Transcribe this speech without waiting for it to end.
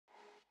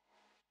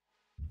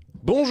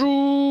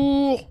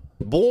Bonjour!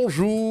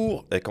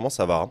 Bonjour! Et comment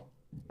ça va?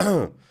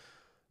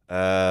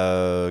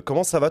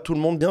 Comment ça va tout le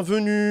monde?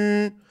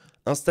 Bienvenue!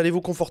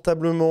 Installez-vous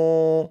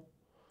confortablement.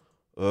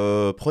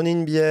 Prenez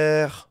une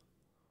bière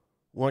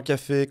ou un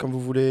café comme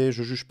vous voulez,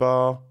 je juge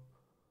pas.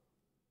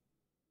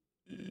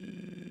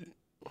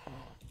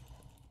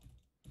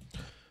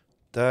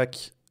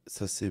 Tac,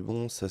 ça c'est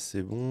bon, ça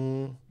c'est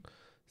bon.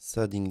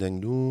 Ça ding dang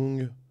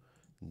dong.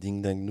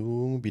 Ding dang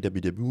dong,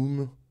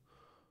 bidabidaboum.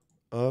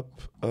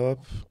 Hop,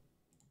 hop,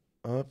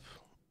 hop.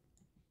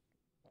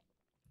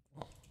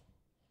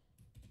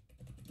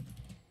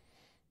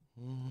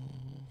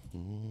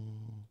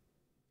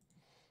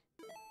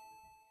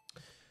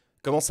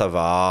 Comment ça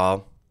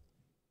va?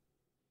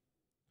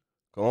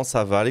 Comment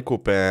ça va les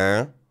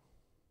copains?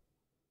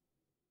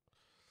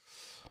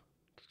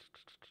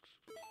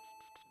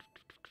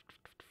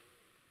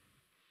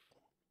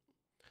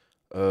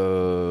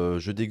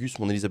 Je déguste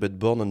mon Elizabeth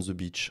Born on the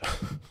beach.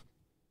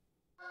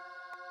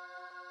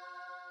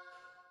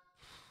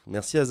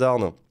 Merci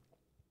Hazard.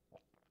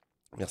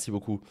 Merci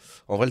beaucoup.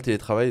 En vrai, le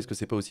télétravail, est-ce que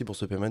c'est pas aussi pour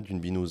se permettre d'une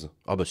binouse?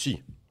 Ah bah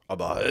si. Ah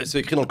bah c'est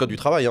écrit dans le code du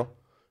travail. Hein.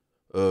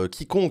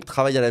 Quiconque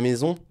travaille à la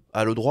maison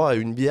a le droit à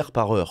une bière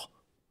par heure.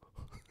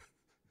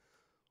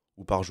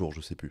 Ou par jour, je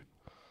sais plus.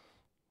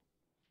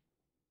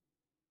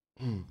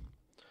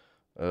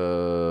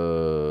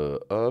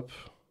 Hop.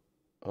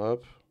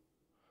 Hop.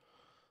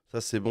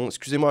 Ça c'est bon.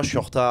 Excusez-moi, je suis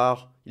en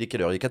retard. Il est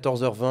quelle heure? Il est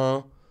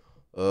 14h20.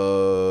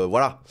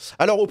 Voilà.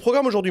 Alors, au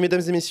programme aujourd'hui,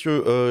 mesdames et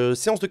messieurs,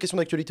 séance de questions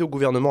d'actualité au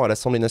gouvernement à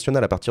l'Assemblée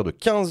nationale à partir de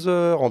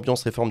 15h,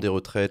 ambiance réforme des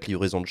retraites,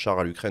 livraison de chars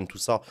à l'Ukraine, tout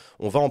ça,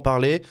 on va en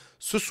parler.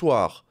 Ce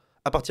soir,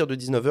 à partir de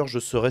 19h, je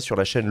serai sur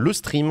la chaîne Le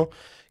Stream,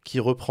 qui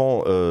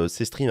reprend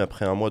ses streams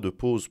après un mois de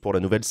pause pour la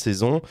nouvelle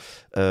saison,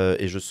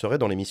 et je serai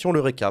dans l'émission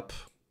Le Récap.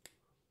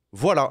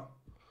 Voilà.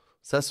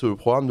 Ça, c'est le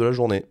programme de la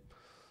journée.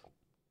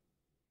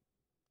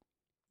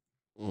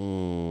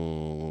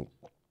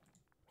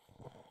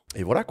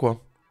 Et voilà,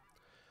 quoi.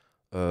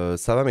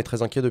 Ça va, mais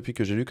très inquiet depuis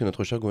que j'ai lu que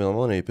notre cher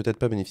gouvernement n'avait peut-être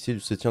pas bénéficié du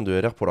soutien de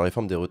LR pour la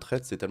réforme des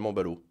retraites, c'est tellement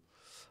ballot.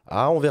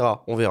 Ah, on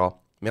verra, on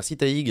verra. Merci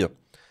Taïg.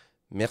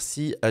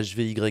 Merci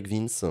HVY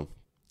Vince.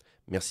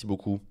 Merci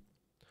beaucoup.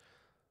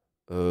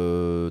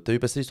 T'as vu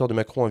passer l'histoire de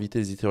Macron inviter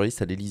les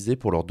éditorialistes à l'Elysée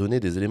pour leur donner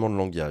des éléments de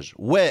langage.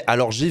 Ouais,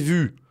 alors j'ai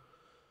vu.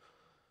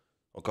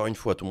 Encore une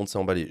fois, tout le monde s'est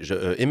emballé.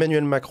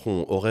 Emmanuel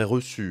Macron aurait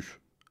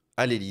reçu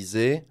à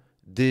l'Elysée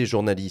des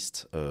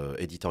journalistes,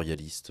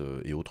 éditorialistes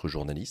et autres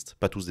journalistes,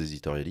 pas tous des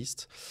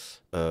éditorialistes,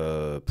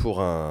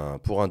 pour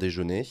un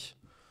déjeuner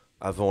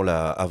avant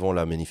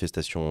la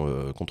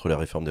manifestation contre la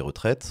réforme des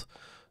retraites.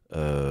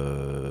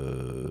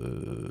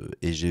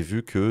 Et j'ai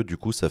vu que du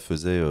coup ça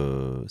faisait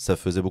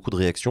beaucoup de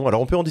réactions.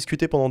 Alors on peut en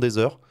discuter pendant des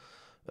heures.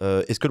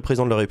 Est-ce que le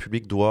président de la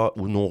République doit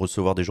ou non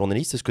recevoir des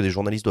journalistes? Est-ce que des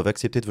journalistes doivent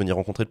accepter de venir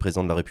rencontrer le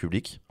président de la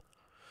République?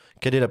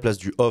 Quelle est la place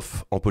du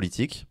off en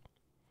politique?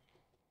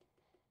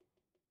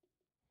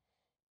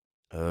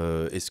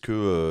 Est-ce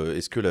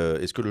que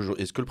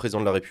le président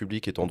de la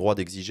République est en droit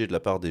d'exiger de la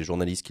part des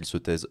journalistes qu'ils se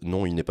taisent?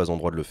 Non, il n'est pas en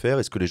droit de le faire.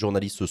 Est-ce que les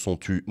journalistes se sont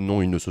tus?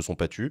 Non, ils ne se sont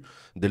pas tus.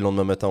 Dès le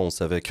lendemain matin, on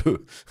savait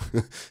que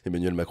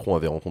Emmanuel Macron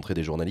avait rencontré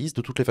des journalistes.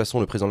 De toutes les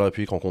façons, le président de la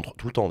République rencontre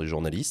tout le temps des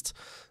journalistes.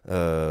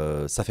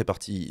 Ça fait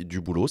partie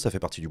du boulot. Ça fait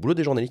partie du boulot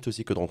des journalistes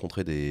aussi que de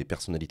rencontrer des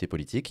personnalités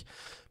politiques.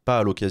 Pas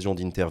à l'occasion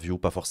d'interviews,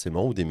 pas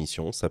forcément, ou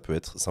d'émissions. Ça peut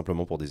être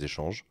simplement pour des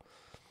échanges.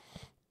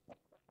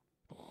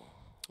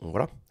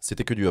 Voilà,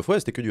 c'était que du off. Ouais,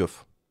 c'était que du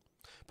off.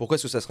 Pourquoi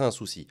est-ce que ça serait un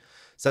souci?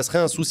 Ça serait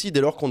un souci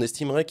dès lors qu'on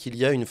estimerait qu'il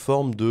y a une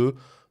forme de...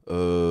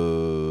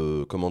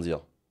 comment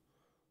dire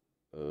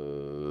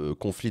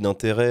conflit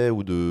d'intérêts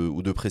ou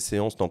de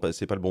préséance, non,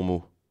 c'est pas le bon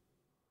mot.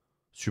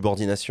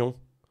 Subordination?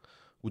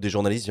 Où des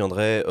journalistes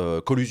viendraient...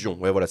 collusion,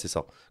 ouais voilà c'est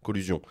ça,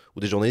 collusion. Où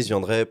des journalistes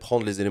viendraient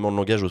prendre les éléments de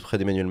langage auprès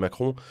d'Emmanuel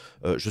Macron.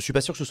 Je suis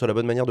pas sûr que ce soit la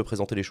bonne manière de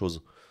présenter les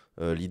choses.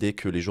 L'idée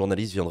que les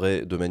journalistes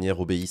viendraient de manière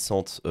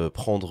obéissante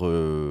prendre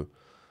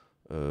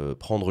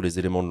les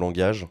éléments de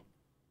langage.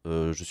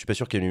 Je suis pas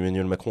sûr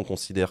qu'Emmanuel Macron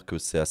considère que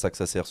c'est à ça que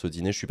ça sert ce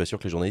dîner. Je suis pas sûr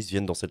que les journalistes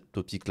viennent dans cette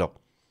optique-là.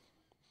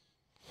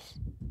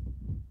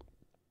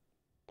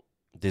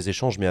 Des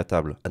échanges, mais à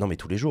table. Ah non, mais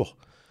tous les jours.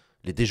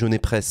 Les déjeuners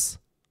presse,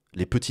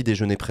 les petits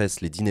déjeuners presse,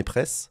 les dîners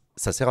presse,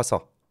 ça sert à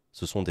ça.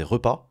 Ce sont des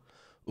repas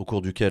au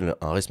cours duquel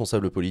un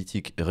responsable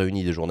politique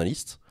réunit des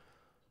journalistes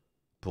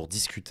pour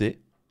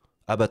discuter,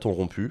 à bâton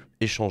rompu,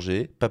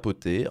 échanger,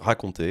 papoter,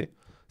 raconter.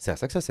 C'est à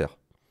ça que ça sert.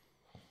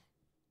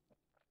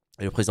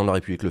 Et le président de la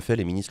République le fait,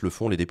 les ministres le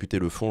font, les députés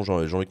le font,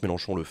 Jean-Luc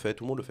Mélenchon le fait,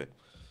 tout le monde le fait.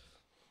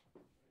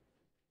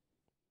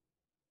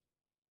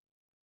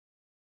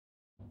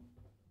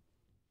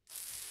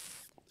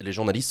 Les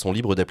journalistes sont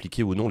libres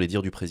d'appliquer ou non les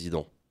dires du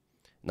président.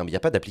 Non, mais il n'y a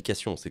pas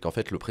d'application. C'est qu'en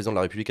fait, le président de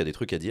la République a des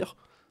trucs à dire.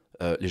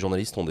 Les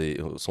journalistes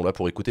sont là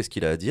pour écouter ce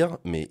qu'il a à dire.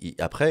 Mais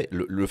après,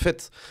 le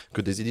fait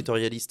que des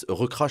éditorialistes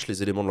recrachent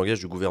les éléments de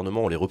langage du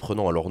gouvernement en les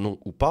reprenant à leur nom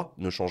ou pas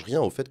ne change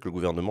rien au fait que le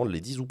gouvernement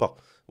les dise ou pas.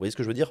 Vous voyez ce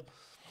que je veux dire?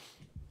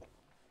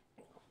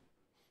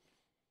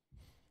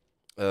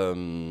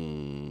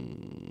 euh...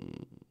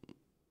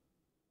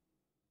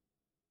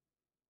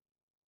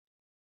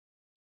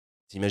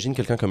 T'imagines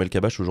quelqu'un comme El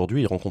Kabash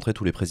aujourd'hui, il rencontrait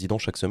tous les présidents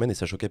chaque semaine et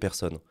ça choquait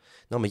personne.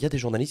 Non, mais il y a des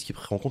journalistes qui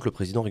rencontrent le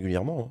président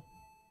régulièrement, hein.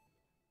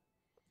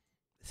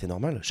 C'est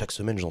normal, chaque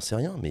semaine j'en sais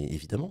rien, mais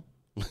évidemment.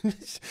 Je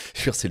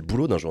veux dire, c'est le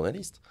boulot d'un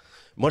journaliste.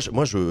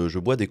 Je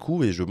bois des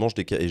coups et et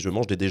je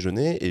mange des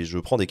déjeuners et je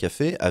prends des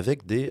cafés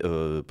avec des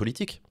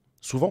politiques.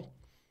 Souvent.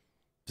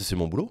 C'est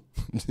mon boulot.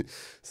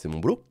 C'est mon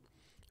boulot.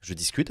 Je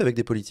discute avec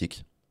des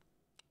politiques.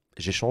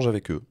 J'échange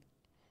avec eux.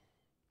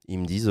 Ils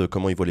me disent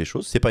comment ils voient les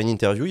choses. C'est pas une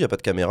interview, il n'y a pas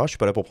de caméra, je suis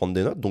pas là pour prendre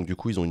des notes, donc du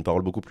coup ils ont une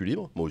parole beaucoup plus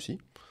libre, moi aussi.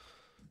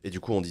 Et du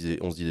coup on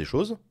se dit des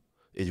choses,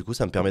 et du coup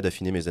ça me permet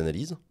d'affiner mes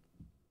analyses.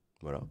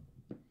 Voilà.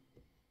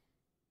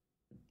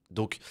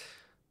 Donc,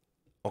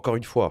 encore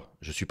une fois,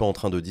 je suis pas en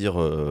train de dire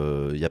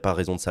il n'y a pas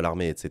raison de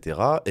s'alarmer, etc.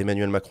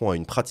 Emmanuel Macron a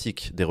une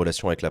pratique des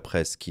relations avec la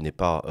presse qui n'est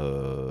pas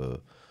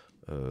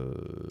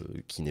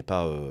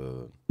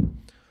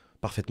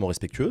parfaitement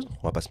respectueuse,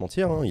 on va pas se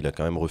mentir, hein. Il a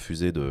quand même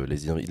refusé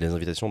les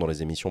invitations dans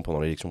les émissions pendant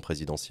l'élection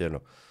présidentielle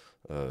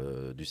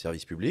du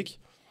service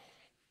public.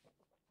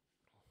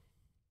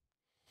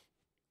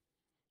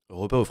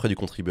 Repas aux frais du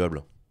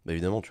contribuable. Bah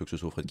évidemment, tu veux que ce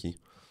soit aux frais de qui?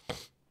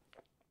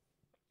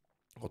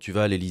 Quand tu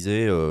vas à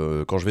l'Élysée,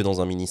 quand je vais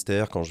dans un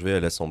ministère, quand je vais à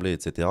l'Assemblée,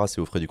 etc.,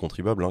 c'est aux frais du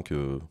contribuable, hein,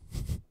 que...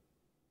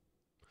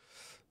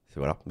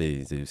 Voilà,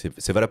 mais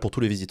c'est valable pour tous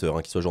les visiteurs,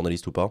 hein, qu'ils soient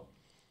journalistes ou pas.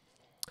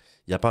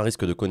 Il n'y a pas un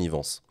risque de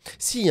connivence.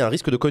 Si, il y a un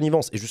risque de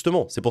connivence. Et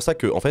justement, c'est pour ça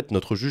que en fait,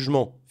 notre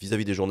jugement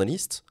vis-à-vis des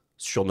journalistes,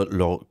 sur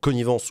leur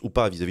connivence ou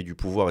pas vis-à-vis du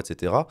pouvoir,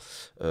 etc.,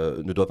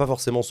 ne doit pas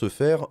forcément se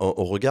faire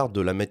au regard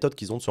de la méthode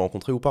qu'ils ont de se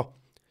rencontrer ou pas.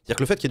 C'est-à-dire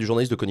que le fait qu'il y ait du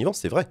journaliste de connivence,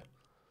 c'est vrai.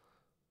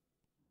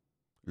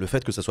 Le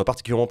fait que ça soit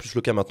particulièrement plus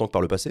le cas maintenant que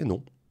par le passé,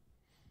 non.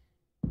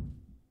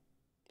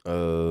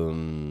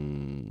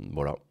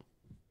 Voilà.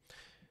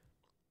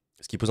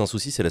 Ce qui pose un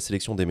souci, c'est la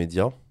sélection des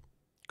médias,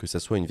 que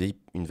ça soit une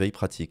vieille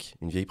pratique.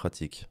 Une vieille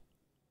pratique.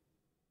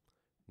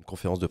 Une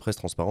conférence de presse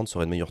transparente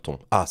serait le meilleur ton.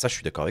 Ah, ça, je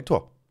suis d'accord avec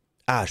toi.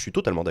 Ah, je suis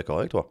totalement d'accord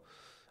avec toi.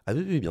 Ah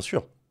oui, oui, bien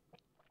sûr.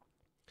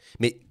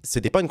 Mais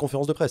c'était pas une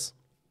conférence de presse.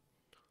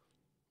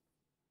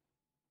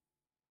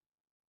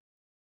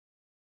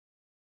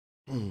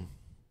 Hmm.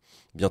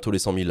 Bientôt les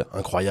 100 000.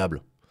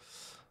 Incroyable.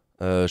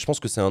 Je pense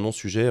que c'est un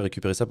non-sujet.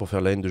 Récupérer ça pour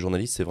faire la haine de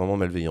journalistes, c'est vraiment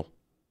malveillant.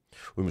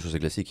 Oui, mais ça, c'est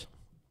classique.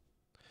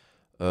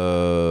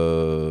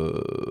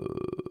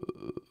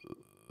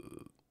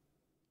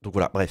 Donc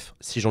voilà, bref.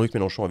 Si Jean-Luc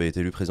Mélenchon avait été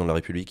élu président de la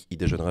République, il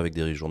déjeunerait avec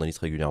des journalistes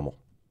régulièrement.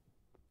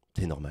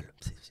 C'est normal.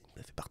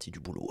 Ça fait partie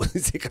du boulot.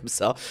 C'est comme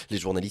ça. Les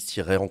journalistes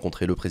iraient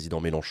rencontrer le président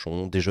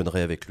Mélenchon,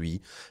 déjeuneraient avec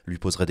lui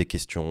poseraient des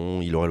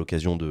questions, il aurait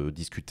l'occasion de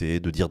discuter,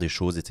 de dire des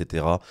choses,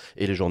 etc.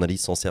 Et les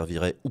journalistes s'en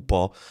serviraient ou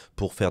pas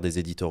pour faire des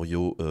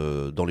éditoriaux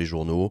dans les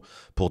journaux,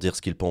 pour dire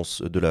ce qu'ils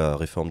pensent de la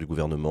réforme du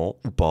gouvernement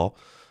ou pas,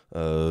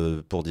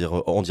 pour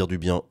en dire du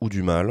bien ou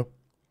du mal.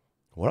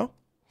 Voilà.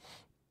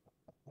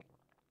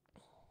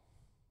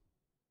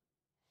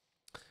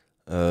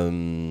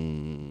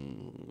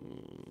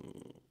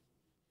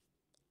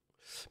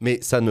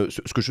 Mais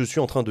ce que je suis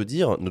en train de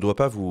dire ne doit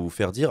pas vous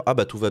faire dire ah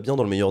bah tout va bien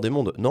dans le meilleur des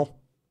mondes. Non,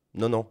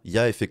 non, non. Il y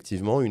a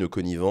effectivement une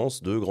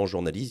connivence de grands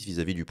journalistes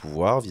vis-à-vis du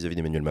pouvoir, vis-à-vis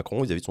d'Emmanuel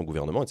Macron, vis-à-vis de son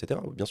gouvernement, etc.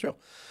 Bien sûr.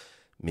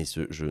 Mais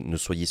ne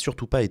soyez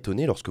surtout pas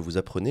étonnés lorsque vous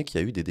apprenez qu'il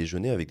y a eu des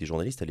déjeuners avec des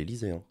journalistes à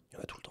l'Élysée, hein. Il y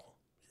en a tout le temps.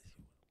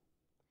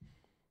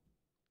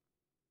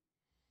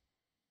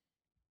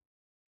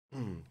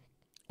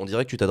 On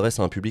dirait que tu t'adresses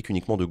à un public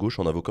uniquement de gauche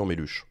en invoquant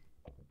Méluche.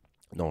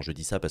 Non, je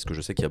dis ça parce que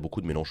je sais qu'il y a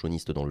beaucoup de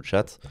mélenchonistes dans le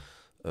chat.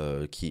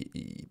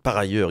 Par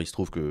ailleurs, il se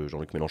trouve que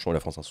Jean-Luc Mélenchon et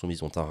la France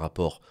Insoumise ont un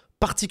rapport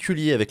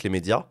particulier avec les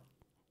médias.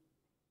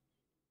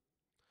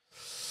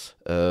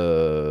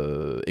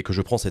 Et que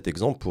je prends cet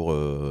exemple pour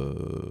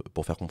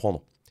faire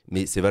comprendre.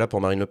 Mais c'est valable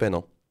pour Marine Le Pen,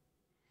 hein.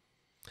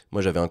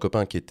 Moi, j'avais un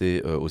copain qui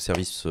était au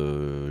service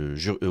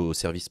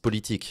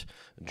politique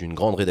d'une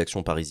grande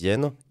rédaction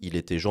parisienne. Il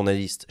était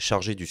journaliste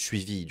chargé du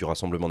suivi du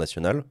Rassemblement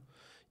national.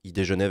 Il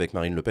déjeunait avec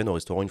Marine Le Pen au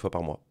restaurant une fois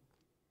par mois.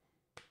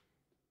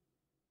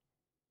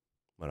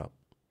 Voilà.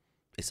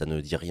 Et ça ne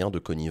dit rien de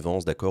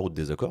connivence, d'accord ou de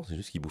désaccord, c'est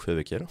juste qu'il bouffait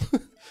avec elle.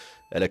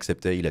 Elle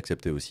acceptait, il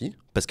acceptait aussi,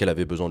 parce qu'elle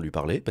avait besoin de lui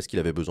parler, parce qu'il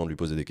avait besoin de lui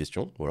poser des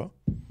questions, voilà.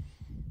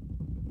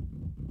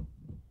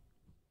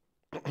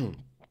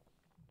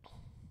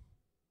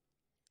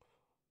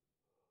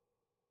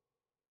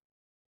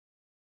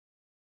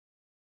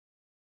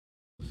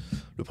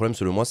 Le problème,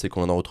 selon moi, c'est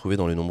qu'on en a retrouvé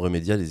dans les nombreux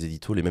médias, les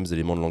éditos, les mêmes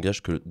éléments de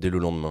langage que dès le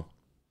lendemain.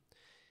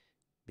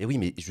 Mais oui,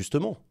 mais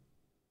justement.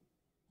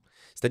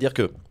 C'est-à-dire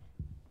que,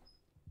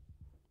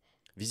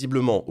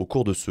 visiblement, au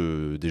cours de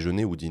ce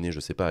déjeuner ou dîner, je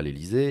sais pas, à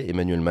l'Élysée,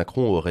 Emmanuel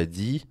Macron aurait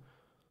dit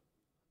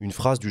une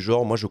phrase du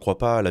genre « Moi, je crois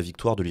pas à la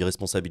victoire de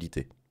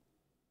l'irresponsabilité ».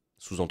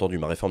 Sous-entendu,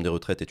 ma réforme des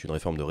retraites est une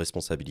réforme de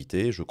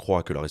responsabilité, je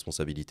crois que la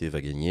responsabilité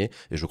va gagner,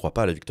 et je crois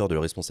pas à la victoire de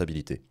la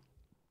responsabilité.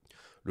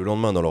 Le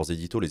lendemain, dans leurs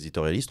éditos, les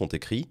éditorialistes ont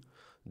écrit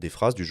des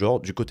phrases du genre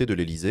 « Du côté de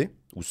l'Élysée »,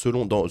 ou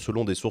selon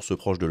des sources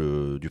proches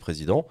du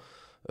président,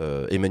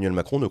 Emmanuel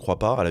Macron ne croit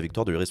pas à la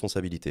victoire de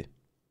l'irresponsabilité.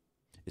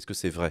 Est-ce que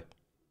c'est vrai?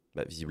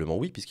 Bah, visiblement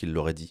oui, puisqu'il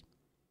l'aurait dit.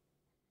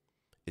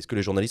 Est-ce que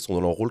les journalistes sont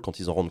dans leur rôle quand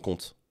ils en rendent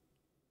compte?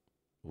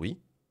 Oui.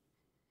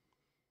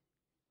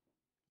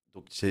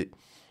 Donc c'est...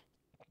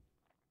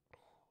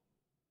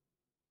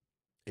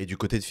 Et du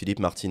côté de Philippe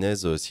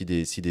Martinez, si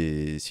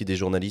des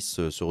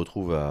journalistes se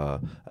retrouvent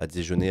à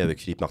déjeuner avec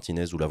Philippe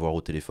Martinez ou l'avoir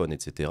au téléphone,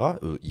 etc.,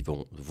 ils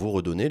vont vous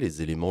redonner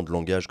les éléments de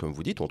langage, comme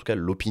vous dites, ou en tout cas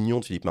l'opinion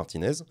de Philippe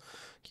Martinez,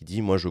 qui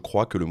dit « Moi, je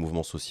crois que le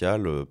mouvement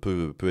social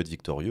peut être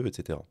victorieux,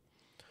 etc. »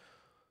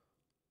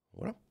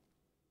 Voilà.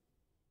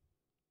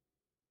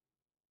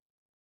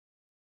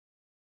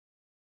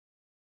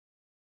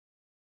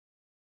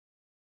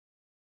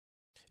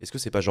 Est-ce que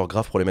c'est pas genre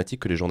grave problématique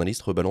que les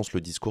journalistes rebalancent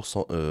le discours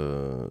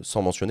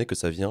sans mentionner que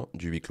ça vient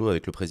du huis clos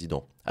avec le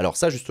président? Alors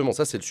ça justement,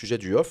 ça c'est le sujet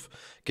du off,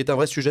 qui est un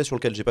vrai sujet sur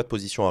lequel j'ai pas de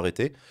position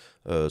arrêtée.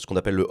 Ce qu'on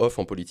appelle le off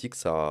en politique,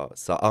 ça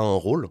a un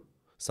rôle,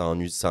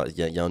 il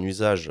y a un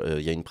usage,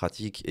 il y a une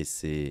pratique, et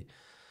c'est...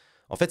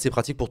 En fait, c'est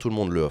pratique pour tout le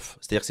monde, le off.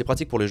 C'est-à-dire que c'est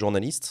pratique pour les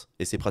journalistes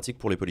et c'est pratique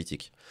pour les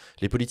politiques.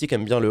 Les politiques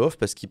aiment bien le off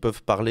parce qu'ils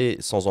peuvent parler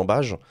sans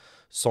embâge,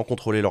 sans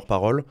contrôler leurs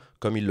paroles,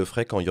 comme ils le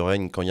feraient quand il y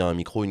a un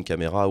micro, une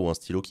caméra ou un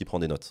stylo qui prend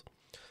des notes.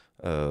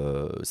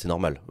 C'est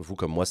normal. Vous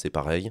comme moi, c'est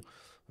pareil.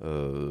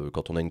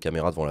 Quand on a une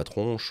caméra devant la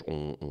tronche,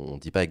 on ne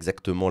dit pas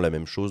exactement la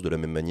même chose de la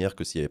même manière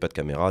que s'il n'y avait pas de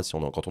caméra,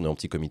 quand on est en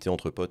petit comité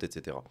entre potes,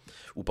 etc.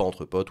 Ou pas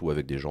entre potes ou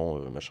avec des gens,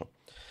 machin.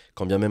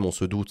 Quand bien même on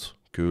se doute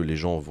que les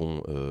gens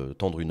vont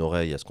tendre une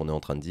oreille à ce qu'on est en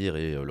train de dire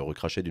et le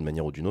recracher d'une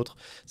manière ou d'une autre,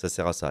 ça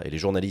sert à ça. Et les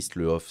journalistes,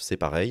 le off, c'est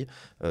pareil.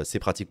 C'est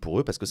pratique pour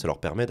eux parce que ça leur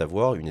permet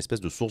d'avoir une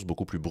espèce de source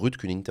beaucoup plus brute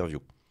qu'une interview.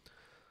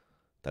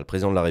 T'as le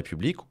président de la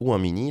République, ou un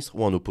ministre,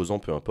 ou un opposant,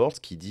 peu importe,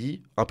 qui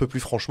dit un peu plus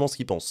franchement ce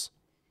qu'il pense.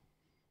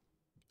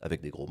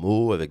 Avec des gros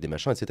mots, avec des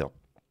machins, etc.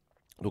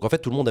 Donc en fait,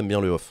 tout le monde aime bien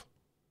le off.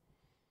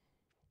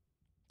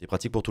 C'est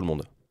pratique pour tout le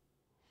monde.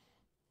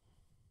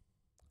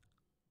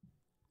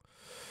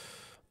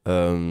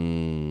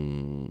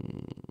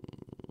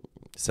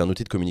 C'est un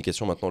outil de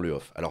communication maintenant, le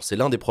off. Alors c'est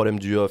l'un des problèmes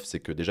du off, c'est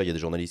que déjà il y a des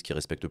journalistes qui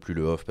respectent plus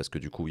le off parce que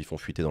du coup ils font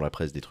fuiter dans la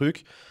presse des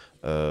trucs.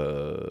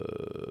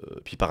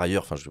 Puis par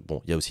ailleurs,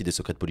 bon, il y a aussi des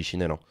secrets de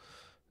polichinelle, hein.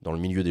 Dans le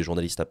milieu des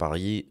journalistes à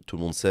Paris, tout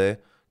le monde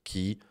sait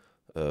qui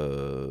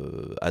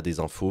a des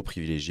infos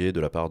privilégiées de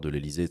la part de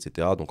l'Élysée,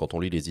 etc. Donc quand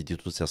on lit les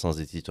éditos de certains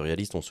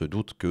éditorialistes, on se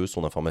doute que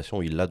son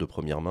information, il l'a de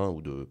première main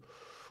ou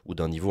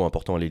d'un niveau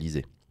important à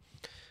l'Élysée.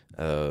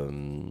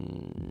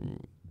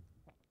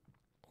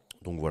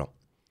 Donc voilà.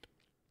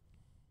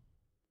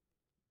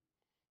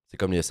 C'est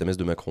comme les SMS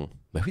de Macron.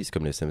 Bah oui, c'est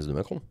comme les SMS de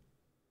Macron.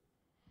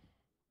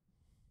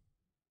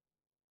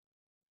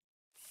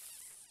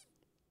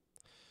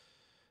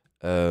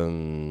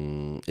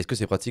 Est-ce que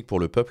c'est pratique pour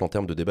le peuple en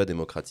termes de débat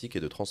démocratique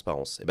et de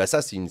transparence? Et bah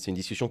ça, c'est une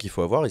discussion qu'il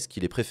faut avoir. Est-ce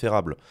qu'il est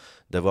préférable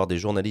d'avoir des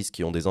journalistes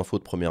qui ont des infos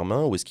de première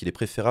main, ou est-ce qu'il est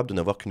préférable de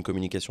n'avoir qu'une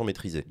communication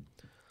maîtrisée?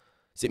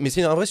 Mais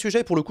c'est un vrai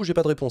sujet, pour le coup, j'ai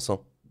pas de réponse, hein.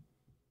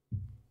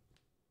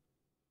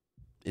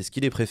 Est-ce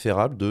qu'il est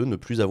préférable de ne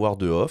plus avoir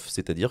de off,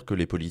 c'est-à-dire que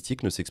les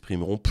politiques ne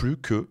s'exprimeront plus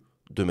que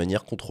de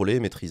manière contrôlée et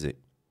maîtrisée?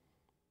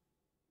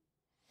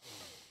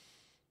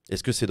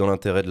 Est-ce que c'est dans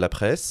l'intérêt de la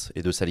presse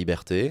et de sa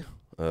liberté?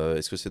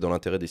 Est-ce que c'est dans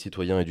l'intérêt des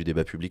citoyens et du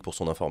débat public pour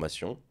son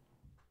information?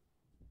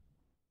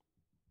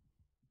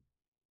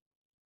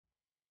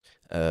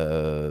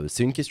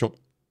 C'est une question.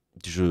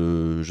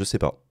 Je sais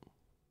pas.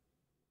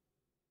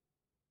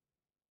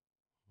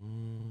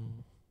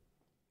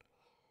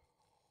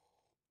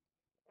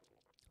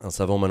 Un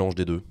savant mélange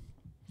des deux.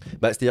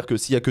 Bah, c'est-à-dire que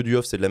s'il y a que du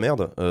off, c'est de la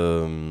merde.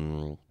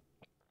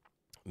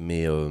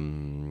 Mais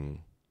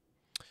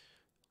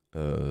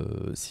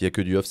s'il y a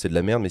que du off, c'est de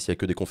la merde. Mais s'il y a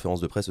que des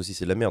conférences de presse aussi,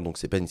 c'est de la merde. Donc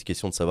c'est pas une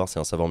question de savoir, c'est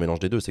un savant mélange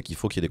des deux. C'est qu'il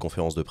faut qu'il y ait des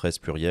conférences de presse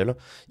plurielles.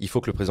 Il faut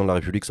que le président de la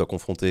République soit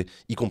confronté,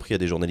 y compris à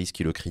des journalistes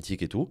qui le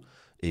critiquent et tout.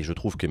 Et je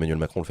trouve qu'Emmanuel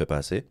Macron le fait pas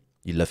assez.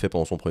 Il l'a fait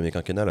pendant son premier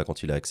quinquennat, là,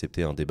 quand il a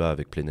accepté un débat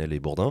avec Plenel et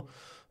Bourdin.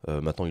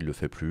 Maintenant, il le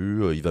fait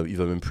plus. Il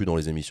va même plus dans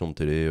les émissions de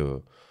télé.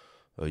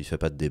 Il fait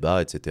pas de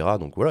débat, etc.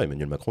 Donc voilà,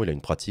 Emmanuel Macron, il a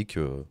une pratique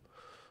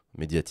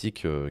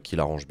médiatique qui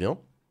l'arrange bien.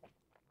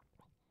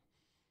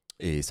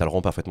 Et ça le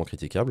rend parfaitement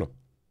critiquable.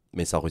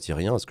 Mais ça retire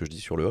rien à ce que je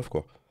dis sur le off,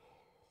 quoi.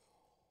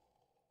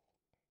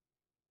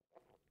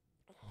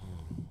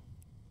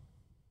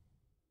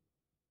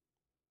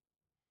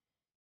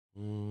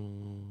 Hmm.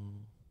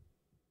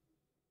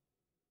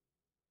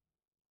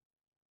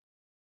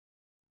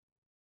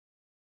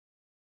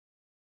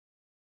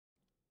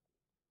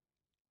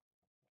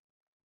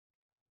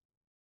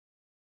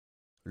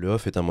 Le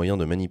off est un moyen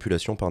de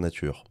manipulation par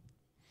nature.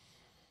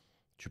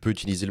 Tu peux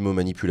utiliser le mot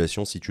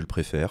manipulation si tu le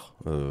préfères,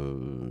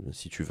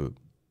 si tu veux.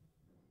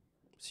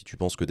 Si tu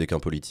penses que dès qu'un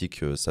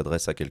politique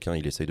s'adresse à quelqu'un,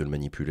 il essaye de le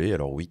manipuler,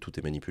 alors oui, tout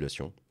est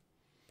manipulation.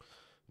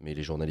 Mais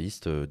les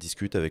journalistes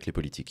discutent avec les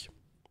politiques.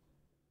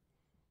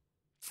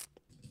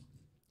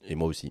 Et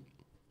moi aussi.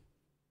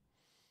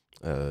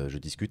 Je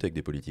discute avec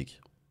des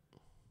politiques.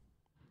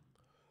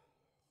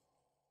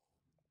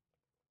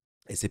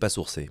 Et c'est pas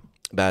sourcé.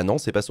 Bah non,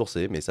 c'est pas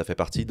sourcé, mais ça fait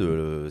partie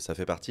de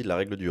la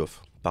règle du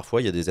off.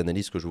 Parfois, il y a des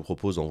analyses que je vous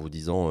propose en vous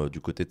disant du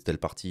côté de telle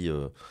partie,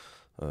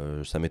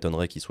 ça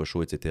m'étonnerait qu'il soit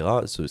chaud, etc.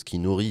 Ce qui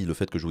nourrit le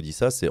fait que je vous dis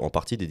ça, c'est en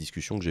partie des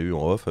discussions que j'ai eues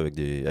en off avec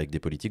des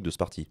politiques de ce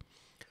parti.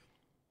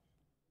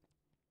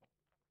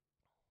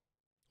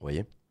 Vous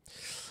voyez?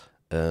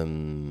 Euh,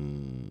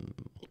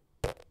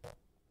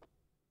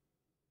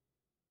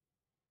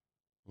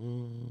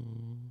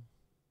 hmm.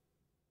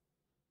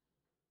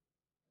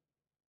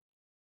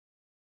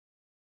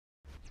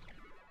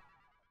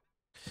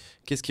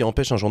 Qu'est-ce qui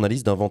empêche un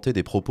journaliste d'inventer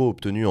des propos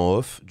obtenus en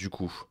off, du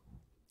coup?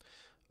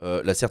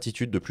 La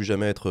certitude de plus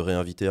jamais être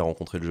réinvité à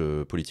rencontrer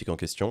le politique en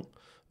question.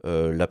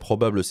 La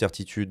probable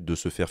certitude de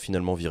se faire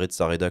finalement virer de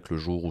sa rédac le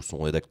jour où son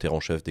rédacteur en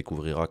chef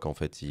découvrira qu'en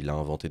fait il a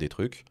inventé des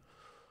trucs.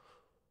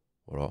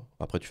 Voilà.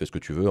 Après, tu fais ce que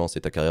tu veux, hein,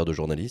 c'est ta carrière de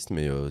journaliste,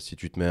 mais si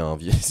tu te mets à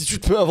si tu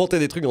te mets à inventer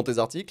des trucs dans tes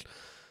articles,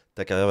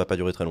 ta carrière va pas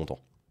durer très longtemps.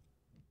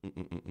 Mm,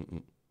 mm, mm,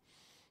 mm.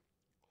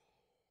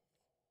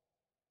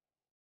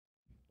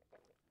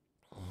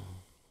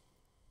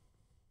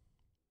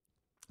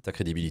 Ta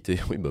crédibilité,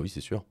 oui, bah oui,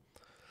 c'est sûr.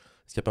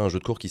 Est-ce qu'il n'y a pas un jeu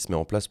de cours qui se met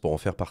en place pour en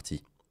faire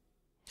partie?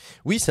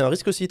 Oui, c'est un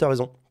risque aussi, t'as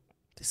raison.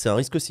 C'est un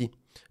risque aussi.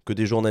 Que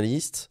des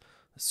journalistes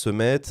se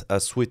mettent à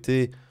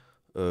souhaiter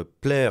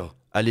plaire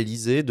à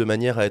l'Élysée de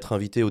manière à être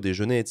invités au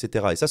déjeuner,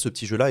 etc. Et ça, ce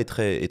petit jeu-là est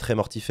très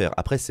mortifère.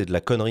 Après, c'est de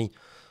la connerie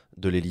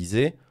de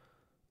l'Élysée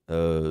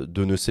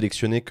de ne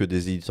sélectionner que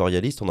des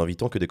éditorialistes en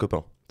invitant que des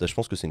copains. Ça, je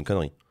pense que c'est une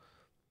connerie.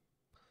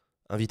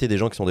 Inviter des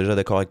gens qui sont déjà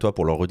d'accord avec toi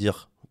pour leur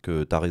redire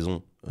que t'as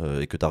raison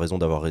et que t'as raison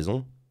d'avoir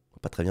raison,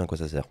 pas très bien à quoi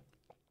ça sert.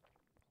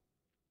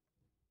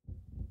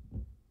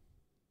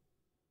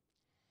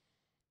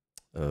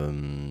 Euh,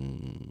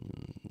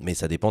 mais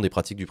ça dépend des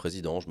pratiques du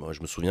président.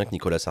 Je me souviens que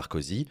Nicolas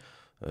Sarkozy,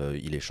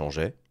 il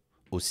échangeait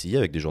aussi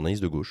avec des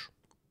journalistes de gauche.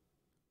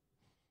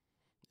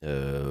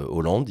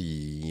 Hollande,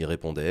 il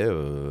répondait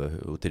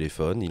au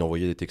téléphone, il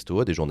envoyait des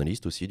textos à des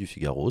journalistes aussi du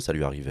Figaro, ça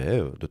lui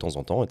arrivait de temps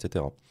en temps,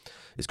 etc.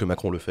 Est-ce que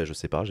Macron le fait? Je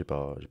sais pas, j'ai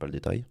pas le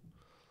détail.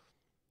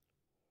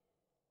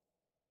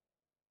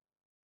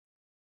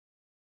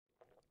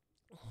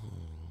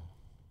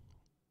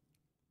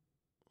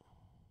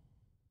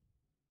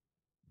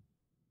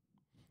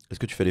 Est-ce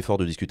que tu fais l'effort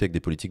de discuter avec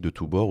des politiques de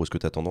tous bords ou est-ce que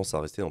tu as tendance à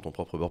rester dans ton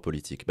propre bord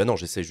politique? Ben non,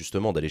 j'essaie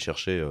justement d'aller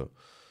chercher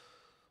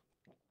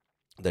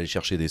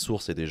des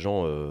sources et des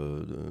gens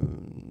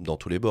dans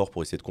tous les bords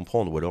pour essayer de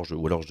comprendre. Ou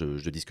alors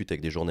je discute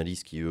avec des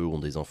journalistes qui, eux, ont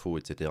des infos,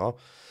 etc. Vous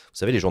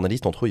savez, les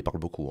journalistes, entre eux, ils parlent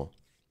beaucoup. Hein.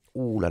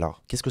 Ouh là là,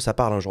 qu'est-ce que ça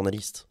parle, un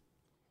journaliste?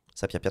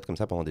 Ça piapiate comme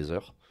ça pendant des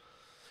heures.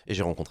 Et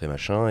j'ai rencontré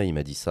machin, et il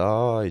m'a dit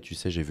ça, et tu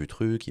sais, j'ai vu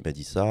truc, il m'a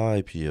dit ça,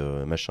 et puis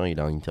machin, il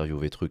a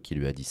interviewé truc qui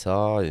lui a dit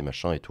ça, et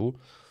machin et tout.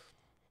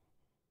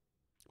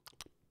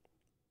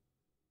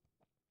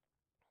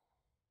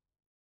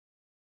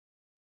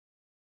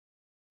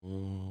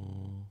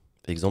 Hmm.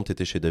 Exemple,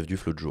 t'étais chez Dave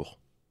Duf l'autre jour.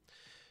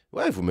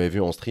 Ouais, vous m'avez vu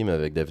en stream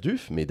avec Dave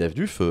Duf, mais Dave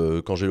Duf,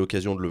 quand j'ai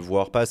l'occasion de le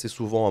voir, pas assez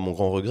souvent à mon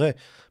grand regret,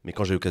 mais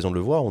quand j'ai l'occasion de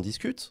le voir, on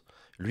discute.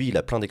 Lui, il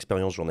a plein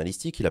d'expériences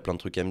journalistiques, il a plein de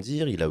trucs à me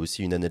dire, il a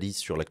aussi une analyse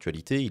sur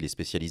l'actualité, il est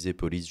spécialisé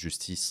police,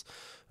 justice,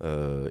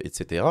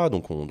 etc.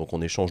 Donc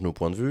on échange nos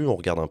points de vue, on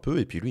regarde un peu,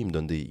 et puis lui, il me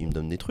donne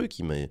des trucs,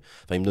 enfin,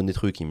 il me donne des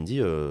trucs, il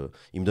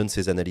me donne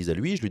ses analyses à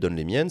lui, je lui donne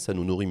les miennes, ça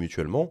nous nourrit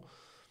mutuellement.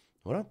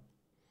 Voilà.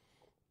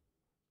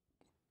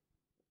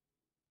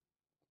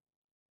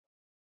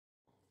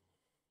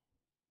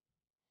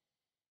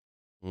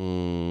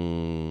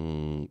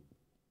 Hum.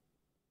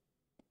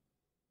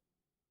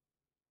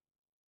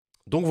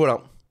 Donc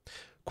voilà.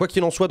 Quoi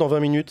qu'il en soit, dans 20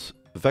 minutes,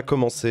 va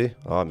commencer.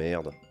 Ah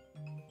merde.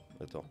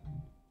 Attends.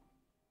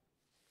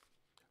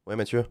 Ouais,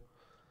 Mathieu.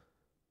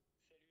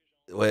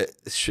 Ouais,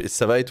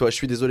 ça va et toi? Je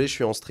suis désolé, je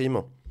suis en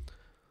stream.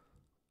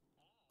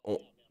 On,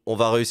 on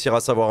va réussir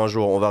à savoir un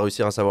jour. On va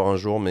réussir à savoir un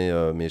jour, mais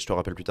je te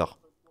rappelle plus tard.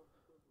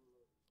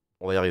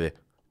 On va y arriver.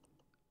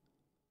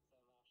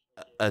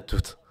 À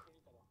toutes.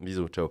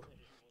 Bisous, ciao.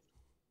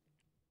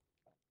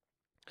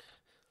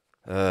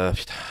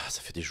 Putain, ça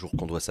fait des jours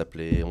qu'on doit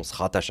s'appeler. On se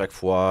rate à chaque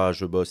fois.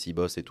 Je bosse, il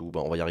bosse et tout.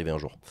 Bon, on va y arriver un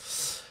jour.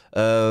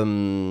 Euh...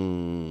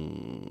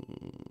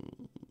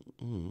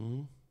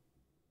 hmm.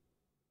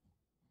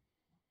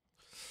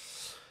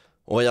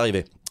 On va y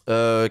arriver.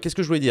 Qu'est-ce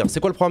que je voulais dire?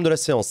 C'est quoi le programme de la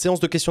séance? Séance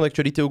de questions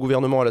d'actualité au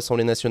gouvernement à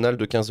l'Assemblée nationale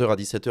de 15h à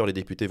 17h. Les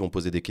députés vont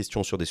poser des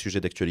questions sur des sujets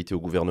d'actualité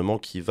au gouvernement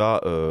qui va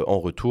en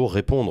retour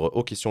répondre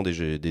aux questions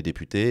des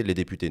députés. Les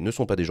députés ne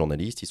sont pas des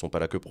journalistes, ils sont pas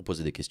là que pour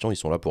poser des questions, ils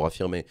sont là pour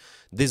affirmer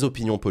des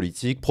opinions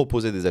politiques,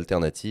 proposer des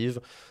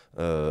alternatives,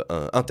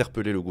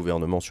 interpeller le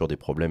gouvernement sur des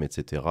problèmes,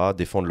 etc.,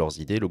 défendre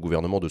leurs idées. Le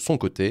gouvernement, de son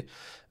côté,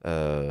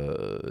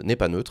 n'est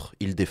pas neutre,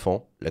 il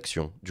défend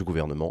l'action du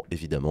gouvernement,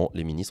 évidemment.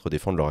 Les ministres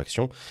défendent leur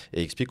action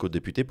et expliquent aux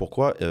députés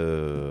pourquoi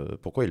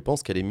ils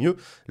pensent qu'elle est mieux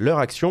leur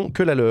action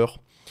que la leur.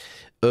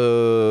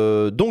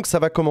 Donc ça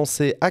va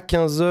commencer à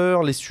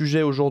 15h. Les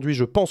sujets aujourd'hui,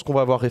 je pense qu'on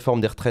va avoir réforme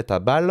des retraites à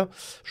Bâle.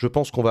 Je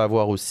pense qu'on va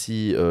avoir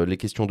aussi les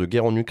questions de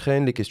guerre en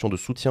Ukraine, les questions de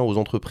soutien aux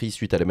entreprises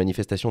suite à la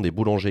manifestation des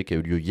boulangers qui a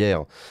eu lieu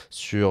hier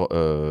sur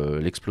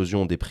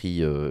l'explosion des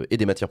prix et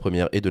des matières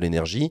premières et de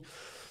l'énergie.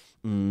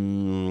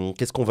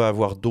 Qu'est-ce qu'on va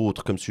avoir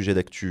d'autre comme sujet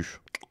d'actu?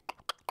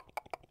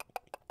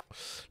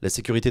 La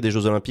sécurité des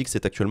Jeux Olympiques,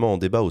 c'est actuellement en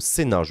débat au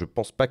Sénat. Je ne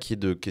pense pas qu'il y ait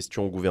de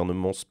questions au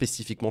gouvernement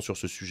spécifiquement sur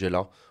ce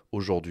sujet-là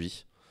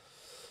aujourd'hui.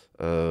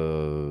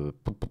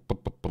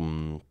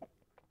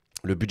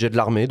 Le budget de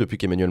l'armée, depuis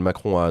qu'Emmanuel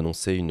Macron a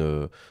annoncé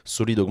une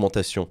solide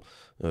augmentation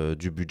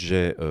du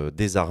budget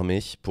des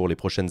armées pour les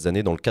prochaines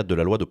années dans le cadre de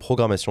la loi de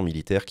programmation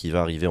militaire qui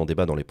va arriver en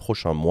débat dans les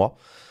prochains mois.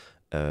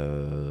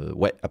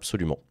 Ouais,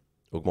 absolument.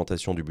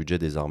 Augmentation du budget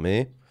des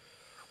armées.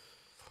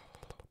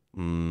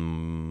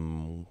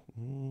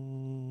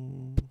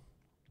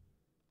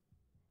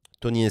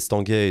 Tony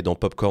Estanguet est dans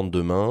Popcorn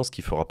demain, ce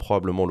qui fera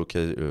probablement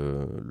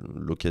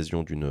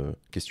l'occasion d'une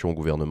question au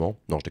gouvernement.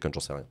 Non, je déconne, j'en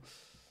sais rien.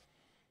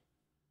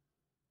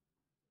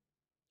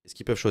 Est-ce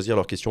qu'ils peuvent choisir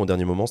leur question au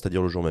dernier moment,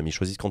 c'est-à-dire le jour même? Ils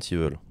choisissent quand ils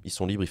veulent. Ils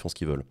sont libres, ils font ce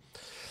qu'ils veulent.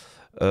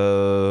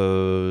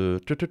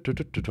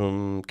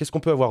 Qu'est-ce qu'on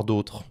peut avoir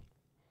d'autre?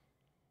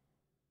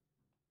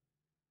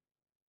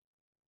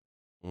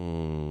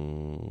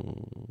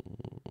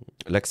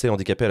 L'accès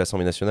handicapé à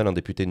l'Assemblée nationale, un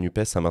député de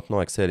NUPES a maintenant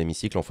accès à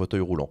l'hémicycle en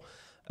fauteuil roulant.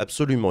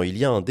 Absolument, il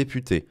y a un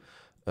député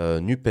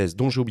NUPES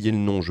dont j'ai oublié le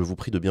nom, je vous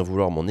prie de bien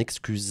vouloir m'en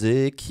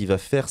excuser, qui va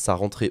faire sa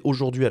rentrée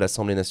aujourd'hui à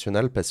l'Assemblée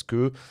nationale parce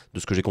que, de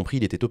ce que j'ai compris,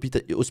 il était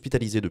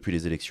hospitalisé depuis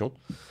les élections.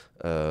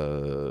 Et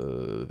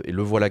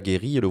le voilà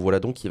guéri, et le voilà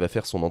donc qui va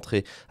faire son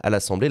entrée à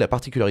l'Assemblée. La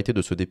particularité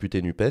de ce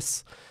député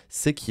NUPES,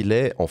 c'est qu'il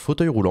est en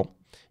fauteuil roulant.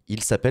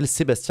 Il s'appelle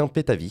Sébastien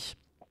Pétavy.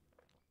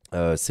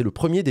 C'est le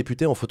premier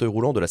député en fauteuil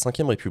roulant de la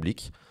Ve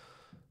République.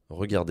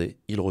 Regardez,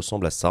 il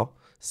ressemble à ça.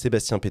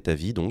 Sébastien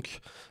Pétavy, donc.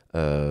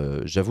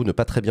 J'avoue ne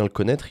pas très bien le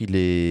connaître. Il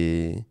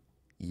est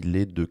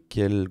de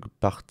quel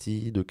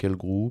parti, de quel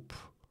groupe?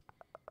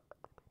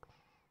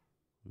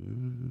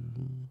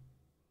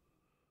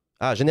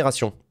 Ah,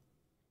 Génération.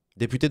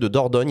 Député de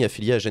Dordogne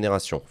affilié à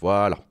Génération.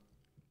 Voilà.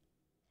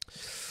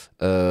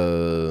 Et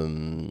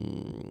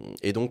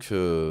donc, il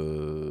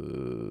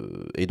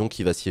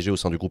va siéger au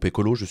sein du groupe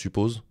écolo, je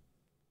suppose.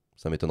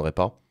 Ça m'étonnerait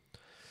pas.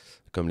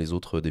 Comme les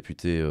autres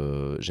députés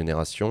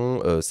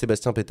Génération.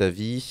 Sébastien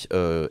Pétavy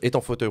est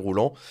en fauteuil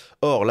roulant.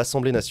 Or,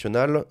 l'Assemblée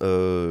nationale,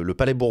 le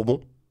Palais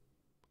Bourbon,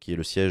 qui est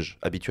le siège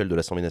habituel de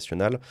l'Assemblée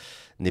nationale,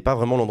 n'est pas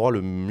vraiment l'endroit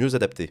le mieux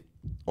adapté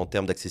en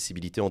termes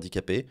d'accessibilité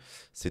handicapée.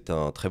 C'est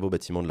un très beau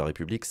bâtiment de la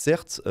République,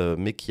 certes,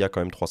 mais qui a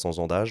quand même 300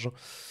 ans d'âge.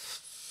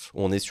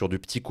 On est sur du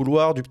petit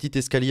couloir, du petit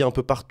escalier un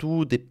peu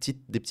partout, des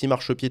petits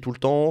marchepieds tout le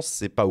temps.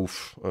 C'est pas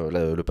ouf,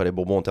 le Palais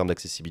Bourbon en termes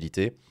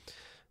d'accessibilité.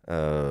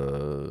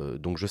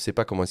 Donc je sais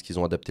pas comment est-ce qu'ils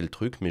ont adapté le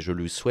truc, mais je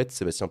lui souhaite,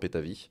 Sébastien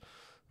Pétavy,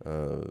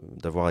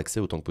 d'avoir accès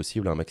autant que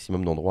possible à un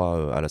maximum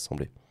d'endroits à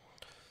l'Assemblée.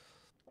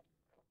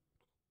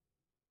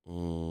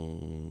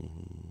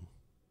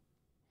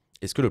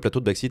 Est-ce que le plateau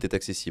de Massiet est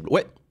accessible?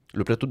 Ouais,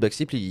 le plateau de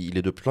Massiet, il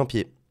est de plein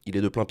pied. Il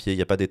est de plein pied, il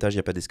n'y a pas d'étage, il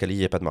n'y a pas d'escalier, il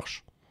n'y a pas de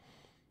marche.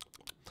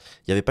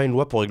 Il n'y avait pas une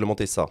loi pour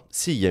réglementer ça.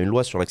 Si, il y a une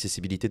loi sur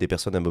l'accessibilité des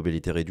personnes à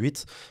mobilité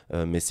réduite,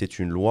 mais c'est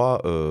une loi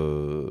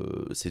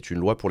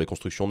pour les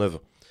constructions neuves.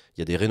 Il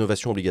y a des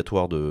rénovations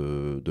obligatoires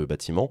de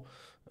bâtiments.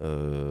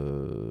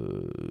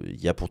 Il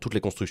y a pour toutes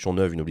les constructions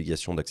neuves une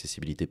obligation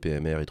d'accessibilité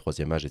PMR et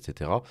troisième âge,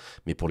 etc.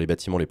 Mais pour les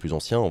bâtiments les plus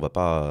anciens, on va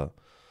pas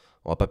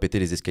péter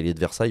les escaliers de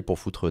Versailles pour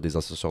foutre des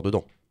ascenseurs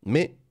dedans.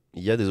 Mais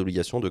il y a des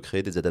obligations de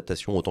créer des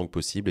adaptations autant que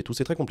possible et tout.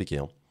 C'est très compliqué.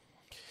 Hein.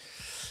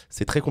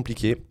 C'est très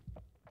compliqué.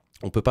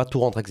 On ne peut pas tout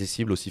rendre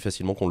accessible aussi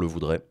facilement qu'on le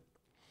voudrait.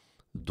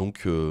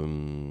 Donc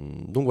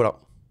voilà.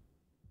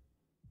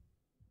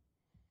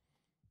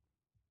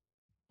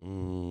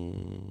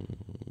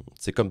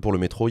 C'est comme pour le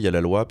métro, il y a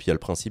la loi, puis il y a le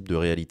principe de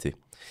réalité.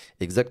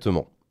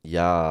 Exactement. Il y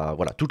a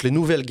toutes les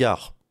nouvelles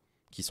gares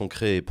qui sont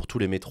créées pour tous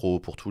les métros,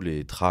 pour tous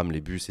les trams,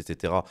 les bus,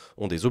 etc.,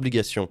 ont des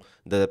obligations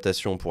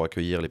d'adaptation pour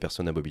accueillir les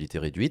personnes à mobilité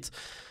réduite.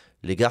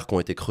 Les gares qui ont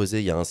été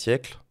creusées il y a un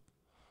siècle,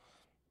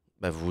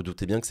 vous vous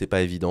doutez bien que c'est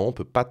pas évident. On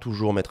peut pas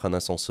toujours mettre un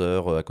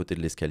ascenseur à côté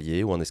de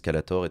l'escalier ou un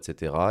escalator,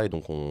 etc. Et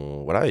donc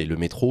et le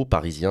métro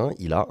parisien,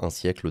 il a un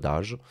siècle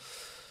d'âge.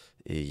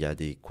 Et il y a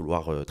des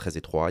couloirs très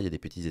étroits, il y a des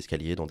petits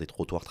escaliers dans des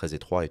trottoirs très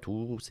étroits et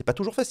tout. C'est pas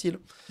toujours facile.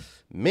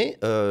 Mais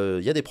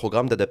il y a des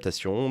programmes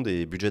d'adaptation,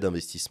 des budgets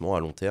d'investissement à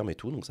long terme et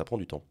tout, donc ça prend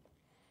du temps.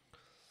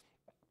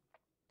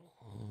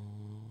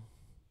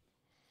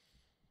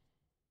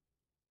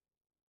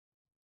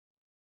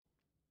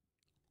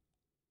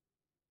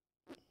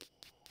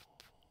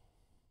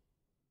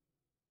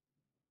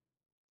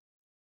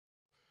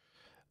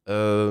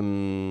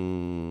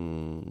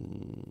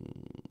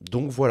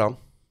 Donc voilà.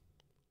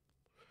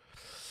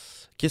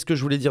 Qu'est-ce que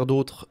je voulais dire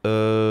d'autre?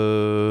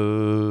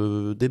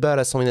 Débat à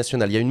l'Assemblée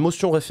nationale. Il y a une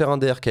motion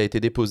référendaire qui a été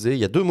déposée. Il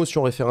y a 2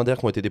 motions référendaires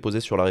qui ont été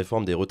déposées sur la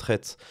réforme des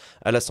retraites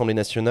à l'Assemblée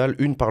nationale.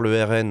 Une par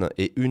le RN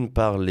et une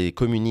par les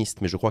communistes.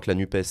 Mais je crois que la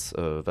NUPES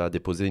va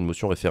déposer une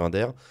motion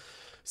référendaire.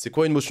 C'est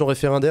quoi une motion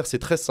référendaire? C'est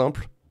très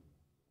simple.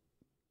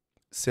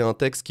 C'est un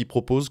texte qui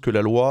propose que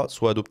la loi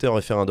soit adoptée en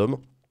référendum.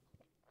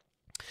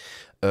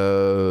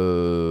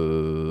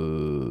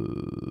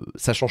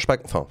 Ça change pas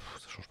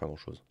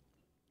grand-chose.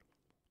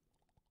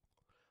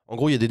 En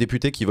gros, il y a des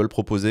députés qui veulent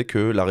proposer que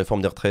la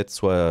réforme des retraites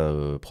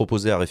soit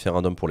proposée à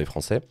référendum pour les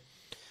Français.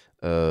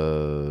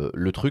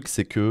 Le truc,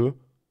 c'est que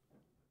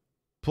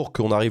pour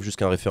qu'on arrive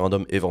jusqu'à un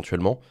référendum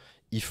éventuellement,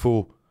 il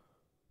faut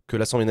que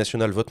l'Assemblée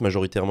nationale vote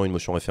majoritairement une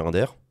motion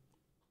référendaire,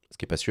 ce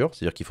qui n'est pas sûr.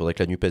 C'est-à-dire qu'il faudrait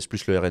que la NUPES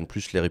plus le RN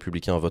plus les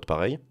Républicains votent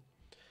pareil.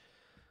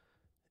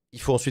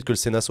 Il faut ensuite que le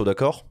Sénat soit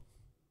d'accord.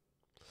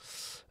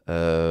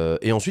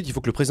 Et ensuite, il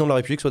faut que le président de la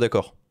République soit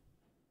d'accord.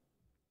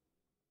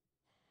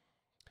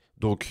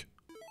 Donc,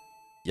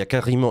 il y a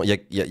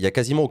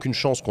quasiment aucune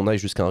chance qu'on aille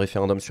jusqu'à un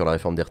référendum sur la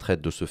réforme des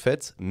retraites de ce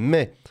fait,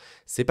 mais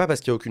c'est pas parce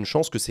qu'il y a aucune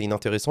chance que c'est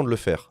inintéressant de le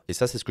faire. Et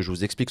ça, c'est ce que je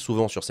vous explique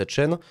souvent sur cette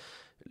chaîne.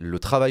 Le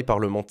travail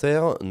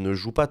parlementaire ne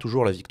joue pas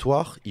toujours la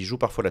victoire, il joue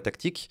parfois la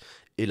tactique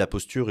et la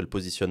posture et le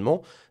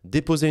positionnement.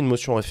 Déposer une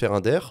motion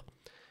référendaire,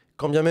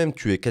 quand bien même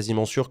tu es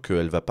quasiment sûr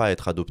qu'elle va pas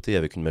être adoptée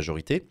avec une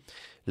majorité,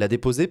 la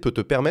déposer peut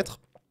te permettre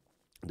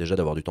déjà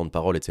d'avoir du temps de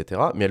parole, etc.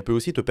 Mais elle peut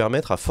aussi te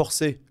permettre à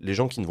forcer les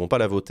gens qui ne vont pas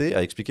la voter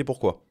à expliquer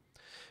pourquoi.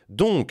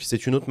 Donc,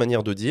 c'est une autre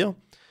manière de dire,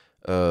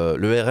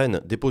 le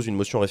RN dépose une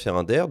motion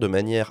référendaire de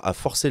manière à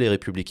forcer les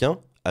républicains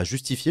à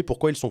justifier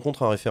pourquoi ils sont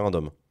contre un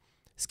référendum.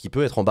 Ce qui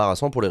peut être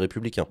embarrassant pour les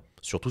républicains,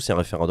 surtout si un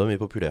référendum est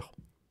populaire.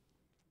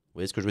 Vous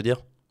voyez ce que je veux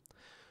dire ?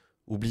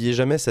 Oubliez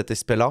jamais cet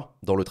aspect-là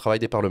dans le travail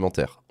des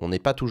parlementaires. On n'est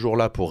pas toujours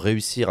là pour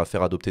réussir à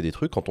faire adopter des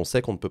trucs quand on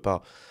sait qu'on ne peut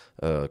pas,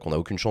 qu'on n'a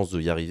aucune chance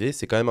d'y arriver.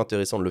 C'est quand même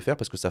intéressant de le faire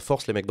parce que ça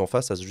force les mecs d'en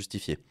face à se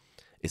justifier.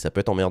 Et ça peut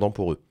être emmerdant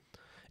pour eux.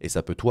 Et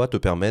ça peut, toi, te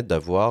permettre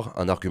d'avoir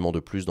un argument de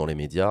plus dans les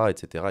médias,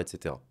 etc.,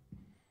 etc.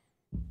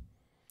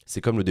 C'est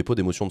comme le dépôt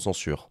des motions de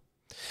censure.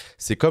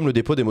 C'est comme le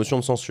dépôt des motions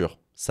de censure.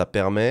 Ça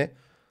permet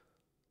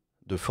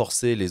de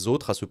forcer les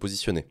autres à se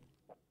positionner.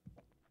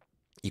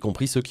 Y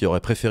compris ceux qui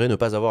auraient préféré ne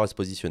pas avoir à se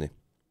positionner.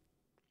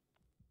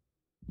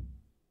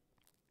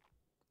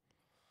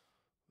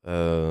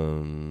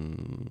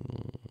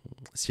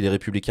 Si les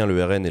Républicains,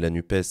 le RN et la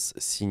NUPES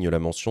signent la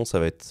mention, ça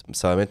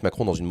va mettre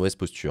Macron dans une mauvaise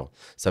posture.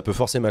 Ça peut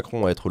forcer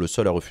Macron à être le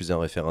seul à refuser un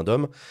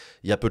référendum.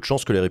 Il y a peu de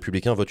chances que les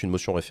Républicains votent une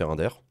motion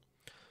référendaire.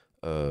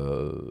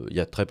 Il y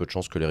a très peu de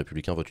chances que les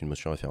Républicains votent une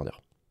motion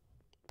référendaire.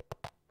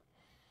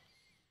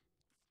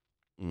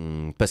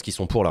 Parce qu'ils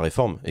sont pour la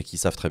réforme et qu'ils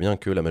savent très bien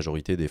que la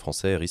majorité des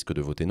Français risquent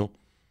de voter non.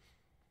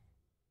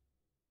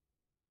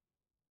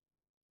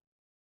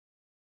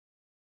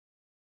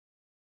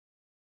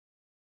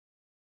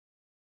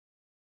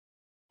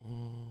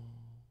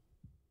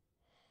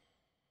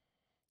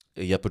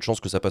 Et il y a peu de chances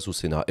que ça passe au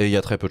Sénat. Et il y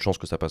a très peu de chances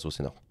que ça passe au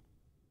Sénat.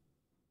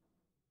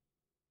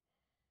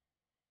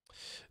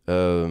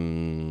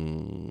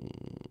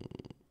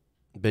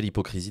 Belle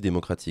hypocrisie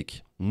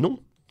démocratique.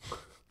 Non.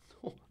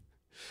 Non.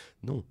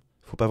 Non.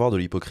 Faut pas avoir de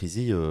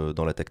l'hypocrisie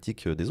dans la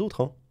tactique des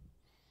autres. Hein.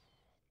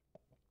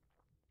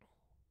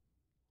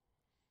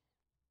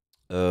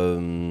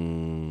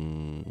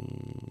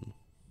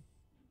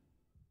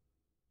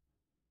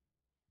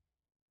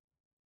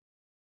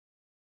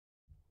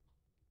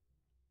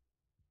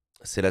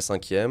 C'est la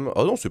 5e.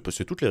 Oh non, c'est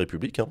toutes les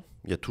républiques. Hein.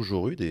 Il y a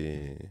toujours eu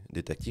des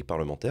tactiques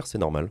parlementaires, c'est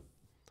normal.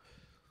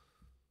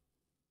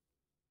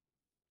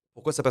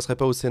 Pourquoi ça passerait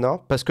pas au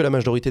Sénat? Parce que la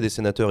majorité des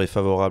sénateurs est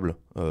favorable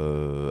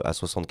à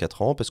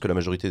 64 ans, parce que la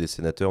majorité des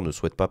sénateurs ne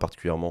souhaitent pas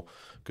particulièrement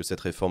que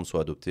cette réforme soit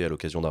adoptée à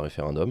l'occasion d'un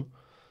référendum.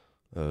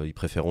 Ils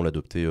préféreront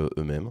l'adopter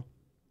eux-mêmes.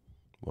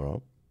 Voilà.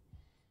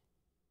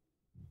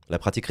 La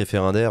pratique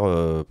référendaire,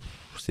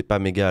 c'est pas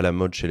méga à la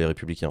mode chez les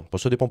républicains. Bon,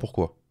 ça dépend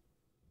pourquoi.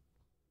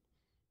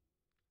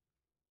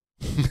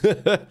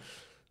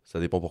 Ça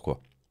dépend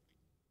pourquoi.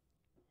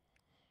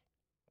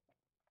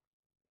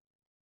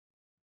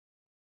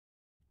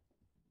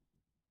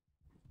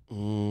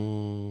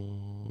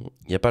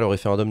 Il n'y a pas le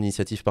référendum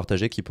d'initiative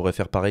partagée qui pourrait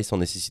faire pareil sans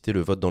nécessiter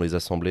le vote dans les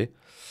assemblées.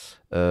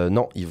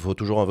 Non, il faut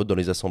toujours un vote dans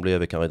les assemblées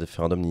avec un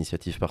référendum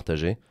d'initiative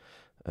partagée.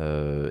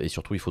 Et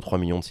surtout, il faut 3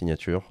 millions de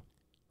signatures,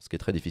 ce qui est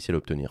très difficile à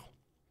obtenir.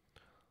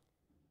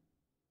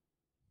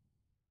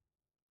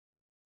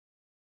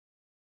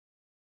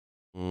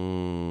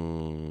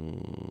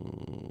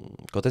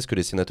 Quand est-ce que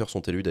les sénateurs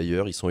sont élus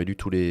d'ailleurs? Ils sont élus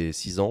tous les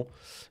 6 ans.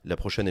 La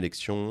prochaine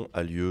élection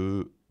a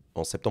lieu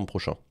en septembre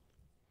prochain.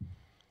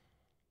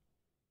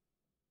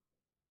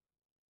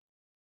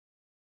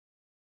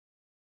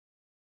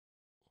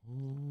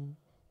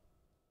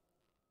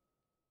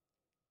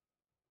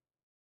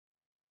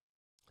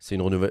 C'est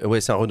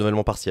un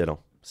renouvellement partiel. Hein.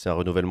 C'est un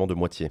renouvellement de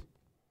moitié.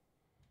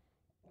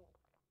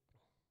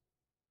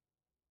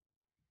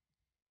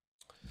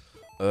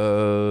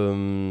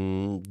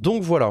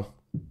 Donc voilà.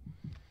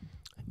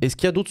 Est-ce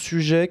qu'il y a d'autres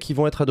sujets qui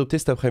vont être adoptés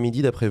cet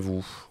après-midi d'après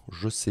vous?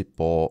 Je sais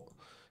pas.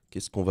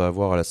 Qu'est-ce qu'on va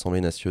avoir à l'Assemblée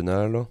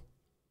nationale?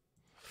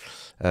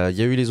 Il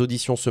y a eu les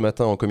auditions ce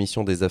matin en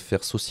commission des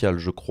affaires sociales,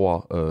 je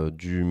crois,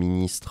 du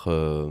ministre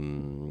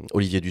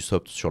Olivier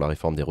Dussopt sur la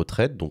réforme des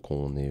retraites. Donc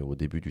on est au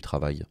début du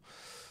travail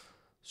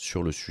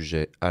sur le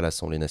sujet à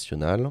l'Assemblée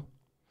nationale.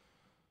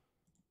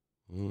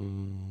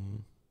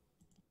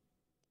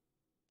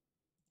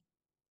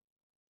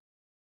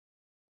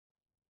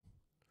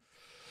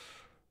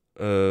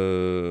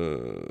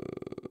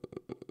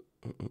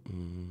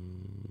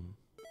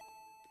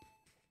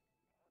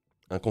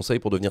 Un conseil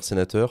pour devenir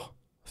sénateur,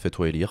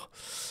 fais-toi élire.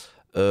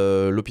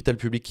 L'hôpital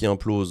public qui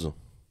implose.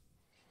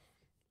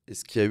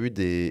 Est-ce qu'il y a eu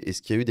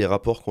des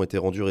rapports qui ont été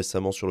rendus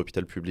récemment sur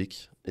l'hôpital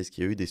public? Est-ce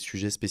qu'il y a eu des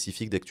sujets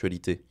spécifiques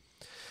d'actualité?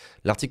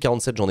 L'article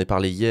 47, j'en ai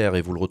parlé hier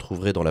et vous le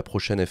retrouverez dans la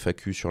prochaine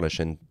FAQ sur la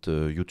chaîne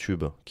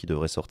YouTube qui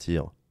devrait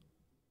sortir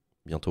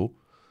bientôt.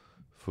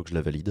 Faut que je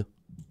la valide.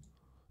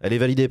 Elle est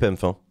validée,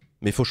 Pemf, hein.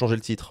 Mais il faut changer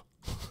le titre.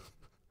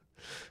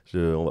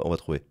 On va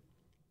trouver.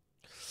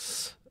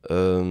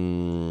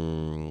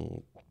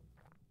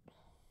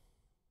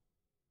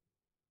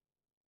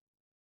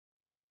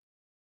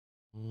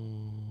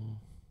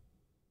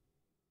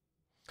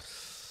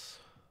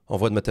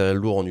 Envoi de matériel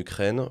lourd en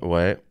Ukraine,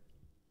 ouais.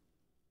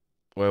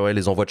 Ouais,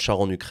 les envois de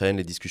chars en Ukraine,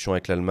 les discussions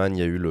avec l'Allemagne, il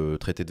y a eu le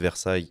traité de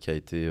Versailles qui a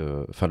été...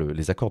 Enfin,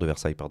 les accords de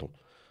Versailles, pardon.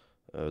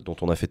 Dont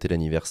on a fêté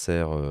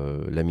l'anniversaire,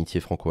 l'amitié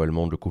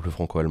franco-allemande, le couple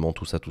franco-allemand,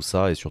 tout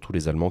ça, et surtout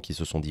les Allemands qui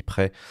se sont dit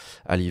prêts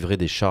à livrer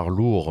des chars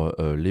lourds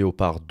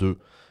Léopard 2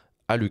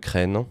 à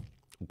l'Ukraine,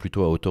 ou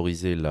plutôt à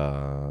autoriser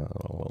la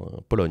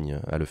Pologne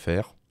à le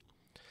faire.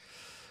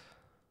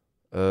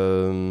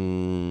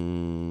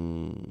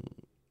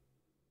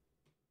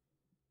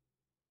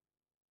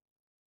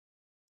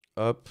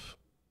 Hop.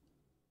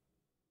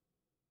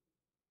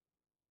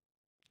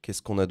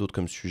 Qu'est-ce qu'on a d'autre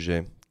comme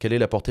sujet? Quelle est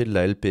la portée de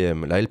la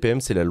LPM? La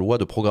LPM, c'est la loi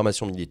de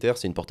programmation militaire.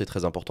 C'est une portée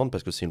très importante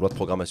parce que c'est une loi de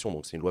programmation,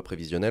 donc c'est une loi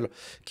prévisionnelle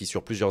qui,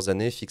 sur plusieurs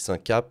années, fixe un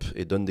cap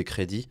et donne des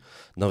crédits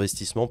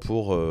d'investissement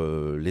pour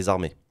les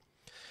armées.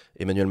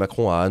 Emmanuel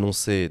Macron a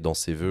annoncé dans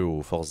ses vœux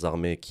aux forces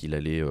armées qu'il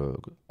allait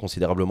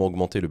considérablement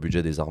augmenter le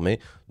budget des armées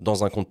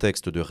dans un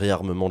contexte de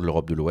réarmement de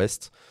l'Europe de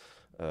l'Ouest.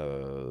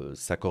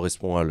 Ça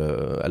correspond à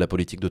la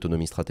politique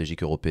d'autonomie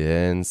stratégique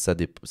européenne, ça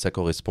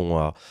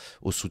correspond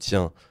au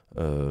soutien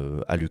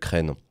à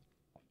l'Ukraine.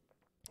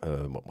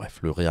 Bon, bref,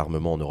 le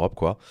réarmement en Europe,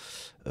 quoi.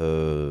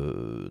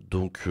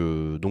 Donc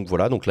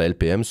voilà, donc la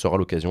LPM sera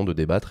l'occasion de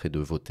débattre et de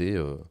voter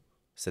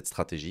cette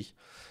stratégie.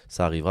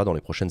 Ça arrivera dans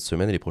les prochaines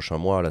semaines et les prochains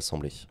mois à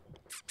l'Assemblée.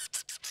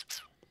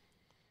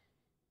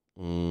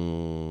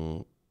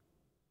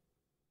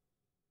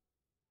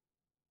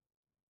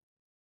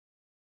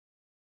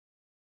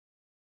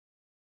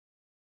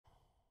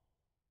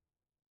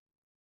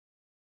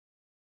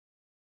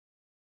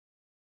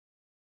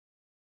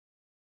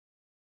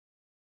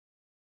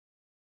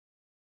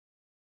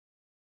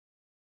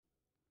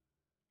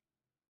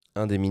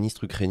 Un des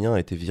ministres ukrainiens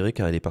a été viré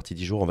car il est parti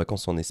 10 jours en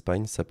vacances en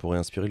Espagne. Ça pourrait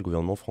inspirer le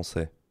gouvernement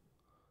français.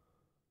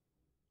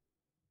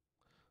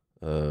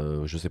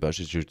 Je sais pas,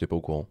 j'étais pas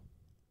au courant.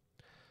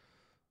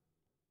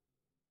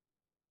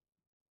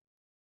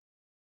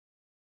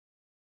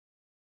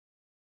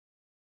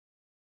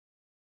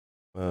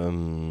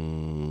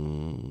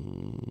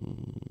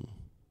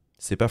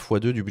 C'est pas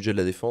x2 du budget de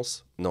la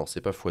défense? Non,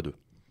 c'est pas x2.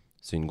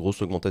 C'est une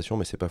grosse augmentation,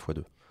 mais c'est pas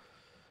x2.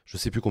 Je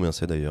sais plus combien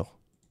c'est d'ailleurs.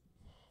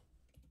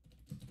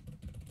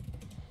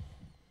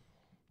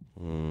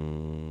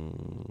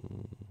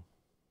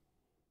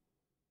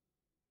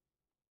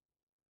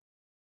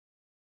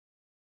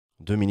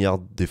 2 milliards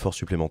d'efforts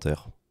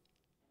supplémentaires.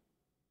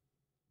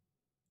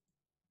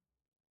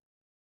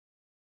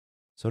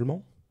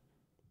 Seulement?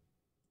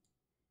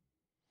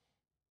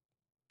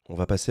 On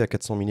va passer à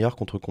 400 milliards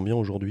contre combien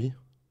aujourd'hui?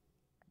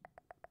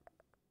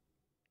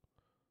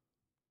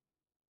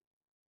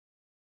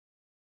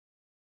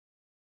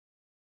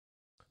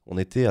 On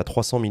était à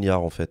 300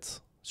 milliards en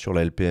fait, sur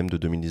la LPM de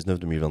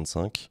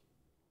 2019-2025.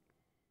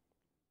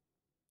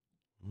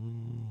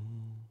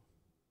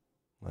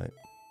 Ouais.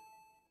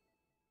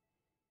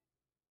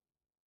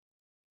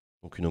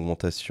 Donc une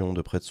augmentation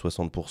de près de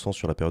 60%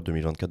 sur la période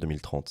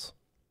 2024-2030.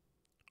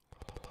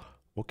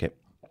 Ok.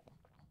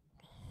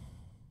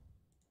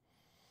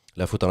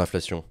 La faute à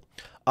l'inflation.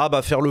 Ah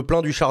bah faire le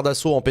plein du char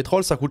d'assaut en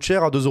pétrole, ça coûte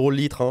cher à 2 € le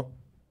litre. Hein.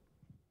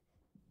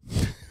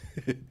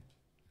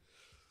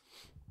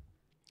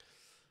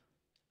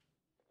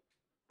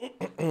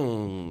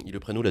 Ils le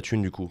prennent où la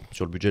thune du coup,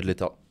 sur le budget de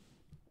l'État?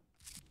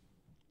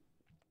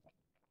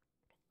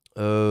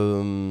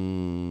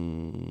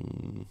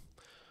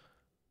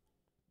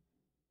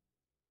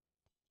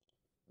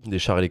 Des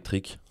chars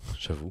électriques,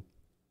 j'avoue.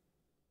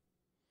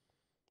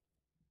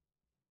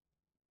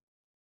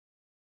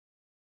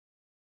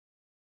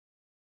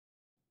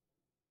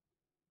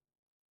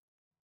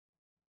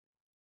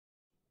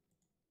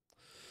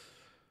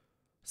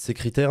 Ces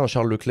critères, un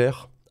Charles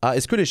Leclerc. Ah,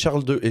 est-ce que les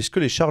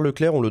Charles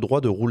Leclerc ont le droit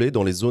de rouler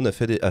dans les zones à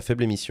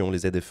faible émission, les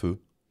ZFE?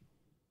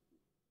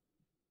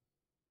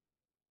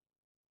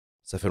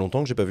 Ça fait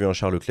longtemps que j'ai pas vu un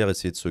Charles Leclerc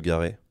essayer de se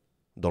garer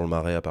dans le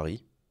Marais à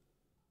Paris.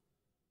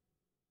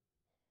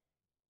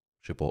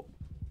 Je sais pas.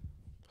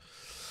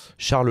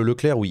 Charles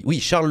Leclerc, oui. Oui,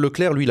 Charles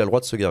Leclerc, lui, il a le droit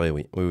de se garer,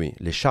 oui. Oui.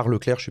 Les Charles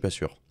Leclerc, je suis pas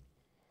sûr.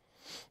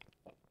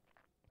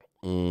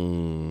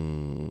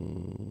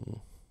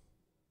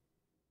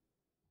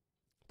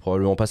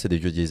 Probablement pas, c'est des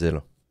vieux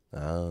diesel.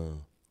 Ah.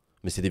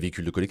 Mais c'est des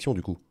véhicules de collection,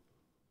 du coup.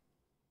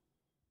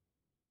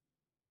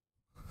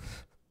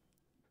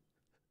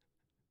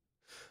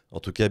 En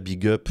tout cas,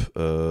 big up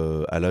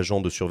à l'agent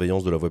de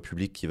surveillance de la voie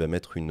publique qui va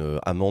mettre une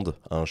amende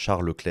à un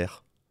Charles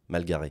Leclerc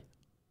mal garé.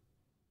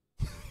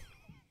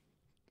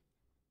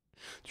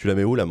 Tu la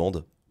mets où,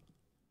 l'amende?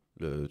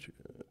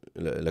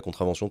 La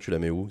contravention, tu la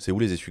mets où? C'est où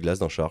les essuie-glaces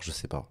d'un char? Je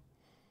sais pas.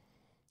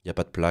 Il n'y a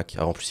pas de plaque.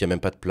 Ah, en plus, il n'y a même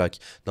pas de plaque.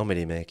 Non, mais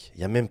les mecs, il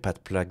n'y a même pas de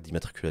plaque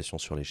d'immatriculation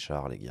sur les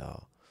chars, les gars.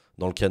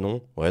 Dans le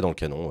canon? Ouais, dans le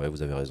canon, ouais,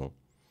 vous avez raison.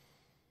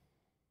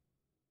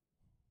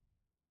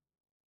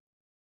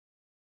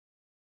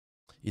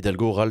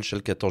 Hidalgo râle le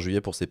 14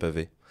 juillet pour ses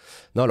pavés.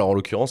 Non, alors en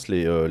l'occurrence,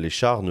 les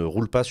chars ne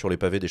roulent pas sur les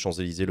pavés des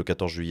Champs-Élysées le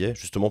 14 juillet,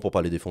 justement pour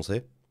pas les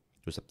défoncer.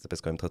 Ça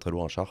pèse quand même très très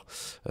lourd un char.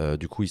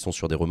 Du coup, ils sont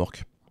sur des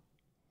remorques.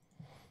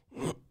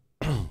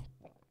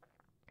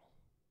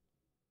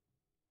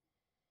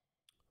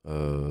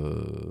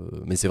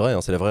 Mais c'est vrai,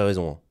 hein, c'est la vraie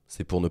raison. Hein.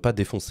 C'est pour ne pas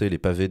défoncer les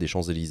pavés des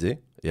Champs-Élysées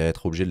et à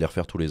être obligé de les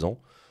refaire tous les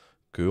ans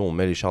qu'on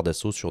met les chars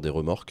d'assaut sur des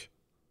remorques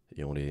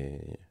et on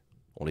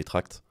les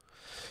tracte.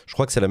 Je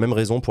crois que c'est la même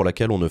raison pour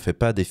laquelle on ne fait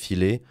pas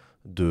défiler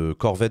de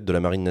corvettes de la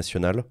Marine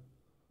nationale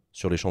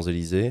sur les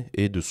Champs-Élysées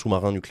et de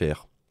sous-marins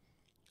nucléaires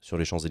sur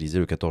les Champs-Élysées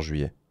le 14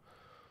 juillet.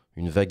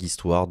 Une vague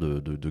histoire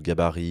de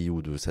gabarit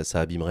ou de ça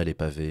abîmerait les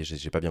pavés.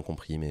 J'ai pas bien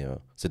compris, mais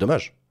c'est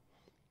dommage.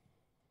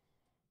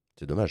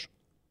 C'est dommage.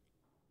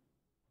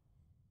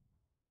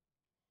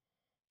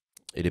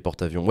 Et les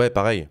porte-avions, ouais,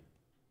 pareil.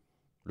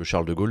 Le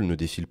Charles de Gaulle ne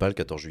défile pas le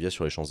 14 juillet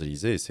sur les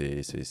Champs-Élysées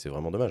et c'est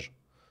vraiment dommage.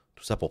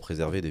 Tout ça pour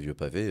préserver des vieux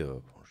pavés. Je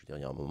veux dire,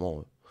 il y a un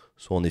moment,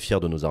 soit on est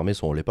fier de nos armées,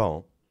 soit on l'est pas.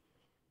 Hein.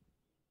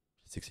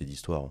 C'est que c'est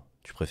d'histoire.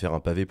 Tu préfères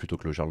un pavé plutôt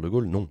que le Charles de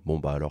Gaulle? Non. Bon,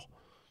 bah alors.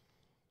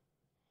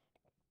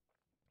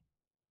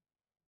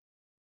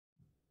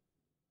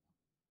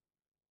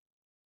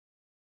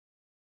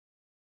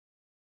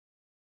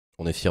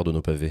 On est fier de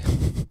nos pavés.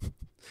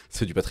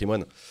 C'est du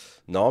patrimoine.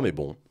 Non, mais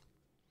bon.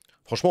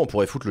 Franchement, on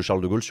pourrait foutre le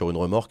Charles de Gaulle sur une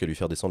remorque et lui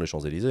faire descendre les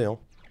Champs-Élysées. Hein.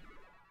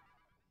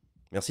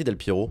 Merci Del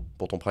Piero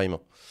pour ton prime.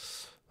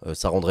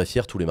 Ça rendrait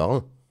fier tous les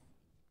marins.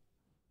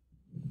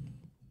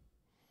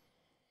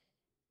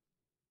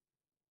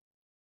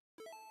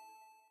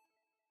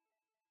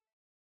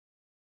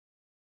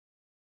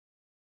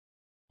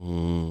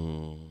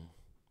 Hmm.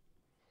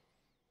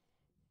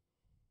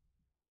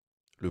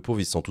 Le pauvre,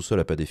 il se sent tout seul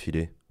à pas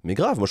défiler. Mais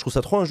grave, moi je trouve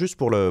ça trop injuste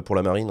pour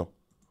la marine.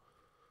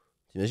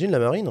 T'imagines la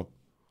marine?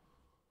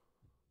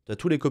 T'as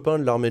tous les copains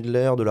de l'armée de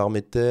l'air, de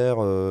l'armée de terre,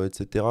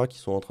 etc., qui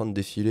sont en train de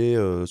défiler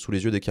sous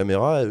les yeux des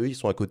caméras. Et eux, ils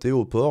sont à côté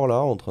au port,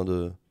 là, en train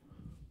de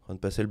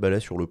passer le balai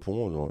sur le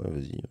pont. En disant, ouais,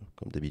 vas-y,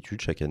 comme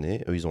d'habitude, chaque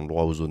année. Eux, ils ont le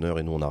droit aux honneurs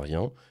et nous, on n'a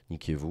rien.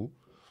 Niquez-vous.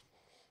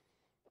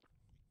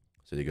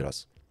 C'est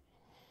dégueulasse.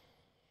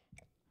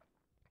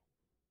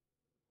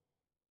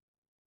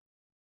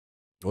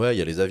 Ouais, il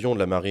y a les avions de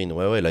la marine.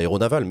 Ouais, ouais,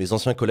 l'aéronavale. Mes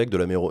anciens collègues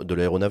de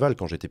l'aéronavale,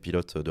 quand j'étais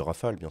pilote de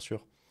Rafale, bien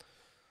sûr.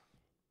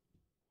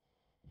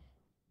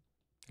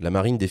 La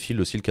marine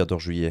défile aussi le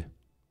 14 juillet.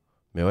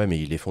 Mais ouais, mais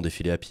ils les font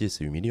défiler à pied,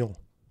 c'est humiliant.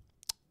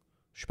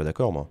 Je suis pas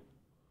d'accord, moi.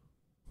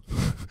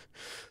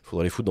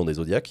 Faudrait les foutre dans des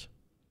zodiacs.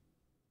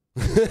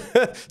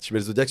 Tu mets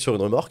le zodiac sur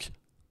une remorque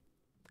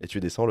et tu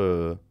descends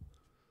le.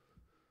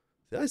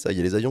 C'est vrai ça, il y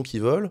a les avions qui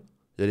volent,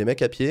 il y a les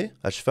mecs à pied,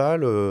 à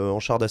cheval, en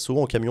char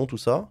d'assaut, en camion, tout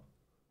ça.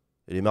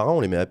 Et les marins,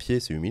 on les met à pied,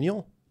 c'est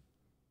humiliant.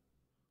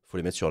 Faut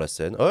les mettre sur la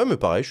Seine. Ah ouais, mais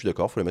pareil, je suis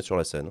d'accord, faut les mettre sur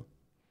la Seine.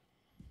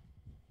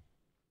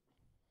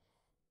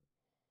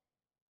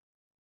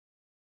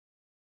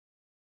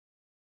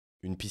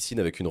 Une piscine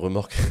avec une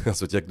remorque, un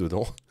zodiac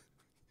dedans.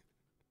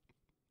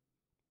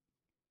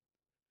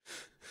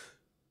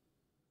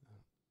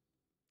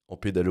 En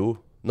pédalo.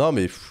 Non,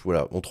 mais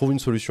voilà, on trouve une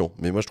solution.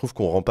 Mais moi, je trouve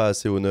qu'on rend pas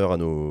assez honneur à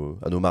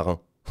nos marins.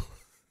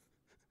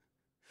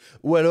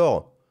 Ou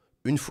alors,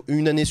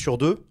 une année sur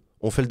deux,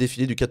 on fait le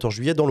défilé du 14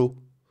 juillet dans l'eau.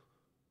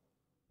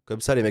 Comme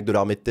ça, les mecs de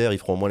l'armée de terre, ils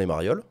feront au moins les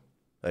marioles,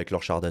 avec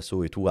leurs chars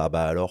d'assaut et tout. Ah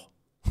bah alors.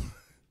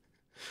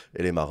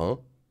 Et les marins,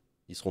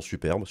 ils seront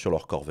superbes sur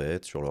leurs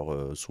corvettes, sur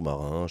leurs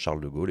sous-marins, Charles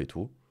de Gaulle et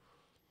tout.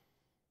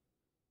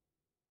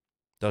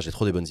 Putain, j'ai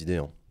trop des bonnes idées.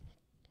 Hein.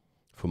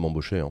 Faut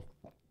m'embaucher. Hein.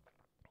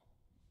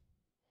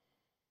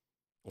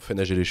 On fait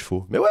nager les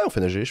chevaux. Mais ouais, on fait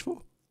nager les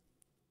chevaux.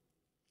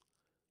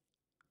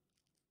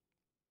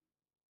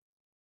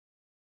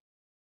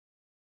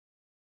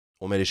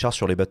 On met les chars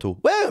sur les bateaux.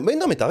 Ouais, mais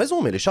non, mais t'as raison,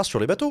 on met les chars sur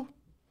les bateaux.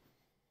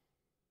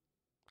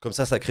 Comme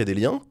ça crée des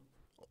liens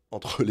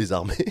entre les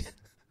armées.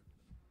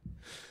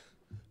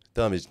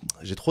 Putain, mais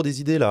j'ai trop des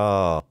idées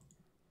là.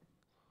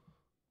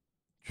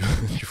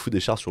 Tu fous des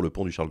chars sur le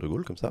pont du Charles de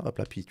Gaulle, comme ça, hop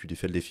là, puis tu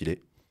fais le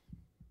défilé.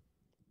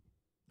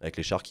 Avec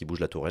les chars qui bougent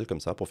la tourelle,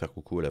 comme ça, pour faire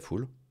coucou à la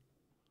foule.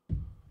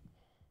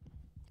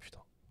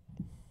 Putain,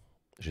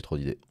 j'ai trop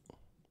d'idées.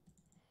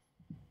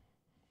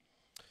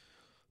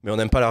 Mais on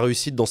n'aime pas la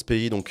réussite dans ce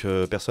pays, donc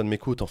personne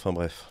m'écoute, enfin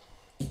bref.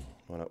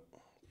 Voilà.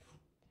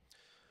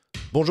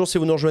 Bonjour, si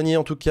vous nous rejoignez,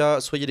 en tout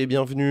cas, soyez les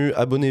bienvenus,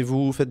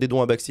 abonnez-vous, faites des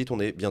dons à Backseat, on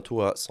est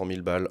bientôt à 100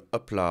 000 balles.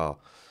 Hop là.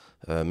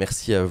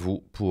 Merci à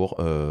vous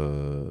pour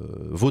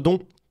vos dons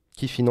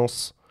qui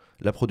financent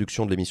la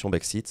production de l'émission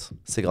Backseat.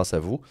 C'est grâce à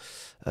vous.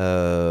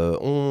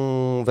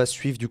 On va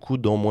suivre du coup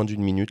dans moins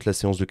d'une minute la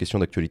séance de questions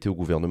d'actualité au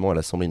gouvernement à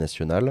l'Assemblée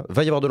nationale.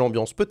 Va y avoir de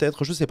l'ambiance,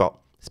 peut-être, je sais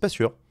pas. C'est pas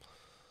sûr.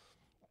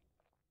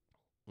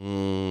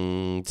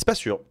 C'est pas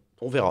sûr.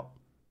 On verra.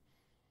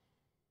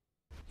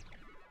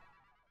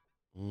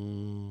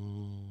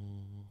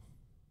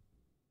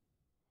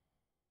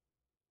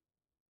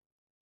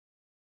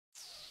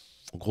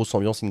 Grosse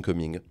ambiance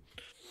incoming.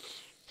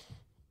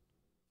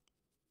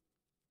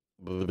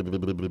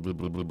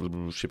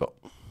 Je sais pas.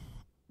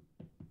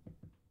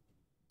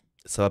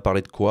 Ça va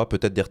parler de quoi?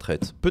 Peut-être des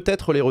retraites.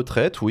 Peut-être les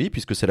retraites, oui,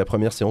 puisque c'est la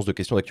première séance de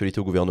questions d'actualité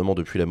au gouvernement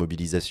depuis la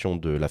mobilisation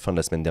de la fin de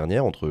la semaine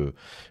dernière, entre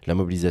la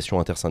mobilisation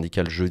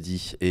intersyndicale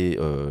jeudi et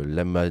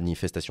la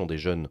manifestation des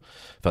jeunes,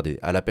 enfin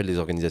à l'appel des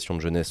organisations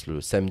de jeunesse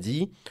le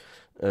samedi.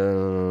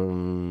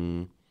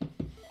 La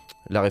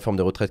réforme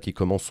des retraites qui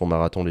commence son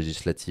marathon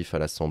législatif à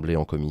l'Assemblée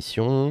en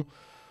commission.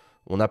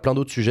 On a plein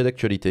d'autres sujets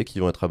d'actualité qui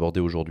vont être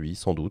abordés aujourd'hui,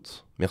 sans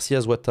doute. Merci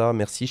Azwata,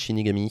 merci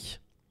Shinigami.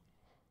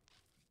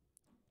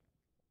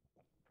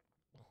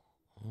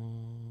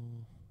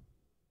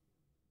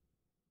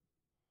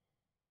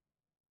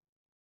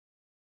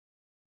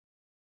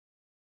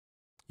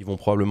 Ils vont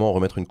probablement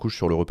remettre une couche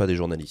sur le repas des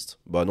journalistes.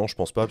 Bah non, je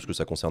pense pas, parce que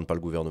ça concerne pas le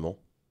gouvernement.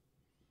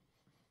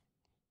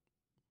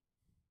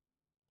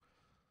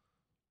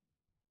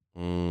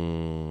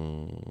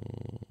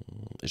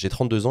 J'ai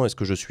 32 ans, est-ce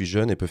que je suis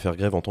jeune et peux faire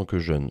grève en tant que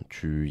jeune?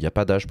 Il n'y a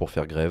pas d'âge pour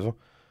faire grève.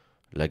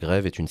 La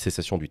grève est une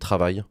cessation du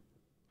travail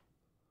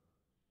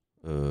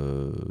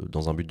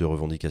dans un but de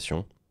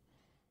revendication.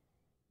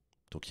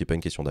 Donc il n'y a pas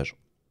une question d'âge.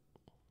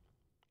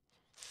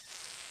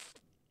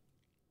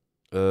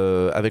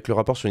 Avec le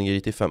rapport sur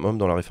l'égalité femmes-hommes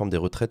dans la réforme des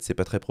retraites, c'est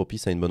pas très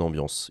propice à une bonne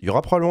ambiance. Il y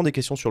aura probablement des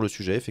questions sur le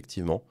sujet,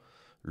 effectivement.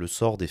 Le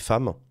sort des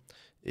femmes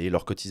et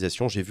leurs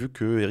cotisations. J'ai vu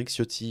que Éric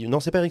Ciotti...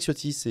 Non, c'est pas Éric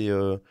Ciotti, c'est...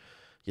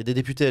 Il y a des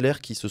députés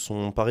LR qui se sont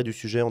emparés du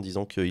sujet en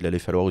disant qu'il allait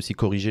falloir aussi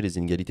corriger les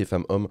inégalités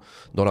femmes-hommes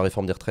dans la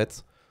réforme des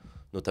retraites,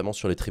 notamment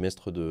sur les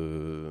trimestres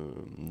de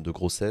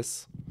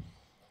grossesse.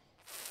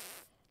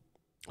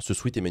 Ce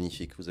sweat est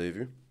magnifique, vous avez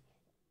vu?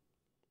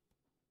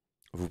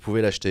 Vous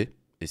pouvez l'acheter,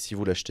 et si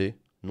vous l'achetez,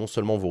 non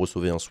seulement vous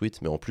recevez un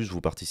sweat, mais en plus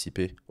vous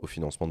participez au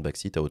financement de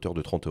Massiet à hauteur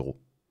de 30 €.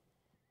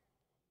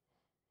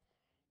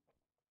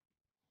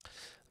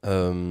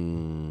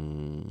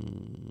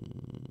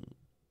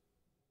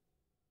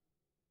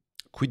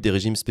 Quid des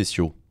régimes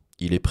spéciaux?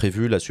 Il est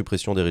prévu la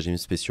suppression des régimes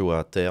spéciaux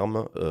à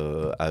terme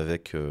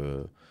avec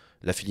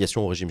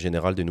l'affiliation au régime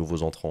général des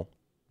nouveaux entrants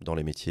dans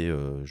les métiers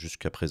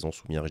jusqu'à présent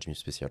soumis à un régime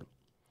spécial.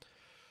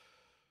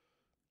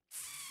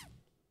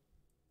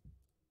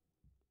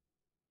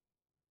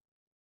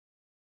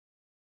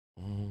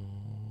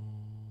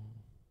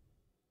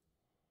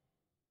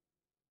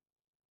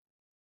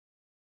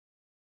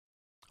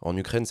 En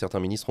Ukraine,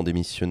 certains ministres ont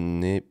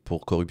démissionné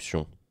pour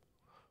corruption.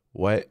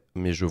 Ouais,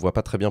 mais je vois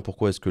pas très bien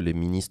pourquoi est-ce que les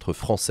ministres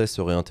français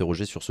seraient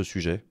interrogés sur ce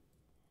sujet.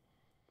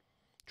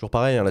 Toujours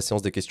pareil, hein, la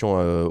séance des questions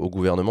au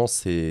gouvernement,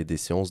 c'est des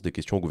séances des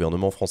questions au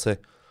gouvernement français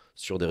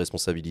sur des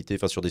responsabilités,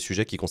 enfin sur des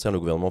sujets qui concernent le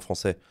gouvernement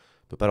français.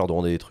 On peut pas leur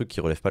demander des trucs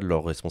qui relèvent pas de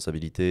leur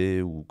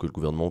responsabilité ou que le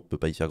gouvernement peut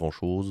pas y faire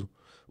grand-chose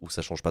ou que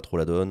ça change pas trop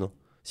la donne.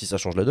 Si ça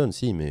change la donne,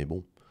 si, mais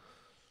bon.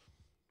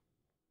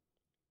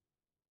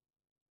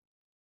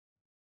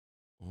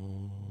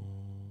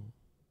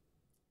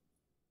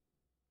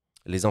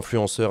 Les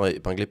influenceurs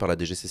épinglés par la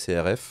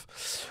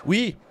DGCCRF.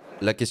 Oui,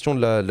 la question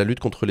de la lutte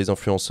contre les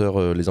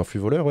influenceurs, les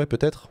influvoleurs, ouais,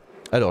 peut-être.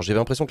 Alors, j'ai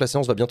l'impression que la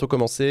séance va bientôt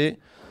commencer.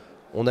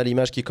 On a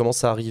l'image qui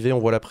commence à arriver, on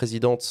voit la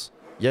présidente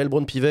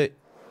Hellbram Pivet.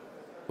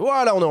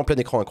 Voilà, on est en plein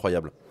écran,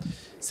 incroyable.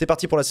 C'est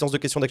parti pour la séance de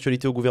questions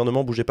d'actualité au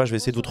gouvernement. Bougez pas, je vais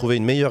essayer de vous trouver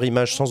une meilleure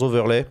image sans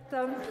overlay.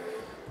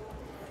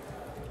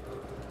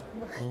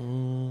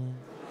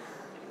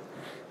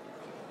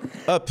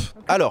 Hop,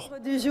 alors.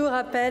 L'ordre du jour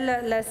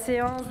appelle la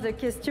séance de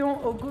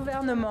questions au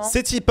gouvernement.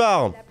 C'est y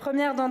part. La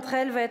première d'entre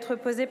elles va être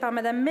posée par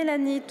Madame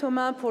Mélanie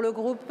Thomas pour le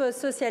groupe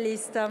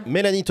socialiste.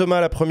 Mélanie Thomas,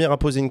 la première à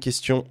poser une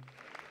question.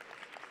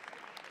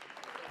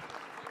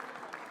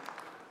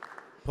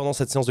 Pendant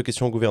cette séance de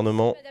questions au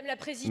gouvernement,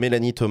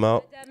 Mélanie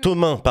Thomas,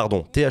 Thomin,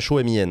 pardon,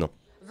 Thomin.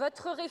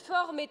 Votre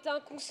réforme est un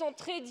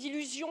concentré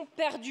d'illusions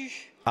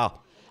perdues. Ah.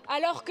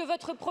 Alors que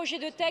votre projet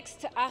de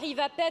texte arrive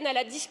à peine à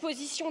la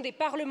disposition des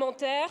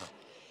parlementaires,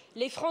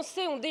 les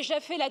Français ont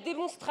déjà fait la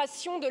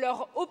démonstration de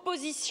leur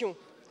opposition.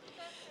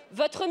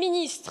 Votre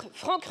ministre,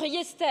 Franck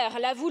Riester,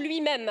 l'avoue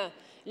lui-même,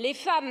 les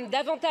femmes,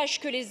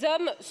 davantage que les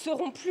hommes,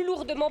 seront plus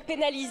lourdement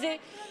pénalisées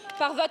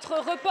par votre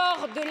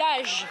report de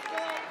l'âge.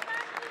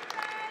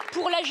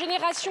 Pour la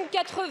génération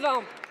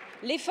 80,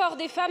 l'effort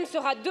des femmes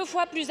sera 2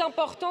 fois plus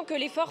important que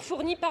l'effort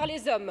fourni par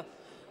les hommes.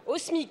 Au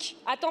SMIC,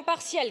 à temps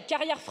partiel,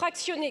 carrière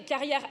fractionnée,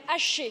 carrière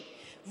hachée,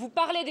 vous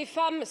parlez des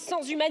femmes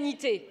sans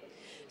humanité.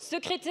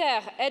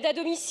 Secrétaires, aides à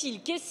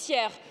domicile,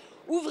 caissières,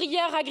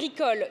 ouvrières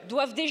agricoles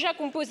doivent déjà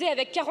composer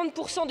avec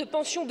 40% de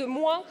pension de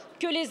moins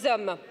que les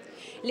hommes.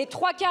 Les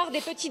 3/4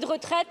 des petites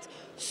retraites,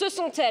 ce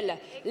sont elles,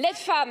 les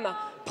femmes,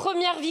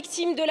 premières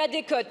victimes de la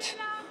décote.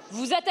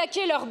 Vous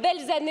attaquez leurs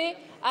belles années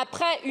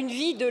après une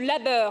vie de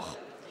labeur.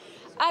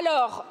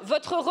 Alors,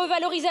 votre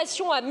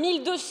revalorisation à 1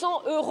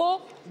 200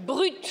 €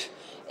 brut,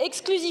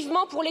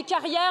 exclusivement pour les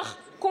carrières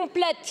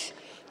complètes.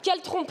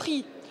 Quelle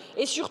tromperie!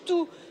 Et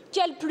surtout,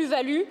 quelle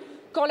plus-value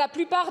quand la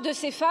plupart de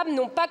ces femmes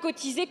n'ont pas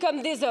cotisé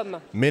comme des hommes.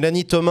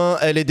 Mélanie Thomain,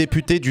 elle est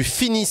députée du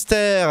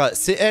Finistère.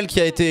 C'est elle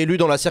qui a été élue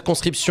dans la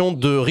circonscription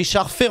de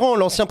Richard Ferrand,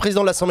 l'ancien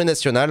président de l'Assemblée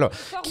nationale,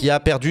 qui a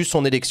perdu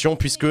son élection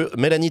puisque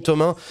Mélanie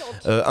Thomain,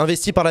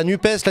 investie par la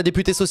NUPES, la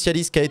députée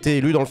socialiste qui a été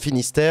élue dans le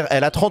Finistère,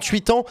 elle a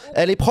 38 ans,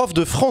 elle est prof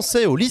de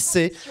français au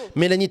lycée,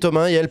 Mélanie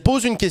Thomain, et elle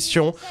pose une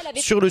question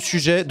sur le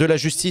sujet de la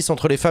justice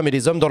entre les femmes et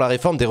les hommes dans la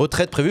réforme des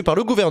retraites prévue par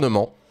le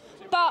gouvernement.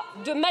 Pas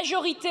de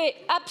majorité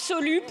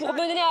absolue pour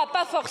mener à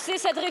pas forcer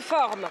cette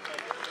réforme.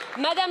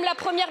 Madame la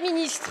Première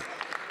ministre,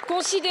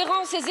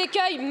 considérant ces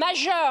écueils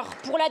majeurs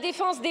pour la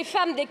défense des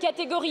femmes des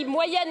catégories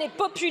moyennes et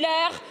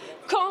populaires,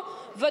 quand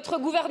votre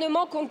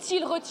gouvernement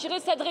compte-t-il retirer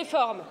cette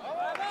réforme ?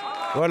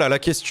 Voilà, la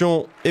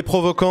question est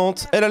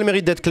provocante, elle a le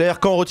mérite d'être claire.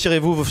 Quand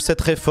retirez-vous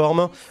cette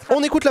réforme?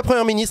 On écoute la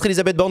Première ministre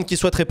Elisabeth Borne qui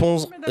souhaite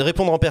répondre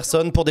en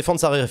personne pour défendre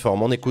sa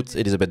réforme. On écoute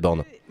Elisabeth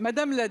Borne.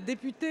 Madame la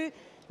députée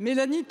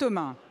Mélanie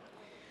Thomain,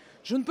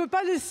 je ne peux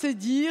pas laisser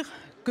dire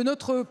que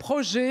notre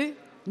projet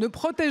ne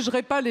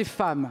protégerait pas les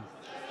femmes.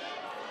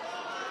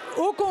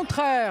 Au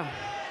contraire,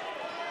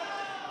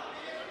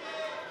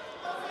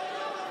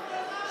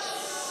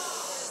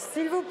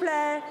 S'il vous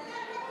plaît.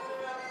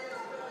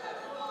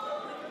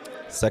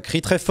 Ça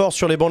crie très fort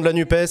sur les bancs de la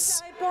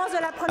NUPES,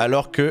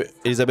 alors que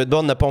Elisabeth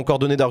Borne n'a pas encore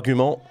donné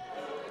d'argument.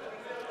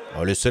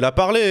 Oh, laissez-la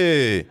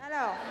parler.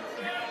 Alors.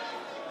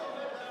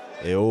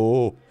 Et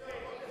oh.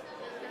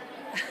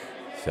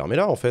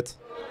 Fermez-la en fait.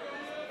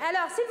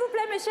 Alors, s'il vous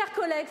plaît, mes chers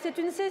collègues, c'est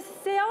une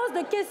séance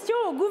de questions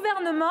au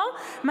gouvernement.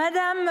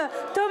 Madame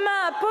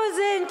Thomain a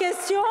posé une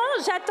question.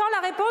 J'attends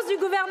la réponse du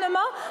gouvernement.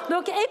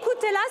 Donc,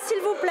 écoutez-la, s'il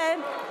vous plaît.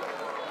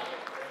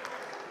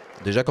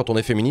 Déjà, quand on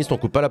est féministe, on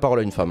coupe pas la parole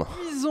à une femme.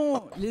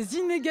 Réduisons les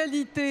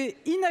inégalités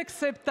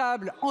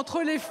inacceptables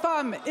entre les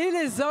femmes et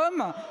les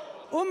hommes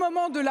au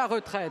moment de la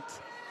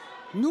retraite.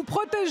 Nous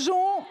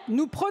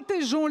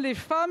protégeons les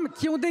femmes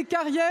qui ont des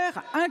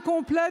carrières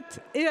incomplètes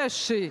et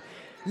hachées.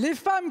 Les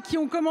femmes qui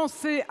ont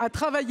commencé à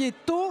travailler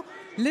tôt,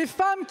 les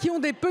femmes qui ont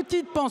des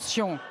petites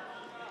pensions.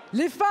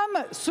 Les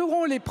femmes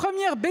seront les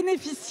premières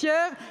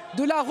bénéficiaires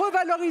de la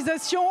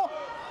revalorisation.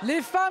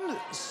 Les femmes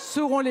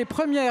seront les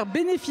premières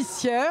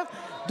bénéficiaires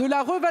de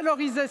la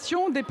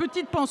revalorisation des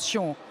petites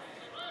pensions.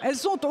 Elles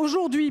sont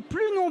aujourd'hui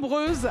plus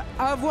nombreuses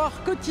à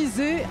avoir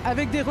cotisé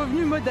avec des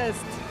revenus modestes.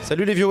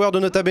 Salut les viewers de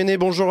Nota Bene,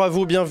 bonjour à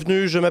vous,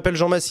 bienvenue. Je m'appelle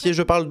Jean Massiet,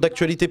 je parle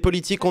d'actualité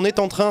politique. On est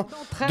en train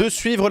de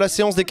suivre la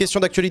séance des questions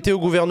d'actualité au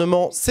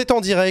gouvernement. C'est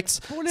en direct,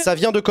 ça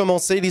vient de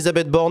commencer.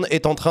 Elisabeth Borne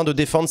est en train de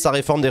défendre sa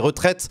réforme des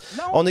retraites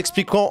en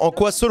expliquant en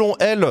quoi, selon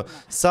elle,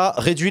 ça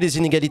réduit les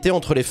inégalités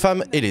entre les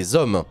femmes et les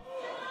hommes.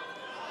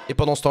 Et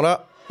pendant ce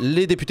temps-là,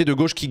 les députés de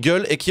gauche qui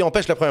gueulent et qui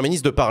empêchent la Première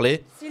ministre de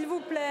parler. S'il vous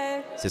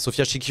plaît. C'est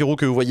Sophia Chikirou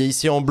que vous voyez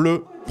ici en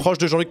bleu, proche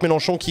de Jean-Luc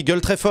Mélenchon, qui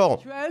gueule très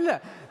fort.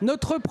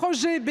 Notre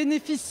projet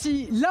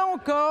bénéficie, là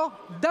encore,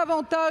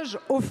 davantage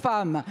aux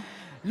femmes.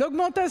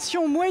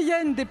 L'augmentation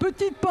moyenne des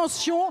petites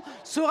pensions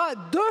sera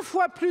 2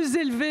 fois plus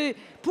élevée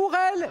pour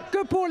elles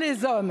que pour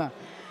les hommes.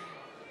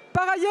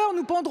 Par ailleurs,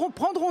 nous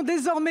prendrons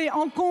désormais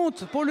en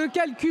compte pour le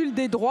calcul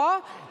des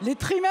droits les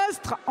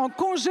trimestres en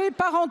congé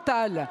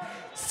parental.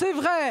 C'est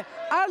vrai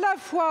à la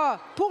fois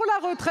pour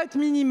la retraite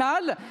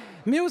minimale,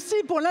 mais aussi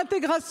pour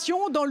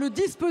l'intégration dans le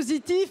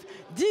dispositif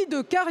dit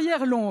de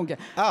carrière longue.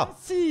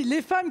 Ainsi,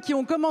 les femmes qui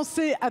ont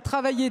commencé à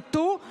travailler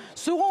tôt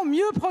seront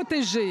mieux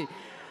protégées.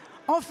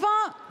 Enfin,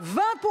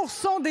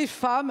 20% des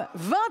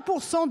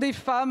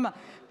femmes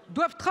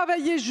doivent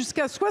travailler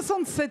jusqu'à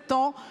 67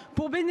 ans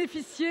pour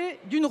bénéficier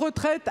d'une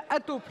retraite à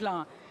taux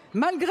plein.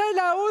 Malgré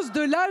la hausse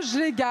de l'âge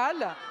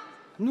légal,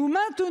 nous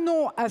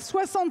maintenons à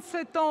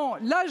 67 ans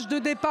l'âge de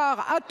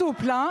départ à taux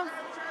plein.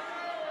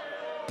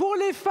 Pour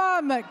les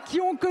femmes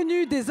qui ont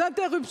connu des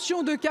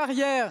interruptions de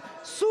carrière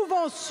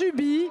souvent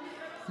subies,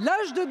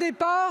 l'âge de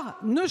départ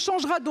ne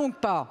changera donc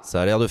pas.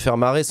 Ça a l'air de faire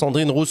marrer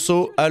Sandrine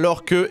Rousseau,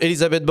 alors que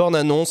Elisabeth Borne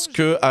annonce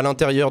qu'à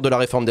l'intérieur de la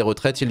réforme des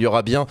retraites, il y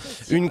aura bien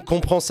une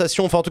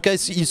compensation. Enfin, en tout cas,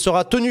 il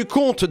sera tenu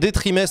compte des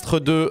trimestres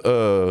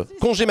de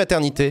congé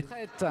maternité.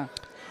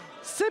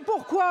 C'est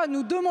pourquoi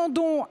nous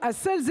demandons à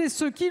celles et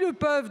ceux qui le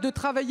peuvent de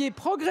travailler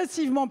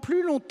progressivement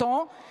plus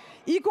longtemps,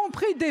 y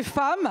compris des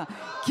femmes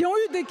qui ont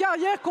eu des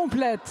carrières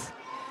complètes.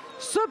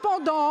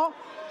 Cependant,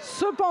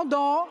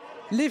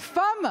 les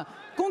femmes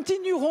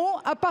continueront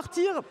à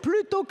partir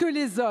plus tôt que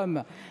les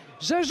hommes.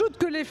 J'ajoute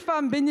que les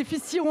femmes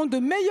bénéficieront de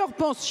meilleures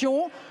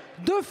pensions.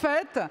 De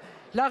fait,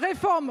 la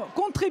réforme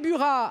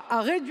contribuera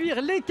à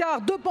réduire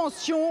l'écart de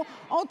pension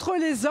entre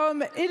les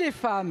hommes et les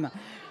femmes.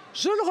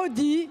 Je le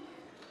redis,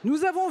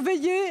 nous avons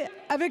veillé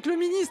avec le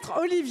ministre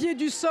Olivier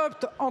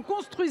Dussopt en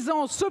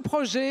construisant ce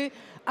projet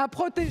à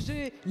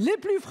protéger les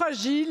plus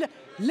fragiles,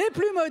 les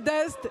plus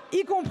modestes,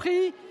 y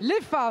compris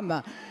les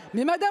femmes.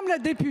 Mais Madame la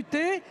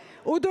députée,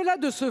 au-delà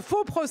de ce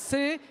faux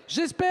procès,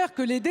 j'espère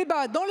que les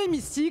débats dans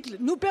l'hémicycle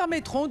nous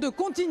permettront de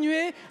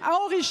continuer à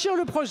enrichir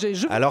le projet.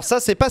 Alors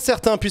ça, c'est pas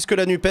certain, puisque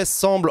la NUPES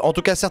semble, en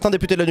tout cas certains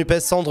députés de la NUPES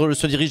semblent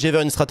se diriger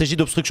vers une stratégie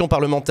d'obstruction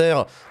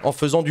parlementaire en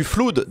faisant du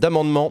flou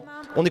d'amendements.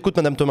 On écoute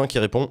Madame Thomin qui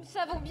répond. Nous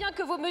savons bien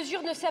que vos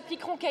mesures ne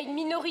s'appliqueront qu'à une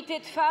minorité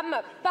de femmes.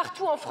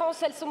 Partout en France,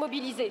 elles sont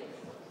mobilisées.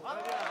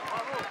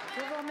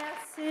 Je vous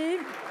remercie.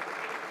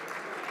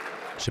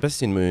 Je sais pas si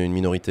c'est une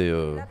minorité...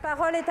 La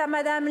parole est à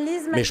Madame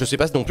Lise Magnier. Mais je sais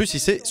pas non plus si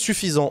c'est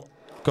suffisant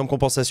comme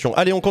compensation.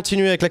 Allez, on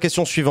continue avec la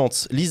question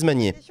suivante. Lise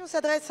Magnier. La question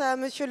s'adresse à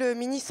Monsieur le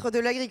ministre de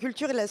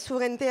l'Agriculture et de la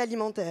Souveraineté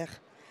alimentaire.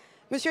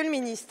 Monsieur le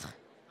ministre,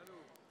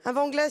 un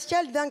vent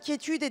glacial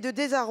d'inquiétude et de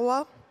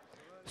désarroi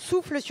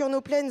souffle sur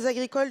nos plaines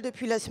agricoles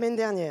depuis la semaine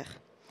dernière.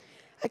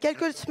 À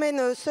quelques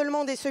semaines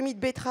seulement des semis de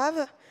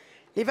betteraves,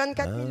 les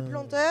 24 000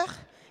 planteurs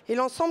et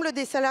l'ensemble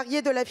des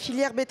salariés de la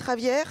filière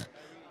betteravière,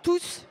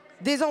 tous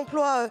des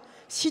emplois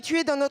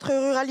situés dans notre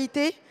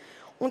ruralité,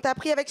 ont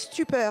appris avec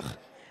stupeur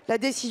la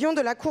décision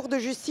de la Cour de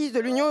justice de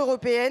l'Union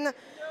européenne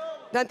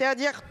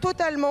d'interdire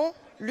totalement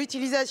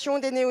l'utilisation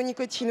des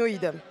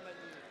néonicotinoïdes.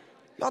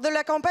 Lors de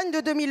la campagne de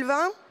 2020,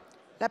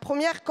 la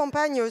première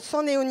campagne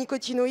sans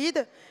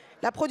néonicotinoïdes,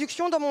 la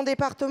production dans mon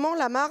département,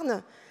 la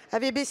Marne,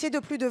 avait baissé de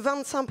plus de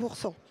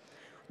 25%.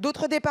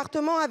 D'autres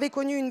départements avaient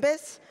connu une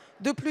baisse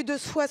de plus de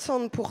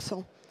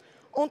 60%.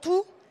 En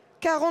tout,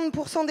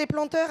 40% des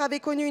planteurs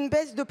avaient connu une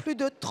baisse de plus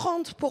de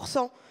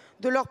 30%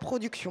 de leur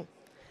production.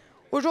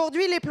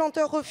 Aujourd'hui, les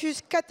planteurs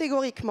refusent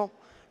catégoriquement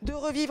de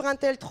revivre un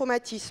tel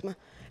traumatisme.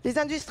 Les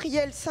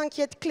industriels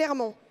s'inquiètent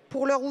clairement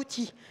pour leurs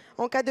outils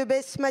en cas de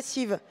baisse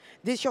massive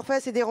des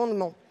surfaces et des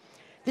rendements.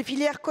 Les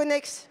filières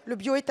connexes, le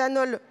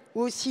bioéthanol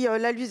ou aussi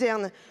la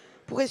luzerne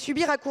pourraient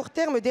subir à court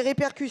terme des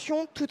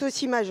répercussions tout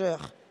aussi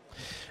majeures.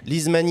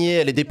 Lise Magnier,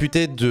 elle est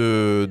députée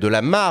de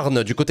la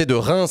Marne, du côté de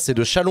Reims et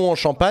de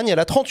Châlons-en-Champagne. Elle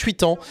a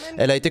 38 ans.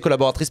 Elle a été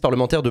collaboratrice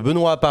parlementaire de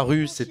Benoît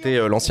Apparu. C'était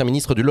l'ancien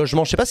ministre du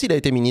Logement. Je ne sais pas s'il a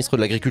été ministre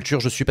de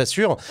l'Agriculture, je ne suis pas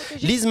sûr.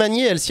 Lise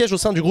Magnier, elle siège au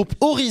sein du groupe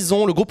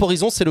Horizon. Le groupe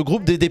Horizon, c'est le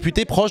groupe des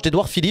députés proches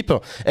d'Édouard Philippe.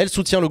 Elle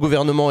soutient le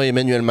gouvernement et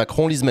Emmanuel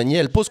Macron. Lise Magnier,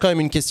 elle pose quand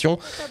même une question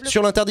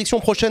sur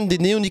l'interdiction prochaine des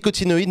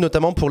néonicotinoïdes,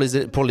 notamment pour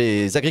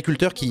les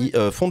agriculteurs qui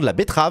font de la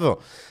betterave.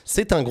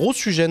 C'est un gros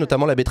sujet,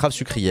 notamment la betterave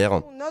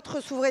sucrière.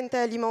 Notre souveraineté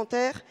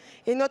alimentaire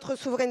et notre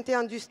souveraineté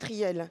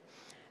industrielle.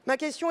 Ma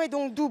question est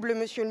donc double,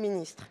 Monsieur le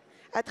Ministre.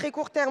 À très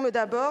court terme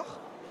d'abord,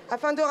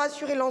 afin de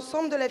rassurer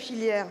l'ensemble de la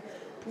filière,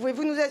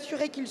 pouvez-vous nous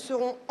assurer qu'ils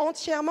seront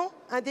entièrement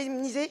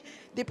indemnisés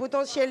des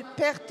potentielles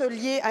pertes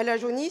liées à la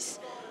jaunisse?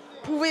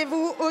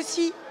 Pouvez-vous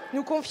aussi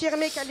nous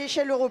confirmer qu'à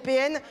l'échelle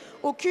européenne,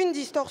 aucune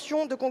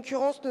distorsion de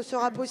concurrence ne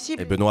sera possible?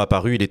 Et Benoît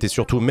Apparu, il était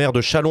surtout maire de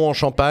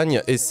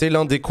Châlons-en-Champagne et c'est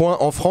l'un des coins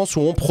en France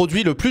où on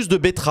produit le plus de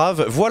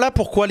betteraves. Voilà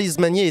pourquoi Lise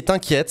Magnier est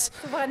inquiète.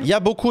 Il y a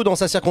beaucoup dans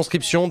sa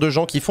circonscription de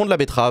gens qui font de la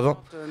betterave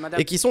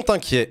et qui sont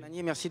inquiets.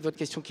 Merci de votre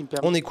question qui me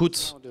permet. On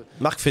écoute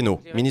Marc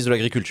Fesneau, ministre de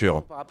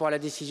l'Agriculture. Par rapport à la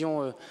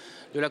décision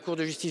de la Cour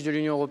de justice de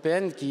l'Union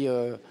européenne qui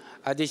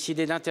a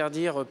décidé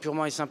d'interdire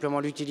purement et simplement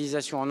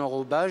l'utilisation en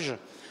enrobage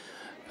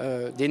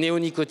des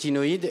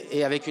néonicotinoïdes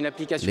et avec une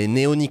application... Les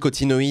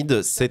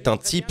néonicotinoïdes, c'est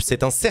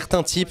un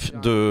certain type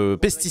de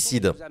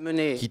pesticide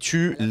qui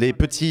tue les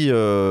petits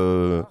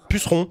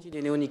pucerons.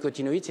 Les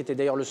néonicotinoïdes, c'était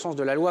d'ailleurs le sens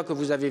de la loi que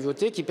vous avez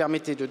votée, qui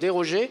permettait de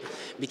déroger,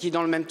 mais qui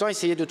dans le même temps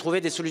essayait de trouver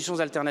des solutions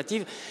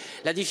alternatives.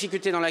 La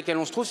difficulté dans laquelle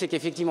on se trouve, c'est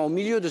qu'effectivement au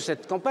milieu de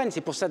cette campagne,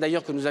 c'est pour ça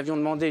d'ailleurs que nous avions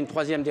demandé une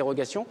troisième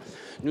dérogation,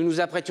 nous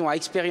nous apprêtions à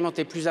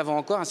expérimenter plus avant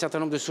encore un certain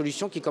nombre de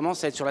solutions qui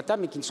commencent à être sur la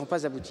table mais qui ne sont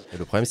pas abouties. Et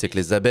le problème, c'est que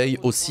les abeilles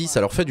aussi, ça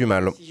leur fait du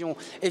mal.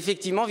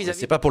 Effectivement,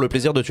 c'est pas pour le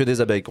plaisir de tuer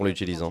des abeilles qu'on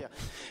l'utilise.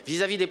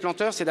 Vis-à-vis des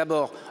planteurs, c'est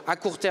d'abord à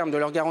court terme de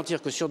leur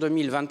garantir que sur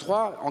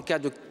 2023, en cas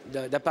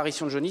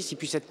d'apparition de jaunisse, ils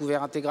puissent être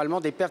couverts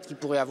intégralement des pertes qu'ils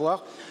pourraient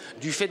avoir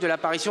du fait de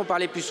l'apparition par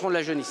les pucerons de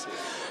la jaunisse.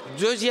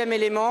 Deuxième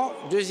élément,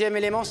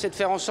 c'est de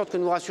faire en sorte que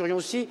nous rassurions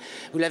aussi,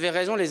 vous l'avez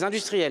raison, les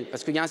industriels,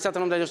 parce qu'il y a un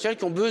certain nombre d'industriels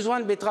qui ont besoin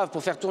de betteraves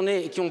pour faire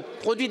tourner et qui ont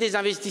produit des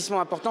investissements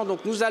importants.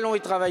 Donc nous allons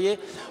y travailler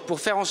pour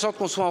faire en sorte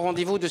qu'on soit au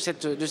rendez-vous de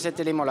cet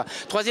élément-là.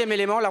 Troisième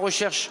élément, la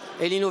recherche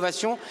et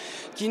l'innovation,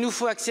 qu'il nous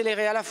faut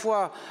accélérer à la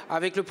fois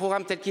avec le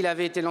programme tel qu'il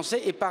avait été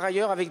lancé et par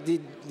ailleurs avec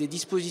des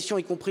dispositions,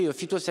 y compris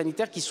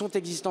phytosanitaires, qui sont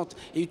existantes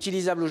et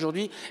utilisables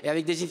aujourd'hui et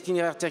avec des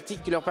itinéraires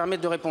tactiques qui leur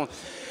permettent de répondre.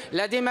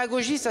 La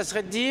démagogie, ça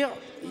serait de dire...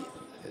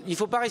 Il ne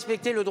faut pas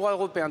respecter le droit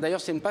européen. D'ailleurs,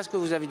 ce n'est pas ce que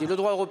vous avez dit. Le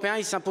droit européen,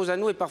 il s'impose à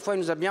nous et parfois, il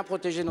nous a bien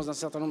protégés dans un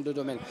certain nombre de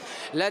domaines.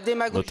 La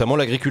démagogie, notamment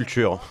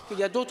l'agriculture. Il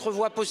y a d'autres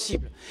voies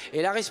possibles.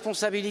 Et la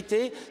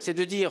responsabilité, c'est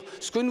de dire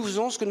ce que nous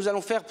faisons, ce que nous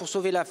allons faire pour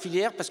sauver la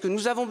filière, parce que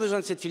nous avons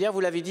besoin de cette filière, vous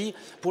l'avez dit,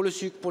 pour le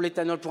sucre, pour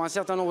l'éthanol, pour un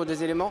certain nombre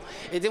des éléments.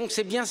 Et donc,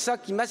 c'est bien ça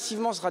qui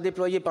massivement sera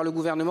déployé par le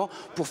gouvernement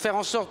pour faire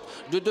en sorte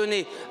de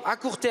donner à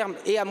court terme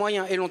et à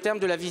moyen et long terme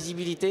de la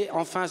visibilité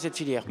enfin à cette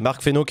filière.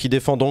 Marc Fesneau qui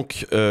défend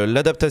donc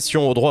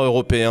l'adaptation au droit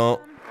européen.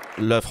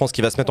 La France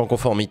qui va se mettre en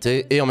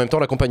conformité et en même temps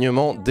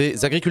l'accompagnement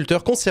des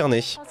agriculteurs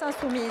concernés.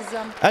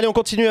 Allez, on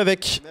continue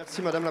avec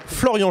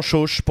Florian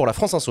Chauche pour la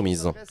France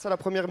Insoumise. À la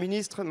Première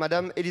ministre,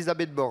 Madame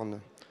Elisabeth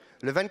Borne.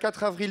 Le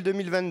 24 avril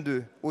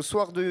 2022, au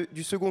soir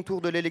du second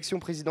tour de l'élection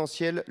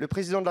présidentielle, le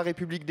président de la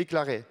République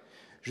déclarait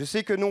 « Je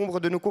sais que nombre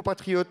de nos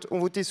compatriotes ont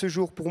voté ce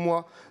jour pour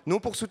moi, non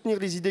pour soutenir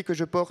les idées que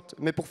je porte,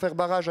 mais pour faire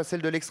barrage à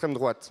celles de l'extrême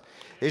droite.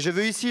 Et je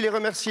veux ici les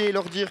remercier et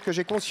leur dire que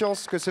j'ai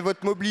conscience que ce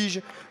vote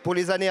m'oblige pour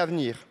les années à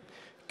venir.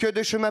 Que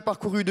de chemin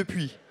parcouru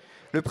depuis.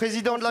 Le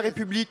président de la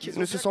République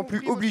ne se sent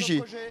plus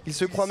obligé, il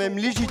se croit même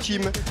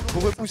légitime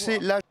pour repousser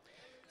l'âge.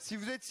 Si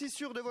vous êtes si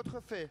sûr de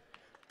votre fait,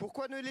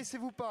 pourquoi ne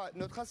laissez-vous pas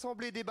notre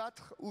Assemblée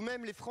débattre ou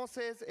même les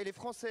Françaises et les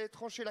Français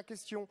trancher la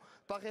question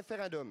par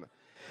référendum?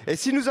 Et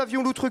si nous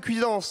avions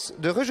l'outrecuidance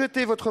de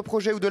rejeter votre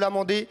projet ou de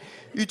l'amender,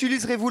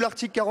 utiliserez-vous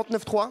l'article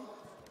 49.3?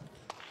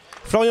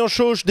 Florian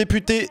Chauche,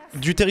 député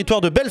du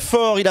territoire de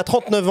Belfort, il a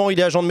 39 ans, il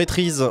est agent de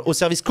maîtrise au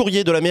service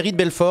courrier de la mairie de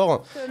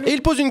Belfort. Et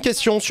il pose une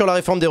question sur la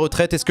réforme des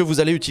retraites. Est-ce que vous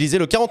allez utiliser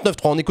le 49.3?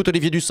 On écoute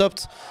Olivier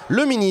Dussopt,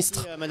 le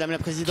ministre Madame la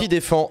Présidente, qui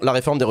défend la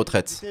réforme des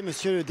retraites.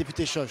 Monsieur le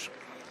député Chauche,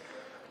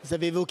 vous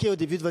avez évoqué au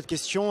début de votre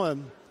question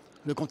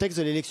le contexte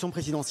de l'élection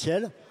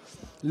présidentielle.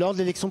 Lors de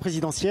l'élection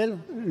présidentielle,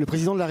 le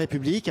président de la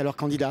République, alors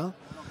candidat,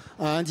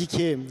 a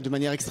indiqué de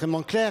manière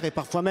extrêmement claire, et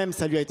parfois même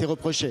ça lui a été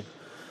reproché,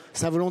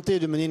 sa volonté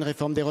de mener une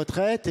réforme des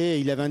retraites, et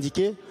il avait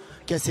indiqué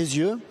qu'à ses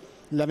yeux,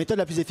 la méthode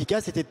la plus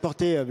efficace était de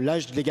porter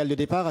l'âge légal de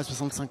départ à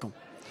 65 ans.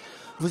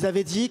 Vous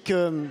avez dit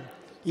qu'il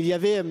y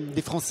avait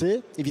des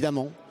Français,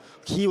 évidemment,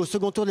 qui au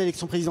second tour de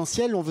l'élection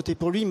présidentielle ont voté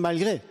pour lui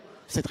malgré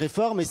cette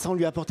réforme et sans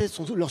lui apporter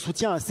leur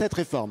soutien à cette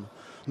réforme.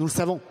 Nous le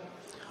savons.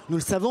 Nous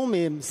le savons,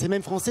 mais ces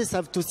mêmes Français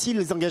savent aussi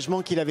les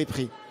engagements qu'il avait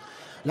pris.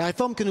 La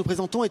réforme que nous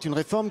présentons est une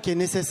réforme qui est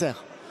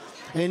nécessaire.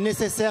 Elle est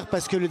nécessaire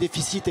parce que le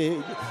déficit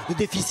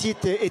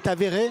est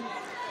avéré.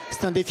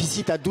 C'est un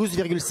déficit à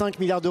 12,5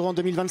 milliards d'euros en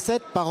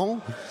 2027 par an,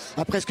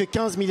 à presque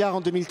 15 milliards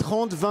en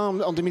 2030,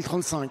 20 en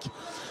 2035.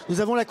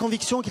 Nous avons la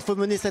conviction qu'il faut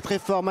mener cette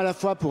réforme à la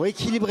fois pour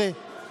équilibrer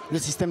le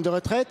système de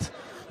retraite,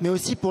 mais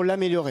aussi pour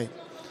l'améliorer.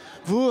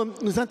 Vous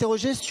nous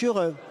interrogez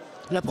sur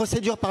la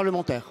procédure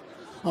parlementaire,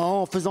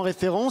 en faisant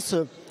référence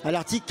à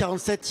l'article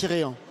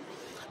 47-1.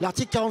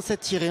 L'article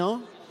 47-1,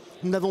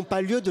 nous n'avons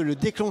pas lieu de le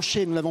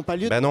déclencher, nous n'avons pas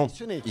lieu de le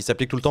fonctionner. Il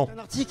s'applique tout le temps. C'est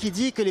un article qui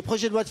dit que les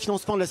projets de loi de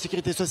financement de la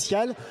sécurité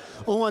sociale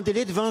ont un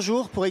délai de 20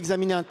 jours pour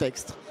examiner un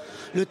texte.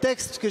 Le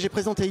texte que j'ai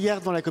présenté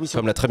hier devant la commission...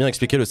 Comme l'a très bien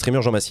expliqué le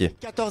streamer Jean Massiet.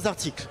 14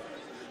 articles.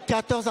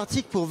 14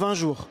 articles pour 20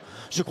 jours.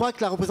 Je crois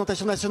que la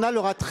représentation nationale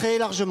aura très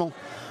largement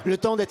le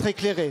temps d'être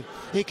éclairée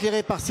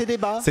par ces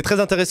débats. C'est très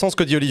intéressant ce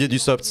que dit Olivier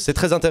Dussopt, c'est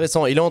très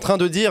intéressant. Il est en train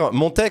de dire,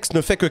 mon texte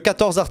ne fait que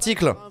 14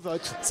 articles.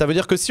 Ça veut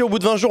dire que si au bout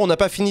de 20 jours on n'a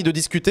pas fini de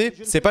discuter,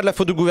 c'est pas de la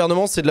faute du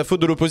gouvernement, c'est de la faute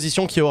de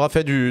l'opposition qui aura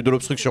fait de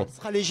l'obstruction. Ce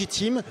sera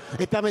légitime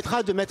et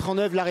permettra de mettre en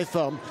œuvre la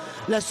réforme.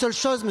 La seule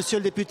chose, monsieur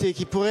le député,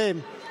 qui pourrait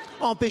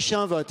empêcher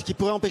un vote, qui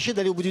pourrait empêcher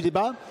d'aller au bout du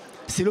débat,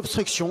 c'est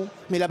l'obstruction,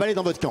 mais la balle est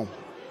dans votre camp.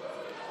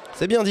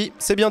 C'est bien dit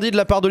de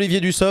la part d'Olivier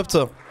Dussopt,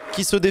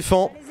 qui se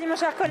défend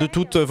de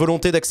toute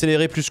volonté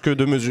d'accélérer plus que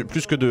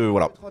de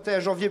voilà. 31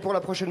 janvier pour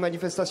la prochaine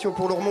manifestation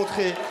pour leur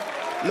montrer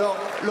leur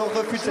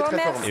refus de cette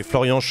réforme. Et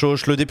Florian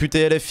Chauche, le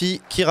député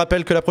LFI, qui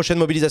rappelle que la prochaine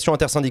mobilisation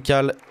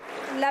intersyndicale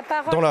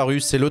dans la rue,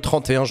 c'est le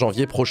 31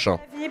 janvier prochain.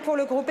 Pour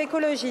le groupe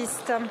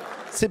écologiste.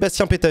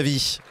 Sébastien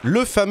Pétavy,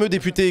 le fameux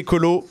député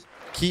écolo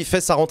qui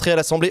fait sa rentrée à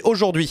l'Assemblée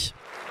aujourd'hui.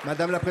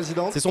 Madame la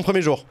Présidente, c'est son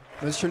premier jour.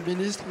 Monsieur le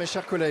Ministre, mes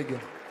chers collègues.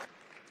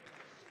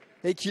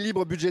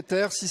 Équilibre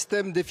budgétaire,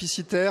 système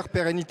déficitaire,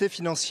 pérennité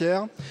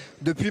financière.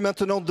 Depuis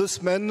maintenant 2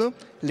 semaines,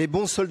 les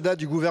bons soldats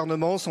du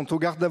gouvernement sont au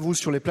garde à vous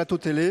sur les plateaux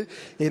télé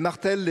et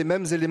martèlent les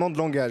mêmes éléments de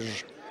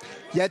langage.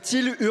 Y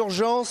a-t-il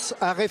urgence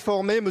à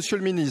réformer, Monsieur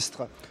le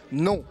Ministre?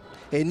 Non.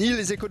 Et ni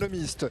les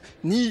économistes,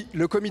 ni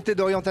le comité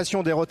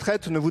d'orientation des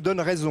retraites ne vous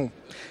donnent raison.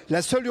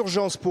 La seule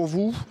urgence pour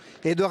vous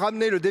est de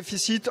ramener le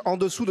déficit en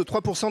dessous de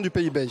 3% du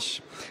PIB.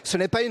 Ce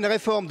n'est pas une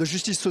réforme de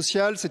justice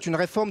sociale, c'est une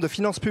réforme de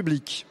finances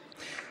publiques.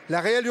 La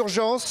réelle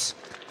urgence,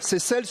 c'est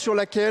celle sur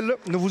laquelle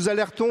nous vous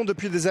alertons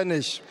depuis des années.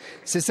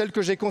 C'est celle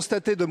que j'ai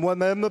constatée de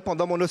moi-même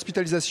pendant mon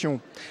hospitalisation.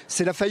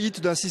 C'est la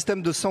faillite d'un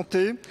système de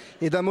santé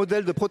et d'un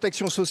modèle de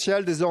protection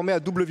sociale désormais à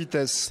double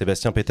vitesse.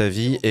 Sébastien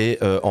Pétavy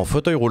est en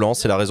fauteuil roulant,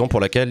 c'est la raison pour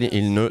laquelle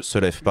il ne se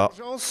lève pas.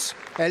 L'urgence,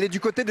 elle est du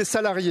côté des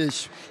salariés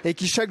et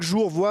qui chaque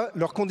jour voient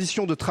leurs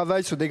conditions de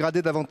travail se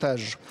dégrader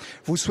davantage.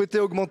 Vous souhaitez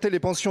augmenter les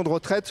pensions de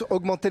retraite,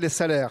 augmenter les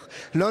salaires.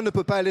 L'un ne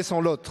peut pas aller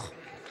sans l'autre.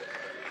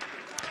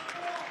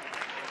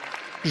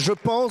 Je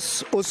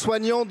pense aux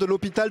soignants de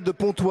l'hôpital de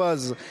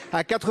Pontoise,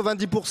 à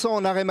 90%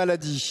 en arrêt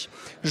maladie.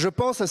 Je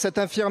pense à cet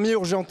infirmier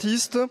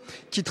urgentiste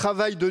qui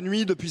travaille de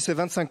nuit depuis ses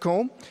 25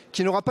 ans,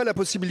 qui n'aura pas la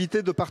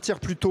possibilité de partir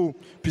plus tôt,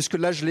 puisque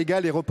l'âge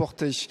légal est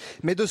reporté,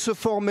 mais de se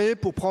former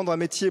pour prendre un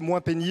métier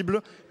moins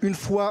pénible une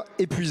fois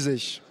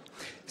épuisé.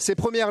 Ces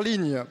premières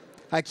lignes,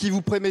 à qui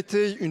vous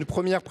promettez une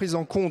première prise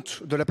en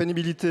compte de la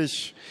pénibilité,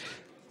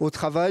 au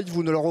travail,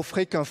 vous ne leur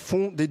offrez qu'un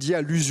fonds dédié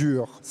à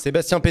l'usure.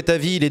 Sébastien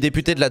Pétavy, il est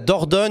député de la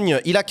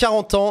Dordogne, il a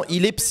 40 ans,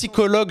 il est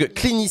psychologue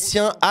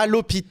clinicien à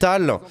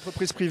l'hôpital.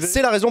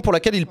 C'est la raison pour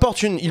laquelle il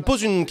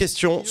pose une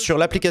question sur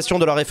l'application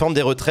de la réforme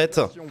des retraites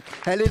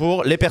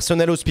pour les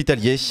personnels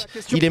hospitaliers.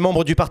 Il est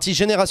membre du parti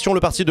Génération, le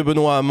parti de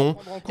Benoît Hamon,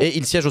 et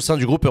il siège au sein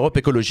du groupe Europe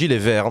Écologie Les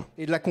Verts.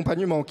 Et de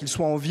l'accompagnement, qu'il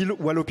soit en ville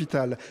ou à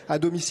l'hôpital, à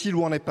domicile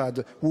ou en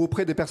EHPAD, ou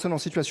auprès des personnes en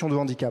situation de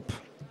handicap.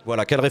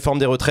 Voilà, quelle réforme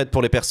des retraites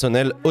pour les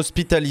personnels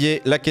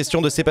hospitaliers? La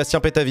question de Sébastien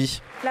Pétavy.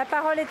 La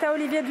parole est à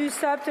Olivier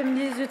Dussopt,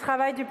 ministre du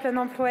Travail, du Plein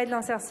Emploi et de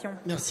l'Insertion.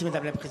 Merci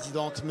Madame la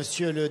Présidente.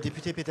 Monsieur le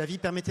député Pétavy,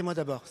 permettez-moi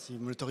d'abord, si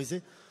vous me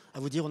l'autorisez,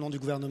 à vous dire au nom du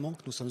gouvernement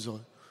que nous sommes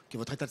heureux que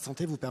votre état de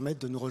santé vous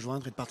permette de nous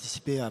rejoindre et de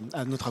participer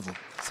à nos travaux.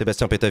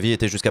 Sébastien Pétavy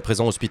était jusqu'à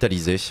présent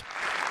hospitalisé.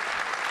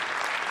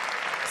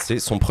 C'est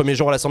son premier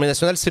jour à l'Assemblée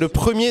nationale. C'est le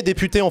premier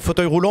député en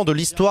fauteuil roulant de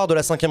l'histoire de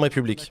la Ve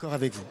République. D'accord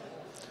avec vous.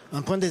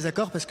 Un point de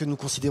désaccord parce que nous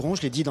considérons,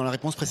 je l'ai dit dans la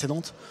réponse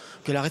précédente,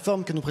 que la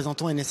réforme que nous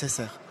présentons est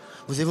nécessaire.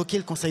 Vous évoquez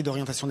le Conseil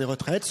d'orientation des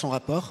retraites, son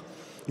rapport,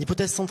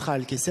 l'hypothèse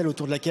centrale qui est celle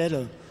autour de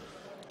laquelle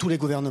tous les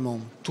gouvernements,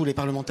 tous les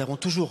parlementaires ont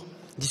toujours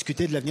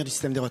discuté de l'avenir du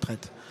système des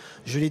retraites.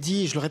 Je l'ai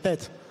dit et je le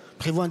répète,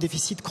 prévoit un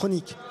déficit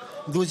chronique.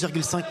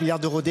 12,5 milliards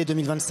d'euros dès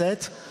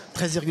 2027,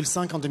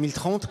 13,5 en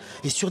 2030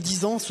 et sur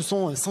 10 ans, ce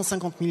sont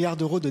 150 milliards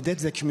d'euros de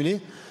dettes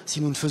accumulées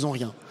si nous ne faisons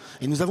rien.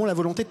 Et nous avons la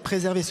volonté de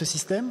préserver ce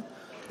système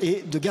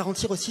et de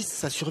garantir aussi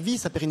sa survie,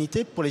 sa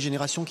pérennité pour les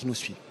générations qui nous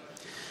suivent.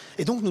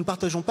 Et donc nous ne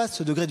partageons pas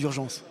ce degré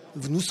d'urgence.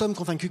 Nous sommes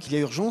convaincus qu'il y a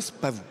urgence,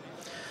 pas vous.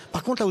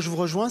 Par contre, là où je vous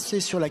rejoins, c'est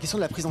sur la question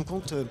de la prise en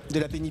compte de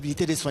la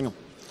pénibilité des soignants.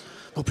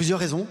 Pour plusieurs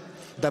raisons.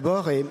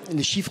 D'abord, et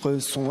les chiffres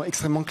sont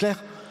extrêmement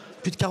clairs,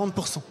 plus de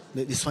 40%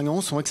 des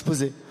soignants sont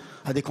exposés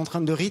à des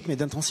contraintes de rythme et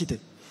d'intensité.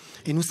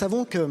 Et nous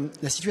savons que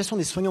la situation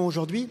des soignants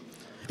aujourd'hui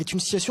est une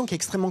situation qui est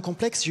extrêmement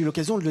complexe. J'ai eu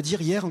l'occasion de le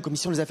dire hier en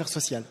commission des affaires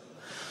sociales.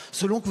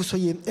 Selon que vous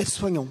soyez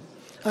aide-soignant,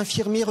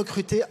 infirmiers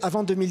recrutés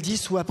avant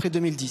 2010 ou après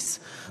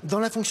 2010, dans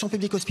la fonction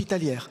publique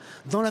hospitalière,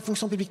 dans la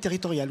fonction publique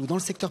territoriale ou dans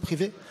le secteur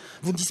privé,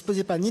 vous ne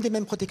disposez pas ni des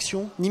mêmes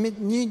protections,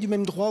 ni du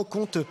même droit au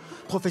compte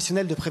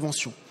professionnel de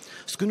prévention.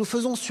 Ce que nous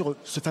faisons sur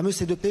ce fameux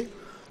C2P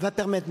va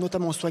permettre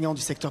notamment aux soignants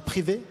du secteur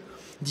privé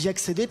d'y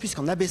accéder,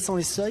 puisqu'en abaissant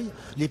les seuils,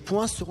 les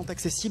points seront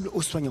accessibles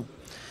aux soignants.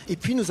 Et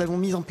puis nous avons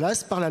mis en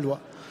place par la loi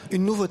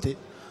une nouveauté.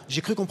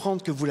 J'ai cru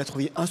comprendre que vous la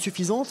trouviez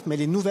insuffisante, mais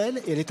elle est nouvelle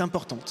et elle est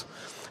importante.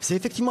 C'est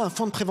effectivement un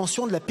fonds de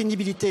prévention de la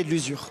pénibilité et de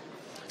l'usure.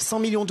 100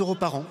 millions d'euros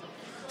par an.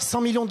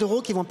 100 millions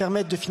d'euros qui vont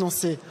permettre de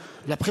financer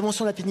la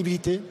prévention de la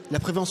pénibilité, la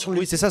prévention de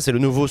l'usure. Oui, c'est ça, c'est le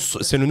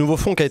nouveau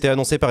fonds qui a été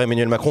annoncé par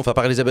Emmanuel Macron, enfin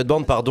par Elisabeth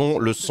Borne, pardon,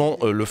 le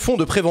fonds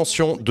de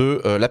prévention de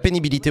la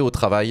pénibilité au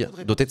travail,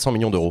 doté de 100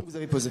 millions d'euros. Vous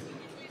avez posé.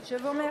 Je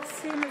vous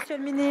remercie, Monsieur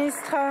le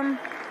Ministre.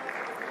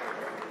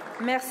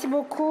 Merci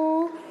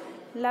beaucoup.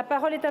 La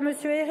parole est à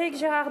Monsieur Éric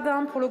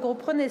Girardin pour le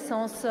groupe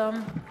Renaissance.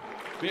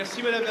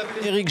 Merci Madame la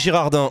Présidente. Éric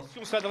Girardin. La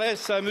question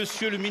s'adresse à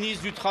Monsieur le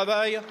Ministre du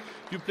Travail,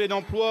 du Plein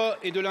Emploi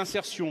et de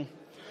l'Insertion.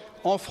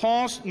 En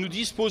France, nous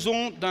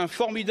disposons d'un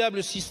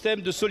formidable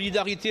système de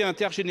solidarité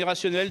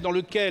intergénérationnelle dans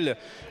lequel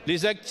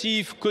les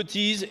actifs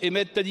cotisent et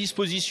mettent à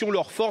disposition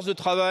leur force de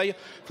travail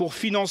pour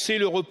financer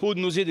le repos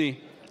de nos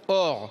aînés.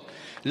 Or,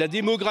 la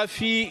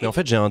démographie... Mais en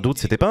fait, j'ai un doute,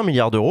 c'était pas 1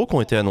 milliard d'euros qui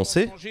ont été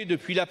annoncés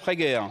depuis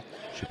l'après-guerre.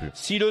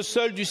 Si le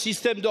solde du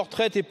système de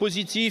retraite est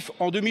positif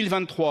en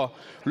 2023,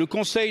 le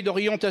Conseil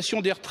d'orientation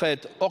des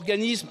retraites,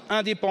 organisme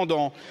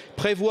indépendant,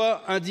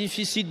 prévoit un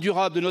déficit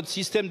durable de notre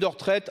système de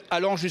retraite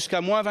allant jusqu'à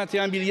moins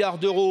 21 milliards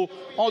d'euros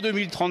en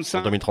 2035.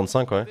 En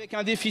 2035, ouais. Avec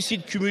un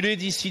déficit cumulé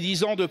d'ici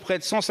 10 ans de près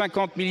de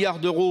 150 milliards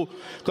d'euros,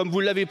 comme vous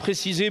l'avez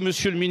précisé,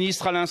 Monsieur le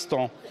Ministre, à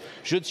l'instant.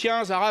 Je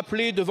tiens à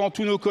rappeler devant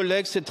tous nos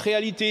collègues cette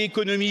réalité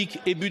économique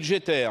et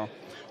budgétaire.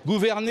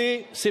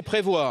 Gouverner, c'est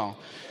prévoir.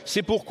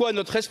 C'est pourquoi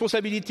notre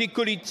responsabilité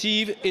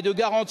collective est de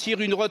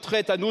garantir une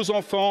retraite à nos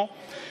enfants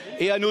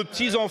et à nos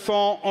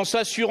petits-enfants en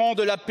s'assurant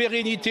de la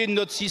pérennité de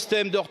notre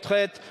système de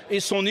retraite et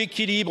son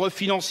équilibre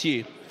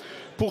financier.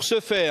 Pour ce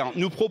faire,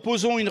 nous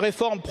proposons une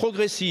réforme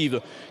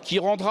progressive qui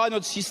rendra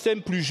notre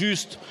système plus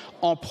juste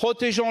en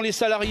protégeant les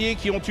salariés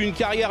qui ont une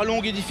carrière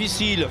longue et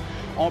difficile,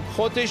 en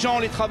protégeant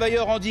les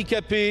travailleurs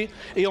handicapés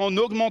et en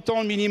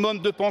augmentant le minimum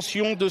de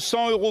pension de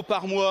 100 €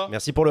 par mois.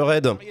 Merci pour le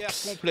raid.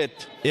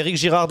 Éric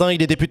Girardin,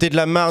 il est député de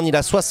la Marne, il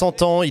a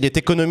 60 ans, il est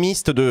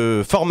économiste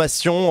de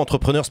formation,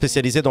 entrepreneur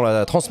spécialisé dans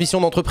la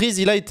transmission d'entreprise.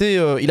 Il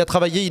a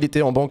travaillé, il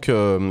était en banque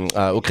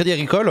au Crédit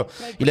Agricole,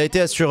 il a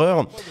été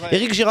assureur.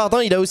 Éric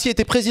Girardin, il a aussi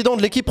été président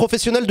de l'équipe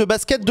professionnelle de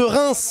basket de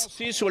Reims.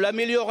 Sur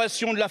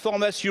l'amélioration de la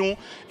formation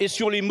et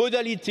sur les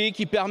modalités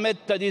qui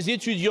permettent à des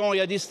étudiants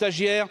et à des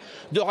stagiaires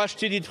de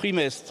racheter des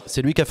trimestres.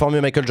 C'est lui qui a formé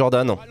Michael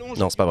Jordan.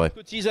 Non, c'est pas vrai.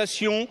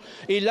 Cotisation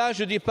et l'âge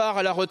de départ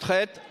à la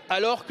retraite,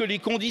 alors que les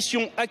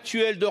conditions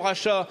actuelles de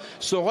rachat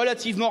sont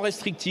relativement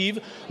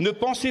restrictives, ne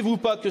pensez-vous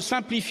pas que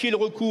simplifier le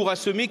recours à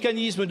ce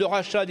mécanisme de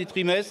rachat des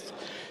trimestres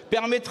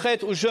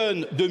permettrait aux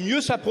jeunes de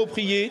mieux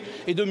s'approprier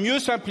et de mieux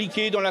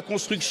s'impliquer dans la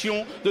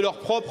construction de leur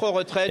propre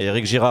retraite.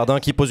 Éric Girardin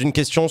qui pose une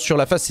question sur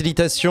la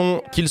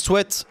facilitation qu'il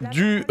souhaite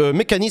du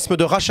mécanisme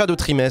de rachat de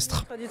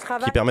trimestre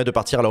qui permet de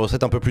partir à la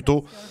retraite un peu plus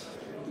tôt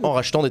en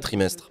rachetant des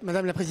trimestres.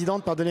 Madame la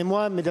Présidente,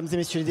 pardonnez-moi, Mesdames et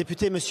Messieurs les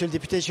députés, Monsieur le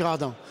député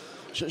Girardin,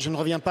 je ne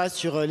reviens pas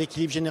sur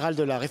l'équilibre général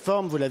de la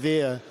réforme, vous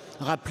l'avez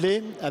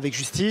rappelé avec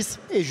justice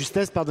et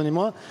justesse,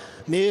 pardonnez-moi,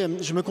 mais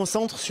je me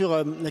concentre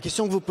sur la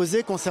question que vous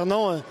posez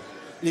concernant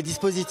les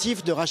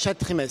dispositifs de rachat de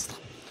trimestre.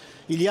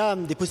 Il y a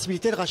des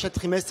possibilités de rachat de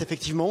trimestre,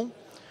 effectivement,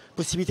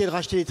 possibilité de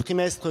racheter des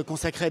trimestres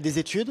consacrés à des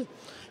études,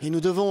 et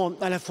nous devons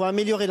à la fois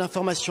améliorer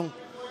l'information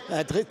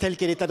telle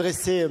qu'elle est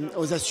adressée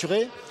aux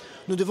assurés.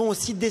 Nous devons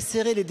aussi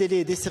desserrer les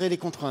délais, desserrer les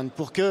contraintes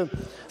pour que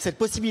cette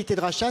possibilité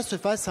de rachat se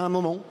fasse à un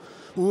moment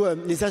où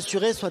les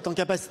assurés soient en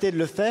capacité de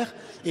le faire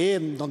et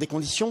dans des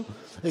conditions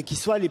qui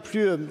soient les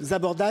plus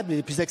abordables et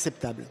les plus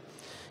acceptables.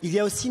 Il y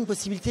a aussi une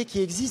possibilité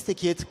qui existe et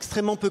qui est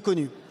extrêmement peu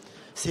connue.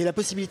 C'est la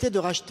possibilité de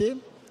racheter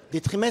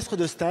des trimestres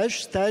de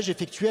stage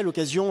effectués à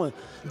l'occasion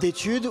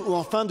d'études ou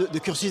en fin de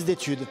cursus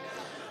d'études.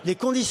 Les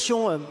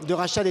conditions de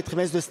rachat des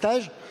trimestres de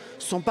stage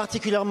sont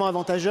particulièrement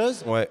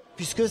avantageuses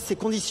puisque ces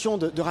conditions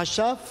de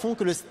rachat font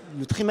que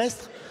le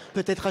trimestre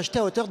peut être acheté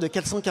à hauteur de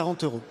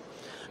 440 €.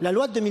 La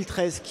loi de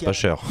 2013 qui pas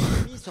cher.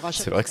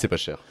 C'est vrai que c'est pas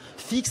cher.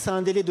 Fixe à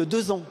un délai de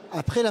 2 ans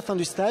après la fin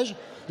du stage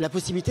la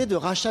possibilité de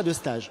rachat de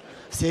stage.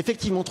 C'est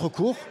effectivement trop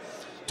court.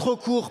 Trop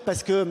court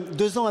parce que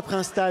 2 ans après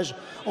un stage,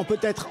 on peut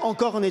être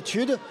encore en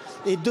études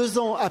et 2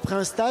 ans après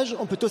un stage,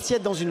 on peut aussi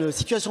être dans une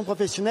situation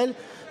professionnelle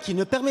qui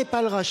ne permet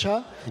pas le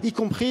rachat, y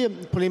compris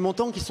pour les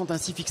montants qui sont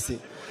ainsi fixés.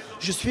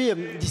 Je suis,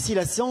 d'ici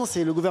la séance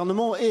et le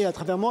gouvernement est à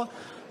travers moi,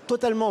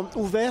 totalement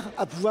ouvert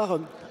à pouvoir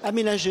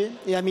aménager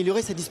et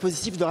améliorer ces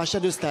dispositifs de rachat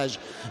de stage.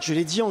 Je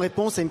l'ai dit en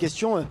réponse à une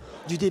question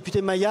du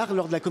député Maillard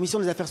lors de la commission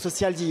des affaires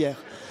sociales d'hier.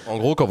 En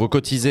gros, quand vous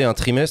cotisez un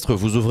trimestre,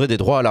 vous ouvrez des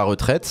droits à la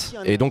retraite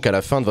et donc à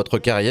la fin de votre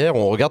carrière,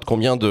 on regarde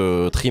combien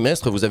de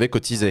trimestres vous avez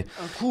cotisé.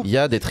 Il y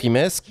a des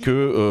trimestres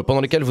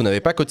pendant lesquels vous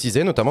n'avez pas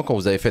cotisé, notamment quand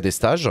vous avez fait des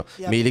stages,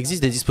 mais il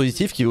existe des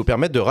dispositifs qui vous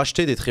permettent de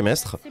racheter des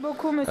trimestres.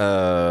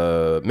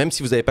 Même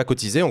si vous n'avez pas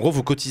cotisé, en gros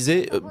vous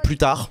cotisez plus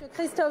tard,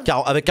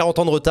 avec 40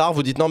 ans de retard,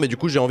 vous dites non mais du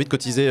coup j'ai envie de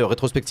cotiser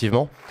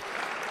rétrospectivement.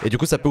 Et du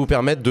coup ça peut vous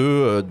permettre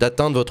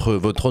d'atteindre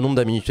votre nombre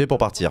d'annuités pour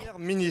partir.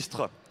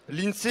 Ministre,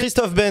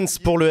 Christophe Benz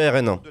pour le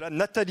RN. De la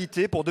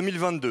natalité pour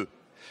 2022.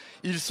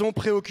 Ils sont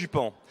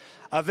préoccupants.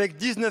 Avec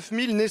 19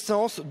 000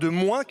 naissances de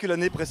moins que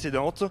l'année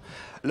précédente,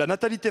 la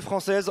natalité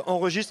française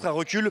enregistre un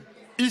recul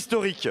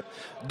historique.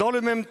 Dans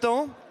le même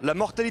temps, la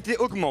mortalité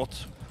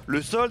augmente.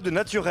 Le solde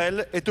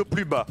naturel est au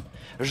plus bas.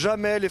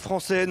 Jamais les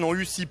Français n'ont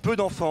eu si peu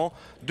d'enfants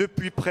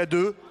depuis près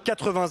de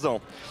 80 ans.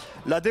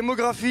 La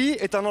démographie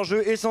est un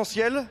enjeu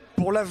essentiel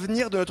pour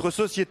l'avenir de notre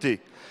société.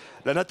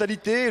 La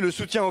natalité et le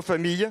soutien aux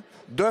familles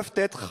doivent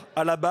être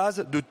à la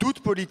base de toute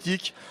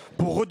politique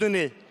pour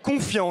redonner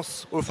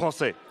confiance aux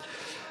Français.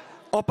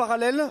 En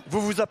parallèle,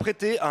 vous vous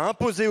apprêtez à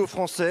imposer aux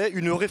Français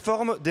une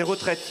réforme des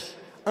retraites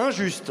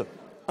injuste,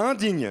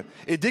 indigne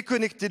et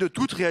déconnectée de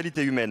toute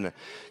réalité humaine,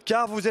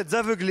 car vous êtes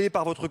aveuglés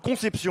par votre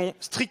conception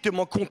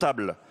strictement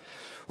comptable.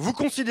 Vous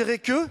considérez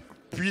que,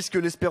 puisque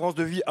l'espérance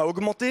de vie a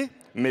augmenté,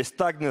 mais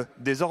stagne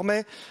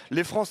désormais,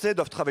 les Français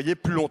doivent travailler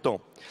plus longtemps.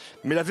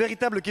 Mais la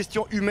véritable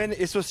question humaine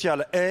et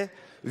sociale est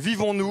 «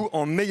 Vivons-nous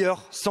en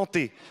meilleure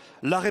santé ?»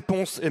 La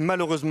réponse est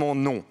malheureusement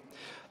non.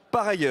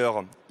 Par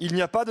ailleurs, il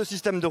n'y a pas de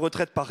système de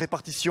retraite par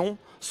répartition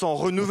sans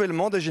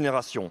renouvellement des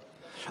générations.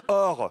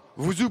 Or,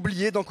 vous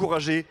oubliez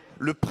d'encourager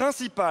le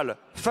principal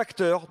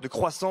facteur de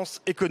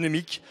croissance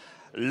économique,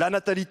 la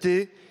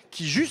natalité,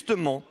 qui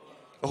justement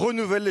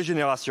renouvelle les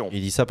générations.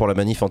 Il dit ça pour la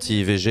manif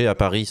anti-IVG à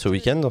Paris ce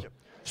week-end.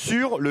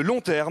 Sur le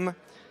long terme,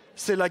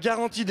 c'est la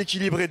garantie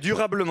d'équilibrer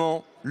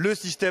durablement le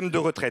système de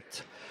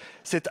retraite.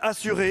 C'est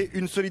assurer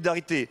une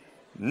solidarité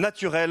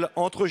naturelle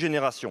entre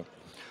générations.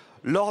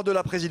 Lors de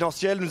la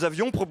présidentielle, nous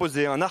avions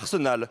proposé un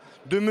arsenal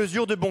de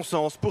mesures de bon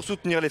sens pour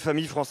soutenir les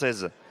familles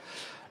françaises.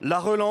 La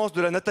relance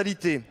de la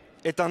natalité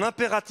est un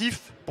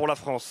impératif pour la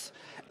France.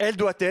 Elle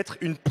doit être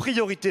une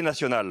priorité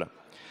nationale.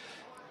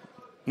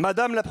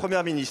 Madame la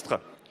Première ministre,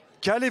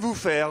 qu'allez-vous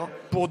faire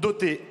pour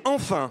doter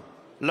enfin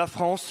la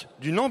France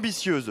d'une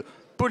ambitieuse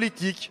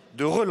politique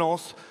de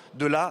relance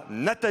de la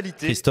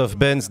natalité? Christophe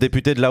Benz,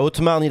 député de la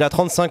Haute-Marne, il a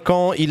 35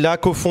 ans, il a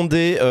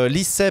cofondé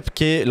l'ICEP,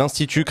 qui est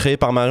l'institut créé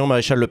par Marion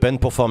Maréchal Le Pen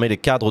pour former les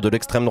cadres de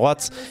l'extrême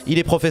droite. Il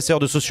est professeur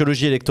de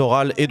sociologie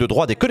électorale et de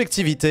droit des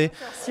collectivités.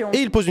 Et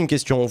il pose une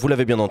question, vous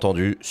l'avez bien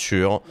entendu,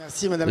 sur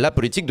la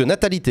politique de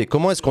natalité.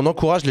 Comment est-ce qu'on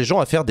encourage les gens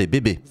à faire des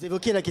bébés? Vous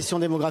évoquez la question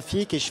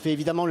démographique et je fais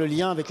évidemment le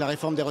lien avec la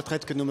réforme des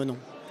retraites que nous menons.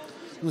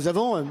 Nous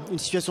avons une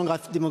situation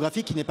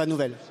démographique qui n'est pas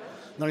nouvelle.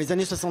 Dans les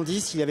années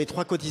 70, il y avait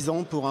 3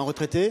 cotisants pour un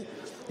retraité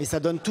et ça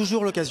donne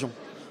toujours l'occasion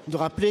de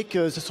rappeler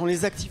que ce sont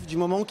les actifs du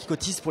moment qui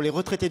cotisent pour les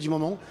retraités du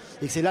moment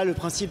et que c'est là le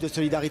principe de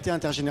solidarité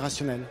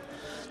intergénérationnelle.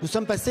 Nous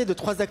sommes passés de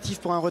 3 actifs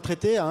pour un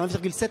retraité à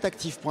 1,7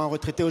 actifs pour un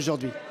retraité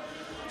aujourd'hui.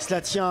 Cela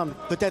tient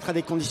peut-être à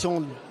des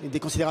conditions et des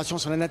considérations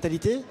sur la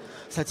natalité.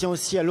 Ça tient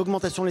aussi à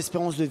l'augmentation de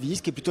l'espérance de vie,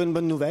 ce qui est plutôt une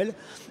bonne nouvelle.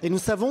 Et nous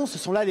savons, ce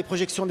sont là les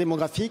projections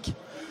démographiques,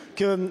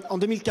 qu'en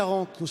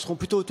 2040, nous serons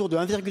plutôt autour de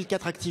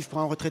 1,4 actifs pour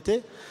un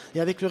retraité. Et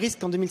avec le risque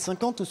qu'en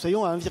 2050, nous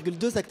soyons à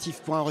 1,2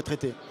 actifs pour un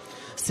retraité.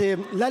 C'est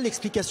là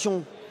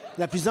l'explication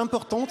la plus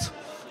importante,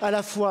 à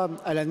la fois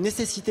à la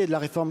nécessité de la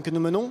réforme que nous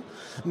menons,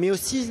 mais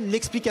aussi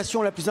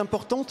l'explication la plus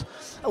importante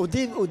au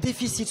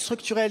déficit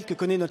structurel que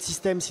connaît notre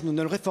système si nous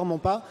ne le réformons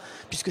pas,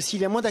 puisque s'il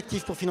y a moins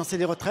d'actifs pour financer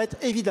les retraites,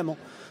 évidemment,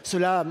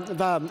 cela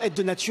va être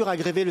de nature à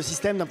aggraver le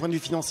système d'un point de vue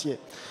financier.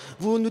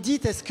 Vous nous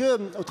dites, est-ce que,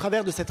 au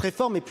travers de cette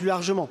réforme et plus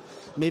largement,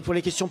 mais pour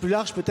les questions plus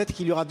larges, peut-être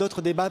qu'il y aura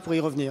d'autres débats pour y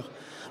revenir.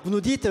 Vous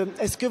nous dites,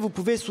 est-ce que vous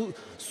pouvez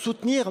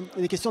soutenir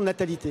les questions de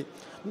natalité?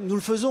 Nous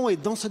le faisons et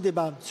dans ce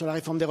débat sur la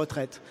réforme des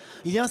retraites,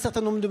 il y a un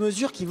certain nombre de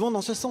mesures qui vont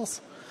dans ce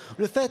sens.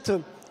 Le fait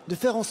de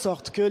faire en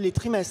sorte que les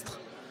trimestres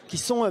qui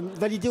sont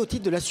validés au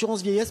titre de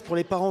l'assurance vieillesse pour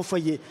les parents au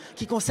foyer,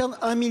 qui concernent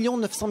 1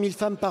 900 000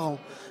 femmes par an,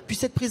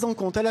 puissent être prises en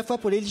compte à la fois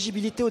pour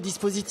l'éligibilité au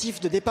dispositif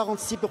de départ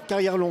anticipé pour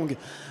carrière longue,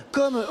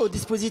 comme au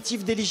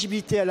dispositif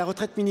d'éligibilité à la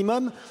retraite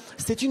minimum,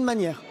 c'est une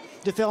manière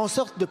de faire en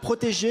sorte de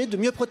protéger, de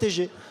mieux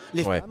protéger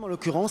les femmes en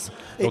l'occurrence.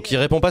 Donc il ne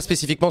répond pas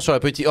spécifiquement sur la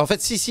politique. En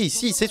fait, si,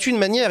 c'est une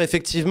manière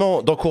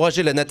effectivement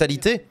d'encourager la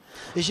natalité.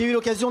 Et j'ai eu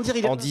l'occasion de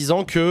dire... en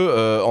disant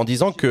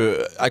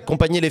que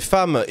accompagner les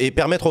femmes et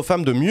permettre aux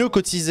femmes de mieux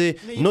cotiser,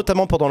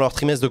 notamment pendant leur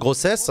trimestre de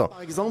grossesse,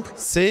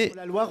 c'est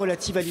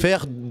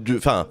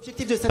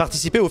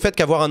participer au fait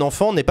qu'avoir un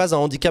enfant n'est pas un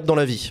handicap dans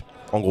la vie,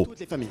 en gros.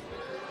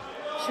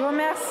 Je vous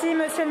remercie,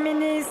 monsieur le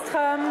ministre.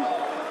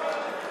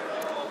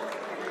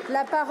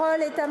 La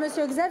parole est à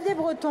monsieur Xavier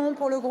Breton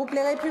pour le groupe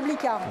Les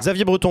Républicains.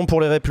 Xavier Breton pour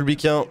Les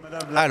Républicains.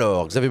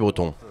 Alors, Xavier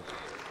Breton.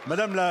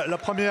 Madame la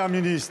Première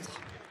ministre,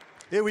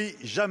 eh oui,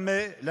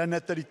 jamais la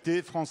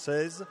natalité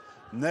française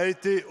n'a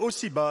été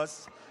aussi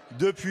basse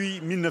depuis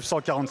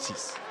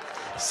 1946.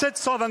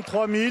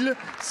 723 000,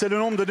 c'est le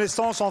nombre de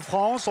naissances en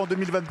France en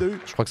 2022.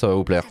 Je crois que ça va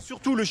vous plaire. C'est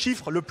surtout le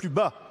chiffre le plus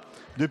bas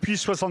depuis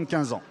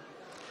 75 ans.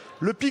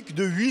 Le pic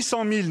de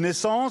 800 000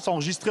 naissances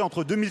enregistré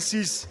entre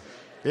 2006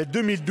 et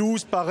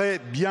 2012 paraît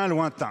bien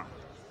lointain.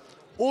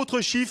 Autre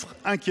chiffre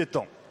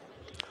inquiétant,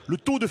 le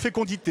taux de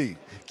fécondité,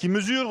 qui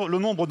mesure le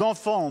nombre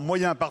d'enfants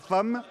moyen par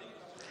femme,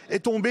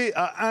 est tombé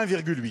à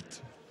 1,8.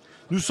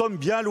 Nous sommes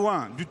bien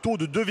loin du taux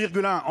de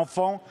 2,1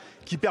 enfants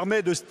qui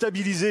permet de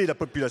stabiliser la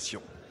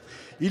population.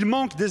 Il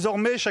manque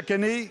désormais chaque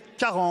année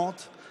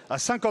 40 à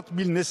 50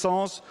 000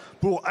 naissances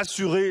pour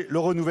assurer le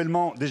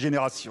renouvellement des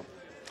générations.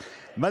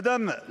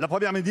 Madame la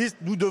Première ministre,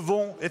 nous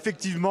devons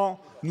effectivement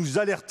nous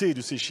alerter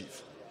de ces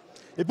chiffres.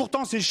 Et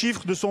pourtant, ces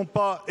chiffres ne sont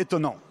pas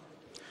étonnants.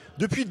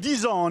 Depuis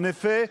 10 ans, en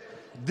effet,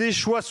 des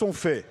choix sont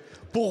faits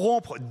pour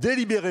rompre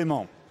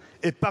délibérément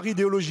et par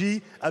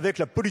idéologie avec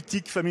la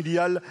politique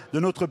familiale de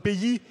notre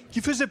pays,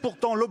 qui faisait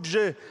pourtant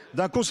l'objet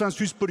d'un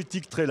consensus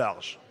politique très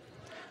large.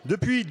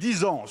 Depuis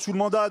 10 ans, sous le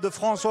mandat de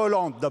François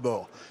Hollande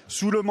d'abord,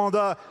 sous le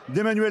mandat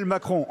d'Emmanuel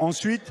Macron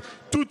ensuite,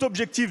 tout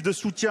objectif de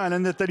soutien à la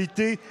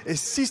natalité est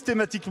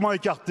systématiquement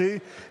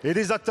écarté et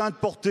les atteintes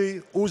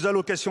portées aux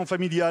allocations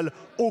familiales,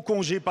 au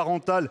congé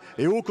parental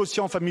et au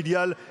quotient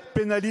familial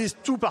pénalisent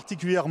tout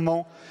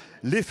particulièrement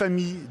les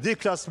familles des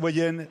classes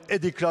moyennes et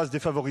des classes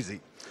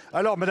défavorisées.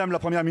 Alors, Madame la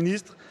Première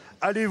ministre,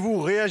 allez-vous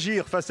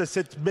réagir face à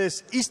cette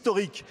baisse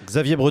historique?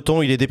 Xavier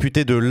Breton, il est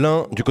député de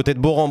l'Ain, du côté de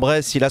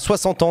Bourg-en-Bresse. Il a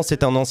 60 ans,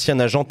 c'est un ancien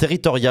agent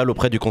territorial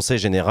auprès du Conseil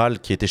général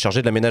qui était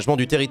chargé de l'aménagement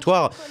du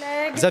territoire.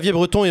 Xavier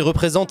Breton, il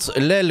représente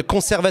l'aile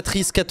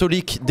conservatrice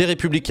catholique des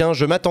Républicains.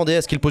 Je m'attendais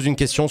à ce qu'il pose une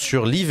question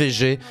sur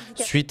l'IVG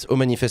suite aux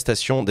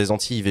manifestations des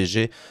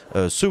anti-IVG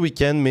ce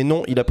week-end. Mais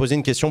non, il a posé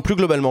une question plus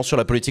globalement sur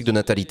la politique de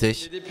natalité.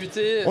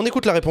 On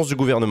écoute la réponse du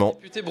gouvernement.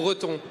 Député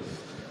Breton.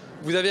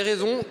 Vous avez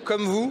raison,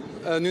 comme vous,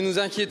 nous nous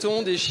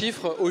inquiétons des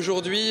chiffres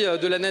aujourd'hui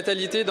de la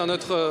natalité dans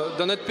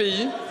notre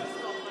pays.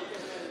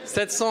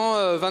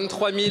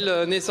 723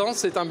 000 naissances,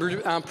 c'est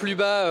un plus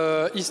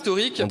bas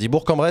historique. On dit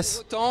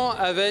Bourg-en-Bresse. Autant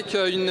avec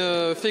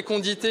une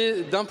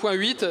fécondité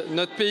d'1,8,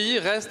 notre pays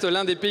reste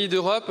l'un des pays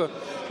d'Europe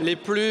les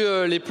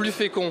plus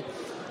féconds.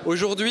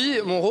 Aujourd'hui,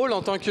 mon rôle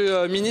en tant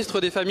que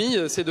ministre des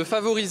Familles, c'est de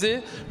favoriser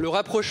le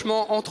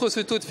rapprochement entre ce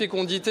taux de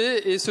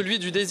fécondité et celui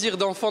du désir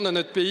d'enfant dans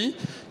notre pays,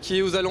 qui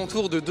est aux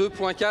alentours de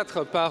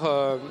 2,4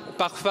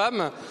 par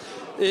femme.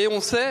 Et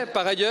on sait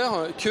par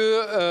ailleurs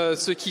que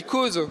ce qui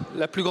cause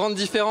la plus grande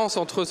différence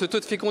entre ce taux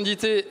de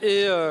fécondité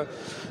et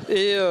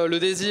le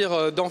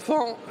désir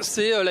d'enfant,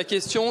 c'est la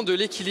question de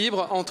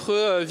l'équilibre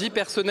entre vie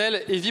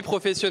personnelle et vie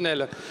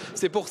professionnelle.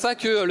 C'est pour ça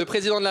que le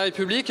président de la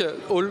République,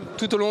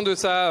 tout au long de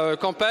sa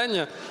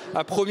campagne,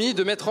 a promis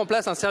de mettre en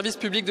place un service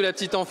public de la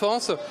petite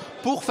enfance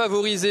pour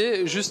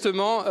favoriser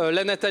justement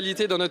la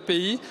natalité dans notre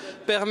pays,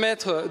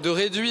 permettre de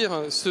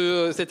réduire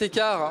cet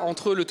écart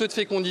entre le taux de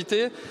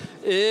fécondité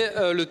et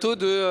le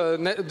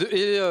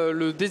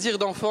désir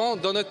d'enfant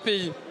dans notre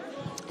pays.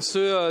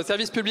 ce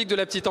service public de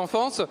la petite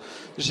enfance,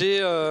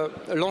 j'ai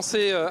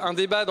lancé un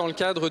débat dans le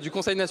cadre du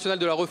Conseil national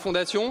de la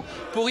refondation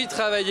pour y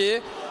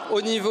travailler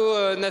au niveau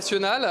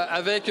national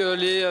avec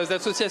les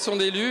associations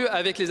d'élus,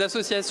 avec les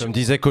associations... Comme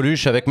disait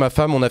Coluche, avec ma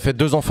femme, on a fait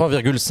 2 enfants,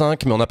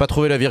 5, mais on n'a pas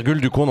trouvé la virgule,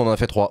 du coup on en a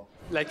fait 3.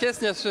 La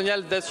Caisse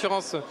nationale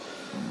d'assurance...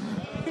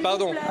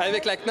 Pardon,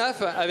 avec la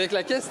CNAF, avec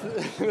la Caisse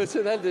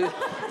nationale des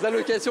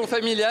allocations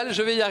familiales,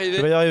 je vais y arriver.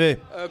 Tu vas y arriver.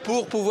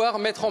 Pour pouvoir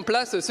mettre en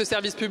place ce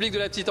service public de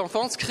la petite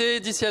enfance, créer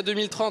d'ici à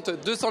 2030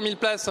 200 000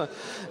 places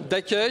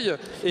d'accueil.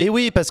 Et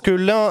oui, parce que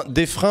l'un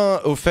des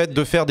freins au fait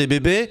de faire des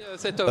bébés,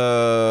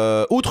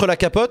 outre la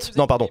capote,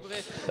 non pardon,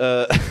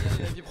 la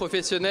vie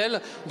professionnelle,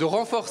 de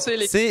renforcer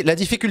les... c'est la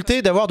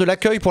difficulté d'avoir de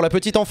l'accueil pour la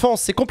petite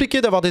enfance. C'est compliqué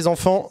d'avoir des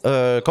enfants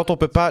quand on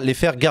peut pas les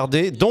faire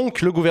garder.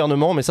 Donc le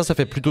gouvernement, mais ça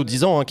fait plutôt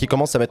 10 ans qu'il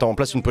commence à mettre en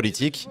place une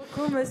politique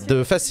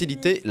de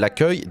faciliter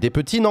l'accueil des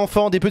petits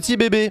enfants, des petits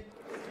bébés.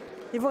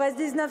 Il vous reste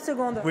 19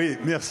 secondes. Oui,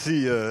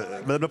 merci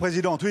Madame la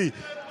Présidente. Oui,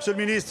 Monsieur le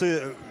Ministre,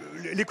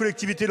 les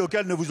collectivités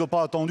locales ne vous ont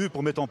pas attendu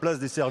pour mettre en place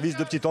des services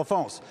de petite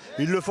enfance.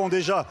 Ils le font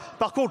déjà.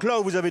 Par contre, là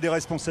où vous avez des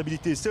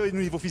responsabilités, c'est au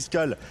niveau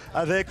fiscal,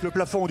 avec le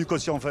plafond du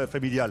quotient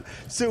familial.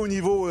 C'est au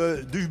niveau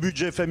du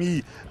budget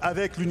famille,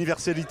 avec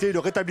l'universalité, le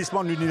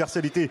rétablissement de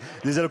l'universalité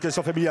des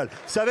allocations familiales.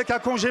 C'est avec un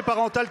congé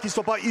parental qui ne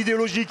soit pas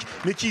idéologique,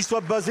 mais qui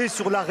soit basé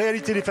sur la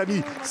réalité des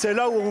familles. C'est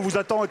là où on vous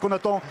attend et qu'on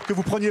attend que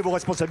vous preniez vos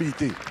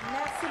responsabilités.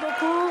 Merci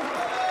beaucoup.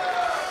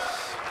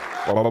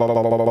 La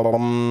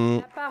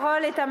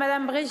parole est à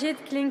Madame Brigitte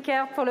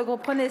Klinkert pour le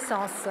groupe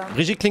Renaissance.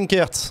 Brigitte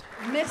Klinkert.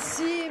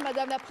 Merci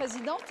Madame la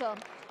Présidente.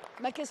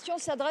 Ma question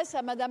s'adresse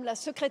à Madame la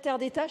Secrétaire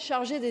d'État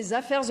chargée des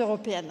Affaires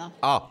européennes.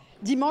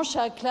 Dimanche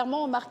a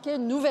clairement marqué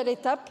une nouvelle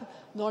étape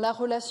dans la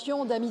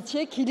relation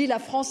d'amitié qui lie la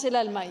France et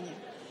l'Allemagne.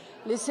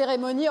 Les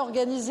cérémonies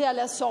organisées à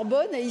la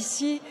Sorbonne et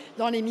ici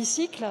dans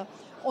l'hémicycle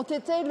ont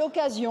été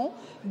l'occasion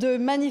de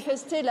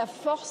manifester la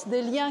force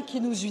des liens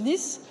qui nous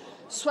unissent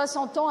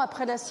 60 ans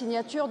après la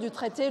signature du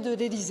traité de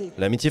l'Élysée.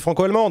 L'amitié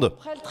franco-allemande.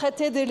 Après le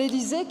traité de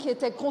l'Élysée qui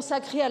était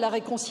consacré à la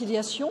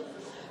réconciliation,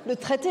 le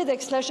traité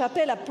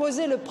d'Aix-la-Chapelle a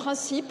posé le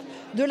principe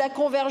de la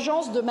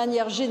convergence de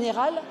manière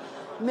générale,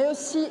 mais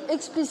aussi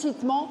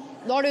explicitement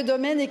dans le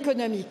domaine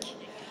économique.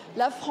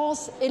 La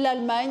France et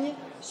l'Allemagne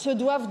se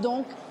doivent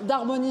donc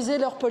d'harmoniser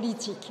leur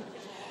politique.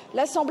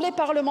 L'Assemblée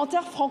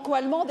parlementaire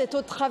franco-allemande est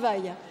au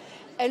travail.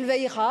 Elle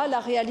veillera à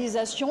la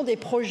réalisation des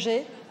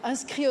projets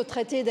inscrits au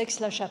traité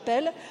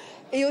d'Aix-la-Chapelle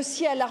et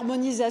aussi à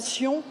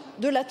l'harmonisation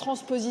de la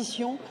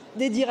transposition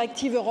des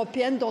directives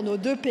européennes dans nos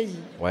 2 pays.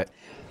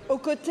 Aux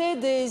côtés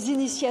des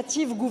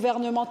initiatives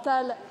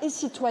gouvernementales et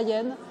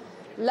citoyennes,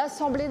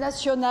 l'Assemblée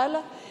nationale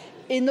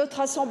et notre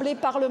Assemblée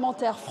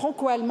parlementaire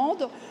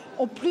franco-allemande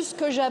ont plus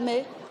que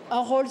jamais un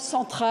rôle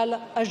central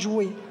à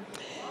jouer.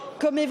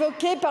 Comme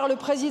évoqué par le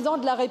président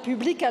de la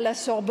République à la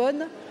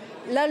Sorbonne,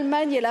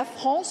 l'Allemagne et la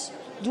France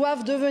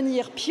doivent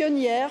devenir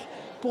pionnières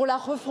pour la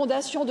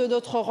refondation de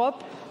notre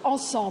Europe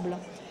ensemble.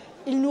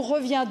 Il nous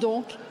revient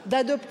donc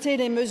d'adopter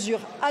les mesures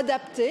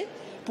adaptées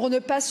pour ne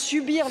pas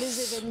subir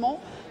les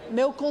événements,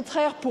 mais au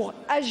contraire pour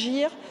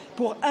agir,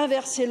 pour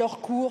inverser leur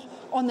cours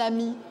en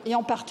amis et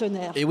en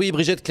partenaires. Et oui,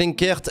 Brigitte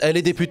Klinkert, elle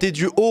est députée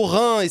du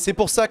Haut-Rhin et c'est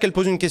pour ça qu'elle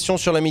pose une question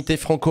sur l'amitié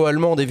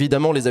franco-allemande.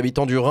 Évidemment, les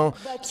habitants du Rhin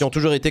qui ont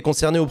toujours été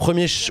concernés au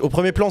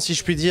premier plan, si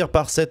je puis dire,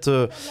 par cette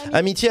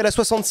amitié. Elle a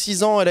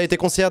 66 ans, elle a été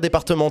conseillère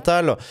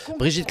départementale.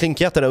 Brigitte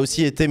Klinkert, elle a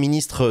aussi été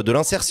ministre de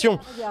l'insertion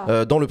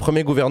dans le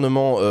premier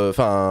gouvernement,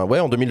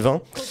 en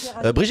 2020.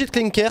 Brigitte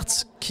Klinkert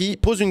qui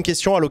pose une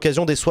question à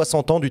l'occasion des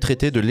 60 ans du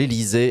traité de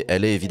l'Élysée.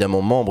 Elle est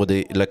évidemment membre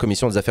de la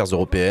Commission des Affaires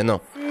européennes.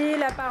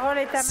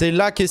 C'est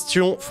la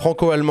question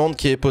franco-allemande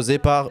qui est posée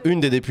par une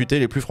des députées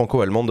les plus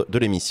franco-allemandes de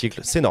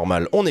l'hémicycle. C'est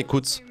normal. On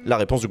écoute la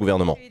réponse du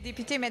gouvernement.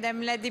 Députée,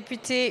 Madame la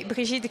députée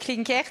Brigitte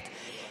Klinkert.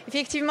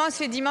 Effectivement,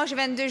 ce dimanche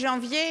 22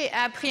 janvier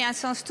a pris un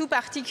sens tout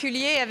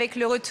particulier avec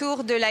le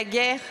retour de la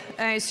guerre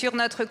sur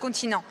notre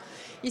continent.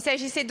 Il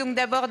s'agissait donc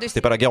d'abord de...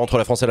 C'était pas la guerre entre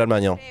la France et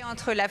l'Allemagne.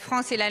 Entre la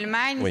France et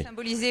l'Allemagne,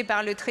 symbolisée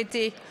par le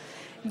traité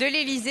de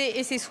l'Élysée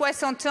et ses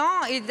 60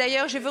 ans. Et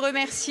d'ailleurs, je veux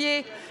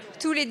remercier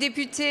tous les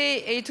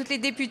députés et toutes les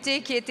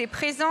députées qui étaient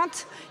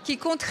présentes, qui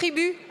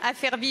contribuent à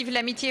faire vivre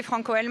l'amitié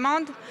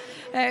franco-allemande,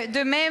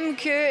 de même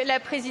que la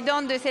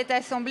présidente de cette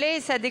Assemblée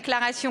et sa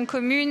déclaration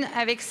commune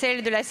avec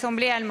celle de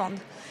l'Assemblée allemande.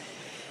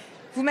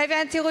 Vous m'avez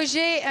interrogé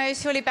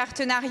sur les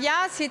partenariats.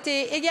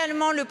 C'était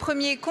également le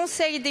premier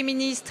Conseil des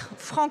ministres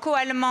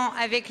franco-allemands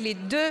avec les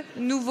 2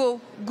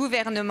 nouveaux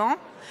gouvernements.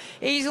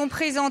 Et ils ont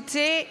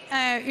présenté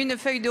une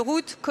feuille de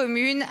route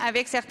commune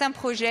avec certains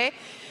projets.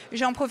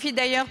 J'en profite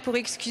d'ailleurs pour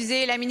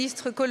excuser la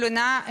ministre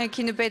Colonna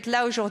qui ne peut être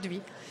là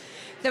aujourd'hui.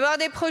 D'abord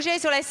des projets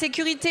sur la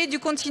sécurité du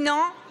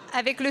continent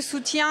avec le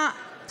soutien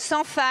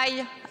sans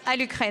faille à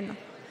l'Ukraine.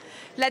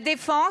 La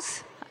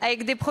défense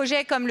avec des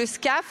projets comme le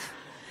SCAF.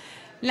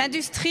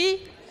 L'industrie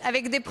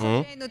avec des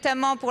projets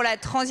notamment pour la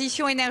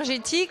transition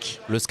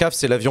énergétique. Le SCAF,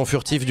 c'est l'avion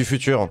furtif du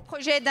futur. Le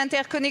projet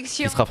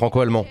d'interconnexion. Qui sera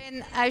franco-allemand.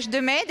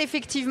 H2Med,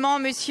 effectivement,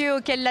 monsieur,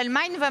 auquel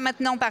l'Allemagne va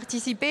maintenant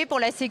participer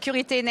pour la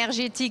sécurité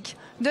énergétique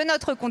de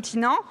notre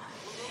continent.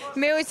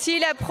 mais aussi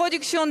la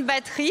production de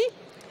batteries,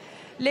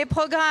 les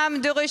programmes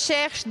de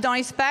recherche dans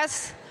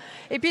l'espace,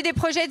 et puis des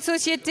projets de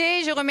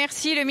société. Je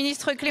remercie le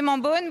ministre Clément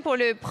Beaune pour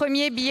le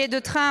premier billet de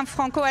train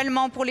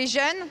franco-allemand pour les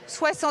jeunes.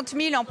 60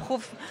 000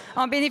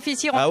 en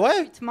bénéficieront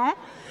gratuitement.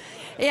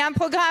 Et un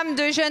programme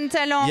de jeunes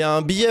talents. Il y a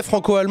un billet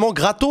franco-allemand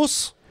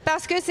gratos?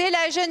 Parce que c'est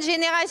la jeune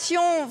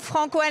génération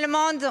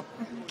franco-allemande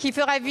qui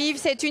fera vivre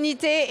cette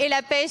unité et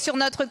la paix sur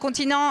notre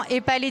continent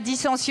et pas les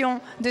dissensions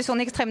de son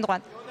extrême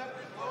droite.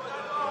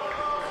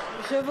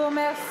 Je vous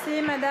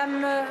remercie,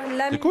 Madame la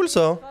ministre. C'est cool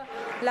ça.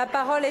 La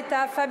parole est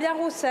à Fabien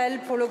Roussel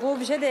pour le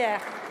groupe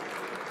GDR.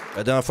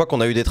 La dernière fois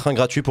qu'on a eu des trains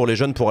gratuits pour les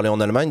jeunes pour aller en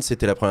Allemagne,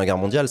 c'était la Première Guerre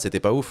mondiale, c'était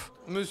pas ouf.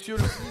 Monsieur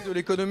le ministre de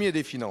l'économie et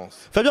des finances.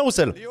 Fabien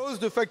Roussel. Les hausses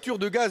de factures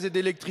de gaz et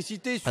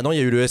d'électricité... Ah non, il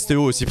y a eu le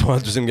STO aussi pour la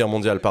Deuxième Guerre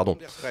mondiale, pardon.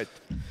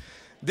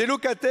 Des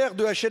locataires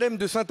de HLM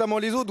de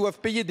Saint-Amand-les-Eaux doivent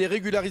payer des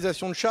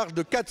régularisations de charges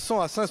de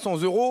 400 à 500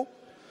 €.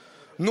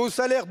 Nos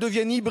salaires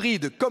deviennent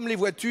hybrides comme les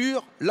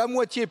voitures, la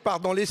moitié part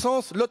dans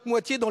l'essence, l'autre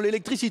moitié dans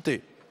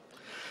l'électricité.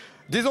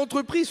 Des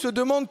entreprises se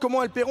demandent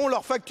comment elles paieront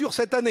leurs factures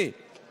cette année.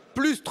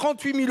 Plus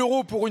 38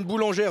 000 € pour une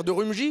boulangère de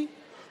Rumilly,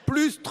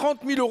 plus 30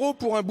 000 €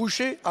 pour un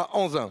boucher à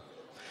Anzin.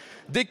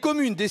 Des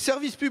communes, des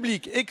services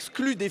publics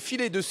exclus des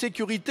filets de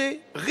sécurité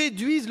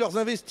réduisent leurs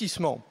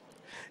investissements.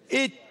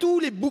 Et tous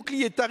les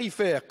boucliers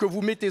tarifaires que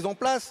vous mettez en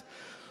place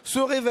se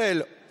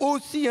révèlent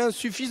aussi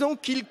insuffisants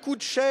qu'ils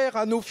coûtent cher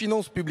à nos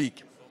finances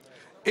publiques.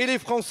 Et les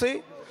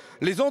Français,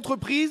 les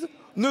entreprises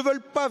ne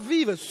veulent pas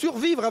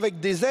survivre avec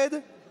des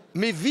aides,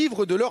 mais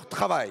vivre de leur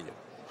travail.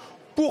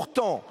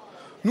 Pourtant,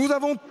 nous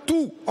avons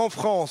tout en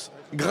France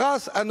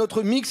grâce à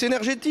notre mix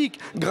énergétique,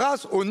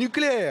 grâce au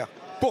nucléaire,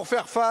 pour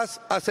faire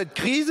face à cette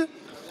crise.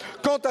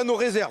 Quant à nos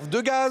réserves de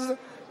gaz,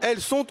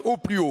 elles sont au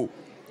plus haut.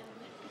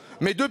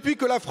 Mais depuis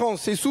que la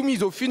France s'est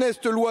soumise aux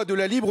funestes lois de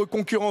la libre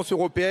concurrence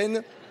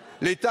européenne,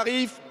 les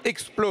tarifs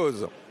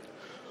explosent.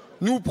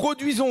 Nous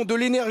produisons de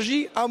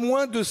l'énergie à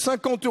moins de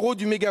 50 €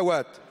 du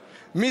mégawatt,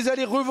 mais elle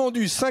est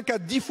revendue 5 à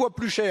 10 fois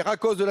plus cher à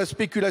cause de la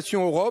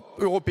spéculation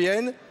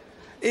européenne.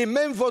 Et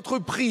même votre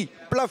prix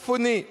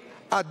plafonné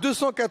à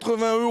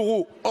 280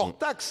 € hors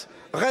taxe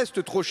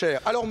reste trop cher.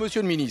 Alors,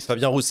 monsieur le ministre...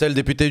 Fabien Roussel,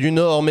 député du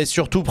Nord, mais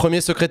surtout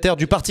premier secrétaire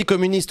du Parti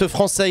communiste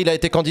français. Il a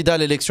été candidat à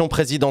l'élection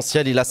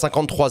présidentielle, il a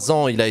 53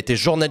 ans, il a été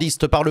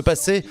journaliste par le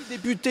passé.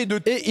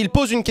 Et il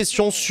pose une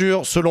question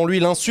sur, selon lui,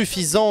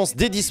 l'insuffisance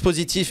des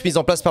dispositifs mis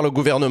en place par le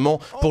gouvernement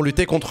pour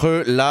lutter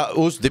contre la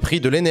hausse des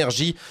prix de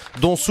l'énergie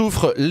dont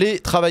souffrent les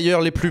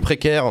travailleurs les plus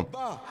précaires.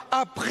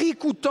 À prix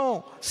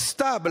coûtant,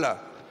 stable.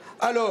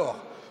 Alors,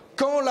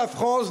 quand la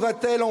France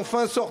va-t-elle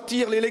enfin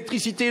sortir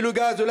l'électricité et le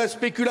gaz de la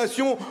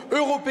spéculation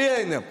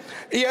européenne?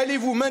 Et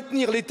allez-vous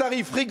maintenir les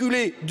tarifs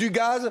régulés du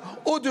gaz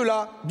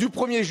au-delà du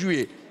 1er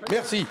juillet?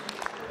 Merci.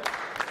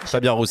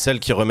 Fabien Roussel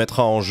qui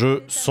remettra en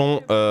jeu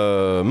son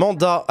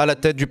mandat à la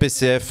tête du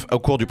PCF au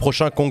cours du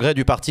prochain congrès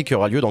du parti qui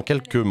aura lieu dans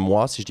quelques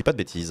mois, si je dis pas de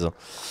bêtises.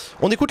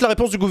 On écoute la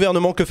réponse du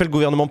gouvernement. Que fait le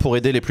gouvernement pour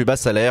aider les plus bas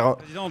salaires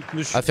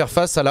à faire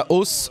face à la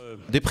hausse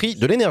des prix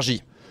de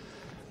l'énergie?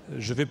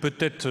 Je vais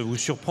peut-être vous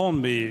surprendre,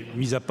 mais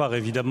mis à part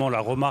évidemment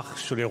la remarque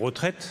sur les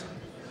retraites,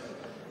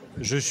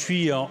 je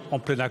suis en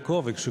plein accord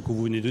avec ce que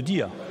vous venez de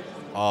dire.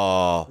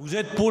 Oh. Vous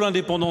êtes pour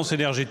l'indépendance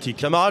énergétique.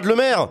 Camarade Le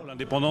Maire.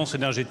 L'indépendance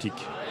énergétique.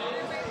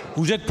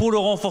 Vous êtes pour le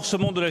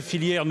renforcement de la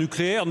filière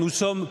nucléaire. Nous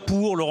sommes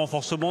pour le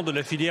renforcement de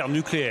la filière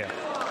nucléaire.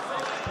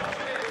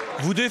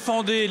 Vous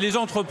défendez les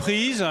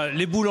entreprises,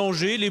 les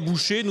boulangers, les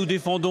bouchers. Nous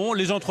défendons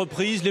les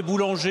entreprises, les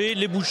boulangers,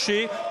 les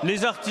bouchers,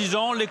 les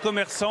artisans, les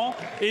commerçants.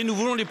 Et nous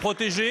voulons les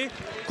protéger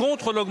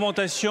contre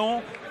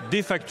l'augmentation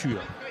des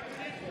factures.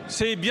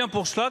 C'est bien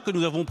pour cela que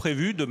nous avons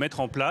prévu de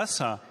mettre en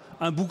place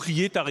un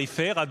bouclier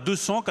tarifaire à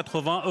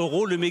 280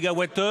 € le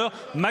mégawattheure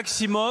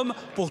maximum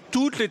pour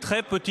toutes les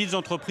très petites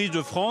entreprises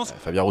de France.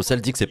 Fabien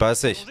Roussel dit que c'est pas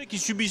assez. Qui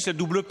subissent cette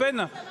double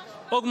peine,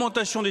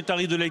 augmentation des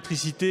tarifs de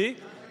l'électricité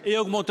et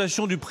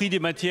augmentation du prix des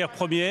matières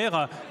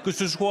premières, que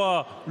ce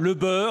soit le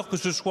beurre, que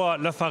ce soit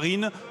la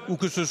farine ou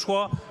que ce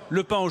soit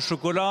le pain au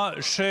chocolat,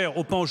 cher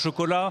au pain au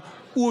chocolat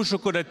ou aux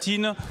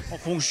chocolatines en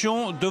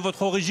fonction de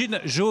votre origine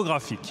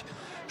géographique.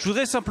 Je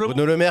voudrais simplement...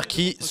 Bruno Le Maire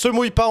qui se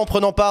mouille pas en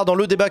prenant part dans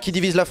le débat qui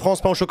divise la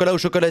France, pain au chocolat ou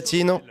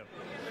chocolatine.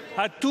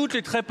 À toutes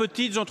les très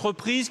petites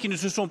entreprises qui ne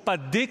se sont pas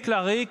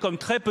déclarées comme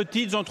très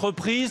petites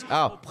entreprises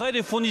auprès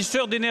des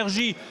fournisseurs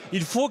d'énergie.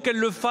 Il faut qu'elles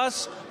le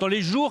fassent dans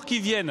les jours qui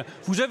viennent.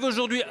 Vous avez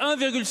aujourd'hui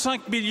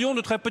 1,5 million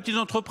de très petites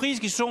entreprises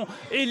qui sont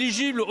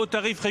éligibles aux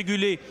tarifs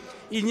régulés.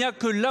 Il n'y a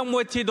que la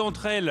moitié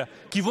d'entre elles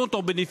qui vont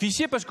en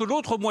bénéficier parce que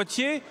l'autre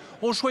moitié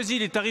ont choisi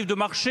les tarifs de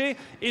marché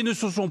et ne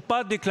se sont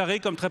pas déclarées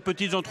comme très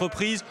petites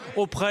entreprises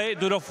auprès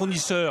de leurs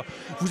fournisseurs.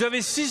 Vous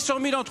avez 600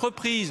 000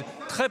 entreprises,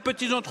 très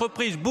petites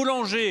entreprises,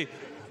 boulangers,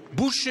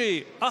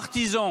 bouchers,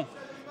 artisans,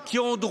 qui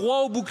ont droit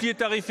au bouclier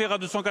tarifaire à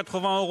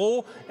 280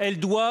 €, elles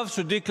doivent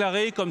se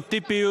déclarer comme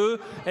TPE,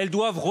 elles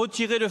doivent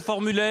retirer le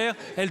formulaire,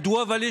 elles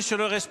doivent aller sur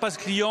leur espace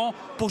client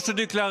pour se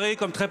déclarer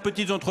comme très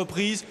petites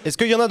entreprises. Est-ce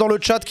qu'il y en a dans le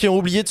chat qui ont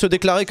oublié de se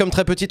déclarer comme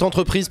très petite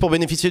entreprise pour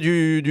bénéficier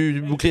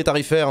du bouclier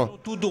tarifaire?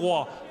 Tout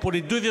droit pour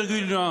les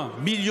 2,1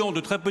 millions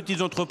de très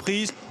petites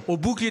entreprises au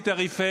bouclier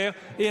tarifaire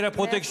et à la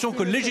protection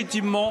que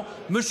légitimement,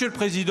 Monsieur le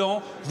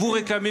Président, vous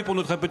réclamez pour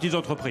nos très petites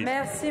entreprises.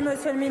 Merci,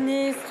 Monsieur le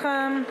Ministre.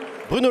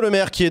 Bruno Le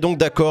Maire qui est donc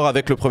d'accord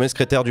avec le premier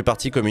secrétaire du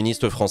Parti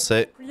communiste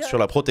français sur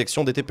la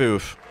protection des TPE.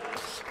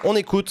 On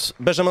écoute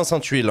Benjamin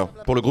Saint-Huil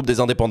pour le groupe des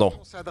Indépendants.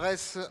 On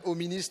s'adresse au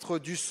ministre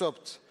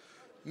Dussopt.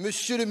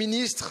 Monsieur le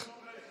ministre,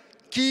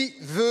 qui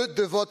veut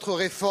de votre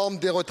réforme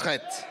des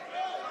retraites?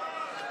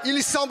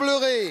 Il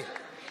semblerait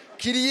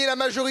qu'il y ait la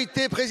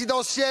majorité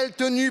présidentielle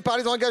tenue par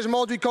les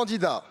engagements du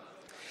candidat,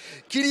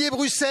 qu'il y ait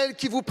Bruxelles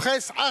qui vous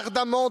presse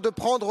ardemment de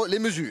prendre les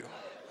mesures.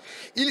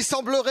 Il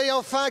semblerait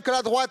enfin que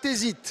la droite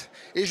hésite.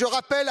 Et je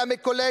rappelle à mes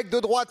collègues de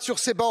droite sur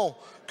ces bancs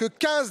que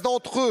 15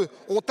 d'entre eux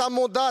ont un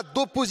mandat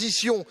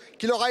d'opposition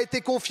qui leur a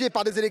été confié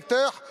par des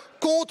électeurs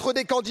contre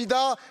des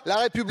candidats La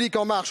République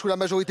En Marche ou la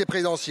majorité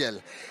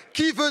présidentielle.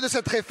 Qui veut de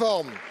cette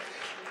réforme?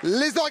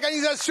 Les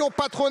organisations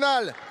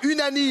patronales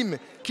unanimes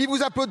qui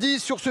vous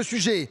applaudissent sur ce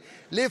sujet.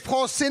 Les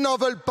Français n'en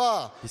veulent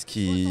pas.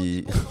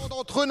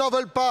 D'entre eux n'en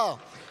veulent pas.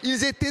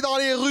 Ils étaient dans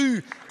les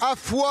rues, à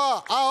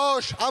Foix, à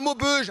Auch, à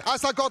Maubeuge, à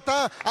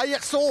Saint-Quentin, à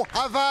Hirson,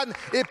 à Vannes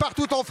et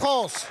partout en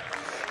France.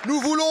 Nous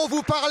voulons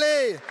vous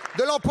parler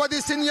de l'emploi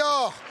des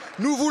seniors.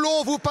 Nous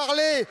voulons vous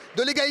parler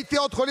de l'égalité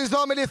entre les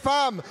hommes et les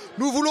femmes.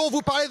 Nous voulons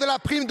vous parler de la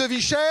prime de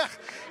vie chère.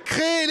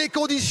 Créer les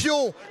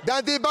conditions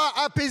d'un débat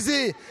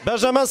apaisé.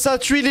 Benjamin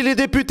Saint-Huil, il est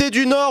député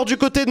du Nord, du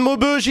côté de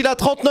Maubeuge. Il a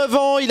 39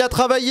 ans. Il a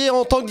travaillé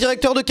en tant que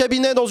directeur de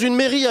cabinet dans une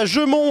mairie à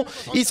Jeumont.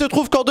 Il se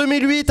trouve qu'en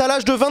 2008, à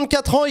l'âge de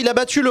 24 ans, il a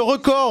battu le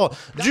record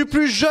du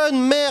plus jeune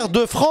maire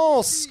de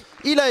France.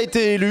 Il a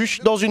été élu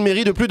dans une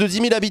mairie de plus de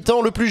 10 000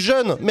 habitants, le plus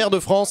jeune maire de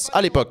France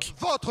à l'époque.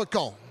 Votre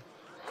camp.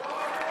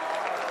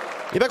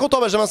 Et bien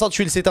content, Benjamin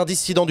Saint-Huil, c'est un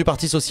dissident du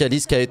Parti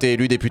Socialiste qui a été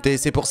élu député.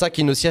 C'est pour ça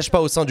qu'il ne siège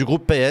pas au sein du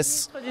groupe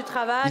PS.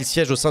 Il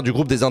siège au sein du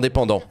groupe des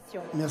Indépendants.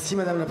 Merci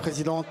Madame la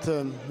Présidente,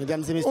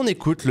 Mesdames et Messieurs. On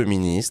écoute le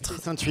ministre.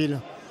 Saint-Huil,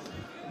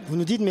 vous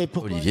nous dites mais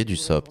pourquoi Olivier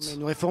Dussopt.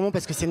 Nous réformons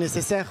parce que c'est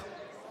nécessaire.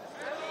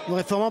 Nous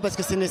réformons parce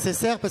que c'est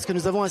nécessaire, parce que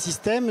nous avons un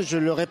système, je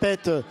le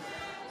répète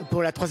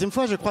pour la troisième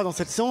fois je crois dans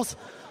cette séance,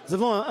 nous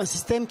avons un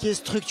système qui est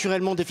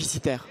structurellement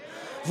déficitaire.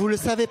 Vous le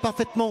savez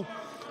parfaitement.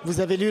 Vous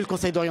avez lu le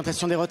Conseil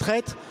d'orientation des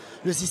retraites.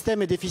 Le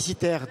système est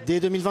déficitaire dès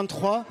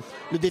 2023.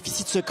 Le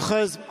déficit se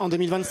creuse en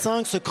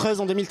 2025, se creuse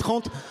en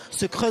 2030,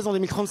 se creuse en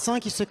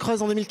 2035, il se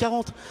creuse en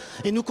 2040.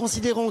 Et nous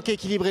considérons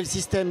qu'équilibrer le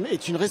système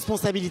est une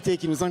responsabilité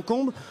qui nous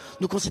incombe.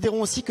 Nous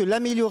considérons aussi que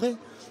l'améliorer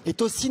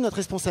est aussi notre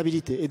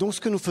responsabilité. Et donc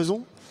ce que nous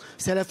faisons,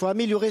 c'est à la fois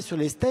améliorer sur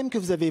les thèmes que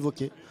vous avez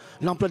évoqués,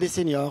 l'emploi des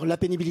seniors, la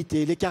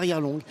pénibilité, les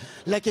carrières longues,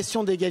 la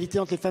question d'égalité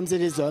entre les femmes et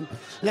les hommes,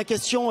 la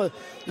question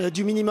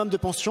du minimum de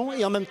pension,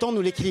 et en même temps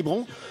nous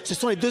l'équilibrons. Ce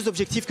sont les deux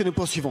objectifs que nous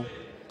poursuivons.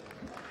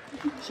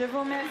 Je vous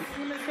remercie,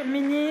 Monsieur le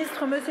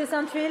Ministre. Monsieur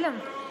Saint-Huil.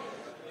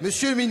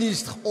 Monsieur le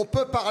Ministre, on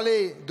peut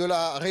parler de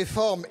la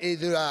réforme et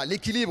de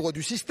l'équilibre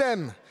du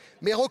système,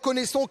 mais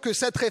reconnaissons que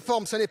cette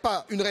réforme, ce n'est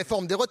pas une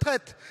réforme des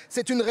retraites,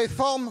 c'est une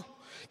réforme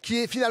qui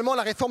est finalement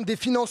la réforme des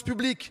finances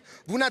publiques.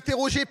 Vous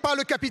n'interrogez pas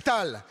le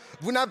capital,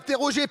 vous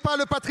n'interrogez pas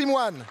le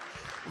patrimoine.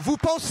 Vous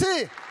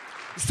pensez,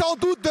 sans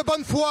doute de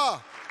bonne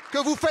foi, que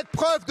vous faites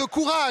preuve de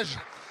courage.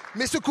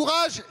 Mais ce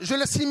courage, je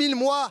l'assimile,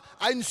 moi,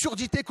 à une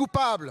surdité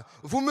coupable.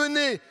 Vous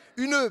menez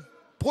une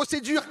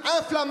procédure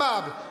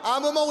inflammable à un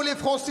moment où les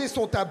Français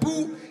sont à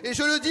bout. Et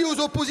je le dis aux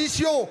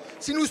oppositions,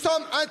 si nous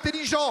sommes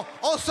intelligents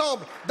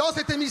ensemble dans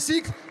cet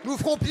hémicycle, nous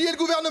ferons plier le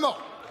gouvernement.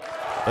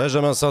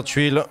 Benjamin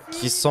Saint-Huil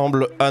qui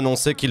semble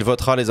annoncer qu'il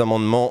votera les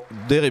amendements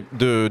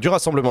du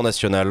Rassemblement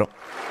national.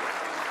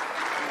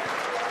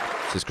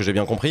 C'est ce que j'ai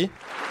bien compris ?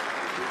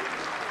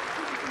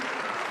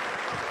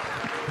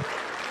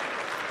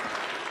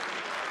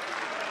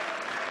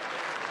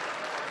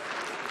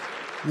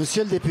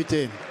 Monsieur le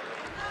député,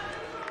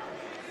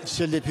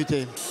 s'il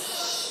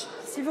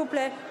vous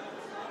plaît.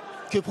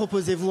 Que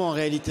proposez-vous en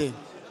réalité?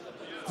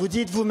 Vous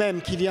dites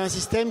vous-même qu'il y a un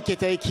système qui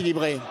est à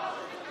équilibrer.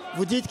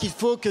 Vous dites qu'il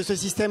faut que ce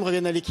système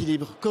revienne à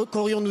l'équilibre.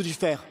 Qu'aurions-nous dû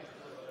faire?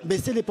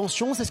 Baisser les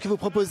pensions, c'est ce que vous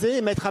proposez,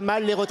 et mettre à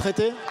mal les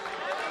retraités?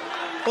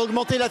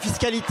 Augmenter la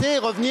fiscalité et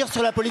revenir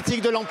sur la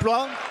politique de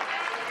l'emploi?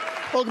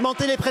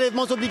 Augmenter les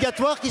prélèvements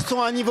obligatoires qui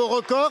sont à un niveau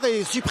record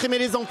et supprimer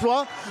les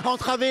emplois?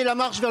 Entraver la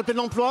marche vers le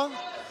plein emploi?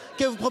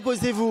 Que vous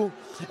proposez-vous?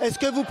 Est-ce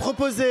que vous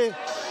proposez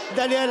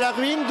d'aller à la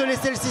ruine, de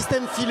laisser le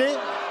système filer?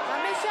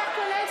 Mes chers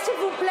collègues, s'il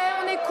vous plaît,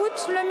 on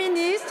écoute le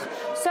ministre.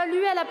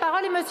 Celui à la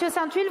parole et Monsieur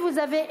Saint-Huil, vous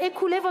avez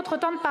écoulé votre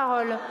temps de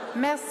parole.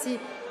 Merci.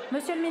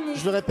 Monsieur le ministre.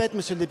 Je le répète,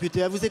 monsieur le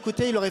député, à vous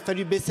écouter, il aurait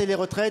fallu baisser les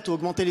retraites ou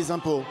augmenter les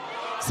impôts.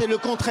 C'est le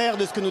contraire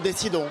de ce que nous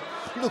décidons.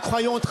 Nous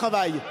croyons au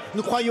travail,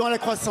 nous croyons à la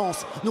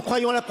croissance, nous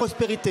croyons à la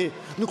prospérité,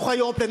 nous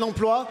croyons au plein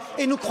emploi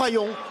et nous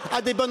croyons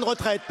à des bonnes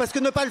retraites. Parce que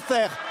ne pas le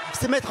faire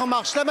c'est mettre en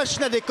marche la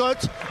machine à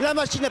décote, la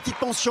machine à petite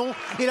pension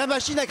et la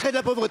machine à créer de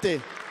la pauvreté.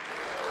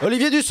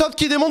 Olivier Dussopt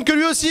qui démontre que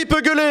lui aussi il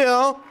peut gueuler,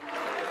 hein.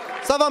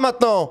 Ça va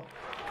maintenant.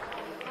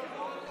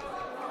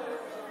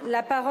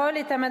 La parole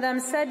est à Madame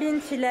Sabine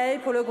Thillaye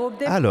pour le groupe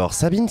des... Alors,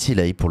 Sabine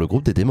Thillaye pour le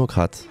groupe des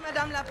démocrates.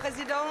 Madame la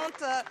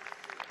Présidente,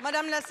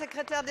 Madame la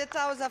Secrétaire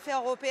d'État aux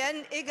Affaires européennes,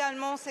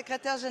 également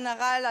Secrétaire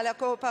générale à la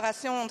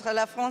coopération entre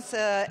la France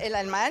et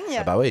l'Allemagne.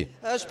 Ah bah oui.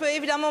 Je peux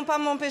évidemment pas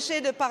m'empêcher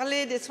de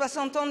parler des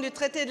 60 ans du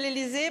traité de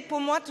l'Élysée.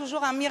 Pour moi,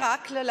 toujours un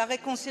miracle, la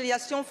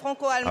réconciliation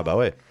franco-allemande. Ah bah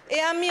ouais. Et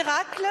un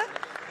miracle,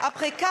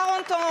 après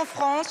 40 ans en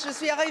France, je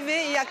suis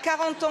arrivée il y a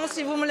 40 ans,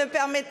 si vous me le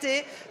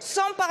permettez,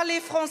 sans parler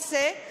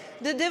français,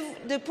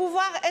 de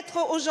pouvoir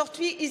être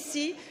aujourd'hui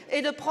ici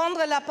et de prendre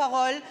la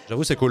parole.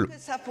 J'avoue, c'est cool.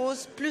 Ça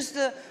pose plus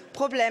de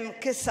problèmes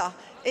que ça.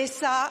 Et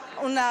ça,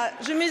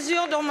 je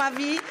mesure dans ma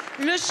vie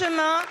le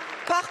chemin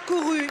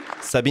parcouru.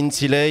 Sabine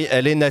Thillaye,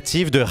 elle est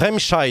native de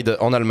Remscheid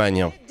en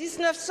Allemagne.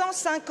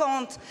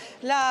 1950,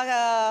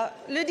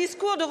 le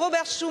discours de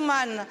Robert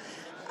Schuman,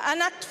 un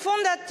acte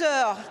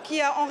fondateur qui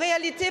a en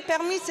réalité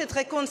permis cette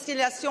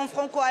réconciliation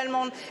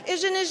franco-allemande. Et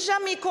je n'ai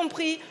jamais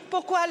compris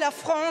pourquoi la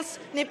France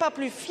n'est pas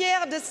plus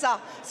fière de ça.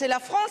 C'est la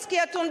France qui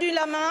a tendu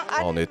la main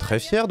à... On est très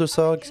fiers de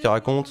ça, qu'est-ce qu'elle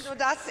raconte?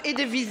 D'audace et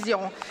de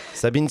vision.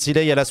 Sabine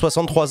Thillaye, elle a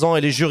 63 ans,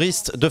 elle est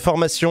juriste de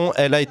formation,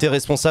 elle a été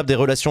responsable des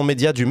relations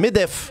médias du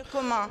MEDEF,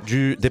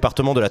 du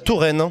département de la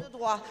Touraine.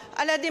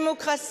 À la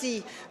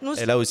démocratie.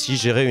 Elle a aussi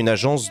géré une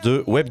agence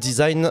de web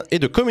design et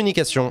de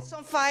communication.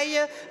 Sans faille,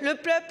 le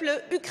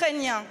peuple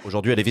ukrainien.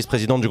 Aujourd'hui, elle est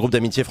vice-présidente du groupe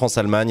d'amitié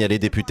France-Allemagne, elle est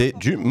députée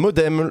du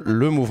MoDem,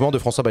 le mouvement de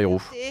François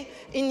Bayrou.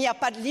 Il n'y a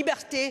pas de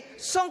liberté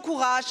sans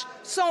courage,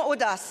 sans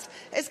audace.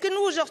 Est-ce que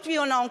nous, aujourd'hui,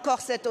 on a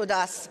encore cette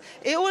audace?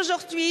 Et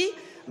aujourd'hui,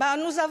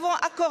 nous avons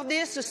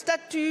accordé ce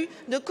statut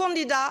de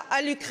candidat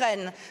à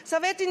l'Ukraine. Ça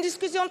va être une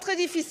discussion très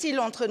difficile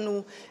entre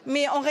nous,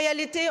 mais en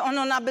réalité, on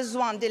en a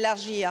besoin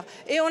d'élargir.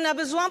 Et on a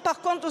besoin,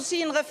 par contre, aussi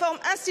d'une réforme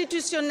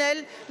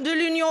institutionnelle de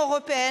l'Union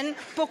européenne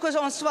pour que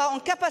l'on soit en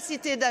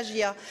capacité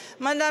d'agir.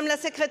 Madame la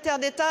secrétaire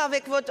d'État,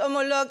 avec votre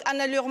homologue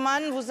Anna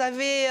Lurman, vous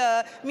avez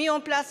mis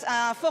en place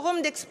un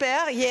forum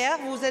d'experts hier.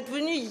 Vous êtes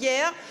venu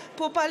hier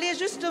pour parler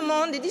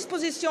justement des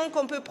dispositions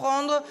qu'on peut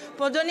prendre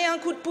pour donner un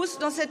coup de pouce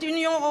dans cette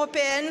Union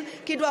européenne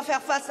qui doit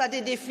faire face à des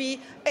défis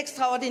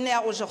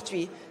extraordinaires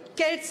aujourd'hui.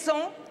 Quelles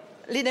sont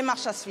les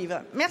démarches à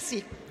suivre?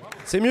 Merci.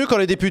 C'est mieux quand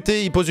les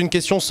députés ils posent une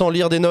question sans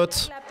lire des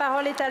notes. La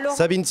parole est à Laurent.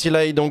 Sabine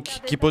Thillaye donc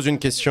qui pose une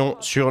question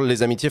sur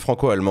les amitiés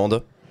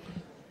franco-allemandes.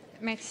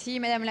 Merci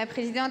Madame la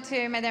Présidente,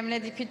 Madame la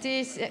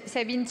députée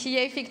Sabine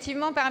Thillaye.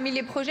 Effectivement, parmi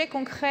les projets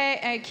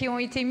concrets qui ont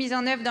été mis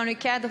en œuvre dans le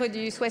cadre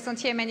du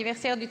 60e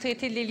anniversaire du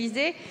traité de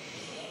l'Élysée,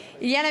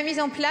 il y a la mise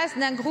en place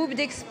d'un groupe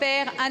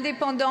d'experts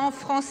indépendants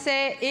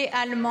français et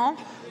allemands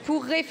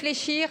pour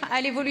réfléchir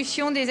à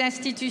l'évolution des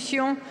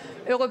institutions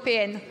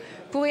européennes.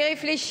 Pour y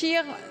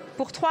réfléchir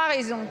pour 3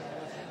 raisons.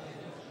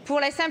 Pour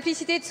la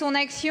simplicité de son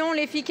action,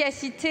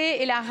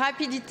 l'efficacité et la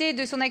rapidité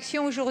de son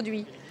action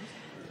aujourd'hui.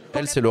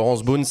 Elle, c'est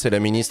Laurence Boone, c'est la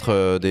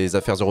ministre des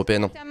Affaires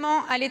européennes.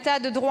 Notamment à l'état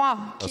de droit,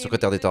 un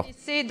secrétaire d'État.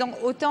 C'est dans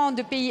autant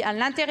de pays à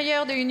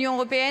l'intérieur de l'Union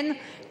européenne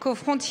qu'aux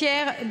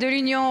frontières de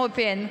l'Union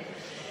européenne.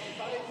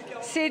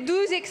 Ces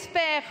 12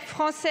 experts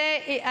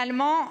français et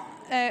allemands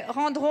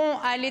rendront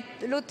à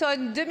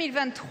l'automne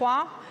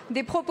 2023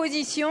 des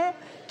propositions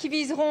qui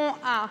viseront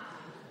à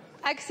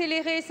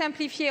accélérer,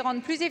 simplifier,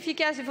 rendre plus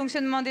efficace le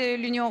fonctionnement de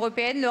l'Union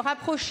européenne, le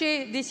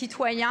rapprocher des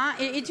citoyens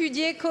et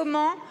étudier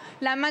comment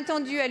la main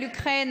tendue à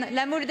l'Ukraine,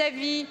 la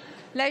Moldavie,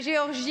 la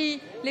Géorgie,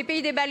 les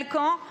pays des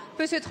Balkans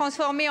peut se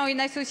transformer en une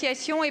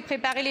association et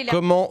préparer les...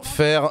 Comment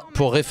faire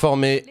pour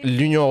réformer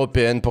l'Union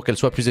européenne pour qu'elle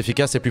soit plus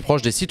efficace et plus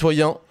proche des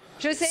citoyens?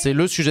 C'est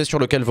le sujet sur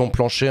lequel vont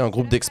plancher un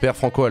groupe d'experts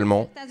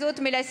franco-allemands.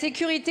 Mais la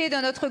sécurité de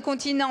notre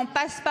continent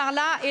passe par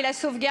là et la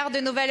sauvegarde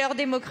de nos valeurs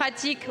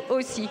démocratiques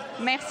aussi.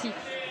 Merci.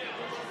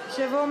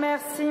 Je vous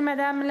remercie,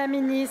 Madame la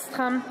Ministre.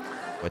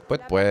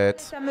 Pouet.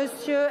 À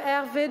Monsieur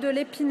Hervé de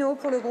Lépinot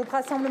pour le groupe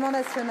Rassemblement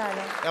National.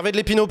 Hervé de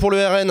Lépinot pour le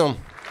RN.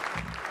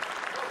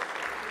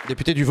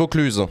 Député du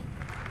Vaucluse.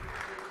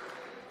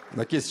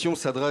 Ma question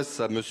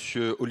s'adresse à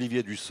Monsieur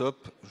Olivier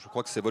Dussopt. Je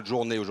crois que c'est votre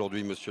journée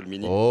aujourd'hui, Monsieur le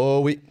Ministre.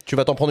 Oh oui, tu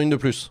vas t'en prendre une de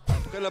plus.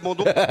 Après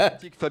l'abandon de la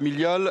politique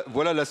familiale,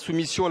 voilà la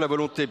soumission à la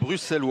volonté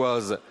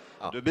bruxelloise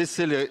de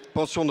baisser les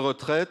pensions de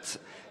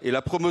retraite et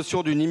la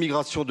promotion d'une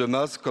immigration de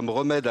masse comme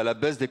remède à la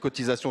baisse des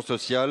cotisations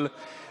sociales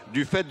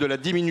du fait de la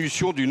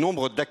diminution du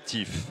nombre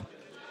d'actifs.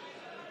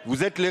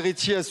 Vous êtes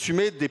l'héritier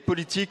assumé des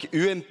politiques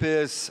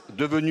UMPS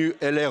devenues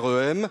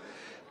LREM,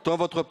 tant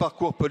votre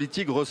parcours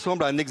politique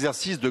ressemble à un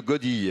exercice de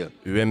godille.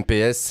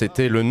 UMPS,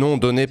 c'était le nom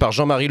donné par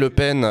Jean-Marie Le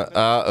Pen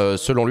à,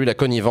 selon lui, la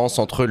connivence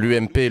entre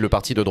l'UMP, le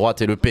parti de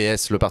droite, et le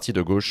PS, le parti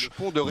de gauche,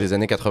 des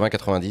années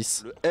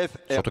 80-90,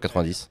 surtout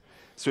 90.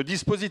 Ce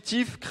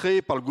dispositif,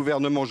 créé par le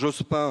gouvernement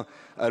Jospin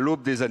à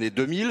l'aube des années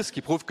 2000, ce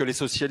qui prouve que les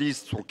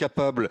socialistes sont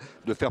capables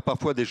de faire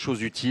parfois des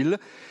choses utiles,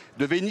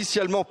 devait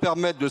initialement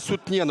permettre de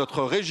soutenir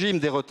notre régime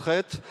des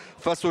retraites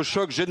face au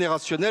choc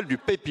générationnel du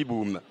baby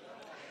boom.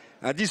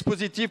 Un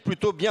dispositif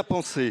plutôt bien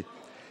pensé,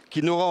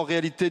 qui n'aura en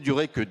réalité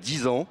duré que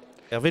 10 ans.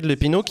 Hervé de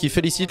Lépinot qui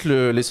félicite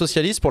les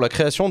socialistes pour la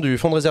création du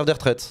fonds de réserve des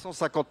retraites.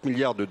 150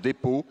 milliards de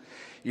dépôts,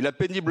 il a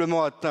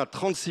péniblement atteint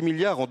 36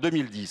 milliards en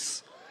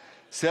 2010.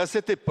 C'est à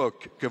cette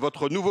époque que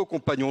votre nouveau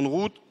compagnon de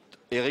route,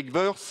 Éric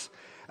Woerth,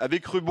 avait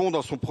cru bon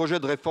dans son projet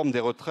de réforme des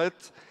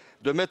retraites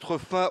de mettre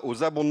fin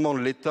aux abondements de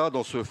l'État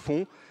dans ce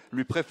fonds,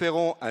 lui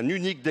préférant un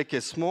unique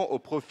décaissement au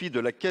profit de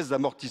la caisse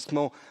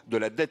d'amortissement de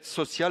la dette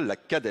sociale, la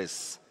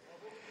CADES.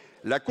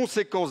 La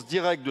conséquence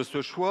directe de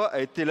ce choix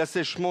a été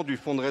l'assèchement du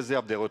fonds de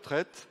réserve des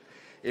retraites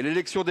et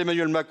l'élection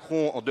d'Emmanuel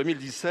Macron en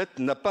 2017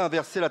 n'a pas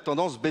inversé la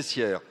tendance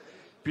baissière,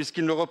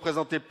 puisqu'il ne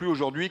représentait plus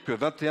aujourd'hui que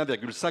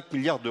 21,5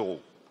 milliards d'euros.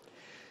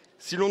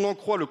 Si l'on en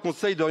croit le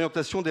Conseil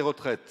d'orientation des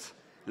retraites,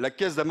 la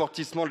caisse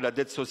d'amortissement de la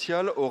dette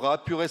sociale aura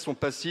apuré son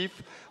passif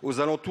aux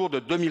alentours de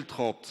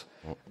 2030,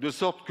 de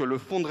sorte que le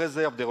fonds de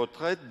réserve des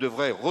retraites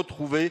devrait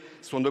retrouver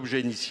son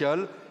objet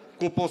initial,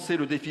 compenser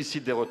le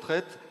déficit des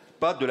retraites,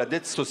 pas de la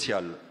dette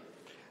sociale.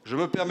 Je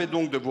me permets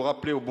donc de vous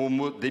rappeler au bon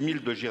mot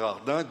d'Émile de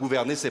Girardin,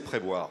 gouverner c'est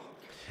prévoir.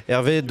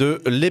 Hervé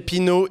de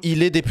Lépinot,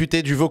 il est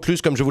député du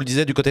Vaucluse, comme je vous le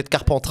disais, du côté de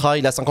Carpentras.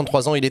 Il a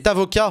 53 ans, il est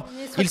avocat.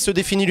 Il se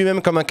définit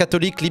lui-même comme un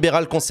catholique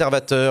libéral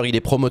conservateur. Il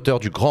est promoteur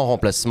du grand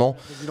remplacement.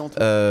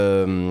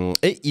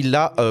 Et il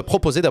a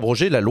proposé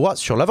d'abroger la loi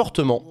sur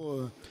l'avortement.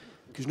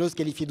 Que je n'ose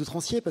qualifier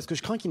d'outrancier parce que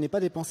je crains qu'il n'ait pas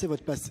dépassé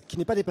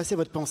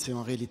votre pensée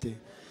en réalité.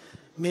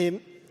 Mais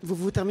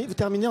vous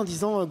terminez en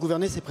disant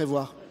gouverner c'est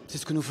prévoir. C'est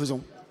ce que nous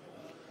faisons.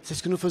 C'est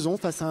ce que nous faisons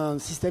face à un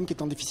système qui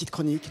est en déficit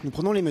chronique. Nous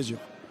prenons les mesures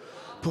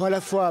pour à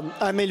la fois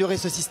améliorer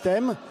ce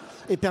système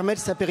et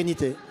permettre sa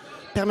pérennité.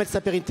 Permettre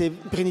sa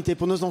pérennité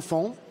pour nos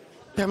enfants,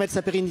 permettre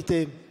sa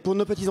pérennité pour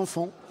nos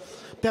petits-enfants,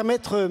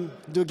 permettre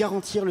de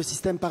garantir le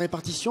système par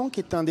répartition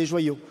qui est un des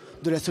joyaux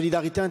de la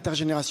solidarité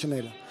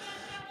intergénérationnelle.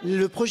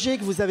 Le projet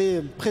que vous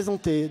avez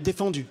présenté,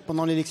 défendu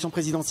pendant l'élection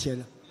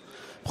présidentielle,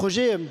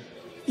 projet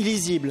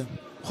illisible,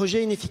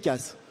 projet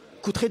inefficace,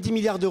 coûterait 10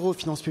 milliards d'euros aux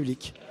finances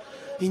publiques.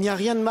 Il n'y a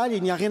rien de mal,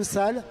 il n'y a rien de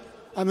sale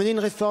à mener une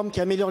réforme qui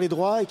améliore les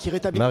droits et qui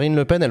rétablit... Marine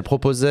Le Pen, elle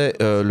proposait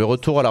le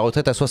retour à la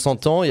retraite à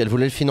 60 ans et elle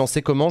voulait le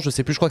financer comment? Je ne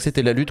sais plus, je crois que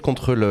c'était la lutte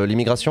contre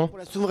l'immigration. Pour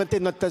la souveraineté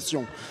de notre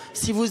nation.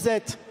 Si vous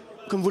êtes,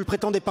 comme vous le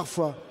prétendez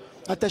parfois,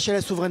 attaché à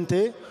la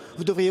souveraineté,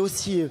 vous devriez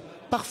aussi,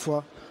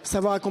 parfois,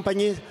 savoir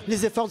accompagner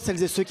les efforts de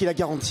celles et ceux qui la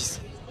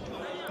garantissent.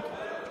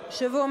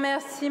 Je vous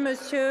remercie,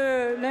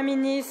 monsieur le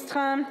ministre.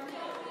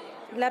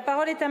 La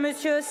parole est à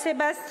monsieur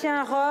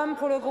Sébastien Rome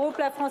pour le groupe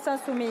La France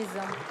Insoumise.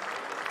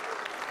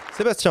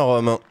 Sébastien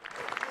Rome.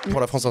 Pour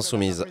la France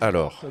Insoumise,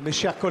 alors. Mes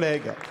chers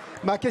collègues,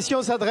 ma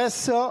question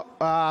s'adresse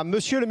à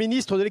monsieur le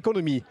ministre de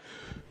l'économie.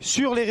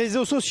 Sur les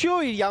réseaux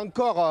sociaux, il y a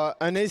encore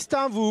un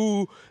instant,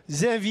 vous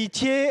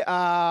invitiez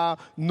à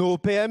nos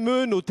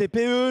PME, nos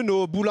TPE,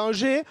 nos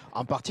boulangers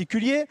en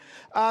particulier,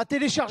 à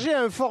télécharger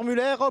un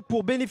formulaire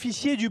pour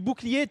bénéficier du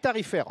bouclier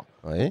tarifaire.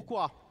 Oui.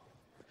 Pourquoi?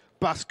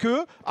 Parce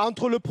que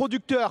entre le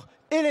producteur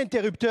et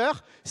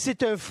l'interrupteur,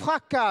 c'est un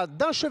fracas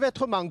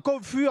d'enchevêtrement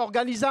confus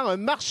organisant un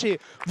marché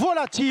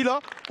volatile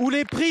où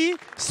les prix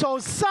sont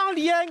sans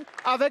lien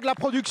avec la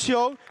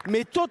production,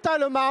 mais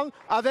totalement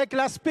avec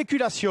la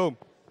spéculation.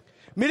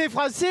 Mais les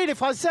Français et les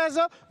Françaises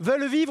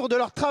veulent vivre de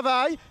leur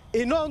travail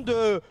et non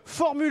de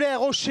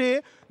formulaires hochés,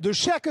 de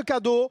chèques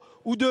cadeaux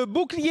ou de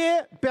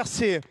boucliers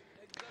percés.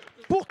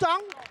 Pourtant,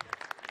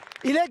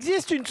 il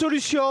existe une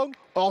solution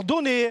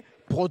ordonnée,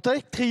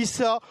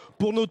 protectrice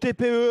pour nos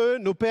TPE,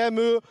 nos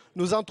PME,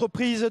 nos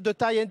entreprises de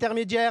taille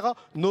intermédiaire,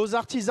 nos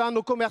artisans,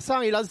 nos commerçants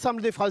et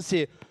l'ensemble des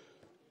Français.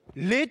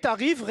 Les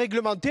tarifs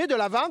réglementés de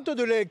la vente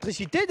de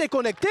l'électricité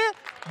déconnectée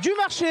du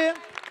marché.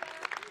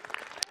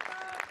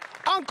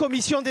 En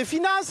commission des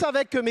finances,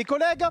 avec mes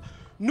collègues,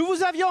 nous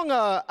vous avions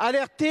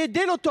alerté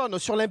dès l'automne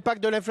sur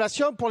l'impact de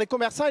l'inflation pour les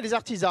commerçants et les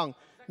artisans.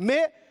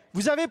 Mais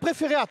vous avez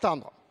préféré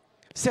attendre.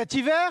 Cet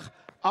hiver,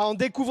 en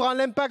découvrant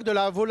l'impact de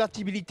la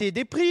volatilité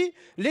des prix,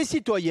 les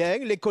citoyens,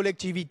 les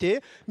collectivités,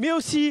 mais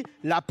aussi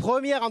la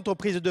première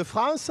entreprise de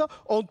France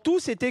ont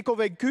tous été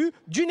convaincus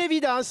d'une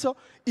évidence.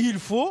 Il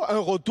faut un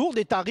retour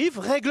des tarifs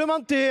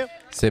réglementés.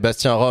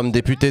 Sébastien Rome,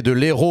 député de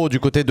l'Hérault du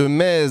côté de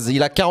Metz,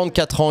 il a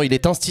 44 ans, il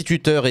est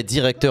instituteur et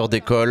directeur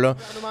d'école.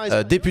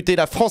 Député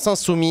La France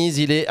Insoumise,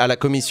 il est à la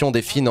commission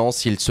des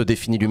finances, il se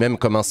définit lui-même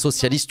comme un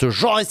socialiste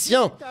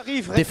jurassien,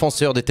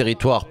 défenseur des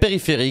territoires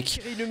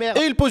périphériques.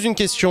 Et il pose une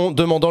question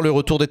demandant le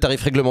retour des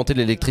tarifs réglementés de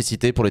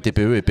l'électricité pour les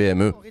TPE et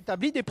PME.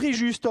 Rétabli des prix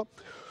justes.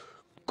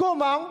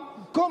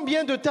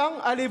 Combien de temps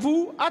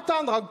allez-vous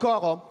attendre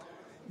encore?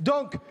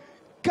 Donc,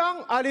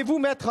 quand allez-vous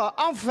mettre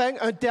enfin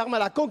un terme à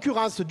la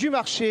concurrence du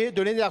marché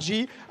de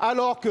l'énergie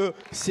alors que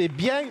c'est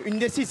bien une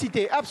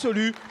nécessité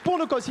absolue pour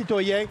nos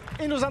concitoyens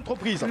et nos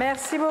entreprises?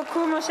 Merci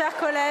beaucoup, mon cher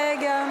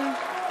collègue.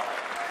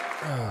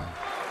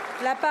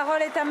 La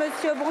parole est à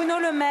monsieur Bruno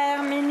Le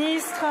Maire,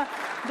 ministre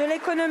de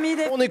l'économie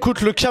des... On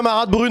écoute le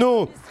camarade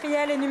Bruno.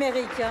 Industriel et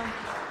numérique.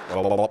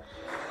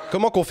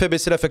 Comment qu'on fait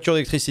baisser la facture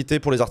d'électricité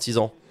pour les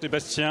artisans?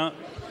 Sébastien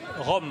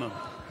Rome.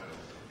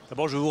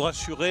 D'abord, je veux vous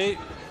rassurer,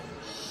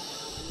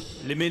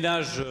 les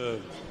ménages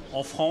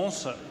en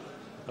France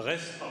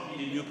reste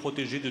parmi les mieux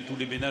protégés de tous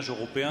les ménages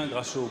européens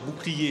grâce au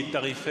bouclier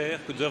tarifaire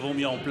que nous avons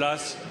mis en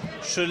place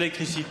sur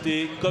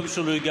l'électricité comme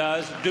sur le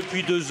gaz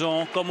depuis 2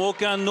 ans, comme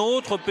aucun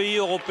autre pays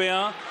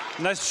européen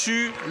n'a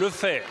su le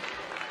faire.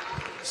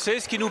 C'est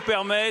ce qui nous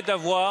permet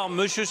d'avoir,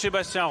 Monsieur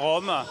Sébastien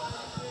Rome,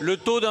 le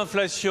taux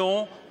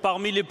d'inflation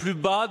parmi les plus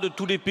bas de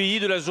tous les pays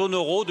de la zone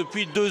euro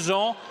depuis 2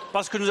 ans,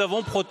 parce que nous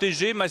avons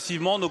protégé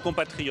massivement nos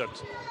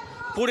compatriotes.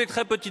 Pour les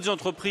très petites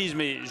entreprises,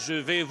 mais je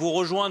vais vous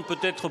rejoindre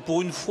peut-être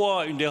pour une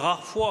fois, une des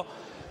rares fois,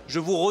 je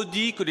vous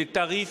redis que les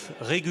tarifs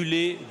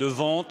régulés de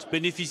vente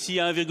bénéficient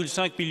à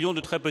 1,5 million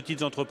de très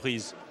petites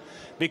entreprises.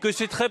 Mais que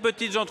ces très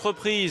petites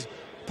entreprises,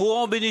 pour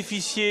en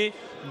bénéficier,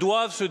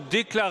 doivent se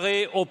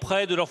déclarer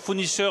auprès de leurs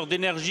fournisseurs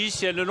d'énergie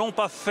si elles ne l'ont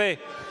pas fait.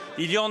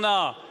 Il y en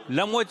a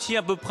la moitié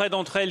à peu près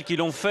d'entre elles qui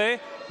l'ont fait,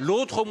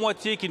 l'autre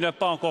moitié qui ne l'a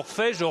pas encore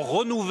fait. Je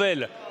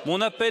renouvelle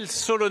mon appel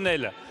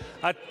solennel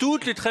à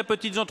toutes les très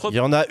petites entreprises. Il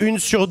y en a 1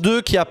 sur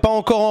 2 qui n'a pas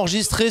encore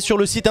enregistré sur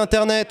le site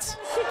internet.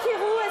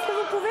 Chikirou, est-ce que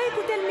vous pouvez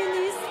écouter le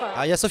ministre?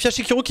 Ah, il y a Sophia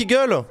Chikirou qui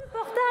gueule.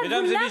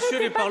 Mesdames et messieurs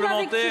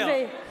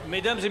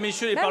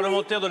les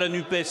parlementaires de la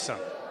NUPES,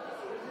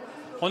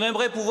 on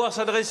aimerait pouvoir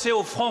s'adresser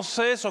aux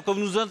Français sans que vous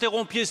nous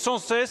interrompiez sans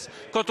cesse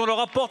quand on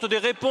leur apporte des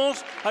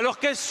réponses à leurs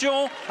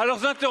questions, à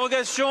leurs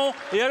interrogations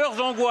et à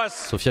leurs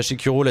angoisses. Sophia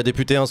Chikirou, la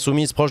députée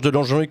insoumise proche de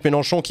Jean-Luc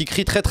Mélenchon, qui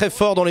crie très très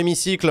fort dans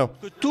l'hémicycle.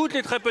 Que toutes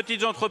les très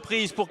petites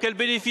entreprises, pour qu'elles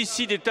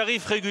bénéficient des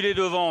tarifs régulés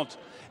de vente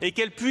et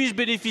qu'elles puissent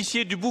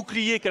bénéficier du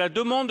bouclier qu'à la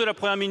demande de la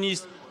Première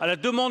ministre, à la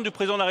demande du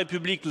Président de la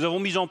République, nous avons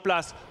mis en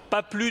place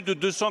pas plus de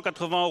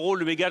 280 €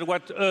 le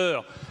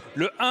mégawatt-heure.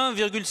 Le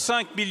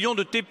 1,5 million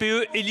de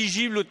TPE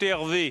éligibles au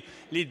TRV,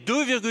 les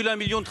 2,1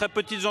 millions de très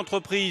petites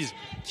entreprises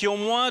qui ont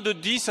moins de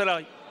 10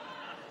 salariés.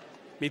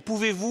 Mais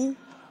pouvez-vous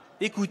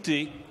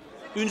écouter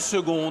une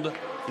seconde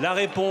la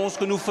réponse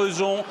que nous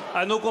faisons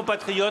à nos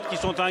compatriotes qui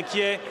sont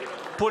inquiets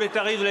pour les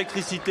tarifs de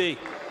l'électricité?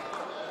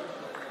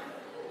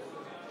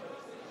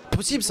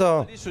 Possible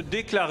ça. Se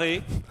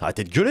déclarer.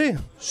 Arrêtez de gueuler.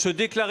 Se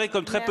déclarer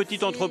comme très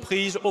petite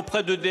entreprise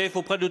auprès d'EDF,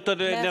 auprès de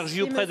Total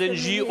Energy, auprès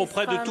d'Engie,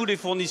 auprès de tous les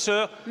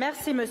fournisseurs.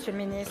 Merci, monsieur le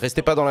ministre.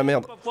 Restez pas dans la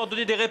merde. On va pouvoir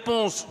donner des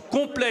réponses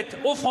complètes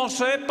aux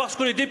Français parce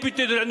que les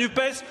députés de la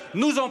NUPES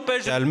nous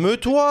empêchent.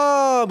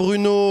 Calme-toi,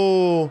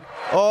 Bruno.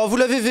 Oh, vous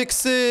l'avez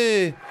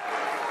vexé.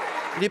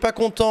 Il est pas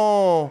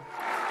content.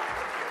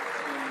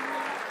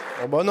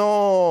 Oh bah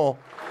non.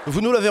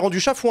 Vous nous l'avez rendu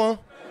chafouin.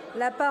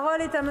 La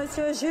parole est à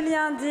monsieur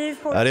Julien Dive.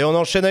 Allez, on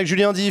enchaîne avec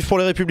Julien Dive pour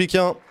les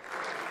Républicains.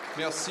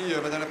 Merci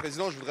Madame la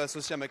Présidente. Je voudrais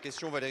associer à ma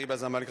question Valérie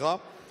Bazin-Malgras.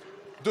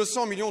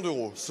 200 millions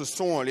d'euros, ce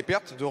sont les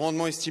pertes de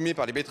rendement estimées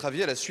par les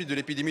betteraviers à la suite de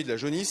l'épidémie de la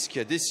jaunisse qui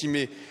a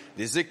décimé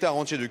des hectares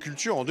entiers de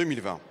culture en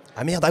 2020.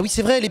 Ah merde, ah oui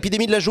c'est vrai,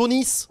 l'épidémie de la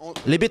jaunisse.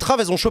 Les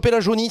betteraves, elles ont chopé la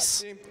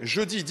jaunisse.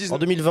 Jeudi 19 en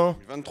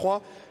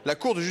 2023, la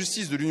Cour de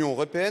justice de l'Union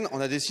européenne en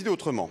a décidé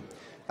autrement.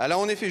 Elle a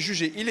en effet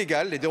jugé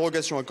illégales les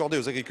dérogations accordées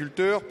aux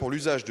agriculteurs pour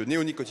l'usage de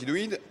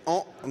néonicotinoïdes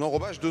en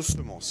enrobage de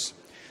semences.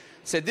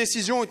 Cette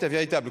décision est un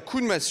véritable coup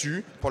de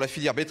massue pour la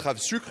filière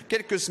betterave-sucre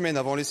quelques semaines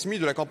avant les semis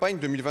de la campagne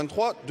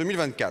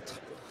 2023-2024.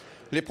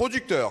 Les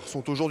producteurs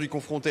sont aujourd'hui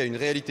confrontés à une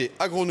réalité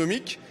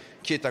agronomique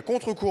qui est à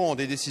contre-courant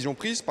des décisions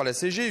prises par la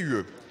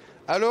CGUE.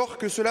 Alors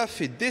que cela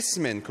fait des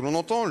semaines que l'on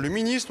entend le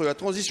ministre de la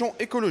Transition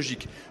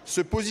écologique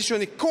se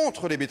positionner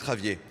contre les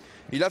betteraviers,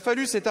 il a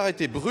fallu cet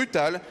arrêté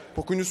brutal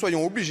pour que nous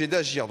soyons obligés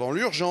d'agir dans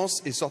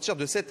l'urgence et sortir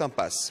de cette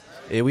impasse.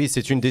 Et oui,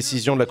 c'est une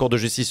décision de la Cour de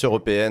justice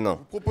européenne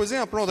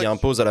qui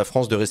impose à la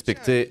France de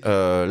respecter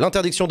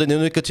l'interdiction des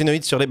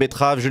néonicotinoïdes sur les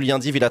betteraves. Julien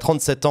Dive, il a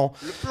 37 ans.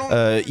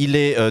 Il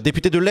est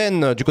député de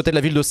l'Aisne, du côté de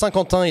la ville de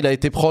Saint-Quentin. Il a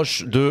été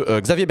proche de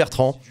Xavier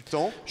Bertrand.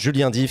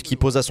 Julien Dive qui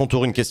pose à son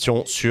tour une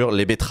question sur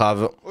les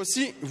betteraves.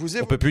 Aussi,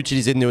 on ne peut plus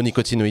utiliser de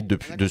néonicotinoïdes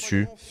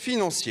dessus.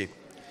 Financier.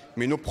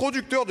 Mais nos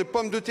producteurs de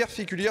pommes de terre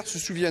féculières se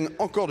souviennent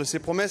encore de ces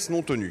promesses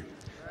non tenues.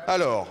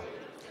 Alors,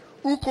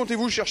 où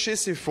comptez-vous chercher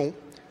ces fonds?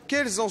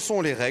 Quelles en sont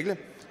les règles?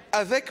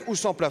 Avec ou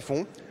sans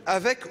plafond?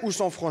 Avec ou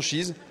sans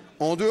franchise?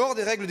 En dehors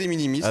des règles des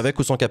minimis? Avec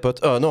ou sans capote?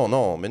 Ah non,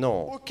 non, mais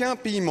non. Aucun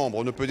pays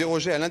membre ne peut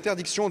déroger à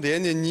l'interdiction des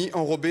NNI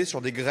enrobés sur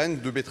des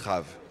graines de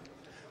betterave.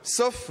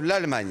 Sauf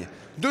l'Allemagne,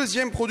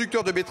 deuxième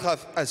producteur de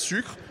betteraves à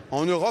sucre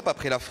en Europe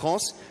après la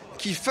France,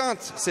 qui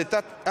feinte cet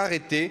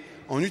arrêté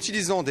en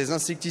utilisant des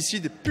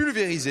insecticides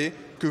pulvérisés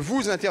que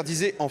vous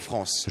interdisez en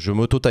France. Je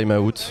m'auto-time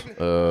out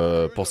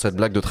pour cette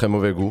blague de très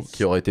mauvais goût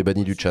qui aurait été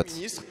bannie du chat.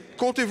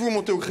 Comptez-vous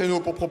monter au créneau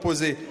pour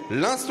proposer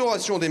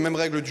l'instauration des mêmes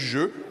règles du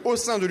jeu au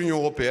sein de l'Union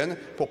européenne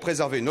pour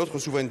préserver notre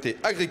souveraineté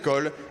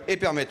agricole et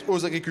permettre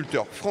aux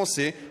agriculteurs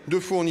français de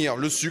fournir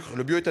le sucre,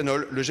 le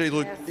bioéthanol, le gel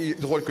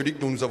hydroalcoolique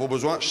dont nous avons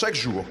besoin chaque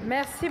jour?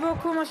 Merci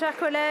beaucoup mon cher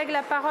collègue.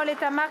 La parole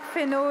est à Marc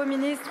Fesneau,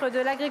 ministre de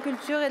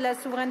l'Agriculture et de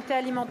la Souveraineté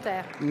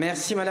alimentaire.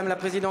 Merci Madame la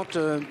Présidente.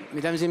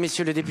 Mesdames et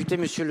Messieurs les députés,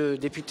 Monsieur le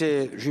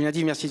député Julien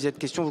Dive, merci de cette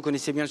question. Vous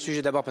connaissez bien le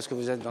sujet d'abord parce que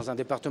vous êtes dans un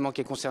département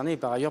qui est concerné et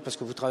par ailleurs parce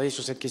que vous travaillez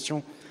sur cette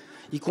question,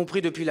 y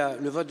compris depuis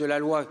le vote de la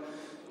loi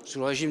sous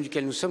le régime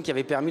duquel nous sommes, qui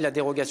avait permis la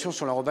dérogation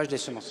sur l'enrobage des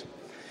semences.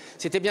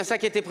 C'était bien ça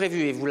qui était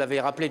prévu, et vous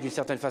l'avez rappelé d'une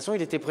certaine façon,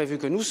 il était prévu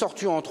que nous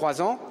sortions en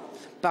 3 ans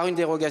par une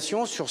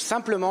dérogation sur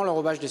simplement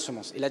l'enrobage des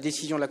semences. Et la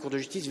décision de la Cour de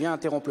justice vient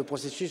interrompre le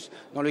processus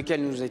dans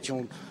lequel nous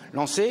étions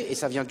lancés, et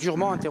ça vient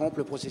durement interrompre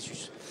le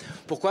processus.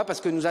 Pourquoi?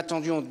 Parce que nous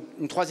attendions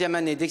une 3e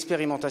année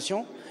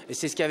d'expérimentation, et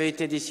c'est ce qui avait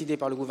été décidé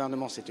par le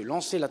gouvernement, c'était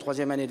lancer la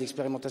 3e année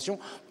d'expérimentation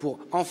pour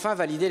enfin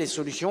valider les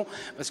solutions,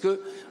 parce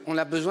qu'on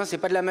a besoin, c'est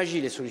pas de la magie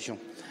les solutions.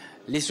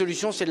 Les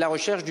solutions, c'est de la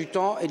recherche, du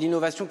temps et de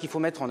l'innovation qu'il faut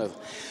mettre en œuvre.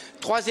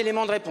 3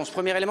 éléments de réponse.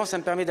 Premier élément, ça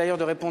me permet d'ailleurs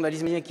de répondre à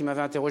Lilia qui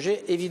m'avait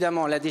interrogé.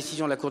 Évidemment, la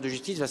décision de la Cour de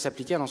justice va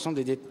s'appliquer à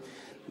l'ensemble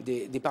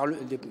des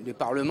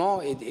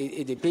parlements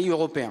et des pays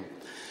européens.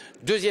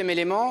 Deuxième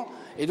élément,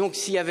 et donc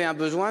s'il y avait un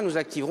besoin, nous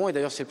activerons, et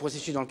d'ailleurs c'est le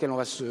processus dans lequel on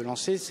va se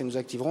lancer, c'est nous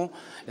activerons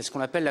ce qu'on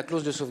appelle la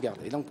clause de sauvegarde.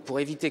 Et donc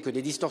pour éviter que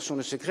des distorsions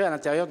ne se créent à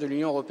l'intérieur de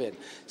l'Union européenne.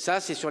 Ça,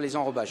 c'est sur les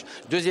enrobages.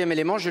 Deuxième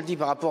élément, je le dis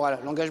par rapport à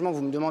l'engagement que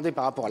vous me demandez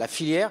par rapport à la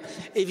filière.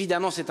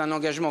 Évidemment, c'est un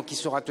engagement qui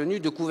sera tenu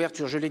de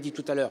couverture, je l'ai dit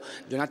tout à l'heure,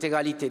 de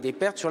l'intégralité des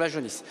pertes sur la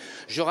jaunisse.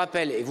 Je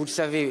rappelle, et vous le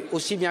savez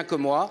aussi bien que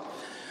moi,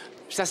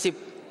 ça c'est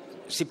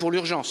pour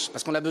l'urgence,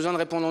 parce qu'on a besoin de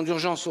répondre en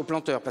urgence aux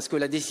planteurs, parce que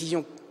la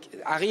décision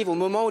arrive au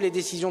moment où les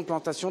décisions de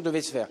plantation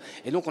devaient se faire.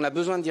 Et donc on a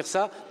besoin de dire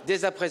ça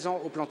dès à présent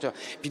aux planteurs.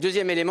 Puis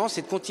deuxième élément,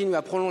 c'est de continuer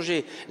à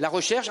prolonger la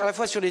recherche, à la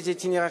fois sur les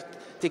itinéraires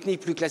techniques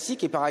plus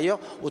classiques et par ailleurs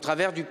au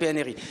travers du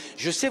PNRI.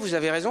 Je sais, vous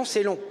avez raison,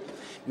 c'est long.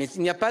 Mais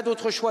il n'y a pas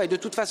d'autre choix. Et de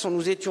toute façon,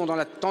 nous étions dans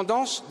la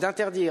tendance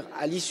d'interdire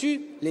à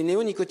l'issue les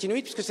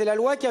néonicotinoïdes, puisque c'est la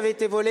loi qui avait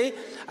été volée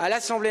à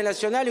l'Assemblée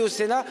nationale et au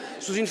Sénat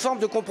sous une forme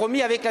de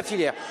compromis avec la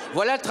filière.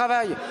 Voilà le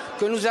travail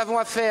que nous avons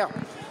à faire.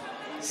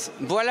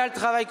 Voilà le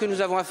travail que nous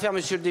avons à faire,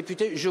 monsieur le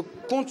député. Je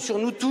compte sur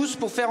nous tous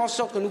pour faire en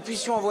sorte que nous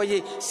puissions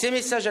envoyer ces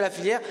messages à la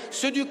filière,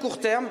 ceux du court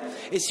terme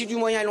et ceux du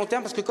moyen et long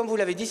terme, parce que comme vous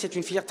l'avez dit, c'est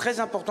une filière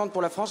très importante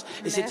pour la France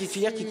et c'est une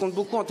filière qui compte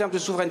beaucoup en termes de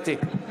souveraineté.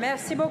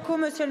 Merci beaucoup,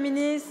 monsieur le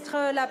ministre.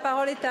 La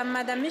parole est à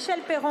madame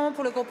Michèle Perron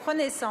pour le groupe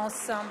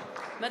Renaissance.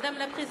 Madame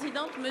la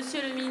Présidente,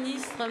 monsieur le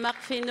ministre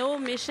Marc Fesneau,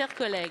 mes chers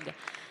collègues.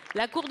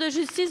 La Cour de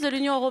justice de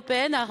l'Union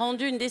européenne a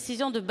rendu une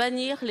décision de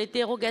bannir les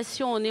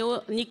dérogations aux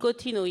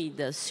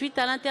néonicotinoïdes. Suite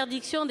à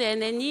l'interdiction des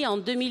NNI en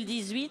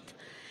 2018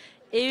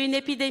 et une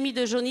épidémie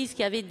de jaunisse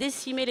qui avait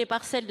décimé les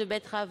parcelles de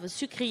betteraves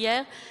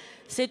sucrières,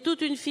 c'est toute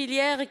une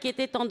filière qui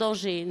était en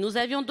danger. Nous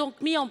avions donc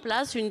mis en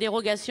place une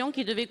dérogation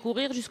qui devait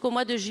courir jusqu'au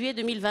mois de juillet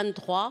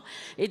 2023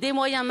 et des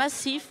moyens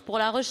massifs pour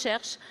la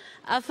recherche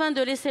afin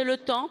de laisser le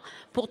temps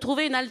pour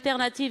trouver une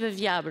alternative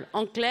viable.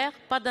 En clair,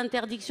 pas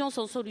d'interdiction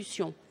sans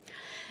solution.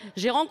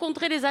 J'ai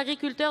rencontré les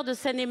agriculteurs de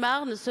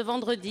Seine-et-Marne ce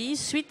vendredi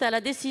suite à la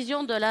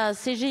décision de la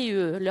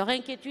CGIE. Leur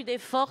inquiétude est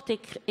forte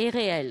et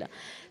réelle.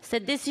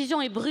 Cette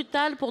décision est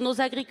brutale pour nos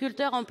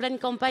agriculteurs en pleine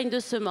campagne de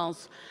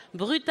semences.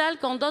 Brutale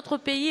quand d'autres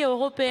pays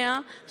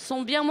européens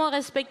sont bien moins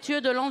respectueux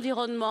de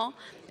l'environnement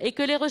et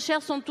que les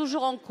recherches sont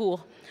toujours en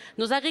cours.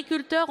 Nos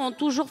agriculteurs ont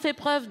toujours fait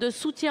preuve de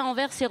soutien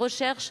envers ces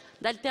recherches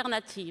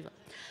d'alternatives.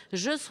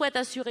 Je souhaite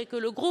assurer que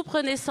le groupe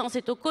Renaissance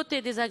est aux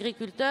côtés des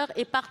agriculteurs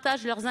et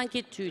partage leurs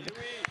inquiétudes.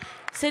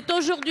 C'est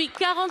aujourd'hui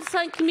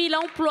 45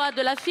 000 emplois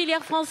de la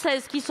filière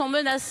française qui sont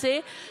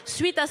menacés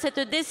suite à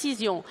cette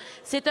décision.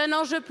 C'est un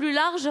enjeu plus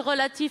large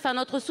relatif à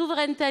notre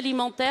souveraineté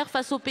alimentaire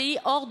face aux pays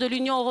hors de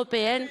l'Union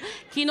européenne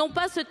qui n'ont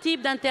pas ce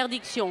type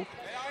d'interdiction.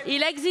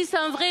 Il existe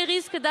un vrai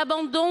risque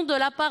d'abandon de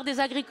la part des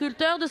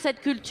agriculteurs de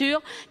cette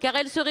culture car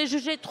elle serait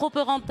jugée trop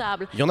peu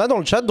rentable. Il y en a dans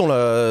le chat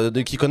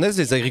qui connaissent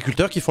des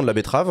agriculteurs qui font de la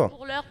betterave.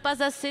 Pour l'heure,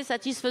 pas assez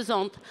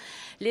satisfaisante.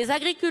 Les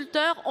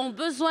agriculteurs ont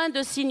besoin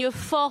de signes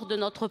forts de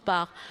notre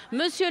part.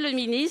 Monsieur le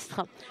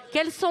ministre,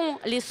 quelles sont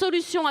les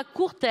solutions à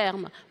court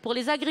terme pour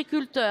les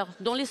agriculteurs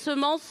dont les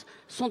semences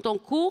sont en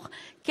cours?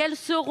 Quelles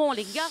seront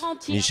les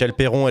garanties? Michèle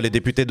Perron, elle est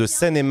députée de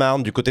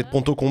Seine-et-Marne, du côté de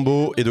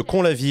Ponto-Combo et de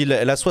Con-la-Ville.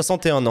 Elle a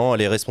 61 ans,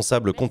 elle est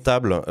responsable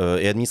comptable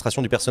et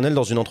administration du personnel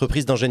dans une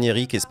entreprise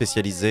d'ingénierie qui est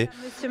spécialisée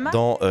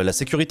dans la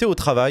sécurité au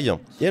travail.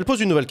 Et elle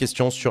pose une nouvelle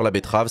question sur la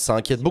betterave, ça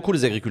inquiète beaucoup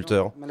les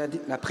agriculteurs.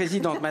 La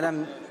présidente,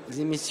 mesdames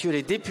et messieurs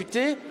les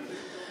députés,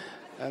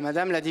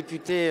 madame la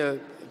députée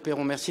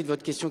Perron, merci de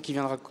votre question qui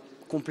viendra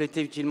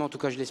compléter utilement, en tout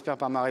cas je l'espère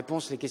par ma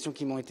réponse, les questions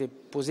qui m'ont été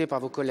posées par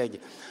vos collègues.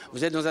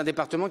 Vous êtes dans un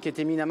département qui est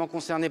éminemment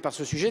concerné par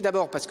ce sujet,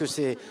 d'abord parce que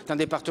c'est un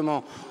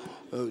département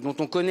dont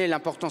on connaît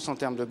l'importance en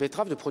termes de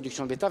betterave, de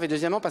production de betterave, et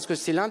deuxièmement parce que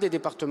c'est l'un des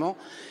départements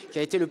qui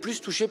a été le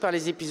plus touché par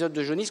les épisodes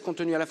de jaunisse, compte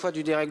tenu à la fois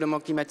du dérèglement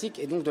climatique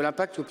et donc de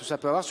l'impact que ça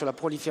peut avoir sur la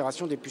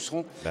prolifération des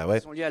pucerons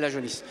qui sont liés à la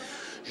jaunisse.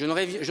 Je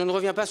ne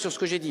reviens pas sur ce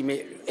que j'ai dit,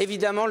 mais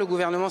évidemment le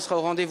gouvernement sera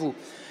au rendez-vous.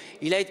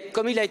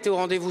 Comme il a été au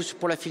rendez-vous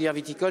pour la filière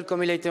viticole,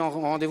 comme il a été au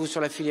rendez-vous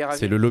sur la filière aviaire.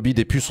 C'est le lobby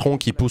des pucerons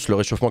qui pousse le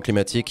réchauffement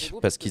climatique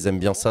parce qu'ils aiment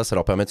bien ça, ça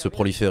leur permet de se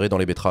proliférer dans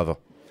les betteraves.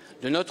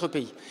 De notre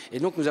pays. Et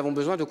donc nous avons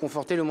besoin de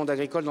conforter le monde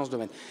agricole dans ce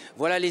domaine.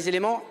 Voilà les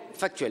éléments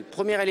factuels.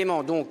 Premier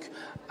élément, donc,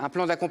 un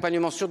plan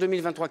d'accompagnement sur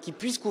 2023 qui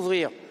puisse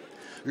couvrir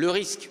le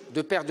risque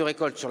de perte de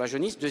récolte sur la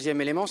jaunisse.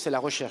 Deuxième élément, c'est la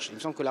recherche. Il me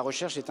semble que la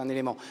recherche est un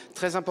élément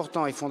très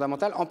important et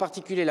fondamental. En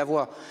particulier, la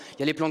voie, il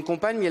y a les plants de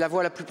campagne, mais la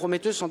voie la plus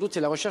prometteuse, sans doute, c'est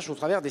la recherche au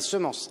travers des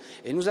semences.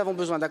 Et nous avons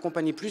besoin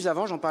d'accompagner plus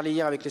avant, j'en parlais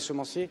hier avec les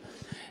semenciers,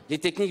 les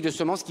techniques de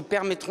semences qui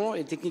permettront,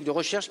 les techniques de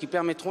recherche qui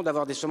permettront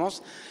d'avoir des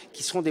semences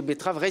qui seront des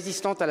betteraves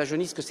résistantes à la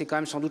jaunisse, que c'est quand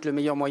même sans doute le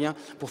meilleur moyen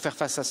pour faire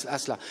face à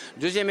cela.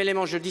 Deuxième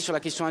élément, je le dis sur la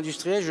question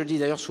industrielle, je le dis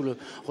d'ailleurs sous le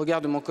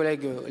regard de mon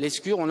collègue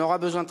Lescure, on aura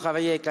besoin de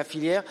travailler avec la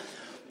filière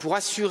pour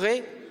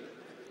assurer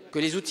que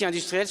les outils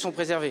industriels sont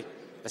préservés.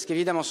 Parce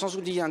qu'évidemment, sans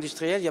outils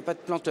industriels, il n'y a pas de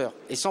planteur.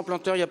 Et sans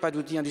planteur, il n'y a pas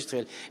d'outils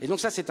industriels. Et donc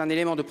ça, c'est un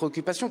élément de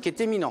préoccupation qui est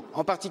éminent,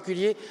 en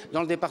particulier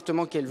dans le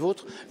département qui est le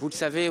vôtre, vous le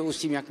savez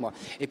aussi bien que moi.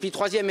 Et puis,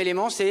 troisième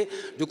élément, c'est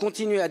de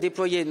continuer à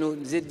déployer nos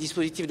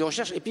dispositifs de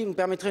recherche. Et puis, vous me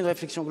permettrez une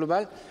réflexion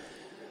globale.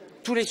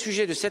 Tous les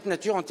sujets de cette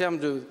nature, en termes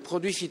de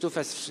produits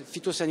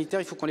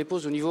phytosanitaires, il faut qu'on les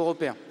pose au niveau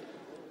européen.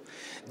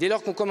 Dès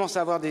lors qu'on commence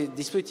à avoir des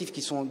dispositifs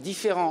qui sont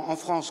différents en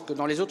France que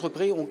dans les autres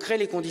pays, on crée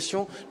les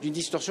conditions d'une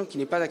distorsion qui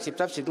n'est pas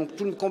acceptable. C'est donc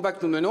tout le combat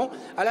que nous menons,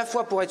 à la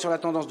fois pour être sur la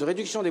tendance de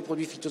réduction des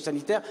produits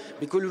phytosanitaires,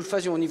 mais que nous le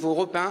faisions au niveau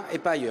européen et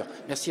pas ailleurs.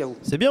 Merci à vous.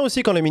 C'est bien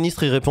aussi quand les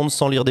ministres y répondent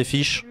sans lire des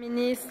fiches.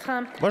 Ministre.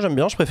 Moi j'aime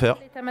bien, je préfère.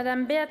 C'est à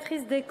Madame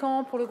Béatrice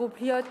Descamps pour le groupe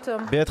Lyotte.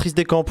 Béatrice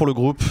Descamps pour le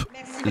groupe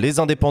Les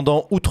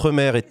Indépendants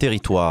Outre-mer et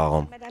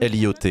Territoire,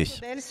 LIOT.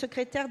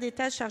 Secrétaire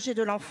d'État chargée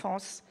de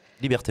l'enfance.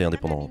 Liberté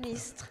indépendante.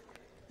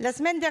 La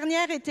semaine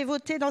dernière était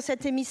votée dans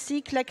cet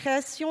hémicycle la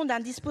création d'un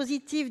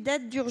dispositif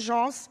d'aide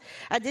d'urgence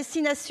à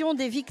destination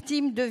des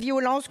victimes de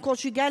violences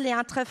conjugales et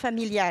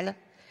intrafamiliales.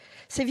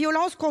 Ces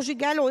violences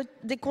conjugales ont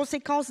des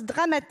conséquences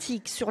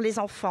dramatiques sur les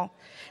enfants,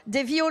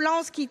 des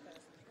violences qui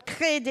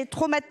créent des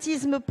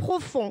traumatismes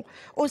profonds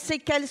aux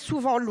séquelles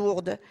souvent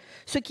lourdes,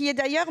 ce qui est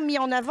d'ailleurs mis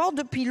en avant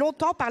depuis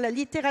longtemps par la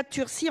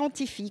littérature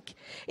scientifique.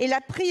 Et la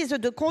prise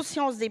de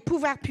conscience des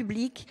pouvoirs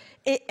publics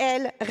est,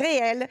 elle,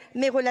 réelle,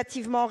 mais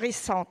relativement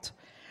récente.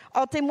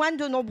 En témoignent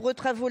de nombreux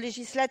travaux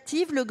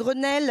législatifs. Le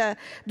Grenelle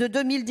de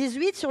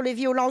 2018 sur les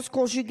violences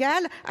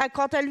conjugales a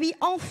quant à lui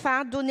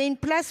enfin donné une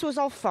place aux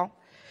enfants.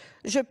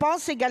 Je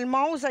pense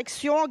également aux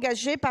actions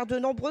engagées par de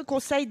nombreux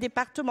conseils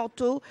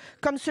départementaux,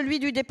 comme celui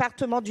du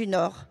département du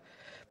Nord.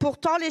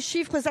 Pourtant, les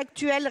chiffres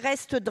actuels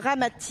restent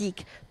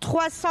dramatiques.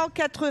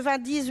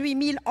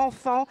 398 000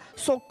 enfants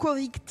sont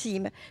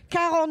co-victimes.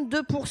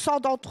 42%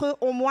 d'entre eux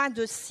ont moins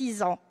de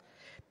 6 ans.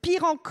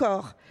 Pire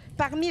encore,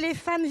 parmi les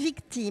femmes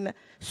victimes,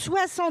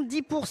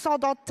 70%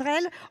 d'entre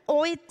elles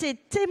ont été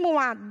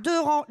témoins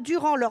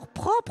durant leur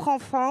propre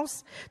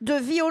enfance de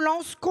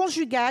violences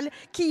conjugales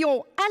qui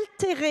ont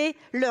altéré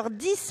leur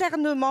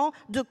discernement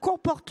de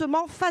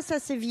comportement face à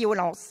ces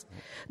violences.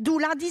 D'où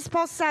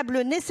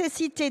l'indispensable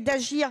nécessité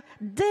d'agir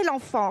dès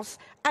l'enfance,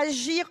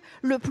 agir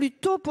le plus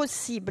tôt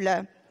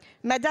possible.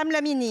 Madame la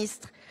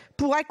ministre,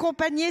 pour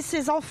accompagner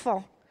ces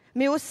enfants,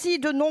 mais aussi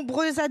de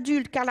nombreux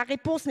adultes, car la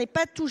réponse n'est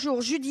pas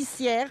toujours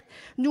judiciaire,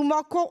 nous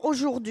manquons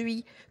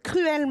aujourd'hui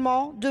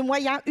cruellement de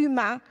moyens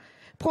humains,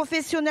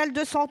 professionnels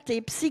de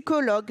santé,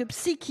 psychologues,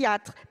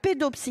 psychiatres,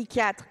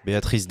 pédopsychiatres.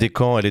 Béatrice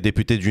Descamps, elle est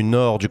députée du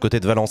Nord, du côté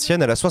de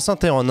Valenciennes. Elle a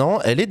 61 ans,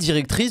 elle est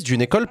directrice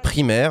d'une école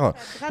primaire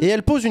et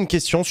elle pose une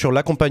question sur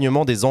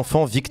l'accompagnement des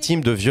enfants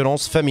victimes de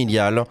violences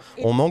familiales.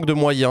 On manque de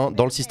moyens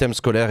dans le système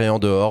scolaire et en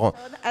dehors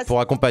pour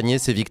accompagner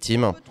ces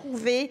victimes.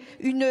 Trouver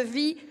une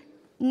vie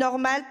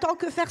normale tant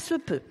que faire se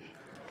peut.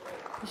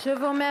 Je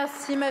vous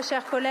remercie, ma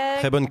chère collègue.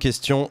 Très bonne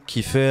question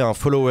qui fait un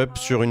follow-up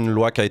sur une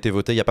loi qui a été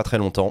votée il n'y a pas très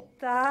longtemps.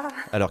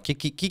 Alors, qui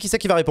c'est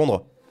qui va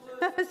répondre?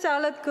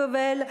 Charlotte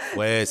Cobel.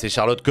 Ouais, c'est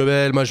Charlotte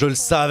Cobel, moi je le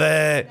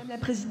savais. Madame la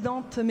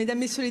Présidente, Mesdames,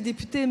 Messieurs les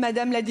députés,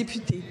 Madame la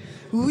députée.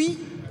 Oui,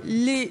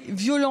 les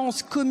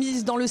violences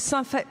commises dans le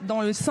sein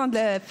de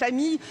la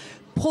famille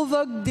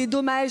provoquent des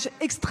dommages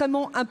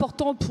extrêmement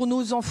importants pour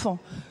nos enfants.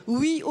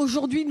 Oui,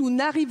 aujourd'hui, nous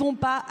n'arrivons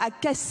pas à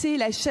casser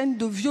la chaîne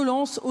de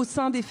violence au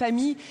sein des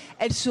familles.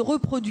 Elles se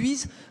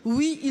reproduisent.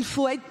 Oui, il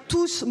faut être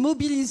tous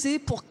mobilisés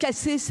pour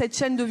casser cette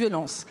chaîne de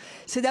violence.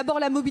 C'est d'abord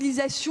la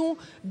mobilisation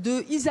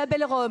de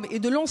Isabelle Rome et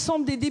de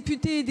l'ensemble des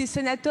députés et des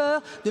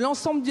sénateurs, de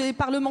l'ensemble des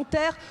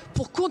parlementaires,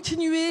 pour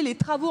continuer les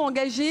travaux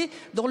engagés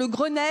dans le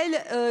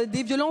Grenelle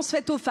des violences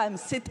faites aux femmes.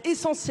 C'est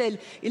essentiel.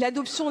 Et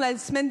l'adoption la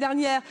semaine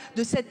dernière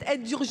de cette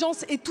aide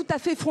d'urgence est tout à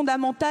fait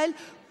fondamentale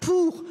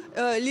pour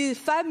les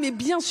femmes, mais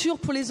bien sûr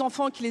pour les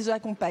enfants qui les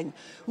accompagnent.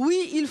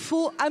 Oui, il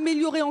faut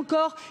améliorer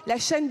encore la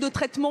chaîne de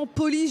traitement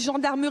police,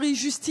 gendarmerie,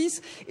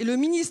 justice. Et le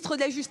ministre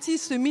de la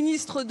Justice, le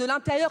ministre de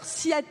l'Intérieur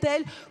s'y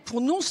attelle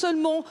pour non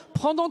seulement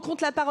prendre en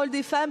compte la parole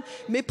des femmes,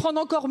 mais prendre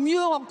encore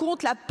mieux en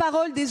compte la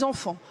parole des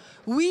enfants.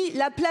 Oui,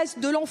 la place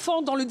de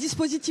l'enfant dans le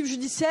dispositif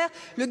judiciaire,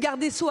 le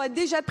garde des Sceaux a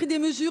déjà pris des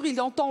mesures, il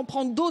entend en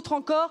prendre d'autres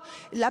encore.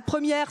 La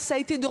première, ça a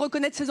été de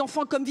reconnaître ces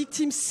enfants comme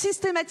victimes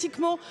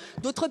systématiquement.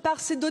 D'autre part,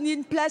 c'est donner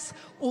une place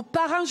au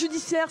parrain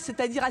judiciaire,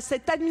 c'est-à-dire à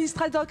cet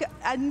administrateur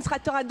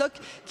ad hoc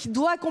qui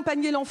doit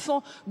accompagner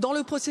l'enfant dans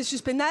le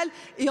processus pénal.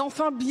 Et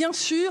enfin, bien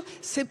sûr,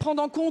 c'est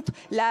prendre en compte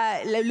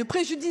le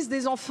préjudice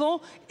des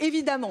enfants.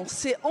 Évidemment,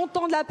 c'est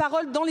entendre la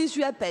parole dans les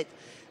UAPED.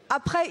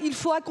 Après, il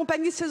faut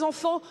accompagner ces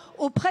enfants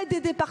auprès des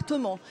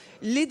départements.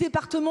 Les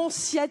départements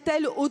s'y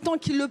attellent autant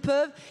qu'ils le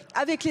peuvent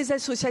avec les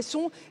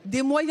associations.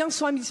 Des moyens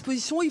sont à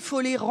disposition, il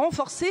faut les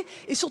renforcer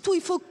et surtout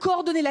il faut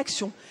coordonner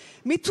l'action.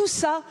 Mais tout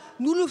ça,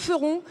 nous le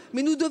ferons,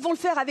 mais nous devons le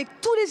faire avec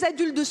tous les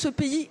adultes de ce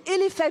pays et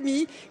les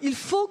familles. Il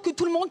faut que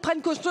tout le monde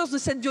prenne conscience de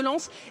cette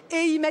violence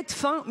et y mette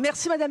fin.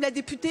 Merci Madame la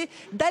députée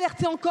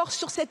d'alerter encore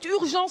sur cette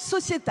urgence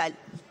sociétale.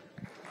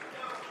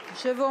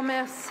 Je vous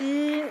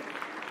remercie.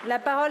 La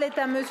parole est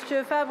à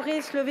Monsieur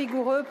Fabrice Le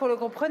Vigoureux pour le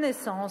groupe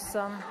Renaissance.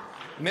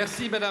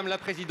 Merci Madame la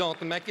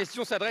Présidente. Ma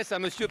question s'adresse à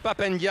Monsieur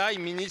Pape Ndiaye,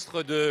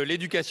 ministre de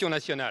l'Éducation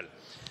nationale.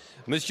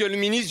 Monsieur le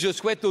ministre, je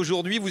souhaite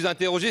aujourd'hui vous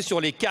interroger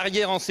sur les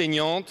carrières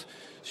enseignantes,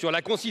 sur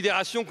la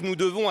considération que nous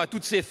devons à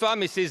toutes ces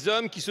femmes et ces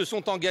hommes qui se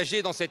sont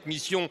engagés dans cette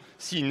mission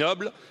si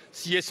noble,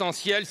 si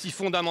essentielle, si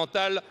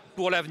fondamentale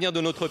pour l'avenir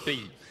de notre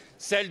pays.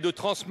 Celle de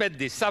transmettre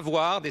des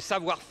savoirs, des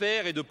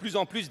savoir-faire et de plus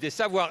en plus des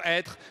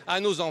savoir-être à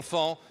nos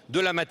enfants,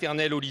 de la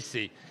maternelle au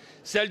lycée.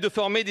 Celle de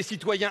former des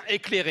citoyens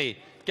éclairés,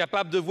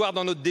 capables de voir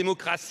dans notre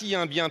démocratie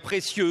un bien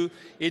précieux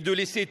et de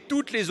laisser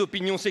toutes les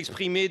opinions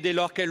s'exprimer dès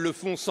lors qu'elles le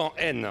font sans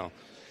haine.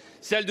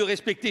 Celle de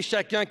respecter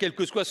chacun, quelle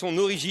que soit son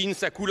origine,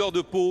 sa couleur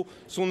de peau,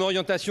 son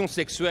orientation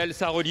sexuelle,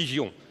 sa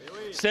religion.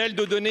 Celle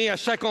de donner à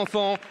chaque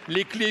enfant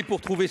les clés pour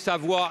trouver sa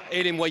voie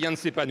et les moyens de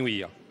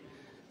s'épanouir.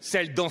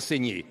 Celle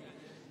d'enseigner.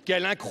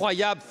 Quelle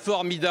incroyable,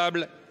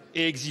 formidable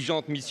et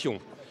exigeante mission.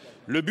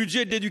 Le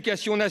budget de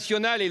l'éducation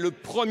nationale est le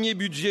premier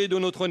budget de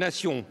notre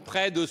nation,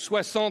 près de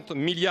 60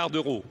 milliards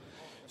d'euros.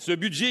 Ce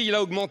budget, il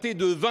a augmenté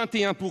de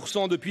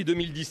 21% depuis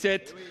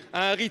 2017,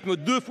 à un rythme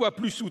 2 fois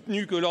plus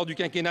soutenu que lors du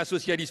quinquennat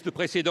socialiste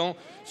précédent,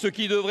 ce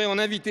qui devrait en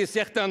inviter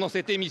certains dans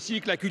cet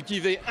hémicycle à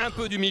cultiver un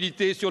peu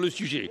d'humilité sur le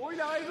sujet. Oh, il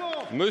a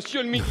raison.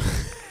 Monsieur le ministre,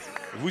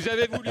 vous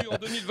avez voulu en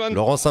 2022...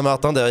 Laurent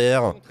Saint-Martin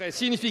derrière,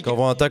 qui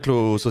envoie un tacle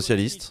aux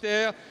socialistes.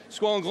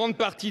 ...soit en grande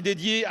partie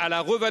dédié à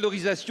la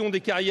revalorisation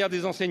des carrières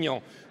des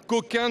enseignants.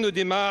 Qu'aucun ne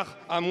démarre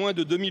à moins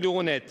de 2 000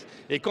 € net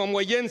et qu'en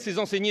moyenne, ces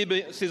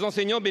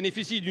enseignants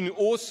bénéficient d'une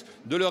hausse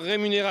de leur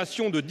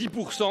rémunération de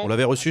 10%. On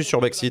l'avait reçu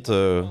sur Massiet,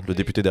 le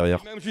député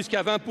derrière. Même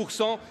jusqu'à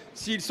 20%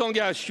 s'ils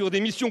s'engagent sur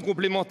des missions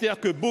complémentaires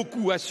que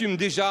beaucoup assument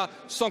déjà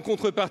sans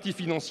contrepartie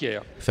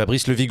financière.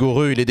 Fabrice Le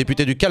Vigoureux, il est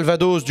député du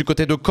Calvados, du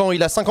côté de Caen.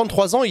 Il a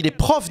 53 ans, il est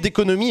prof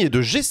d'économie et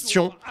de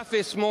gestion.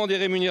 Affaissement des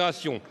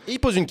rémunérations. Et il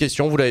pose une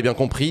question, vous l'avez bien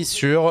compris,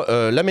 sur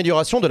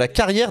l'amélioration de la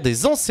carrière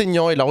des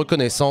enseignants et la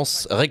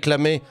reconnaissance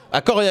réclamée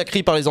à corps et à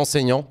cri par les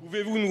enseignants.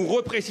 Pouvez-vous nous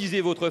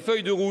repréciser votre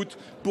feuille de route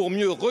pour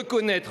mieux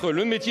reconnaître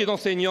le métier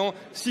d'enseignant,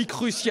 si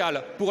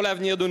crucial pour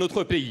l'avenir de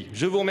notre pays?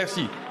 Je vous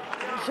remercie.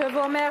 Je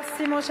vous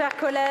remercie, mon cher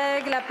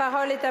collègue. La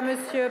parole est à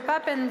Monsieur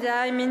Pape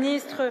Ndiaye,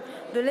 ministre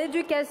de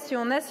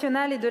l'Éducation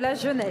nationale et de la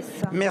jeunesse.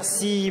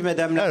 Merci,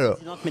 Madame la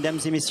Présidente, Mesdames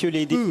et Messieurs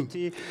les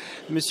députés.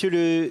 Monsieur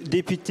le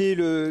député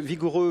Le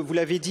Vigoureux, vous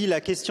l'avez dit, la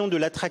question de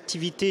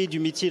l'attractivité du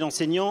métier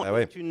d'enseignant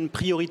est une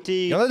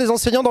priorité. Il y en a des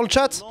enseignants dans le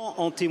chat.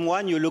 En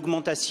témoigne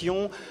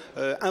l'augmentation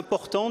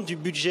importante du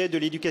budget de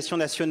l'Éducation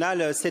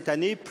nationale cette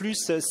année,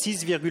 plus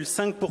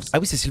 6,5%. Ah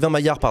oui, c'est Sylvain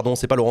Maillard, pardon,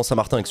 c'est pas Laurent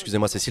Saint-Martin,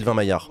 excusez-moi, c'est Sylvain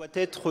Maillard. Doit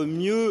être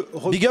mieux.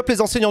 Big up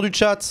les enseignants du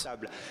chat.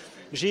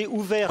 J'ai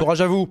ouvert courage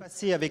à vous.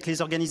 Avec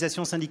les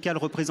organisations syndicales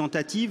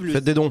représentatives le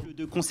Faites des dons.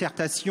 De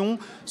concertation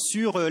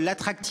sur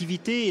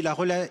l'attractivité et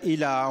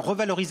la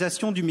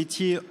revalorisation du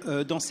métier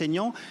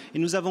d'enseignant. Et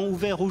nous avons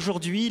ouvert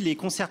aujourd'hui les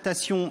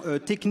concertations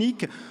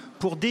techniques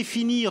pour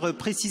définir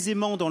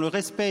précisément, dans le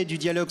respect du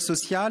dialogue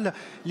social,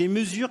 les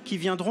mesures qui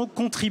viendront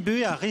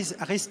contribuer à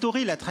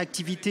restaurer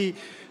l'attractivité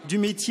du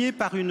métier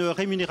par une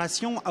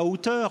rémunération à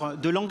hauteur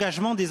de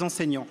l'engagement des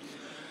enseignants.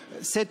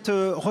 Cette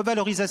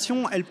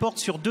revalorisation, elle porte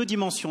sur 2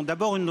 dimensions.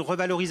 D'abord, une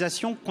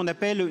revalorisation qu'on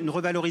appelle une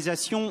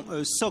revalorisation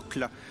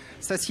socle.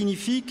 Ça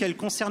signifie qu'elle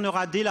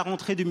concernera dès la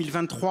rentrée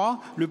 2023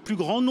 le plus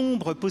grand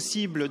nombre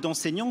possible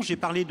d'enseignants. J'ai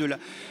parlé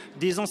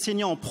des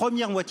enseignants en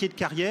première moitié de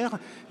carrière,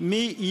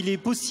 mais il est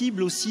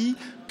possible aussi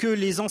que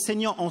les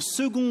enseignants en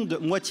seconde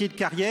moitié de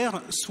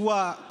carrière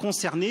soient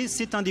concernés.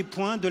 C'est un des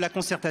points de la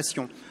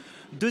concertation.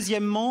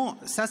 Deuxièmement,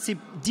 ça c'est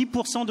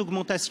 10%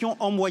 d'augmentation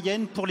en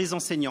moyenne pour les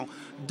enseignants.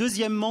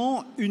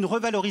 Deuxièmement, une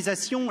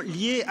revalorisation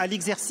liée à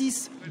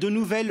l'exercice de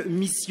nouvelles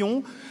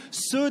missions.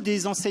 Ceux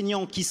des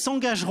enseignants qui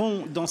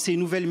s'engageront dans ces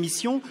nouvelles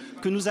missions,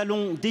 que nous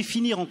allons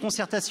définir en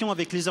concertation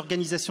avec les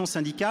organisations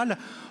syndicales,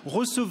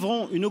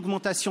 recevront une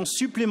augmentation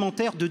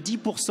supplémentaire de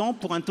 10%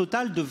 pour un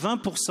total de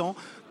 20%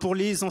 pour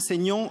les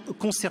enseignants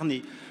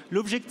concernés.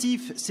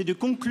 L'objectif, c'est de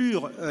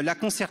conclure la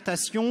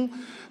concertation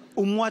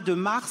au mois de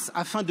mars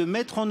afin de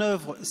mettre en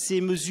œuvre ces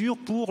mesures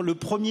pour le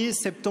 1er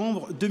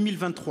septembre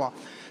 2023.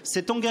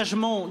 Cet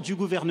engagement du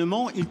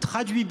gouvernement, il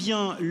traduit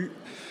bien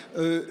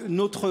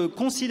notre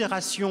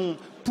considération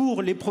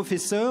pour les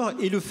professeurs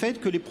et le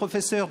fait que les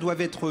professeurs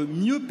doivent être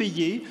mieux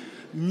payés,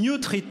 mieux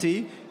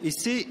traités, et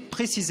c'est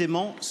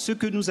précisément ce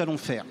que nous allons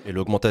faire. Et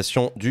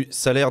l'augmentation du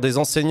salaire des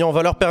enseignants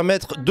va leur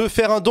permettre de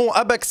faire un don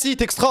à Massiet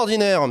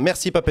extraordinaire.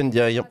 Merci Pape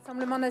Ndiaye.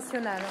 Rassemblement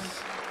national.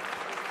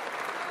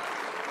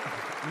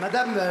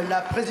 Madame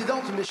la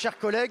Présidente, mes chers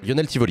collègues,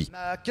 Lionel Tivoli.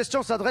 ma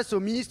question s'adresse au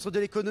ministre de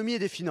l'Économie et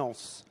des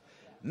Finances.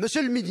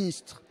 Monsieur le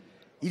ministre,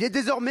 il est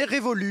désormais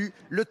révolu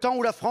le temps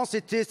où la France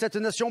était cette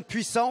nation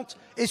puissante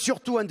et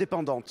surtout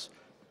indépendante.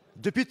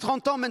 Depuis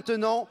 30 ans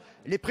maintenant,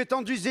 les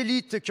prétendues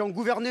élites qui ont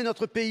gouverné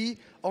notre pays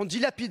ont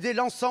dilapidé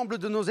l'ensemble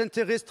de nos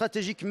intérêts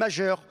stratégiques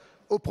majeurs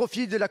au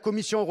profit de la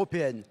Commission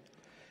européenne.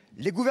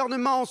 Les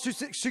gouvernements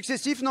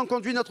successifs n'ont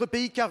conduit notre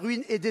pays qu'à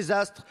ruine et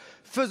désastre,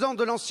 faisant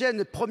de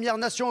l'ancienne première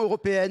nation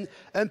européenne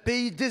un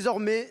pays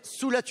désormais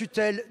sous la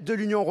tutelle de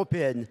l'Union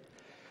européenne.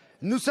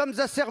 Nous sommes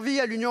asservis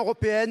à l'Union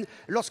européenne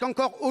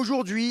lorsqu'encore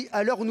aujourd'hui,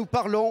 à l'heure où nous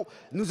parlons,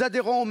 nous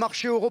adhérons au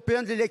marché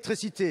européen de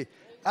l'électricité.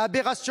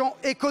 Aberration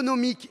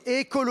économique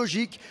et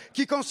écologique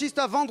qui consiste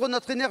à vendre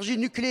notre énergie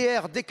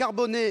nucléaire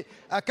décarbonée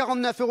à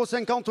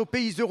 49,50 € aux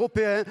pays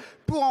européens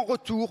pour en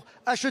retour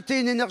acheter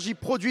une énergie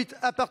produite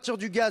à partir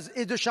du gaz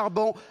et de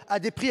charbon à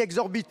des prix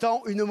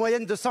exorbitants, une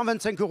moyenne de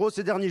 125 €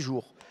 ces derniers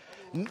jours.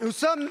 Nous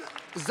sommes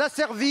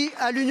asservis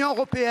à l'Union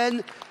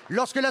européenne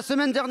lorsque la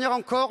semaine dernière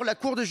encore, la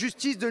Cour de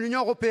justice de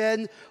l'Union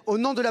européenne, au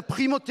nom de la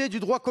primauté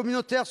du droit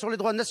communautaire sur les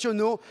droits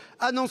nationaux,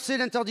 annonçait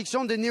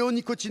l'interdiction des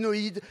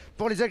néonicotinoïdes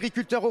pour les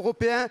agriculteurs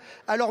européens,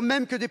 alors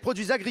même que des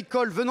produits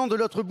agricoles venant de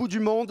l'autre bout du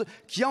monde,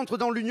 qui entrent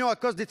dans l'Union à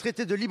cause des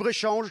traités de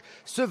libre-échange,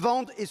 se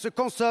vendent et se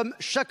consomment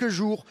chaque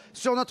jour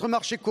sur notre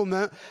marché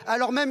commun,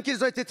 alors même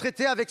qu'ils ont été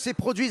traités avec ces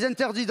produits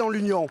interdits dans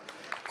l'Union.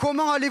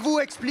 Comment allez-vous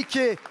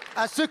expliquer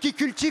à ceux qui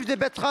cultivent des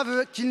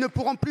betteraves qu'ils ne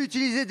pourront plus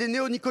utiliser des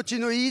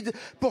néonicotinoïdes,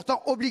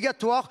 pourtant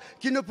obligatoires,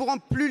 qu'ils ne pourront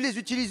plus les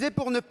utiliser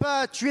pour ne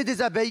pas tuer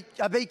des abeilles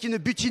qui ne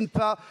butinent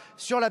pas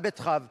sur la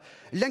betterave?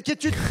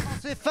 L'inquiétude des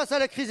Français face à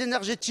la crise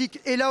énergétique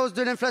et la hausse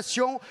de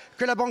l'inflation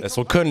que la banque... Elles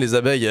sont connes les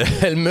abeilles,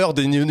 elles meurent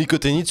des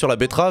néonicotinoïdes sur la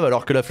betterave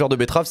alors que la fleur de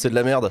betterave c'est de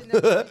la merde.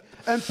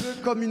 Un peu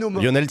comme une homo.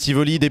 Lionel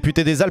Tivoli,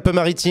 député des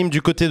Alpes-Maritimes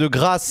du côté de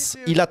Grasse.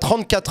 Il a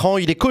 34 ans,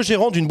 il est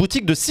co-gérant d'une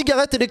boutique de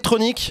cigarettes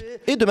électroniques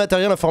et de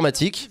matériel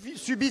informatique.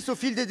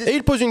 Et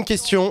il pose une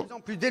question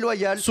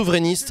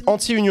souverainiste,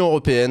 anti-Union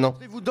européenne.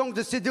 Vous donc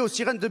de céder aux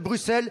sirènes de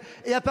Bruxelles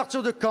et à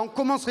partir de quand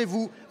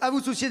commencerez-vous à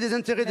vous soucier des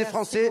intérêts des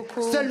Français,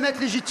 seuls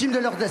maîtres légitimes de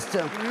leur destin?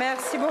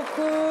 Merci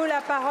beaucoup.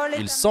 La parole est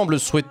Il semble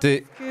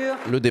souhaiter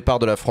le départ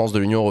de la France de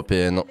l'Union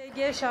européenne.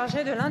 délégué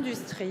chargé de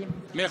l'industrie.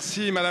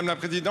 Merci Madame la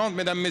Présidente,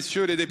 Mesdames,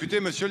 Messieurs les députés,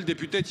 Monsieur le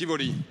député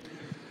Tivoli.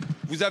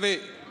 Vous avez,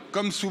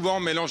 comme souvent,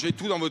 mélangé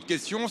tout dans votre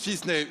question, si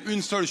ce n'est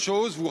une seule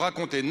chose, vous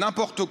racontez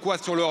n'importe quoi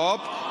sur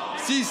l'Europe,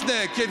 si ce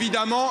n'est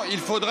qu'évidemment, il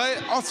faudrait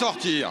en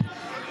sortir.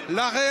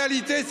 La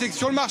réalité, c'est que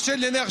sur le marché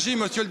de l'énergie,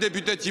 Monsieur le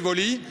député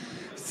Tivoli,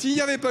 s'il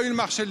n'y avait pas eu le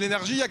marché de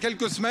l'énergie, il y a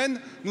quelques semaines,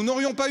 nous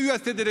n'aurions pas eu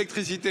assez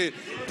d'électricité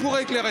pour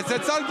éclairer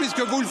cette salle,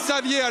 puisque vous le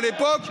saviez à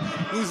l'époque,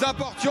 nous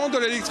apportions de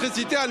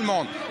l'électricité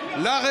allemande.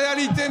 La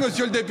réalité,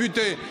 Monsieur le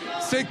député,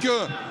 c'est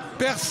que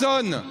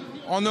personne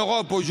en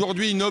Europe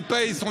aujourd'hui ne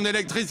paye son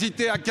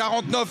électricité à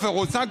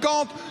 49,50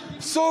 €,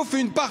 sauf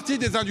une partie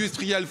des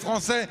industriels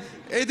français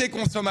et des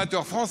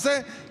consommateurs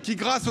français qui,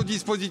 grâce au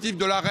dispositif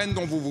de l'Arenh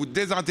dont vous vous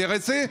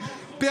désintéressez,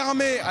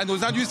 permet à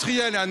nos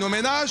industriels et à nos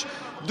ménages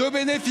de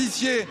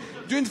bénéficier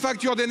d'une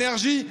facture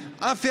d'énergie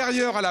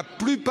inférieure à la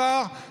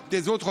plupart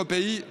des autres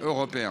pays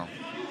européens.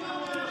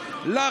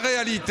 La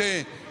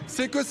réalité,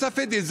 c'est que ça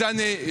fait des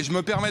années, et je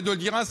me permets de le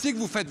dire ainsi, que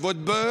vous faites votre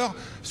beurre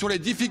sur les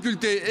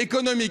difficultés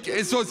économiques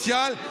et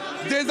sociales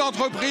des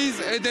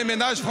entreprises et des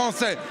ménages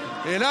français.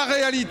 Et la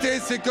réalité,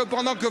 c'est que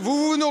pendant que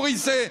vous vous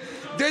nourrissez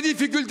des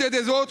difficultés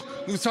des autres,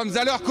 nous sommes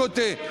à leur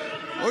côté.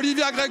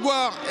 Olivier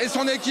Grégoire et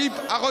son équipe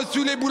a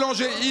reçu les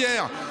boulangers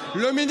hier.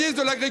 Le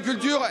ministre de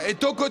l'Agriculture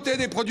est aux côtés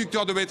des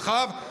producteurs de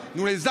betteraves.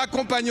 Nous les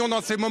accompagnons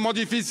dans ces moments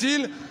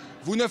difficiles.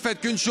 Vous ne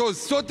faites qu'une chose,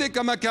 sauter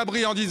comme un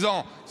cabri en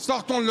disant «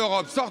 sortons de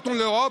l'Europe, sortons de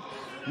l'Europe ».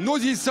 Nous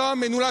y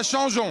sommes et nous la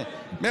changeons.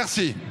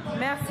 Merci.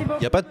 Merci beaucoup.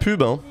 Il n'y a pas de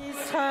pub, hein.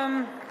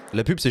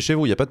 La pub, c'est chez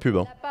vous, il n'y a pas de pub.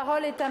 Hein. La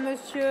parole est à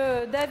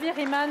monsieur David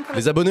Riemann.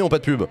 Les abonnés n'ont pas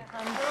de pub.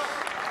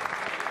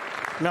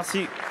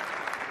 Merci.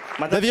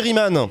 David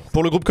Riemann,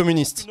 pour le groupe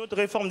communiste. Une autre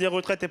réforme des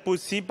retraites est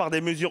possible par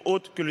des mesures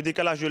autres que le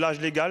décalage de l'âge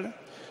légal,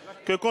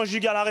 que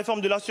conjuguée à la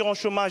réforme de l'assurance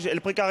chômage,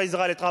 elle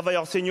précarisera les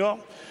travailleurs seniors,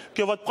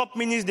 que votre propre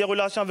ministre des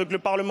Relations avec le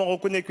Parlement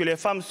reconnaît que les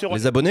femmes seront...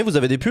 Les abonnés, vous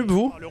avez des pubs,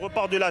 vous? Le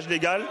report de l'âge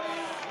légal.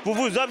 Vous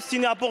vous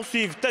obstinez à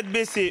poursuivre, tête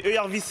baissée,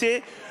 œillères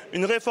vissées,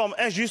 une réforme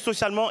injuste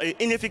socialement et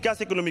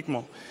inefficace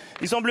économiquement.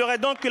 Il semblerait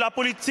donc que la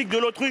politique de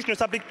l'autruche ne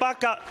s'applique pas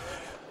qu'à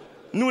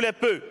nous les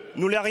peu,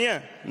 nous les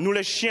riens, nous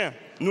les chiens,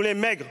 nous les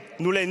maigres,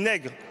 nous les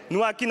nègres,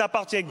 nous à qui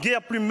n'appartient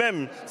guère plus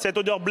même cette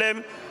odeur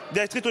blême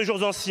des tristes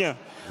jours anciens.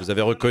 Vous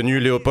avez reconnu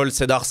Léopold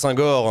Sédar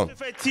Senghor,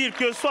 Fait-il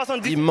que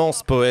 70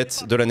 immense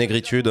poète de la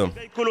négritude.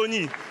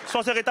 colonies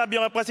censées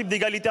rétablir un principe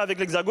d'égalité avec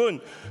l'Hexagone,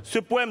 ce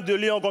poème de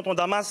Léon Gontran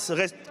Damas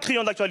reste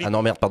criant d'actualité. Ah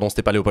non merde, pardon,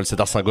 c'était pas Léopold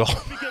Sédar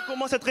Senghor.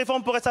 Comment cette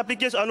réforme pourrait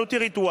s'appliquer à nos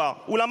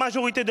territoires, où la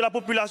majorité de la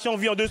population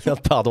vit en dessous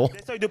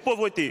des seuils de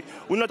pauvreté,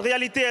 où notre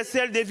réalité est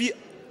celle des vies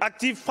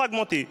actives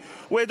fragmentées,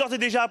 où est d'ores et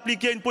déjà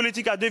appliquée une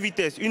politique à deux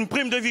vitesses, une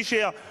prime de vie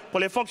chère pour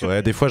les fonctionnaires.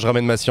 Ouais, des fois je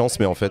ramène ma science,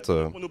 mais en fait...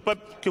 Pour nos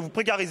peuples que vous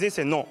précarisez,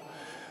 c'est non.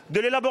 De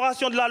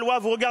l'élaboration de la loi,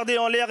 vous regardez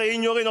en l'air et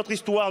ignorez notre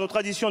histoire, nos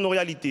traditions, nos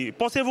réalités.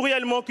 Pensez-vous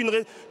réellement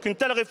qu'une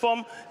telle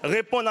réforme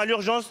réponde à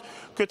l'urgence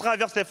que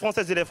traversent les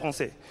Françaises et les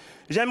Français?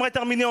 J'aimerais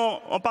terminer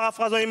en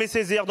paraphrasant Aimé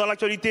Césaire. Dans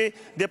l'actualité,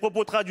 des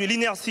propos traduits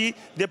l'inertie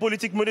des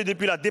politiques menées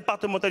depuis la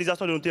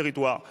départementalisation de nos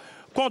territoires.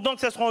 Quand donc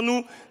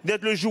cesserons-nous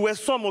d'être le jouet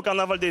sombre au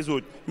carnaval des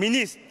autres?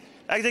 Ministres,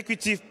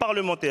 exécutifs,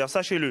 parlementaires,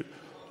 sachez-le,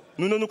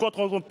 nous ne nous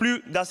contenterons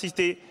plus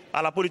d'assister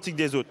à la politique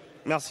des autres.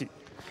 Merci.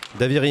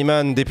 David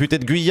Riemann, député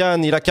de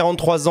Guyane, il a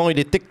 43 ans, il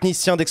est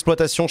technicien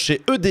d'exploitation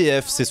chez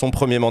EDF, c'est son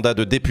premier mandat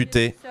de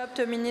député.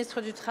 Ministre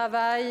du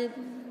Travail,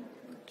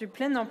 du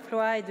plein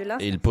emploi et de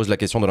Et il pose la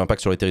question de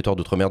l'impact sur les territoires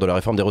d'outre-mer de la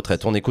réforme des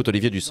retraites. On écoute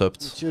Olivier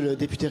Dussopt. Monsieur le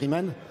député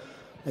Riemann,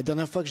 la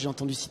dernière fois que j'ai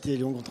entendu citer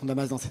Léon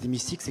Gontran-Damas dans cet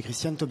hémicycle, c'est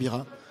Christiane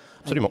Taubira.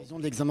 Absolument. À l'occasion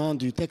de l'examen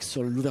du texte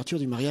sur l'ouverture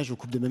du mariage aux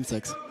couples de même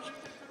sexe.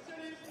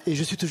 Et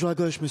je suis toujours à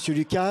gauche, monsieur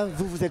Lucas.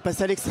 Vous êtes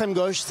passé à l'extrême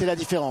gauche, c'est la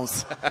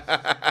différence.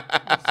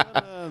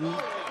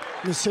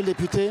 Monsieur le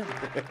député,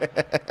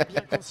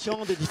 bien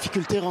conscient des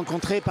difficultés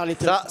rencontrées par les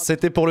territoires. Ça,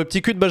 c'était pour le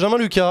petit cul de Benjamin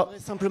Lucas,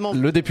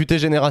 le député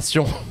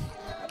Génération.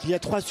 Il y a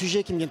 3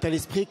 sujets qui me viennent à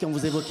l'esprit quand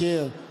vous évoquez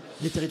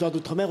les territoires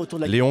d'outre-mer autour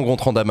de la... Léon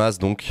Gontran-Damas,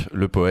 donc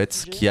le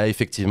poète, qui a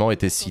effectivement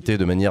été cité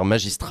de manière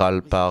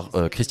magistrale par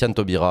Christiane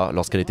Taubira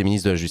lorsqu'elle était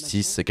ministre de la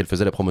Justice et qu'elle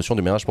faisait la promotion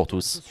du mariage pour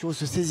tous.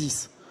 Se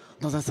saisissent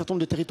dans un certain nombre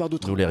de territoires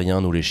d'outre-mer. Nous les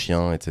riens, nous les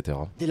chiens, etc.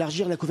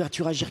 D'élargir la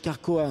couverture Agir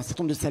Carco à un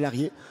certain nombre de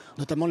salariés,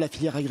 notamment de la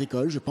filière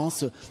agricole. Je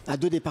pense à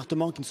 2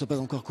 départements qui ne sont pas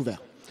encore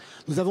couverts.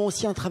 Nous avons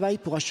aussi un travail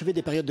pour achever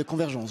des périodes de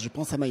convergence. Je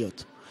pense à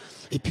Mayotte.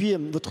 Et puis,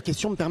 votre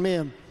question me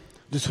permet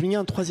de souligner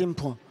un 3e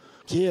point,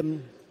 qui est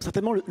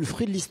certainement le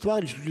fruit de l'histoire,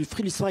 le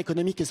fruit de l'histoire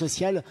économique et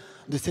sociale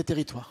de ces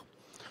territoires.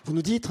 Vous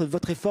nous dites,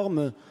 votre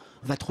réforme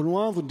va trop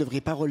loin, vous ne devriez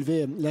pas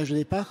relever l'âge de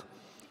départ.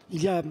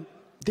 Il y a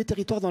des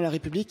territoires dans la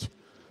République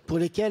pour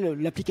lesquels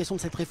l'application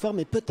de cette réforme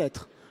est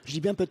peut-être, je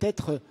dis bien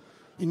peut-être,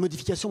 une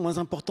modification moins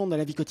importante dans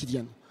la vie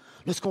quotidienne.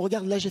 Lorsqu'on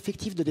regarde l'âge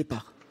effectif de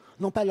départ,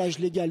 non pas l'âge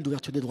légal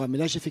d'ouverture des droits, mais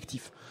l'âge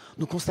effectif,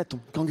 nous constatons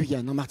qu'en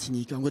Guyane, en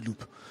Martinique, en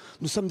Guadeloupe,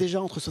 nous sommes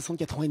déjà entre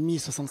 64 ans et demi et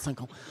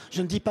 65 ans.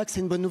 Je ne dis pas que c'est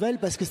une bonne nouvelle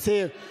parce que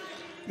c'est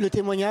le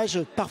témoignage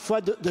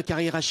parfois de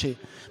carrières hachées.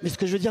 Mais ce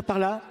que je veux dire par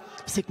là,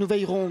 c'est que nous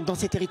veillerons dans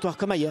ces territoires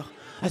comme ailleurs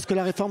à ce que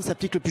la réforme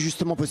s'applique le plus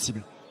justement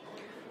possible.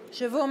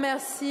 Je vous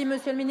remercie,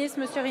 monsieur le ministre,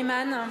 monsieur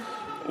Riemann.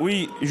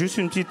 Oui, juste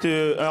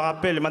un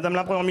rappel. Madame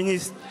la Première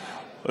ministre,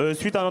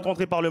 suite à notre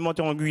entrée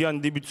parlementaire en Guyane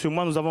début de ce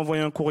mois, nous avons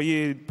envoyé un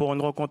courrier pour une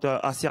rencontre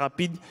assez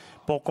rapide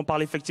pour qu'on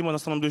parle effectivement d'un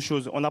certain nombre de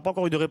choses. On n'a pas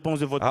encore eu de réponse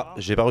de votre part.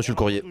 J'ai pas reçu le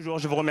courrier. Toujours,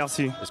 je vous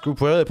remercie. Est-ce que vous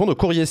pouvez répondre au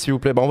courrier, s'il vous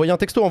plaît? Envoyez un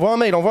texto, envoie un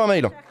mail,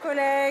 Chers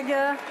collègues,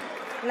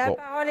 la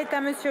parole est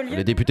à monsieur Lilia.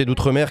 Les députés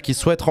d'outre-mer qui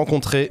souhaitent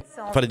rencontrer,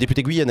 les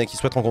députés guyanais qui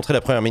souhaitent rencontrer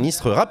la Première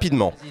ministre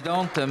rapidement.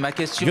 Présidente, ma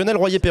question Lionel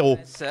Royer-Perrault.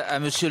 à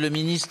monsieur le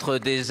ministre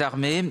des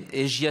Armées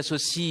et j'y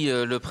associe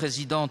le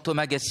président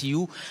Thomas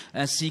Gassiou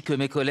ainsi que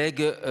mes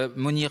collègues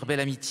Monir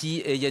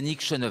Belhamiti et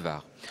Yannick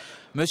Chenevard.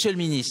 Monsieur le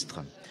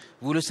ministre,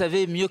 vous le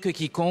savez mieux que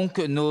quiconque,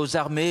 nos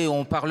armées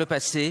ont par le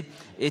passé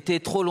été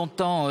trop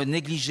longtemps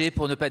négligées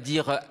pour ne pas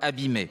dire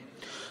abîmées.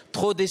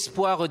 Trop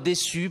d'espoirs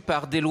déçus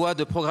par des lois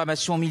de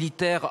programmation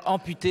militaire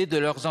amputées de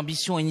leurs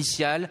ambitions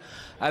initiales,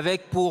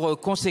 avec pour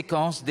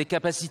conséquence des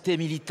capacités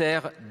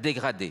militaires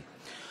dégradées.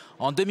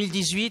 En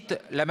 2018,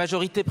 la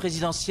majorité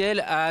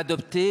présidentielle a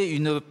adopté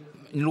une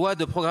loi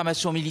de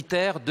programmation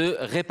militaire de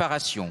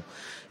réparation,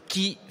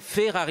 qui,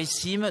 fait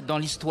rarissime dans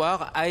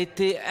l'histoire, a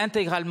été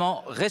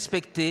intégralement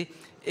respectée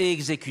et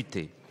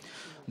exécutée.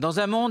 Dans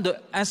un monde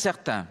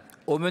incertain,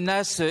 aux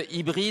menaces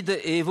hybrides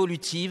et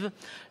évolutives,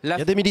 la Il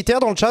y a des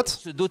militaires dans le chat.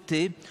 se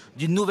doter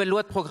d'une nouvelle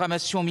loi de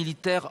programmation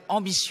militaire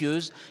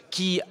ambitieuse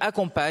qui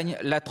accompagne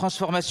la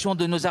transformation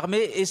de nos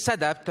armées et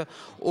s'adapte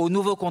au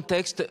nouveau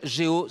contexte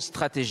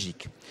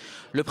géostratégique.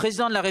 Le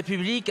président de la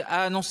République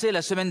a annoncé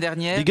la semaine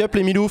dernière Big up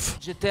les miloufs. un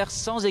budgétaire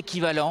sans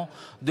équivalent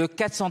de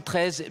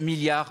 413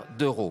 milliards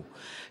d'euros.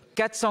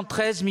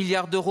 413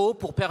 milliards d'euros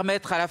pour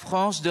permettre à la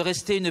France de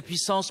rester une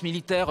puissance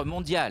militaire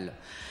mondiale.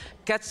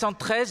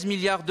 413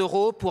 milliards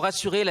d'euros pour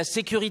assurer la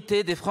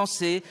sécurité des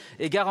Français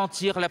et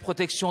garantir la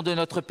protection de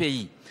notre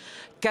pays.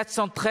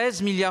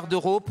 413 milliards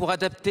d'euros pour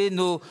adapter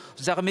nos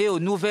armées aux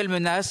nouvelles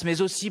menaces,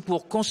 mais aussi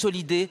pour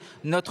consolider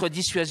notre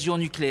dissuasion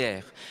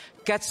nucléaire.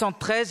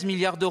 413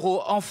 milliards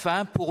d'euros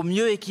enfin pour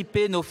mieux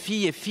équiper nos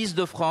filles et fils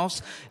de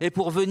France et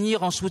pour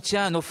venir en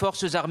soutien à nos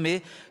forces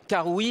armées,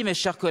 car oui, mes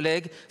chers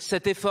collègues,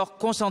 cet effort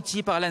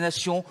consenti par la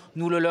nation,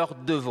 nous le leur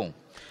devons.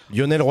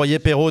 Lionel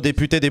Royer-Perrault,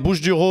 député des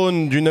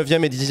Bouches-du-Rhône, du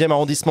 9e et 10e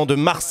arrondissement de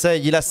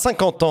Marseille. Il a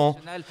 50 ans.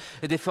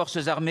 Et des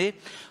forces armées,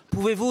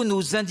 pouvez-vous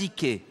nous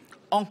indiquer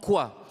en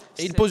quoi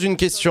et il pose une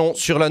question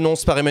sur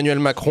l'annonce par Emmanuel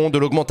Macron de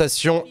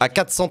l'augmentation à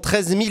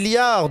 413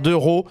 milliards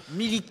d'euros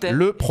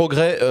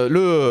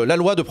la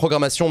loi de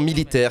programmation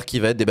militaire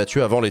qui va être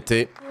débattue avant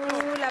l'été.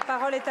 La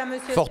parole est à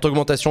monsieur. Forte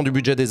augmentation du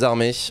budget des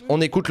armées.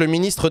 On écoute le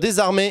ministre des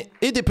Armées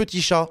et des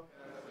Petits Chats,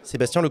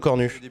 Sébastien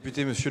Lecornu.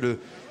 Monsieur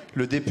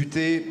le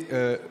député,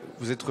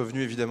 Vous êtes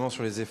revenu évidemment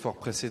sur les efforts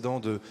précédents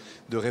de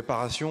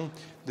réparation.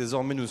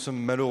 Désormais, nous sommes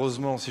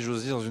malheureusement, si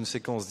j'ose dire, dans une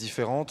séquence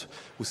différente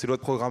où ces lois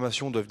de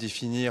programmation doivent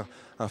définir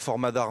un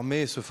format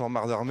d'armée et ce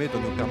format d'armée doit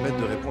nous permettre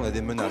de répondre à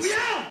des menaces.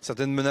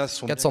 Certaines menaces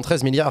sont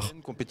 413 milliards.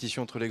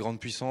 Compétition entre les grandes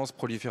puissances,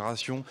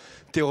 prolifération,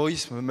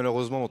 terrorisme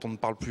malheureusement dont on ne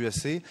parle plus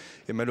assez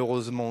et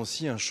malheureusement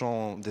aussi un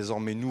champ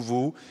désormais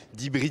nouveau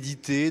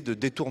d'hybridité, de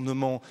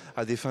détournement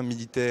à des fins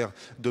militaires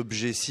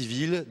d'objets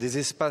civils, des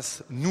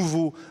espaces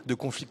nouveaux de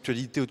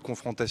conflictualité ou de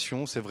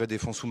confrontation. C'est vrai des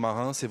fonds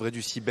sous-marins, c'est vrai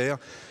du cyber,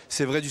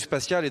 c'est vrai du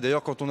spatial et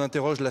d'ailleurs quand on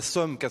interroge la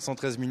somme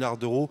 413 milliards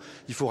d'euros,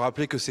 il faut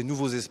rappeler que ces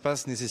nouveaux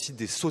espaces nécessitent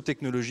des sauts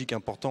technologiques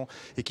importants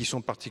et qui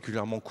sont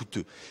particulièrement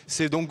coûteux.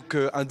 C'est donc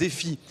un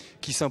défi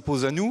qui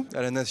s'impose à nous,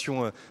 à la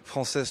nation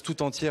française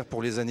tout entière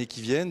pour les années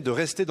qui viennent, de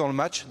rester dans le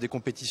match des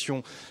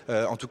compétitions,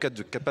 en tout cas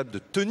capable de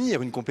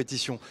tenir une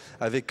compétition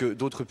avec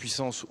d'autres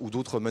puissances ou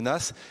d'autres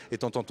menaces,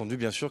 étant entendu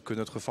bien sûr que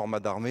notre format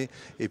d'armée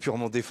est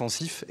purement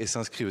défensif et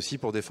s'inscrit aussi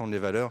pour défendre les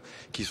valeurs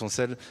qui sont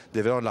celles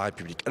des valeurs de la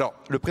République. Alors,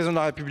 le président de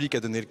la République a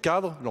donné le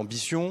cadre,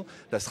 l'ambition,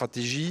 la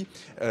stratégie,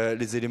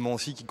 les éléments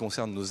aussi qui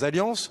concernent nos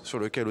alliances, sur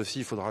lesquels aussi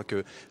il faudra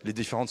que les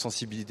différentes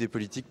sensibilités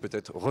politiques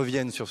peut-être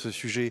reviennent sur ce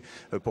sujet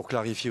pour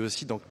clarifier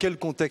aussi dans quel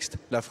contexte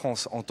la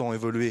France entend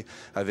évoluer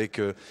avec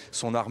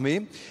son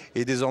armée.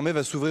 Et désormais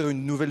va s'ouvrir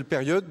une nouvelle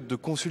période de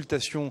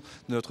consultation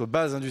de notre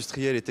base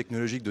industrielle et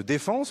technologique de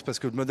défense, parce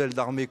que le modèle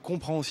d'armée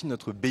comprend aussi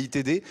notre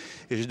BITD. Et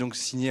j'ai donc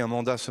signé un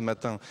mandat ce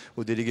matin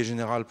au délégué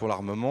général pour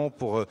l'armement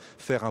pour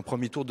faire un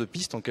premier tour de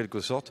piste en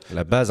quelque sorte.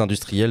 La base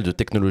industrielle de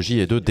technologie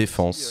et de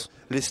défense.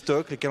 Les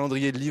stocks, les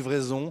calendriers de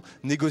livraison,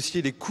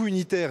 négocier les coûts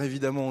unitaires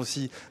évidemment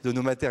aussi de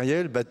nos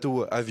matériels,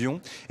 bateaux,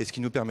 avions, et ce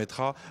qui nous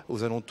permettra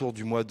aux alentours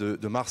du mois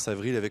de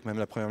mars-avril avec même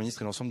la Première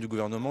ministre et l'ensemble du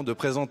gouvernement de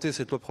présenter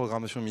cette loi de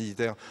programmation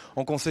militaire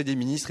en Conseil des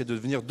ministres et de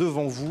venir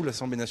devant vous,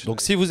 l'Assemblée nationale.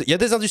 Donc il y a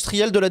des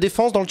industriels de la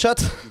défense dans le chat?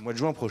 Le mois de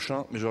juin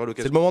prochain, mais j'aurai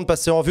l'occasion. C'est le moment de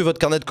passer en revue votre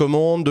carnet de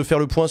commandes, de faire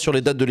le point sur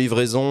les dates de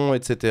livraison,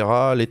 etc.,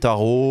 les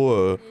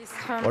tarots,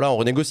 voilà, on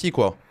renégocie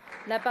quoi.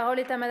 La parole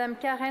est à Madame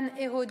Karen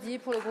Hérodi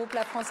pour le groupe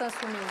La France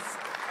Insoumise.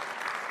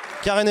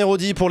 Karen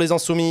Hérodi pour les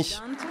Insoumis.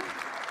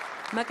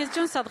 Ma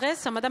question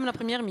s'adresse à Madame la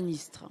Première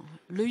ministre.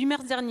 Le 8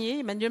 mars dernier,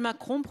 Emmanuel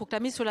Macron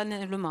proclamait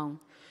solennellement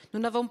 « Nous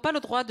n'avons pas le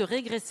droit de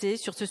régresser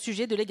sur ce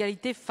sujet de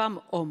l'égalité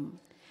femmes-hommes ».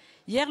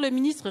 Hier, le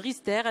ministre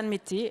Rister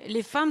admettait «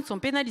 Les femmes sont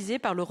pénalisées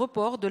par le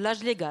report de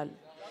l'âge légal ».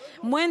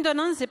 Moins d'un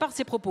an sépare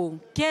ces propos.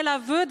 Quel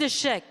aveu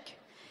d'échec!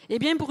 Eh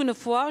bien, pour une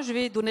fois, je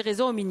vais donner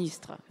raison au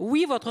ministre.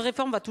 Oui, votre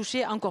réforme va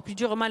toucher encore plus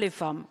durement les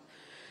femmes.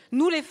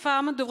 Nous, les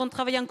femmes, devrons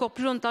travailler encore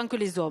plus longtemps que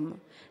les hommes.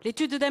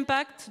 L'étude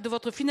d'impact de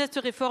votre funeste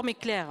réforme est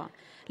claire.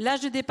 L'âge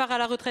de départ à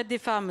la retraite des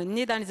femmes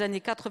nées dans les années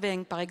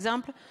 80, par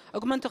exemple,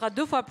 augmentera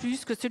 2 fois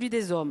plus que celui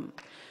des hommes.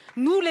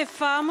 Nous, les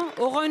femmes,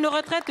 aurons une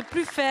retraite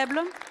plus faible,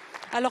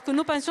 alors que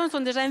nos pensions sont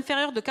déjà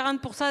inférieures de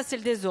 40% à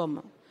celles des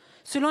hommes.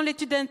 Selon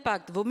l'étude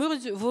d'impact,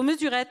 vos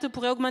mesurettes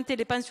pourraient augmenter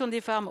les pensions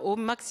des femmes au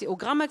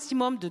grand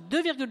maximum de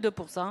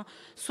 2,2%,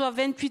 soit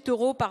 28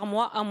 € par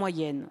mois en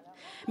moyenne.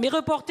 Mais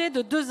reporter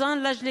de 2 ans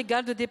l'âge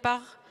légal de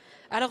départ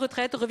à la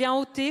retraite revient à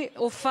ôter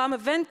aux femmes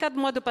 24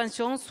 mois de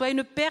pension, soit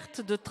une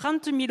perte de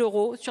 30 000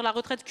 € sur la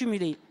retraite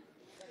cumulée.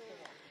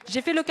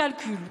 J'ai fait le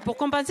calcul. Pour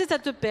compenser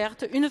cette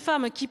perte, une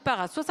femme qui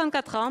part à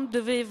 64 ans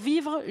devait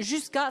vivre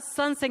jusqu'à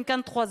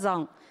 153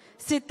 ans.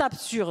 C'est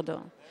absurde.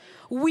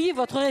 Oui,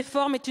 votre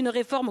réforme est une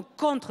réforme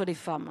contre les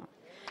femmes.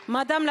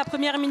 Madame la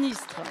Première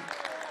ministre,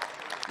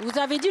 vous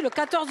avez dit le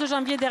 14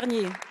 janvier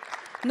dernier,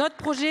 notre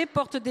projet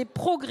porte des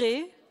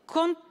progrès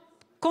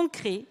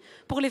concret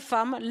pour les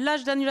femmes.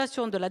 L'âge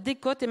d'annulation de la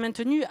décote est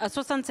maintenu à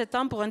 67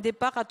 ans pour un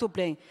départ à taux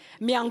plein.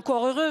 Mais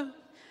encore heureux.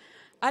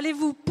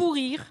 Allez-vous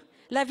pourrir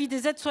la vie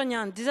des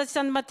aides-soignantes, des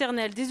assistantes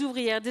maternelles, des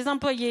ouvrières, des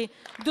employés,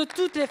 de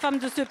toutes les femmes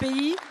de ce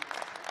pays?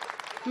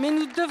 Mais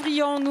nous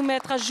devrions nous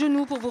mettre à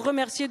genoux pour vous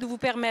remercier de vous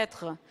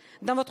permettre,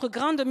 dans votre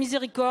grande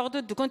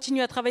miséricorde, de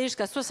continuer à travailler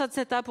jusqu'à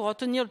 67 ans pour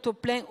obtenir le taux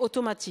plein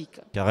automatique.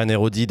 Karen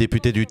Hérodi,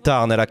 députée du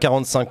Tarn, elle a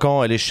 45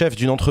 ans, elle est chef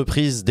d'une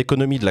entreprise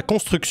d'économie de la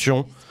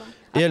construction.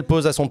 Et elle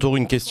pose à son tour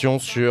une question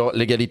sur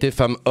l'égalité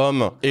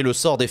femmes-hommes et le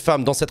sort des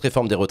femmes dans cette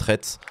réforme des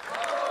retraites.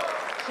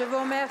 Je vous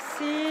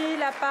remercie.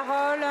 La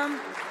parole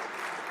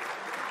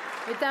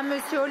est à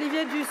Monsieur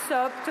Olivier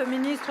Dussopt,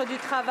 ministre du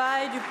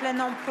Travail, du Plein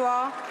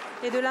Emploi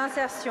et de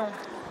l'Insertion.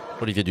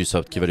 Olivier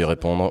Dussopt qui va lui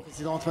répondre.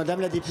 Présidente,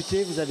 Madame la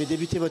députée, vous avez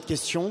débuté votre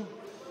question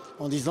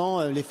en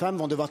disant les femmes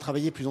vont devoir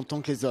travailler plus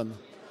longtemps que les hommes.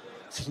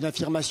 C'est une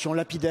affirmation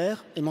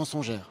lapidaire et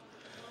mensongère.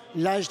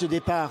 L'âge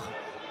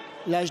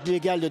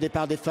légal de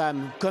départ des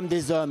femmes comme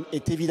des hommes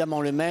est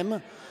évidemment le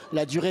même.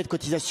 La durée de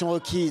cotisation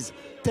requise,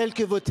 telle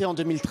que votée en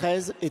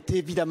 2013, est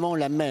évidemment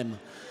la même.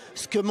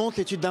 Ce que montre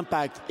l'étude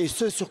d'impact et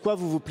ce sur quoi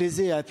vous vous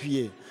plaisez à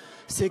appuyer,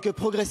 c'est que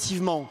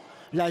progressivement,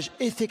 l'âge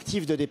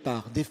effectif de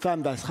départ des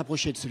femmes va se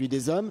rapprocher de celui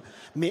des hommes,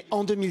 mais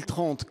en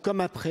 2030,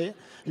 comme après,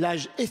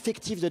 l'âge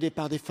effectif de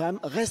départ des femmes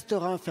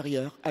restera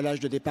inférieur à l'âge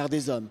de départ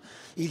des hommes.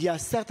 Il y a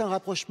certains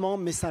rapprochements,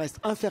 mais ça reste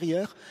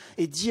inférieur.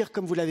 Et dire,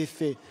 comme vous l'avez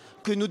fait,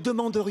 que nous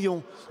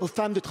demanderions aux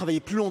femmes de travailler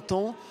plus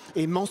longtemps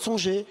est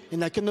mensonger et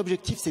n'a qu'un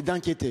objectif, c'est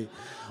d'inquiéter.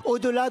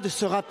 Au-delà de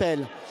ce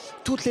rappel,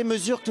 toutes les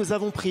mesures que nous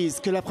avons prises,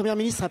 que la Première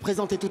ministre a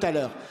présentées tout à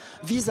l'heure,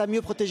 visent à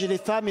mieux protéger les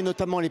femmes et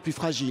notamment les plus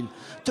fragiles.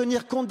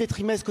 Tenir compte des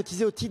trimestres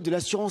cotisés au titre de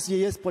l'assurance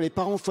vieillesse pour les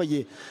parents au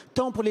foyer,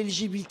 tant pour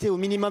l'éligibilité au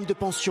minimum de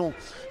pension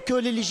que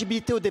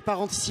l'éligibilité au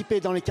départ anticipé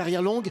dans les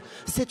carrières longues,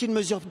 c'est une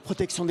mesure de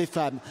protection des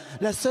femmes.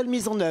 La seule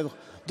mise en œuvre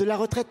de la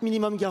retraite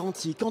minimum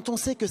garantie, quand on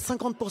sait que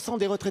 50%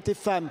 des retraités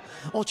femmes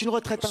ont une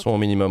retraite sont au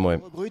minimum, ouais.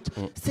 brute,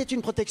 c'est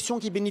une protection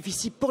qui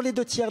bénéficie pour les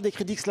 2/3 des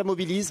crédits que cela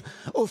mobilise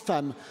aux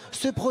femmes.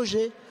 Ce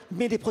projet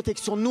met des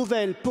protections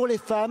nouvelles pour les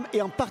femmes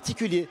et en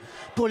particulier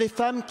pour les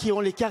femmes qui ont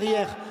les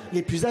carrières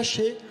les plus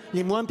hachées,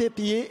 les moins bien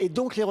payées et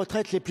donc les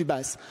retraites les plus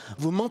basses.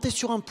 Vous mentez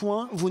sur un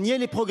point, vous niez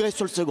les progrès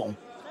sur le second.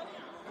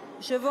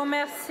 Je vous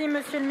remercie,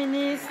 Monsieur le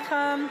Ministre.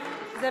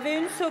 Vous avez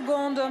une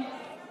seconde.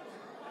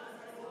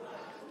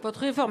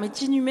 Votre réforme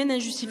est inhumaine,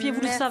 injustifiée, vous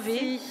le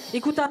savez.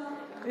 Écoutez.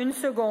 Une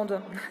seconde.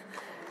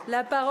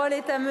 La parole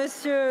est à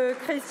Monsieur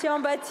Christian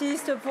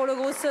Baptiste pour le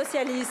groupe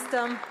socialiste.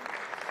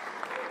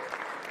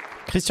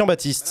 Christian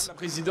Baptiste. Madame la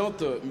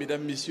Présidente,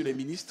 Mesdames, Messieurs les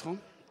ministres,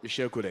 mes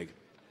chers collègues.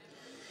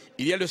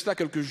 Il y a de cela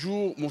quelques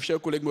jours, mon cher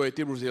collègue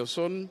Moïté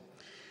Broserson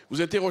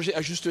vous interrogeait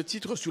à juste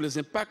titre sur les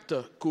impacts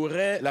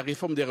qu'aurait la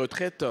réforme des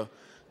retraites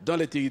dans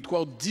les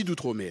territoires dits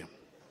d'outre-mer.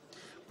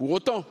 Pour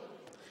autant,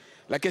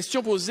 la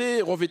question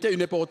posée revêtait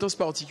une importance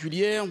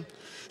particulière,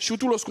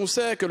 surtout lorsqu'on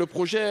sait que le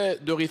projet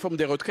de réforme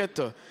des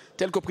retraites,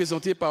 tel que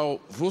présenté par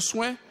vos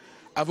soins,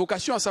 a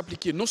vocation à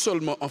s'appliquer non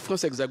seulement en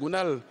France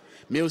hexagonale,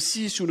 mais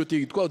aussi sur le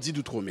territoire dit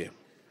d'outre-mer.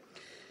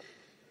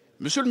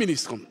 Monsieur le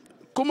ministre,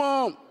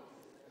 comment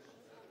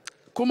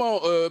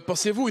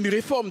pensez-vous une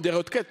réforme des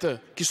retraites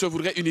qui se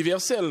voudrait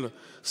universelle,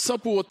 sans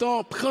pour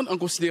autant prendre en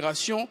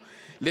considération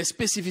les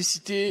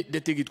spécificités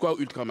des territoires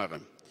ultramarins?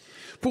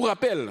 Pour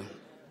rappel,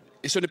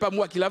 et ce n'est pas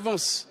moi qui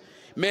l'avance,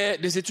 mais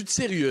des études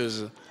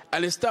sérieuses,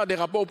 à l'instar des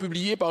rapports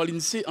publiés par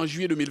l'INSEE en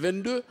juillet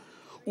 2022,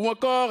 ou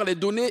encore les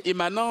données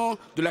émanant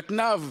de la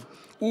CNAV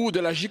ou de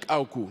la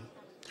GIC-ARCO.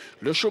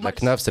 La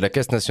CNAV, c'est la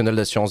Caisse nationale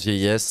d'assurance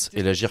vieillesse,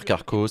 et la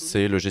GIC-ARCO,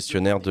 c'est le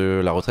gestionnaire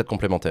de la retraite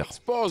complémentaire.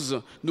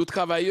 Expose nos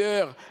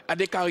travailleurs à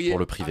des carrières pour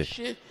le privé,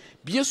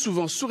 bien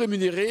souvent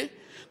sous-rémunérées,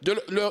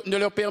 ne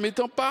leur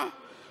permettant pas,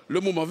 le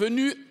moment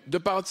venu, de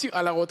partir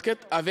à la retraite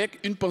avec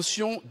une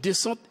pension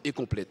décente et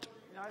complète.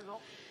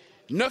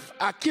 9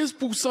 à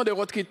 15% des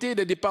retraités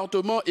des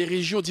départements et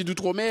régions dits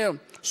d'outre-mer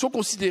sont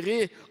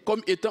considérés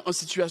comme étant en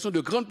situation de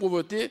grande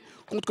pauvreté,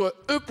 contre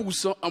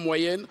 1% en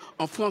moyenne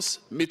en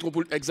France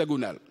métropole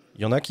hexagonale.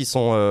 Il y en a qui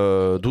sont,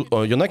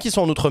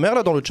 en outre-mer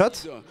là dans le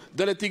chat.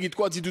 Dans les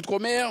territoires dits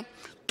d'outre-mer,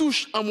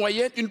 touchent en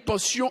moyenne une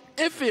pension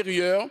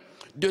inférieure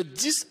de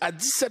 10 à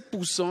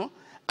 17%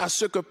 à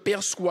ce que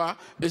perçoit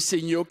un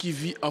senior qui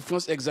vit en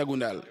France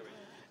hexagonale.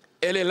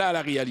 Elle est là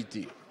la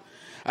réalité.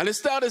 À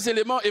l'instar des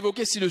éléments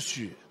évoqués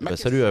ci-dessus.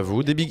 Salut à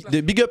vous, des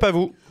big up à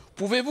vous.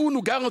 Pouvez-vous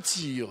nous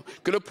garantir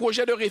que le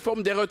projet de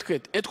réforme des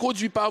retraites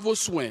introduit par vos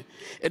soins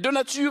est de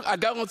nature à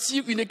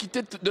garantir une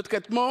équité de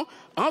traitement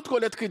entre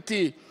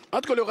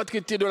le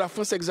retraité de la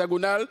France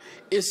hexagonale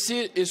et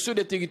ceux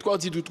des territoires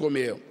dits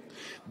d'outre-mer?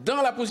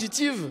 Dans la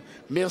positive,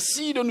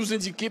 merci de nous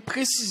indiquer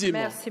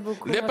précisément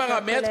les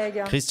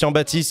paramètres. Christian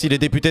Baptiste, il est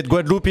député de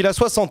Guadeloupe, il a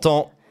 60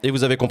 ans. Et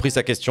vous avez compris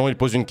sa question, il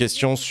pose une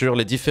question sur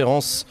les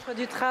différences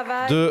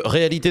de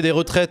réalité des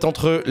retraites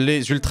entre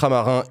les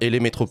ultramarins et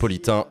les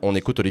métropolitains. On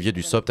écoute Olivier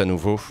Dussopt à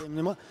nouveau.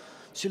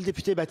 Monsieur le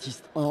député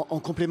Baptiste, en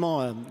complément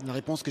à la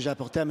réponse que j'ai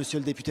apportée à monsieur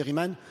le député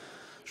Riemann,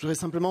 je voudrais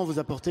simplement vous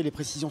apporter les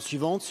précisions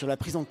suivantes sur la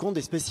prise en compte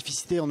des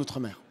spécificités en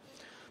Outre-mer.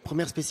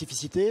 Première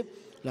spécificité,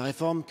 la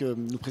réforme que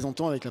nous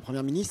présentons avec la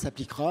Première ministre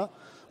s'appliquera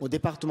au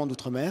département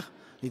d'Outre-mer.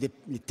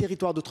 Les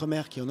territoires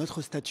d'outre-mer qui ont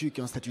notre statut,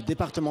 qui ont un statut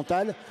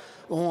départemental,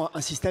 ont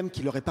un système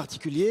qui leur est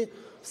particulier.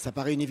 Ça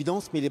paraît une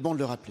évidence, mais il est bon de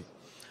le rappeler.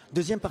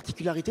 Deuxième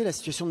particularité, la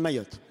situation de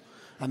Mayotte.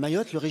 À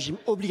Mayotte, le régime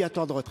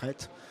obligatoire de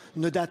retraite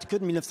ne date que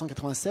de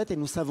 1987 et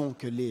nous savons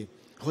que les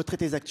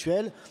retraités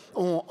actuels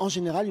ont en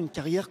général une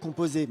carrière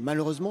composée,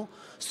 malheureusement,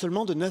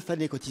 seulement de 9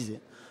 années cotisées.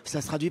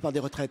 Cela se traduit par des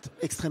retraites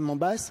extrêmement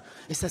basses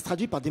et ça se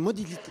traduit par des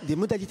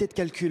modalités de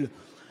calcul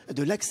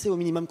de l'accès au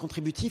minimum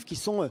contributif qui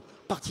sont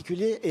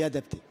particuliers et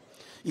adaptés.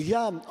 Il y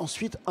a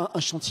ensuite un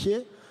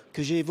chantier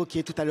que j'ai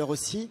évoqué tout à l'heure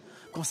aussi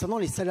concernant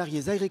les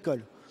salariés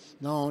agricoles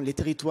dans les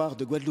territoires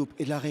de Guadeloupe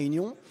et de la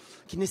Réunion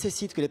qui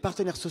nécessite que les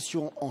partenaires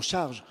sociaux en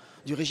charge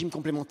du régime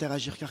complémentaire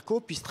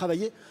Agirc-Arrco puissent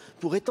travailler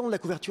pour étendre la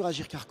couverture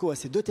Agirc-Arrco à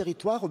ces deux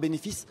territoires au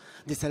bénéfice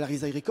des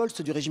salariés agricoles,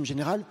 ceux du régime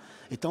général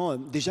étant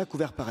déjà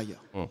couverts par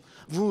ailleurs.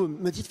 Vous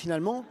me dites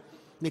finalement,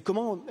 mais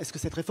comment est-ce que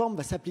cette réforme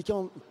va s'appliquer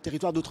en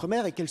territoire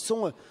d'outre-mer et quels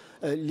sont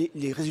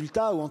les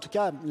résultats ou en tout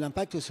cas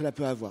l'impact que cela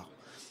peut avoir?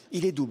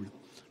 Il est double.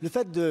 Le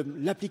fait de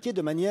l'appliquer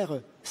de manière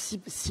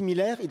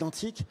similaire,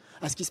 identique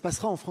à ce qui se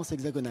passera en France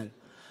hexagonale,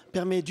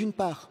 permet d'une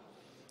part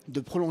de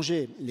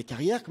prolonger les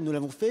carrières comme nous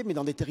l'avons fait, mais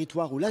dans des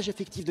territoires où l'âge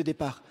effectif de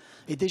départ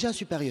est déjà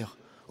supérieur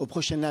au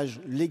prochain âge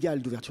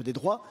légal d'ouverture des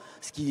droits,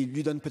 ce qui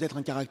lui donne peut-être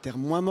un caractère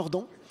moins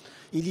mordant.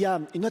 Il y a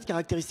une autre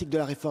caractéristique de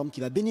la réforme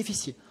qui va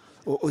bénéficier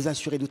aux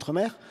assurés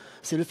d'outre-mer,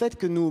 c'est le fait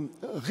que nous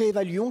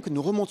réévaluons, que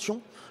nous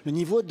remontions le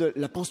niveau de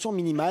la pension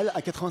minimale à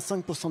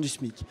 85% du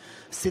SMIC.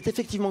 C'est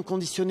effectivement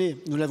conditionné,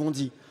 nous l'avons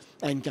dit,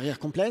 à une carrière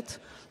complète,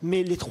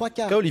 mais les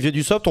 3/4... Olivier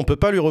Dussopt, on ne peut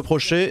pas lui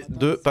reprocher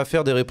de ne pas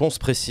faire des réponses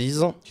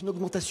précises, une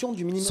augmentation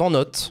du minimum sans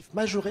note,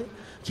 majoré,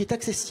 qui est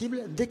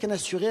accessible dès qu'un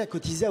assuré a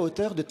cotisé à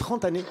hauteur de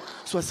 30 années,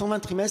 soit 120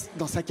 trimestres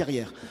dans sa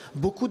carrière.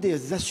 Beaucoup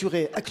des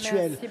assurés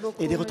actuels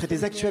et des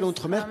retraités actuels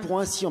outre-mer pourront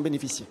ainsi en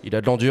bénéficier. Il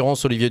a de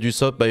l'endurance, Olivier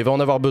Dussopt, il va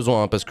en avoir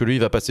besoin, parce que lui,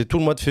 il va passer tout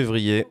le mois de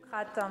février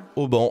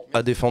au banc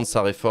à défendre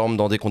sa réforme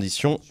dans des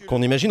conditions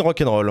qu'on imagine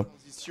rock'n'roll.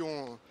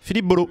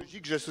 Philippe Bolo.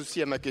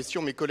 J'associe à ma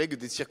question mes collègues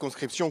des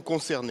circonscriptions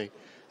concernées.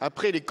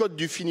 Après les côtes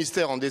du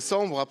Finistère en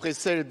décembre, après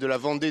celles de la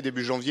Vendée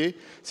début janvier,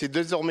 c'est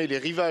désormais les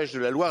rivages de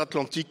la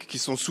Loire-Atlantique qui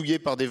sont souillés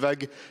par des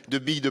vagues de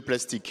billes de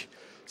plastique.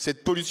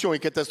 Cette pollution est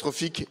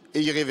catastrophique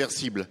et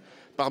irréversible.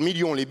 Par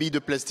millions, les billes de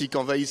plastique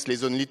envahissent les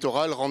zones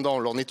littorales, rendant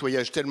leur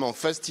nettoyage tellement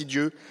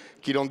fastidieux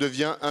qu'il en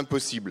devient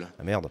impossible.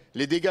 Ah merde.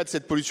 Les dégâts de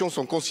cette pollution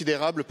sont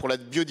considérables pour la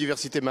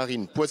biodiversité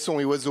marine. Poissons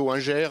et oiseaux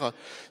ingèrent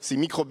ces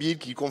microbilles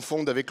qu'ils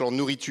confondent avec leur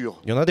nourriture.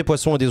 Il y en a des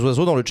poissons et des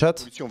oiseaux dans le chat.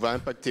 La pollution va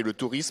impacter le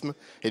tourisme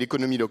et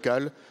l'économie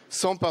locale,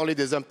 sans parler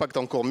des impacts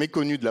encore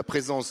méconnus de la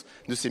présence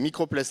de ces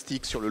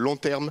microplastiques sur le long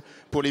terme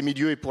pour les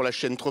milieux et pour la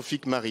chaîne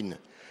trophique marine.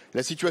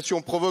 La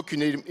situation provoque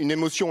une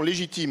émotion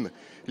légitime.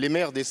 Les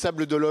maires des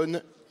Sables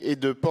d'Olonne et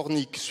de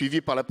Pornic,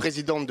 suivis par la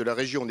présidente de la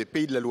région des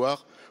Pays de la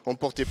Loire, ont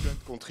porté plainte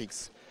contre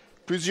X.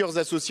 Plusieurs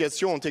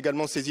associations ont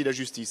également saisi la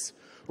justice.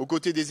 Aux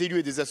côtés des élus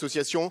et des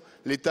associations,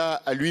 l'État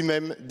a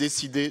lui-même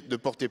décidé de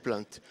porter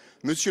plainte.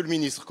 Monsieur le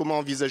ministre, comment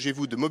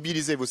envisagez-vous de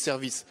mobiliser vos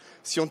services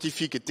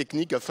scientifiques et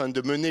techniques afin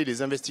de mener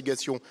les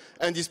investigations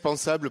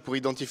indispensables pour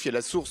identifier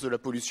la source de la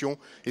pollution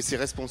et ses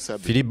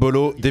responsables? Philippe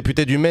Bolo,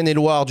 député du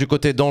Maine-et-Loire du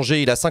côté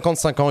d'Angers, il a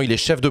 55 ans, il est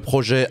chef de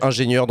projet,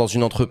 ingénieur dans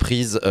une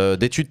entreprise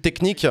d'études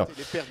techniques.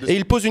 Et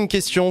il pose une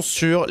question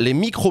sur les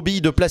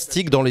microbilles de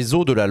plastique dans les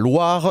eaux de la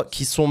Loire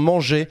qui sont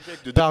mangées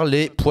par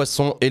les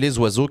poissons et les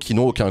oiseaux qui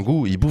n'ont aucun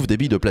goût. Ils bouffent des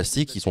billes de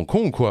plastique, ils sont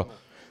cons ou quoi?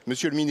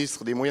 Monsieur le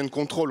ministre, des moyens de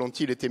contrôle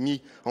ont-ils été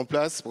mis en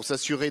place pour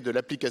s'assurer de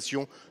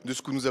l'application de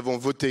ce que nous avons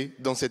voté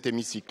dans cet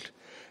hémicycle?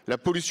 La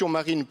pollution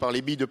marine par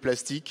les billes de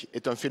plastique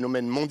est un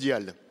phénomène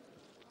mondial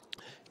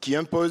qui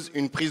impose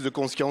une prise de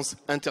conscience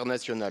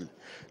internationale.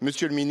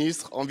 Monsieur le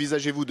ministre,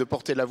 envisagez-vous de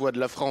porter la voix de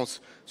la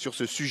France sur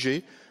ce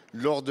sujet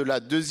lors de la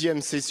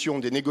deuxième session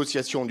des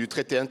négociations du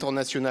traité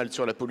international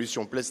sur la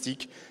pollution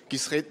plastique qui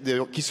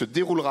se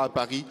déroulera à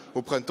Paris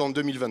au printemps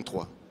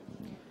 2023?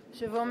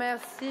 Je vous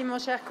remercie, mon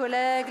cher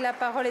collègue. La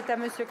parole est à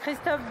monsieur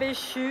Christophe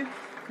Béchu,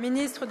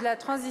 ministre de la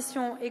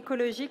Transition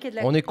écologique et de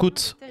la... On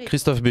écoute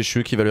Christophe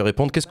Béchu qui va lui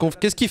répondre.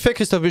 Qu'est-ce qu'il fait,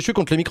 Christophe Béchu,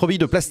 contre les microbilles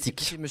de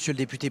plastique? Monsieur le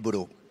député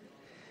Bolo,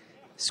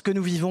 ce que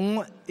nous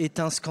vivons est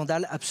un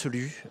scandale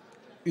absolu.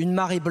 Une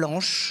marée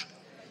blanche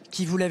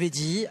qui, vous l'avez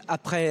dit,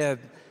 après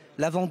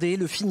la Vendée,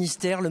 le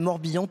Finistère, le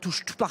Morbihan,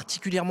 touche tout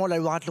particulièrement la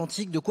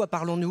Loire-Atlantique. De quoi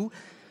parlons-nous?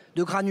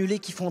 De granulés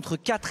qui font entre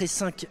 4 et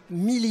 5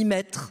 mm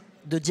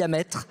de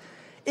diamètre,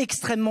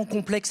 extrêmement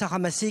complexes à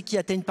ramasser, qui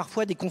atteignent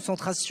parfois des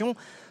concentrations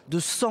de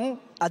 100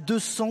 à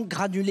 200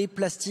 granulés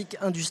plastiques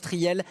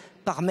industriels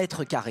par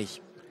mètre carré.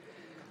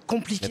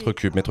 Compliqué.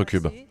 Mètre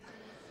cube.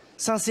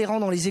 S'insérant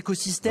dans les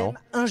écosystèmes,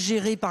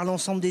 ingérés par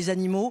l'ensemble des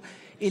animaux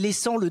et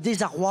laissant le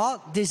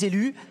désarroi des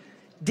élus,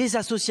 des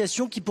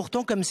associations qui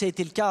pourtant, comme ça a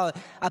été le cas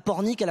à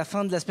Pornic à la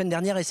fin de la semaine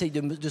dernière, essayent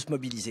de se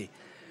mobiliser.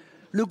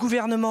 Le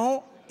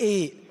gouvernement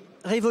est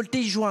révolté,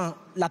 il joint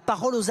la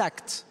parole aux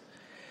actes.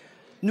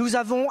 Nous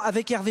avons,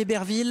 avec Hervé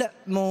Berville,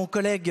 mon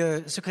collègue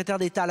secrétaire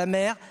d'État à la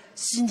mer,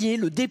 signé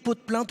le dépôt de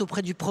plainte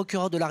auprès du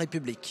procureur de la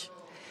République.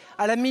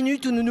 À la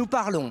minute où nous nous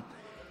parlons,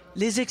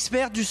 les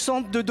experts du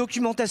centre de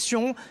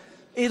documentation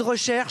et de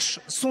recherche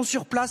sont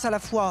sur place à la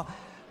fois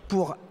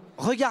pour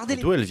regarder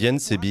d'où elles viennent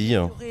ces billes,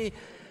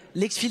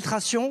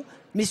 l'exfiltration,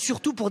 mais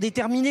surtout pour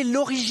déterminer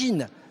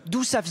l'origine,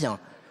 d'où ça vient.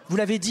 Vous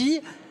l'avez dit,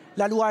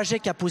 la loi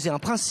AGEC a posé un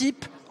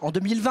principe en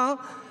 2020.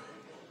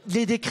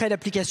 Les décrets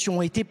d'application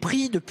ont été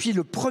pris depuis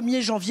le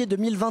 1er janvier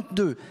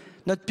 2022.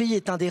 Notre pays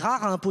est un des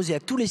rares à imposer à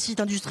tous les sites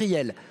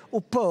industriels, aux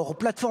ports, aux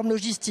plateformes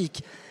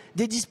logistiques,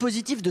 des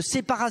dispositifs de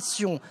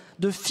séparation,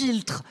 de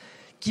filtres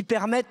qui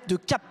permettent de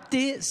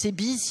capter ces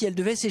billes si elles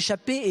devaient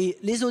s'échapper. Et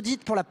les audits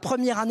pour la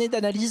première année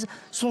d'analyse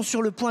sont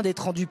sur le point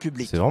d'être rendus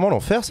publics. C'est vraiment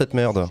l'enfer cette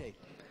merde.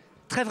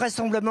 Très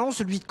vraisemblablement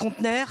celui de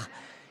conteneurs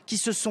qui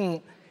se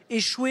sont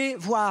échoués,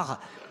 voire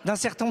d'un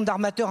certain nombre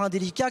d'armateurs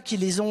indélicats qui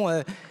les ont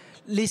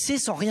laissés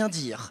sans rien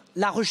dire.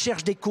 La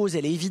recherche des causes,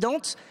 elle est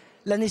évidente.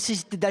 La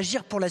nécessité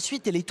d'agir pour la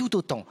suite, elle est tout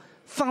autant.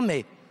 Fin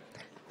mai,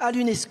 à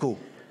l'UNESCO,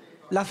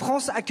 la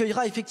France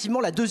accueillera effectivement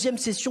la deuxième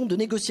session de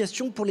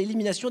négociation pour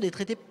l'élimination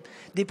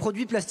des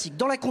produits plastiques.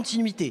 Dans la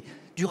continuité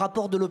du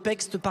rapport de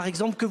l'OPEX, par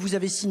exemple, que vous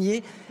avez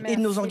signé, et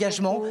de nos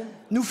engagements, beaucoup.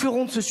 Nous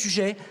ferons de ce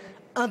sujet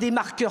un des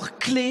marqueurs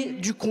clés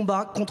du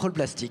combat contre le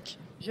plastique.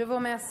 Je vous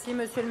remercie,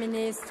 monsieur le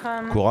ministre.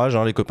 Courage,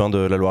 les copains de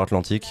la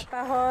Loire-Atlantique.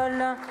 La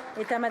parole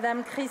est à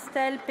madame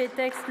Christelle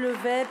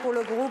Pétex-Levet pour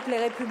le groupe Les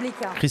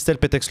Républicains. Christelle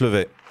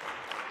Pétex-Levet,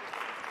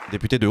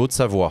 députée de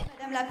Haute-Savoie.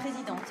 Madame la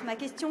Présidente. Ma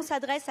question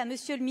s'adresse à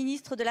Monsieur le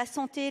ministre de la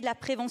Santé et de la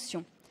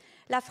Prévention.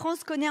 La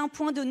France connaît un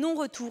point de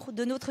non-retour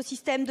de notre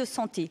système de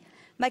santé.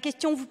 Ma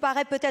question vous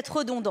paraît peut-être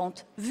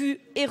redondante, vue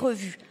et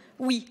revue.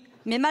 Oui,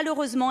 mais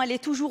malheureusement, elle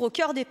est toujours au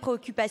cœur des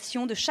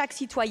préoccupations de chaque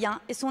citoyen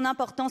et son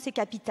importance est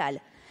capitale.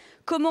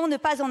 Comment ne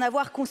pas en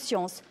avoir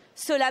conscience?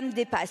 Cela me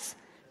dépasse.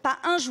 Pas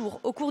un jour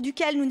au cours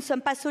duquel nous ne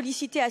sommes pas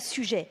sollicités à ce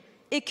sujet.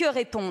 Et que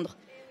répondre?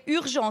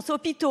 Urgences,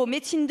 hôpitaux,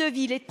 médecine de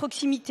ville et de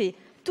proximité,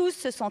 tous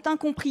se sentent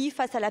incompris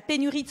face à la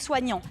pénurie de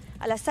soignants,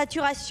 à la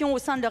saturation au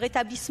sein de leur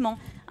établissement,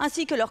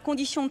 ainsi que leurs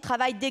conditions de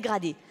travail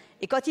dégradées.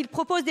 Et quand ils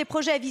proposent des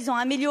projets visant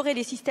à améliorer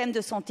les systèmes de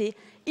santé,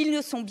 ils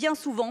ne sont bien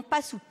souvent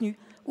pas soutenus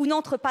ou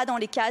n'entrent pas dans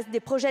les cases des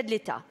projets de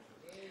l'État.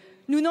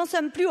 Nous n'en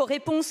sommes plus aux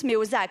réponses mais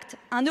aux actes,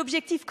 un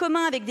objectif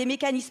commun avec des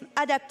mécanismes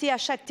adaptés à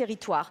chaque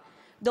territoire.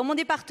 Dans mon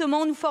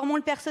département, nous formons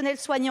le personnel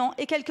soignant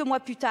et quelques mois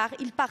plus tard,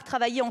 il part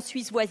travailler en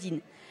Suisse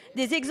voisine.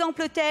 Des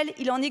exemples tels,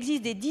 il en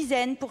existe des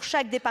dizaines pour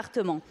chaque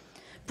département.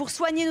 Pour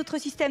soigner notre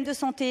système de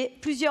santé,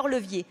 plusieurs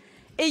leviers.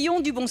 Ayons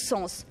du bon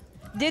sens.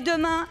 Dès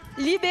demain,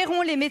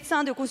 libérons les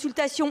médecins de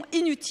consultations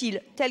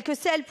inutiles, telles que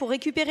celles pour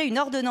récupérer une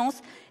ordonnance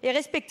et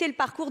respecter le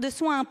parcours de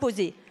soins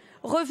imposé.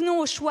 Revenons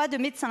au choix de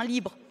médecins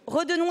libres.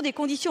 Redonnons des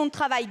conditions de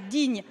travail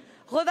dignes.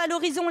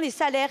 Revalorisons les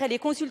salaires et les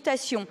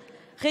consultations.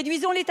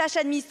 Réduisons les tâches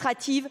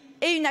administratives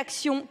et une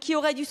action qui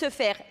aurait dû se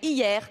faire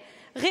hier.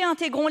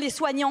 Réintégrons les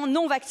soignants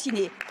non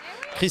vaccinés.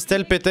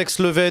 Christelle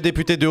Pétex-Levet,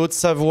 députée de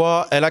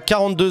Haute-Savoie. Elle a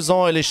 42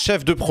 ans, elle est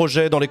chef de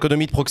projet dans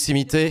l'économie de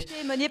proximité.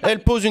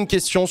 Elle pose une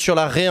question sur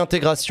la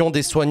réintégration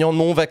des soignants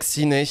non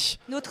vaccinés.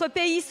 Notre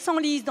pays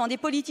s'enlise dans des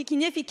politiques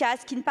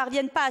inefficaces qui ne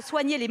parviennent pas à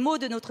soigner les maux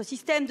de notre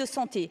système de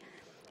santé.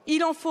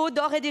 Il en faut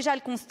d'ores et déjà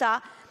le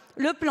constat.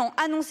 Le plan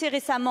annoncé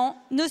récemment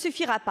ne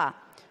suffira pas.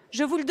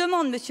 Je vous le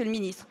demande, Monsieur le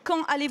ministre,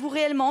 quand allez-vous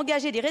réellement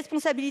engager des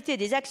responsabilités et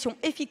des actions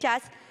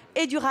efficaces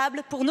et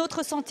durables pour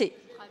notre santé?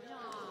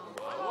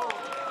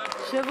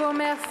 Je vous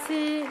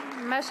remercie,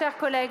 ma chère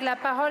collègue. La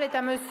parole est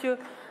à Monsieur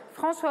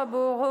François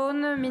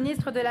Braun,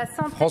 ministre de la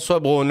Santé. François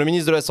Braun, le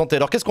ministre de la Santé.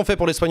 Alors, qu'est-ce qu'on fait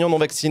pour les soignants non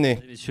vaccinés?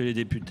 Messieurs les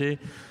députés,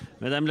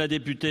 Madame la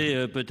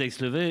députée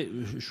Pétex-Levet,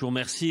 je vous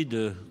remercie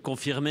de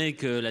confirmer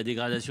que la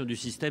dégradation du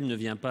système ne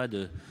vient pas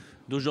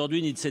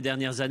d'aujourd'hui ni de ces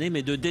dernières années,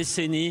 mais de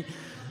décennies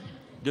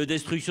de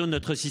destruction de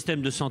notre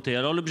système de santé.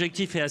 Alors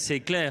l'objectif est assez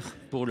clair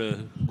pour le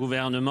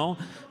gouvernement,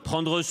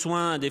 prendre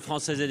soin des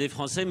Françaises et des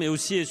Français, mais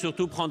aussi et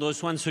surtout prendre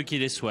soin de ceux qui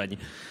les soignent.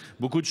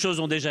 Beaucoup de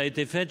choses ont déjà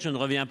été faites, je ne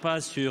reviens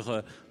pas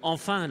sur,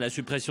 enfin, la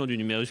suppression du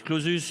numerus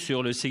clausus,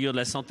 sur le Ségur de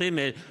la santé,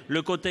 mais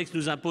le contexte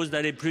nous impose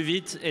d'aller plus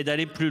vite et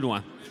d'aller plus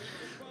loin.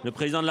 Le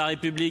président de la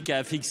République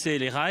a fixé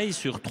les rails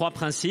sur 3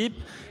 principes,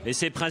 et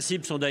ces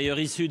principes sont d'ailleurs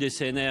issus des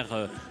CNR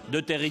de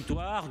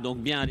territoire, donc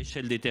bien à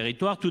l'échelle des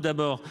territoires. Tout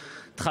d'abord,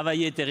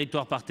 travailler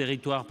territoire par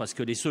territoire parce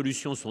que les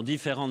solutions sont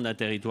différentes d'un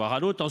territoire à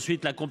l'autre.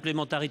 Ensuite, la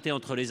complémentarité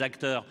entre les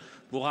acteurs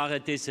pour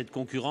arrêter cette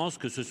concurrence,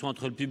 que ce soit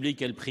entre le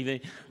public et le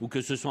privé ou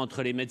que ce soit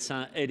entre les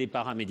médecins et les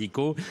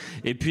paramédicaux.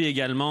 Et puis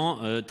également,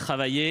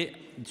 travailler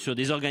sur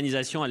des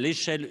organisations à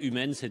l'échelle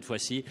humaine cette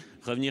fois-ci,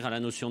 revenir à la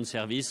notion de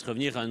service,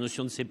 revenir à la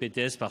notion de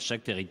CPTS par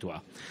chaque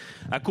territoire.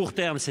 À court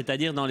terme,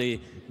 c'est-à-dire dans les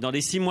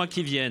 6 mois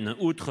qui viennent,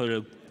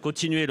 outre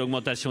continuer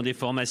l'augmentation des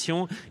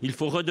formations, il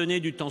faut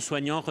redonner du temps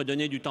soignant,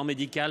 redonner du temps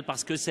médical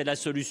parce que c'est la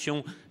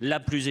solution la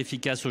plus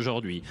efficace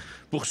aujourd'hui.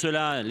 Pour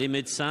cela, les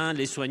médecins,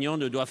 les soignants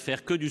ne doivent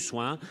faire que du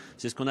soin.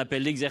 C'est ce qu'on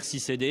appelle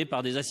l'exercice aidé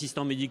par des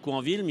assistants médicaux en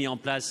ville mis en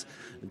place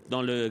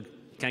dans le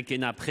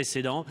quinquennat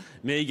précédent,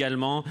 mais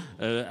également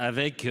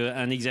avec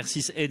un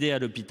exercice aidé à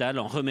l'hôpital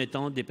en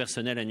remettant des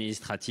personnels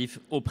administratifs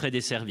auprès des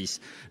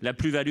services. La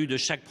plus-value de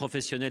chaque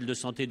professionnel de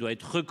santé doit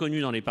être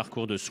reconnue dans les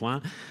parcours de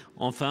soins,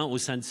 enfin au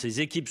sein de ces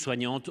équipes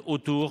soignantes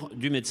autour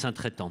du médecin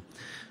traitant.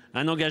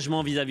 Un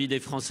engagement vis-à-vis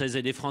des Françaises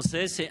et des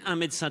Français, c'est un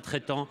médecin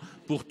traitant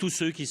pour tous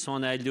ceux qui sont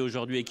en ALD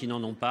aujourd'hui et qui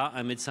n'en ont pas.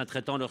 Un médecin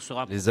traitant leur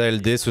sera... Les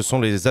ALD, ce sont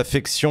les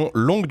affections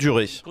longue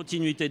durée.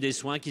 Continuité des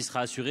soins qui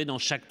sera assurée dans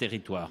chaque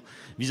territoire.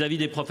 Vis-à-vis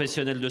des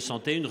professionnels de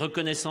santé, une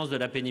reconnaissance de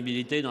la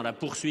pénibilité dans la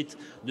poursuite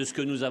de ce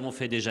que nous avons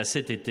fait déjà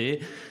cet été.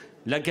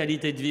 La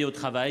qualité de vie au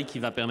travail qui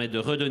va permettre de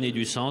redonner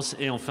du sens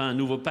et enfin un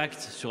nouveau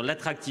pacte sur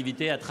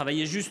l'attractivité à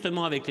travailler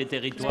justement avec les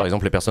territoires. Par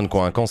exemple, les personnes qui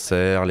ont un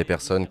cancer, les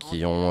personnes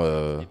qui ont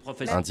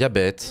un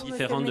diabète.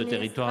 Différentes de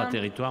territoire à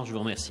territoire, je vous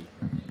remercie.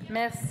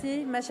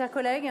 Merci, ma chère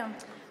collègue.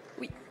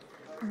 Oui.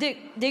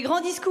 Des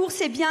grands discours,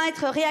 c'est bien,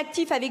 être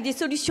réactif avec des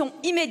solutions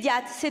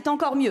immédiates, c'est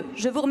encore mieux.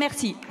 Je vous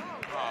remercie.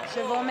 Je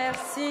vous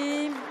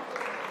remercie.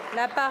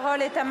 La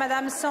parole est à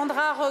Madame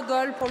Sandra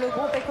Regol pour le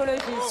groupe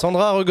écologiste.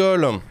 Sandra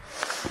Regol.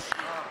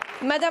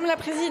 Madame la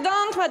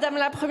Présidente, Madame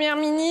la Première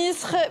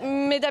ministre,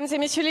 Mesdames et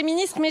Messieurs les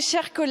ministres, mes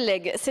chers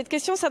collègues, cette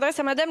question s'adresse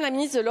à Madame la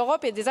ministre de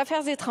l'Europe et des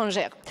Affaires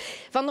étrangères.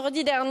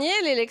 Vendredi dernier,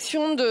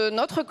 l'élection de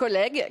notre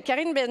collègue,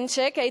 Karine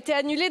Benchek, a été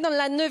annulée dans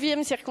la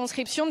 9e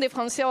circonscription des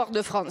Français hors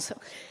de France.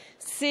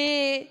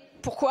 C'est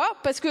pourquoi?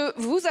 Parce que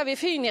vous avez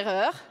fait une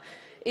erreur.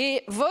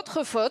 Et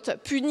votre faute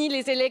punit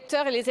les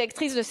électeurs et les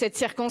électrices de cette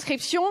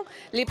circonscription,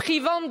 les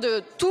privant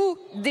de tout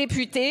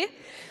député,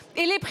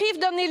 et les prive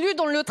d'un élu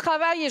dont le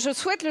travail, et je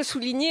souhaite le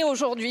souligner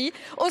aujourd'hui,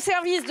 au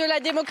service de la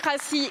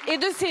démocratie et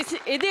de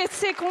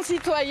ses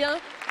concitoyens,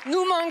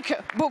 nous manque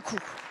beaucoup.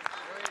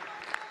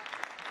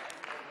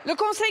 Le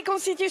Conseil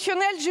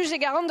constitutionnel, juge et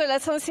garant de la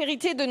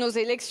sincérité de nos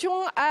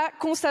élections, a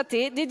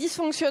constaté des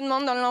dysfonctionnements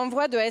dans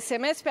l'envoi de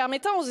SMS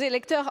permettant aux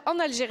électeurs en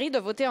Algérie de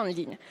voter en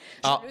ligne.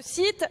 Je le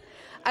cite.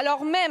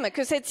 Alors même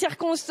que cette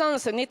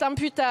circonstance n'est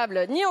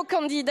imputable ni aux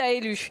candidats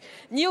élus,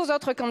 ni aux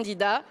autres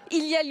candidats,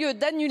 il y a lieu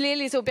d'annuler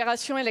les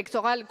opérations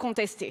électorales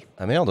contestées.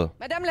 Ah merde.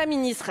 Madame la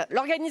ministre,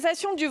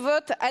 l'organisation du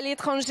vote à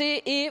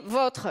l'étranger est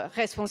votre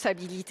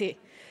responsabilité.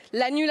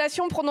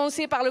 L'annulation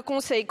prononcée par le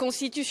Conseil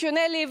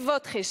constitutionnel est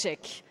votre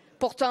échec.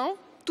 Pourtant,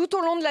 tout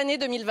au long de l'année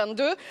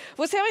 2022,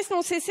 vos services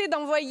n'ont cessé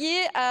d'envoyer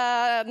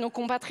à nos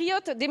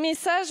compatriotes des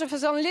messages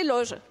faisant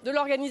l'éloge de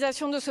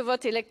l'organisation de ce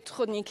vote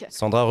électronique.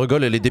 Sandra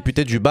Regol, elle est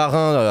députée du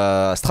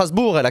Bas-Rhin à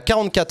Strasbourg, elle a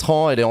 44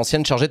 ans, elle est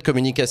ancienne chargée de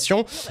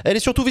communication. Elle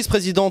est surtout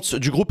vice-présidente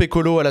du groupe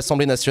écolo à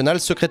l'Assemblée nationale,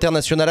 secrétaire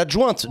nationale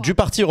adjointe du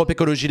parti Europe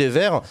Écologie Les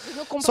Verts.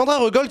 Sandra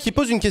Regol qui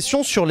pose une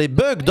question sur les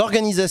bugs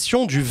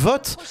d'organisation du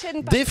vote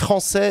des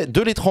Français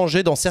de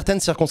l'étranger dans certaines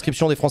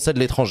circonscriptions des Français de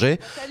l'étranger,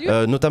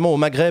 notamment au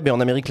Maghreb et en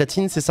Amérique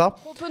latine, c'est ça ?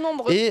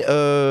 Et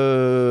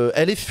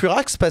elle est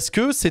furax parce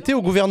que c'était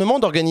au gouvernement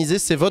d'organiser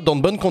ces votes dans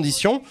de bonnes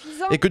conditions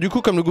et que du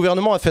coup, comme le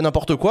gouvernement a fait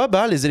n'importe quoi,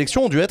 les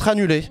élections ont dû être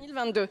annulées.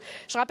 2022.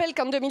 Je rappelle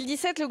qu'en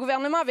 2017, le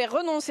gouvernement avait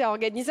renoncé à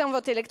organiser un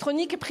vote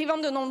électronique, privant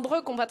de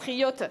nombreux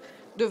compatriotes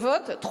de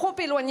vote, trop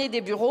éloignés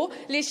des bureaux.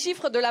 Les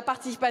chiffres de la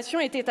participation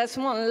étaient à ce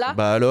moment-là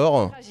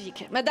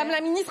tragiques. Madame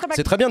la ministre,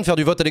 c'est très bien de faire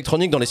du vote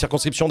électronique dans les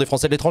circonscriptions des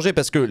Français de l'étranger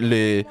parce que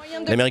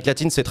l'Amérique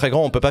latine c'est très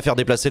grand, on peut pas faire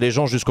déplacer les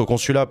gens jusqu'au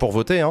consulat pour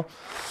voter, hein.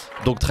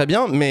 Donc très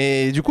bien,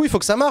 mais du coup il faut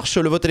que ça marche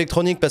le vote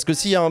électronique parce que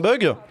s'il y a un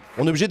bug,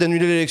 on est obligé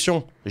d'annuler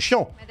l'élection. C'est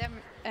chiant.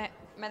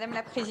 Madame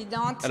la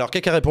Présidente. Alors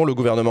qu'est-ce qu'a répondu le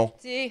gouvernement ?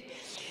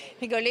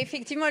 Rigole.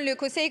 Effectivement, le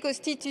Conseil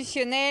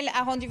constitutionnel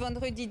a rendu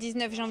vendredi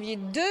 19 janvier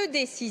 2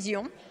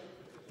 décisions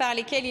par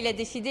lesquelles il a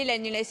décidé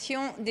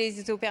l'annulation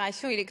des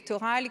opérations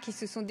électorales qui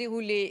se sont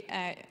déroulées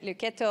le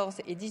 14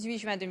 et 18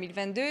 juin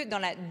 2022 dans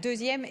la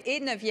 2e et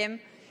 9e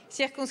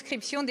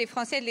circonscription des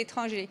Français de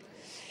l'étranger.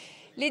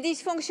 Les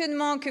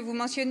dysfonctionnements que vous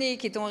mentionnez,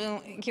 qui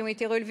ont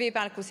été relevés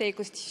par le Conseil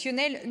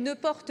constitutionnel, ne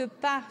portent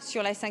pas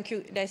sur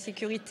la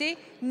sécurité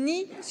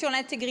ni sur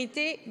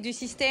l'intégrité du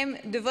système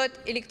de vote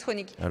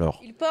électronique.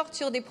 Ils portent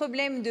sur des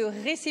problèmes de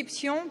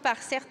réception par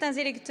certains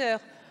électeurs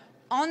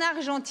en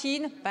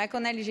Argentine, pas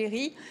qu'en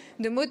Algérie,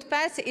 de mots de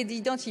passe et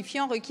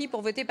d'identifiants requis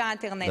pour voter par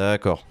Internet.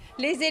 D'accord.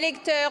 Les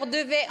électeurs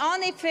devaient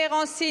en effet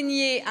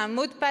renseigner un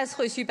mot de passe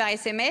reçu par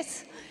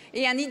SMS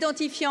et un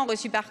identifiant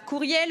reçu par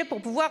courriel pour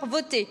pouvoir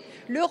voter.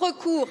 Le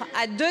recours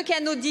à 2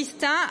 canaux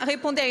distincts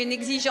répondait à une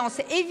exigence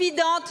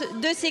évidente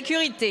de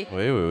sécurité.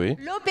 Oui.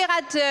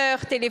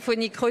 L'opérateur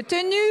téléphonique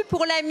retenu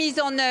pour la mise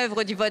en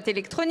œuvre du vote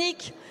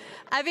électronique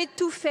avait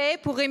tout fait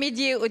pour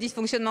remédier aux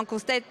dysfonctionnements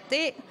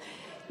constatés,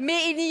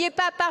 mais il n'y est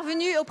pas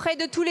parvenu auprès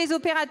de tous les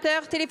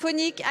opérateurs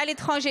téléphoniques à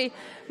l'étranger.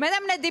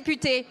 Madame la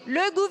députée,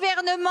 le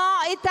gouvernement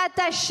est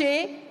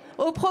attaché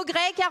au progrès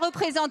qu'a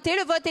représenté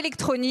le vote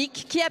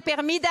électronique qui a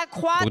permis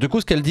d'accroître... Donc du coup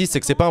ce qu'elle dit c'est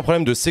que c'est pas un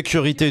problème de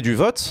sécurité du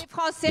vote,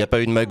 il n'y a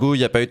pas eu de magouille,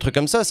 il n'y a pas eu de truc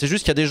comme ça, c'est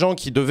juste qu'il y a des gens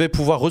qui devaient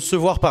pouvoir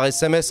recevoir par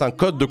SMS un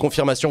code de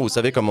confirmation, vous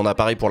savez comme on a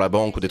pareil pour la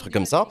banque ou des trucs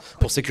comme ça,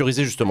 pour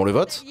sécuriser justement le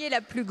vote.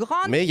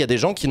 Mais il y a des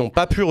gens qui n'ont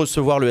pas pu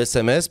recevoir le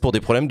SMS pour des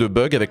problèmes de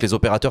bug avec les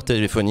opérateurs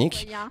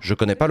téléphoniques. Je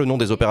connais pas le nom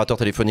des opérateurs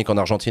téléphoniques en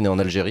Argentine et en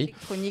Algérie.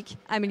 Électronique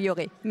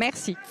amélioré.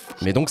 Merci.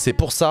 Mais donc c'est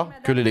pour ça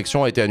que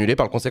l'élection a été annulée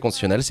par le Conseil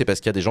constitutionnel, c'est parce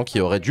qu'il y a des gens qui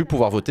auraient dû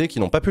pouvoir voter qui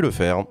n'ont pas pu le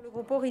faire. Le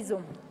groupe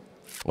Horizon.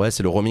 Ouais,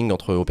 c'est le roaming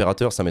entre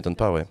opérateurs, ça m'étonne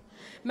pas, ouais.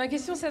 Ma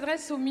question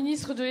s'adresse au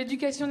ministre de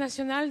l'Éducation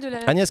nationale de la...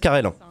 Agnès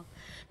Carrel.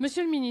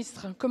 Monsieur le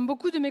ministre, comme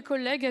beaucoup de mes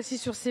collègues assis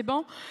sur ces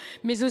bancs,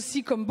 mais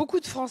aussi comme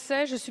beaucoup de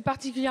Français, je suis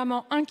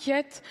particulièrement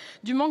inquiète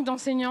du manque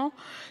d'enseignants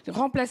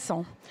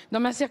remplaçants. Dans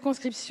ma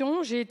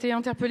circonscription, j'ai été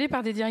interpellée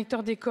par des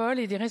directeurs d'école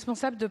et des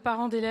responsables de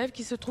parents d'élèves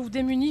qui se trouvent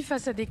démunis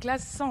face à des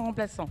classes sans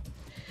remplaçants.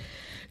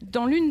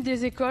 Dans l'une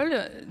des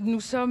écoles, nous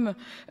sommes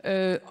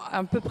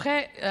à peu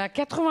près à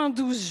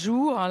 92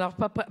 jours, alors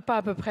pas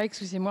à peu près,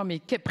 excusez-moi, mais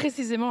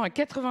précisément à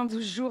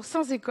 92 jours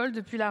sans école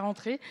depuis la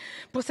rentrée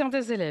pour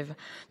certains élèves.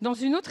 Dans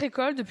une autre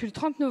école, depuis le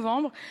 30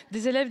 novembre,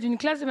 des élèves d'une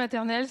classe de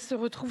maternelle se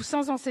retrouvent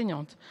sans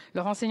enseignante.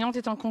 Leur enseignante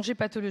est en congé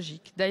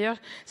pathologique. D'ailleurs,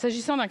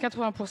 s'agissant d'un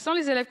 80%,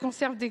 les élèves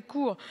conservent des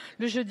cours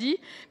le jeudi,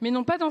 mais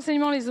n'ont pas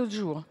d'enseignement les autres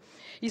jours.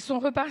 Ils sont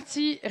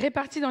répartis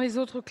dans les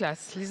autres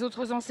classes. Les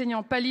autres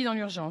enseignants pallient dans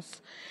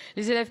l'urgence.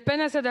 Les élèves peinent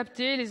à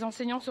s'adapter. Les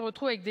enseignants se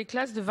retrouvent avec des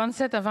classes de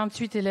 27 à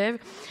 28 élèves,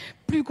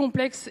 plus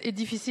complexes et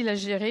difficiles à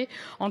gérer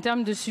en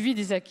termes de suivi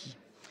des acquis.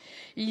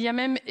 Il a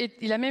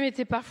même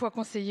été parfois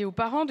conseillé aux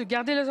parents de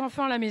garder leurs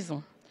enfants à la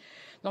maison.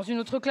 Dans une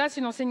autre classe,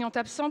 une enseignante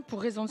absente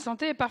pour raison de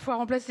santé est parfois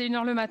remplacée 1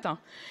 heure le matin.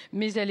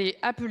 Mais elle est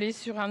appelée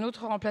sur un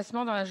autre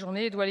remplacement dans la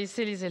journée et doit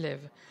laisser les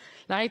élèves.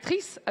 La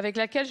rectrice avec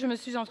laquelle je me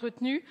suis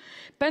entretenue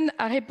peine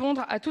à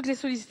répondre à toutes les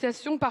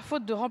sollicitations par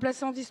faute de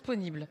remplaçants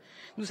disponibles.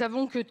 Nous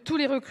savons que tous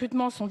les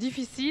recrutements sont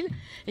difficiles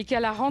et qu'à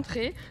la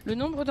rentrée, le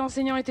nombre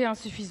d'enseignants était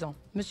insuffisant.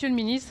 Monsieur le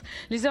ministre,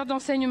 les heures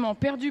d'enseignement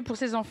perdues pour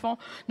ces enfants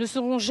ne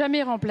seront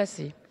jamais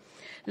remplacées.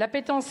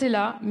 L'appétence est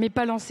là, mais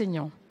pas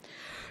l'enseignant.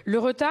 Le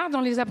retard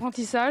dans les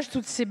apprentissages,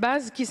 toutes ces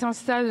bases qui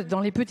s'installent dans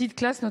les petites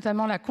classes,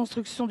 notamment la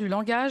construction du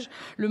langage,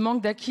 le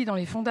manque d'acquis dans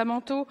les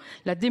fondamentaux,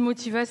 la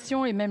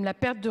démotivation et même la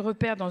perte de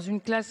repères dans une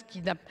classe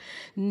qui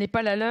n'est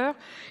pas la leur,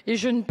 et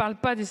je ne parle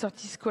pas des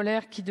sorties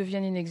scolaires qui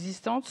deviennent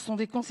inexistantes, sont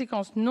des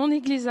conséquences non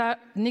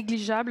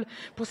négligeables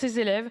pour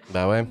ces élèves qui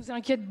nous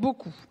inquiètent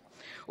beaucoup.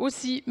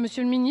 Aussi,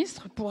 Monsieur le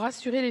Ministre, pour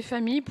rassurer les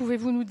familles,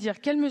 pouvez-vous nous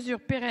dire quelles mesures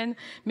pérennes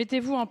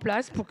mettez-vous en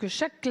place pour que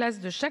chaque classe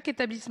de chaque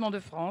établissement de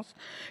France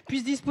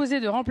puisse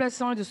disposer de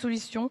remplaçants et de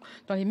solutions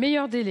dans les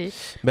meilleurs délais?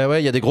 Ben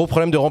ouais, il y a des gros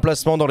problèmes de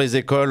remplacement dans les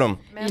écoles.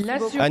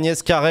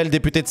 Agnès Carrel,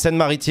 députée de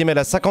Seine-Maritime, elle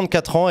a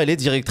 54 ans, elle est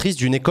directrice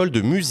d'une école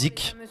de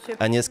musique.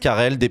 Agnès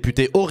Carrel,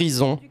 députée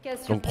Horizon,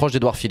 donc proche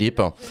d'Édouard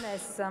Philippe.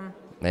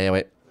 Mais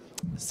ouais.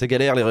 C'est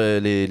galère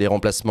les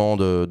remplacements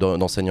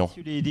d'enseignants.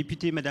 Messieurs les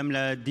députés, Madame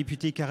la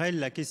députée Carrel,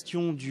 la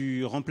question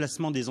du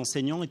remplacement des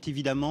enseignants est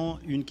évidemment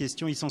une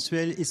question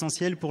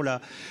essentielle pour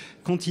la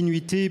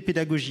continuité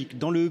pédagogique.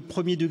 Dans le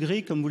premier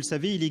degré, comme vous le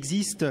savez, il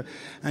existe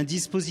un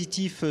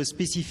dispositif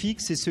spécifique,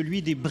 c'est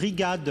celui des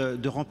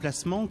brigades de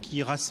remplacement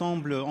qui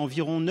rassemblent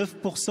environ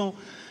 9%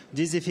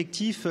 des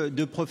effectifs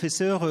de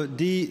professeurs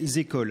des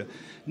écoles.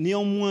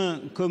 Néanmoins,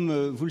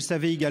 comme vous le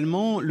savez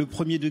également, le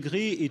premier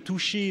degré est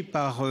touché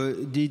par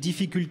des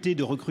difficultés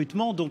de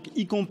recrutement, donc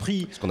y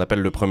compris... Ce qu'on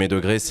appelle le premier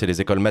degré, c'est les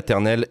écoles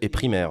maternelles et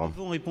primaires. Nous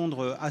devons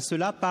répondre à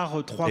cela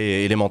par trois...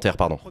 Et élémentaires,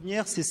 pardon. La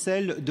première, c'est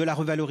celle de la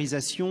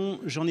revalorisation.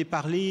 J'en ai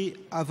parlé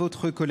à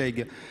votre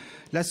collègue.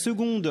 La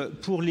seconde,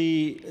 pour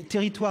les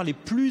territoires les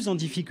plus en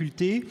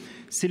difficulté,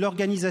 c'est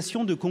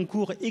l'organisation de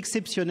concours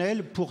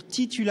exceptionnels pour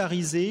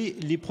titulariser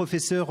les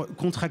professeurs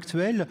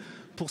contractuels.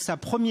 Pour sa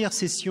première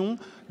session,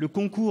 le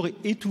concours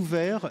est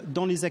ouvert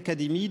dans les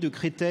académies de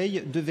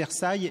Créteil, de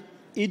Versailles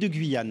et de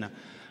Guyane.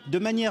 De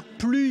manière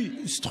plus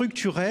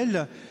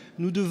structurelle,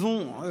 nous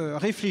devons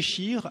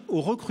réfléchir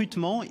au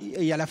recrutement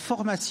et à la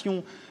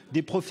formation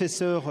des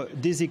professeurs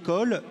des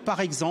écoles,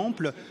 par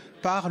exemple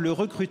par le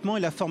recrutement et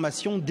la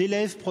formation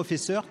d'élèves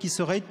professeurs qui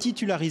seraient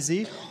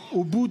titularisés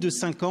au bout de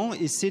 5 ans,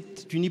 et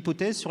c'est une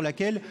hypothèse sur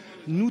laquelle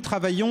nous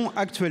travaillons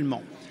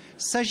actuellement.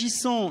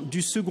 S'agissant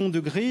du second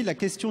degré, la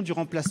question du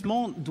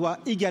remplacement doit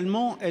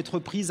également être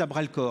prise à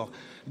bras-le-corps.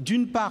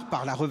 D'une part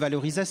par la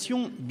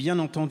revalorisation, bien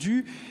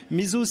entendu,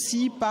 mais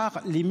aussi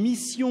par les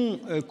missions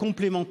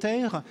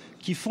complémentaires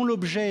qui font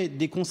l'objet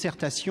des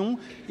concertations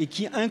et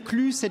qui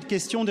incluent cette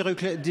question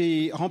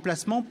des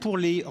remplacements pour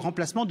les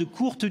remplacements de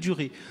courte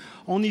durée.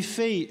 En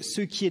effet,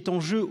 ce qui est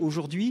en jeu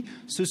aujourd'hui,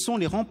 ce sont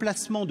les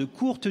remplacements de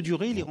courte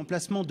durée, les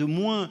remplacements de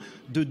moins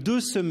de 2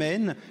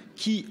 semaines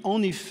qui,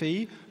 en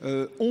effet,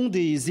 ont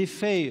des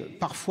effets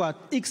parfois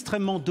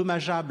extrêmement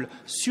dommageables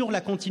sur la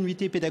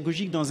continuité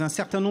pédagogique dans un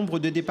certain nombre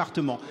de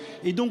départements.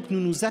 Et donc, nous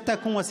nous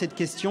attaquons à cette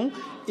question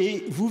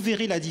et vous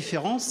verrez la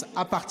différence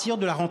à partir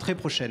de la rentrée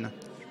prochaine.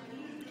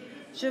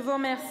 Je vous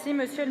remercie,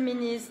 Monsieur le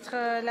Ministre.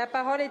 La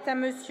parole est à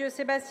Monsieur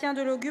Sébastien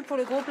Delogu pour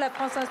le groupe La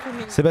France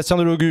Insoumise. Sébastien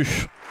Delogu.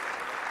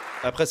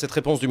 Après cette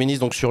réponse du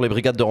ministre donc, sur les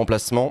brigades de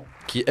remplacement,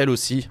 qui elles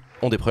aussi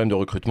ont des problèmes de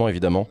recrutement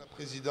évidemment. Madame la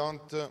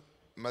Présidente,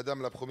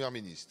 Madame la Première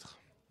ministre,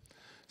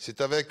 c'est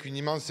avec une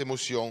immense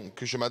émotion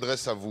que je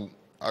m'adresse à vous,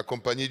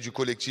 accompagné du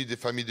collectif des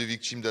familles de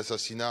victimes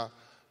d'assassinats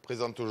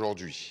présentes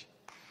aujourd'hui.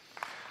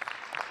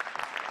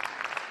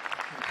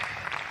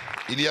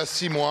 Il y a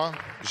 6 mois,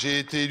 j'ai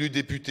été élu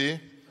député,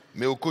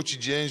 mais au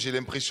quotidien, j'ai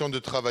l'impression de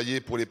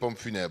travailler pour les pompes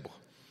funèbres.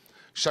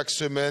 Chaque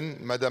semaine,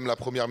 Madame la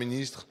Première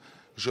ministre,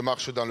 je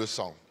marche dans le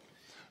sang.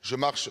 Je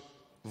marche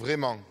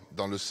vraiment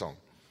dans le sang.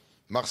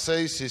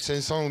 Marseille, c'est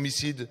 500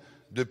 homicides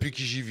depuis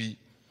que j'y vis.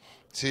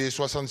 C'est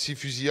 66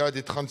 fusillades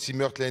et 36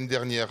 meurtres l'année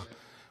dernière.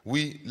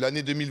 Oui,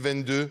 l'année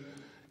 2022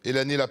 est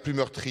l'année la plus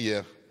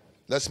meurtrière.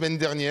 La semaine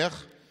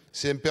dernière,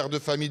 c'est un père de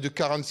famille de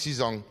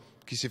 46 ans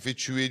qui s'est fait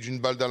tuer d'une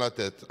balle dans la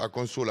tête à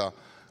Consola,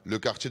 le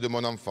quartier de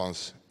mon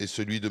enfance, et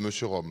celui de M.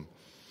 Rome.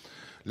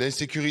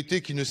 L'insécurité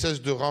qui ne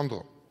cesse de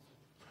rendre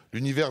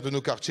l'univers de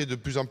nos quartiers de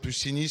plus en plus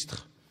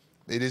sinistre,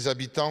 et les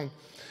habitants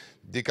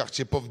des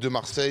quartiers pauvres de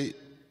Marseille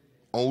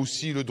ont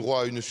aussi le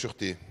droit à une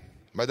sûreté.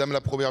 Madame la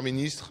Première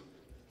ministre,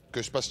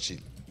 que se passe-t-il?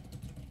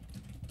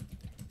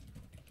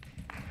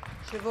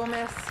 Je vous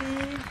remercie.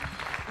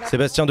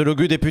 Sébastien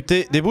Delogu,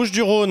 député des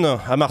Bouches-du-Rhône.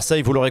 À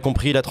Marseille, vous l'aurez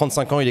compris, il a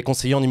 35 ans, il est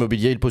conseiller en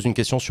immobilier. Il pose une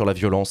question sur la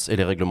violence et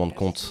les règlements de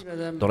compte.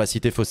 Dans la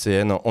cité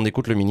phocéenne, on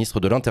écoute le ministre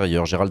de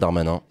l'Intérieur, Gérald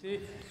Darmanin.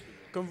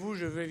 Comme vous,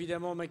 je veux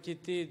évidemment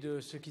m'inquiéter de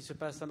ce qui se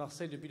passe à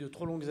Marseille depuis de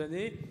trop longues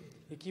années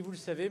et qui, vous le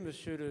savez,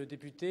 monsieur le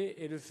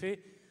député, est le fait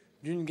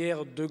d'une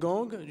guerre de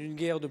gangs, d'une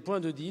guerre de points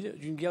de deal,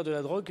 d'une guerre de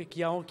la drogue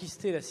qui a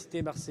enquisté la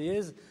cité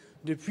marseillaise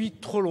depuis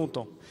trop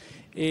longtemps.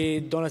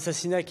 Et dans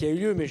l'assassinat qui a eu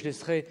lieu, mais je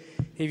laisserai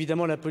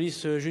évidemment la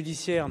police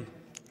judiciaire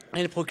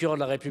et le procureur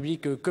de la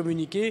République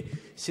communiquer.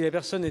 Si la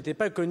personne n'était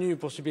pas connue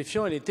pour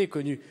stupéfiants, elle était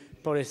connue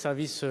pour les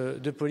services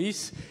de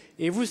police.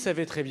 Et vous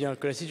savez très bien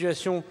que la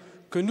situation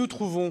que nous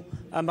trouvons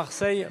à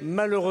Marseille,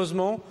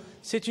 malheureusement,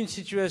 c'est une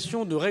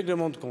situation de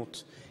règlement de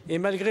compte. Et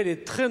malgré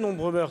les très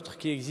nombreux meurtres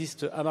qui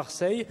existent à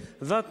Marseille,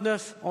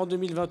 29 en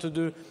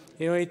 2022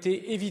 ont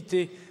été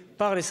évités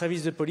par les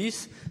services de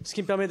police, ce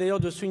qui me permet d'ailleurs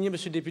de souligner,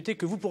 monsieur le député,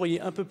 que vous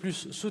pourriez un peu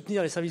plus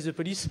soutenir les services de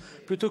police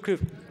plutôt que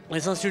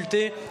les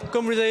insulter,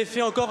 comme vous l'avez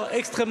fait encore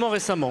extrêmement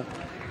récemment.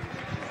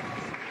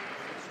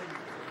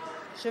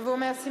 Je vous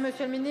remercie,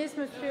 monsieur le ministre.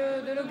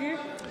 Monsieur Delogu.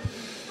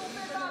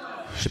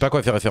 Je sais pas à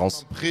quoi faire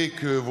référence. Après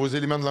que vos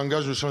éléments de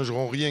langage ne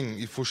changeront rien,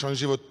 il faut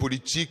changer votre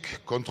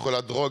politique contre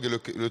la drogue et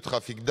le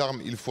trafic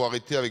d'armes. Il faut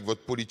arrêter avec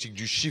votre politique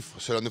du chiffre,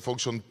 cela ne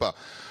fonctionne pas.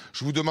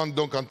 Je vous demande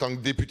donc en tant que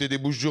député des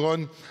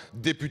Bouches-du-Rhône,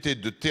 député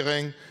de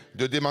terrain,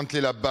 de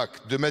démanteler la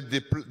BAC, de mettre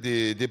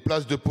des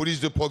places de police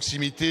de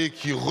proximité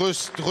qui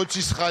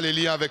retissera les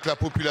liens avec la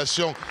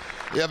population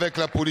et avec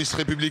la police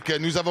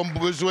républicaine. Nous avons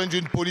besoin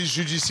d'une police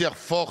judiciaire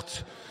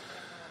forte.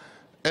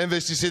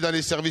 Investissez dans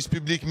les services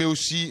publics, mais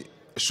aussi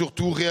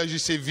surtout,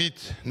 réagissez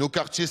vite, nos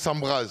quartiers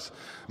s'embrasent.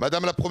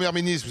 Madame la Première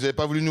ministre, vous n'avez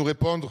pas voulu nous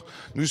répondre.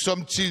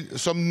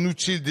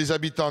 Sommes-nous-ils des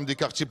habitants des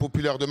quartiers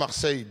populaires de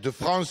Marseille, de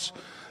France,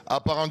 à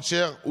part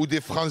entière, ou des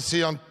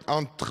Français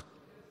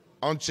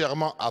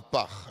entièrement à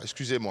part?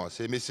 Excusez-moi,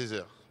 c'est Aimé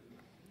Césaire.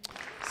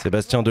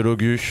 Sébastien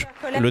Delogu,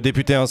 le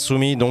député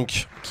insoumis,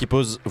 donc, qui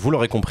pose, vous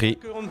l'aurez compris.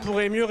 On ne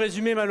pourrait mieux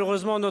résumer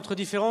malheureusement notre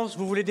différence.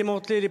 Vous voulez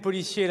démanteler les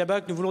policiers et la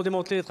BAC, nous voulons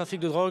démanteler les trafics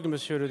de drogue,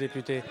 monsieur le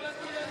député.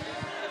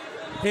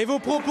 Et vos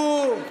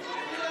propos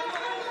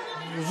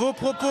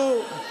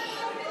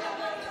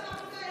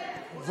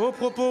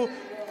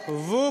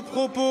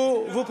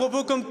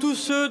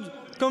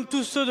comme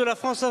tous ceux de la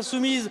France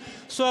insoumise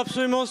sont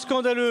absolument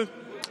scandaleux.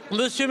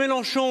 Monsieur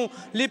Mélenchon,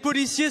 les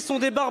policiers sont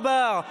des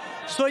barbares.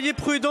 Soyez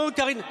prudents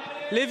car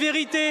les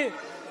vérités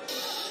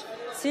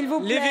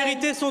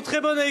sont très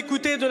bonnes à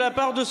écouter de la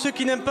part de ceux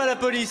qui n'aiment pas la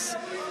police.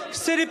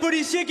 C'est les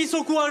policiers qui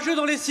sont courageux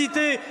dans les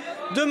cités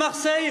de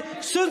Marseille,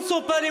 ce ne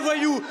sont pas les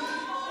voyous.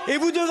 Et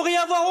vous devriez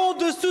avoir honte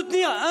de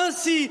soutenir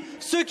ainsi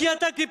ceux qui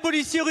attaquent les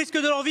policiers au risque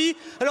de leur vie.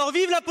 Alors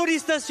vive la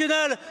police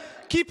nationale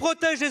qui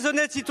protège les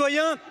honnêtes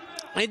citoyens.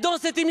 Et dans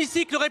cet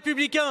hémicycle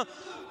républicain,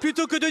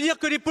 plutôt que de dire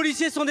que les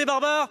policiers sont des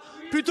barbares,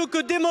 plutôt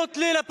que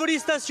démanteler la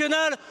police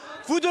nationale,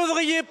 vous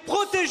devriez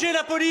protéger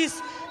la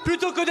police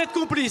plutôt que d'être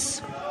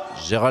complice.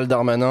 Gérald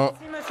Darmanin,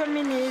 Monsieur le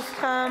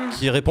ministre.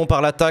 qui répond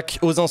par l'attaque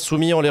aux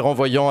insoumis en les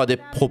renvoyant à des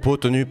propos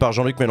tenus par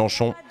Jean-Luc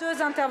Mélenchon.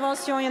 Deux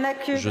interventions, il y en a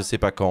que. Je sais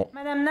pas quand.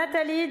 Madame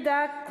Nathalie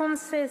da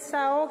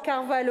Conceição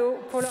Carvalho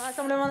pour le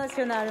Rassemblement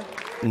national.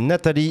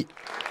 Nathalie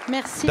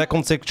Merci. da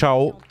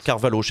Conceição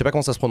Carvalho, je sais pas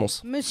comment ça se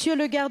prononce. Monsieur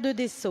le garde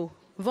des Sceaux,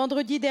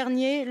 vendredi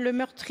dernier, le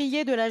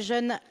meurtrier de la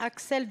jeune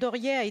Axel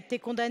Dorier a été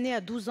condamné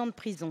à 12 ans de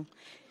prison.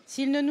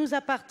 S'il ne nous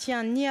appartient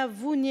ni à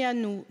vous ni à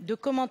nous de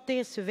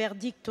commenter ce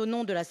verdict au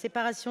nom de la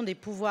séparation des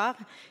pouvoirs,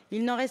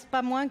 il n'en reste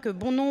pas moins que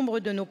bon nombre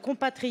de nos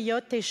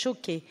compatriotes est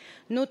choqué,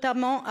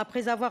 notamment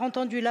après avoir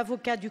entendu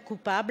l'avocat du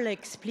coupable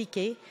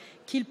expliquer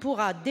qu'il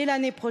pourra, dès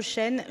l'année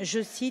prochaine,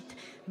 je cite,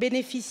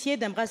 bénéficier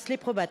d'un bracelet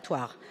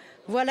probatoire.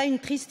 Voilà une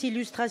triste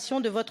illustration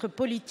de votre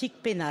politique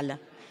pénale.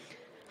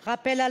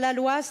 Rappel à la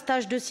loi,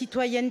 stage de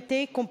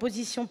citoyenneté,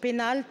 composition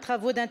pénale,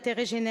 travaux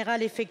d'intérêt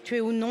général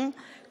effectués ou non,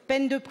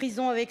 peine de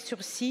prison avec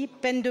sursis,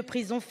 peine de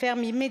prison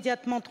ferme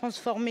immédiatement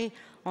transformée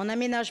en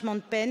aménagement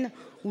de peine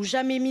ou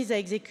jamais mise à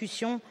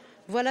exécution.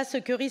 Voilà ce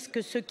que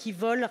risquent ceux qui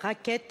volent,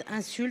 rackettent,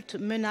 insultent,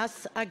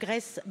 menacent,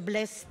 agressent,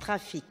 blessent,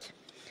 trafiquent.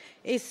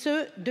 Et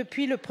ce,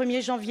 depuis le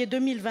 1er janvier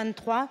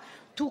 2023,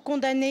 tout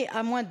condamné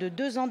à moins de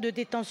 2 ans de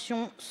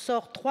détention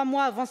sort 3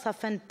 mois avant sa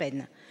fin de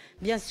peine.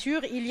 Bien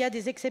sûr, il y a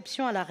des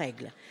exceptions à la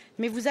règle,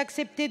 mais vous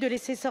acceptez de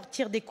laisser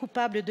sortir des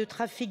coupables de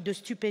trafic de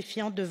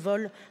stupéfiants, de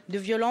vol, de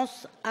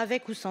violence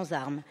avec ou sans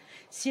armes.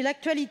 Si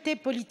l'actualité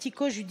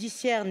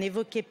politico-judiciaire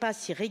n'évoquait pas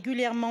si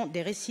régulièrement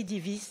des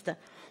récidivistes,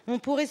 on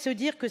pourrait se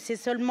dire que c'est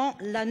seulement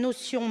la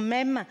notion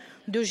même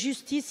de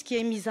justice qui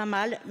est mise à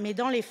mal, mais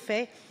dans les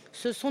faits,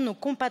 ce sont nos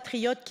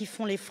compatriotes qui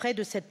font les frais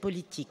de cette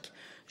politique.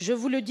 Je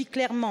vous le dis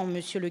clairement,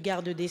 monsieur le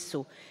garde des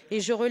Sceaux,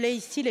 et je relaie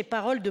ici les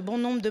paroles de bon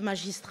nombre de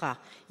magistrats.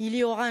 Il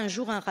y aura un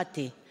jour un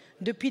raté.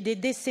 Depuis des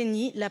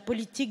décennies, la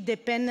politique des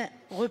peines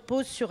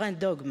repose sur un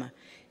dogme.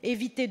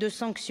 Éviter de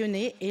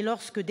sanctionner et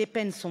lorsque des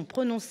peines sont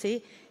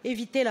prononcées,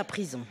 éviter la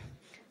prison.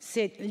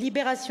 Cette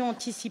libération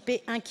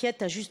anticipée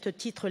inquiète à juste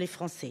titre les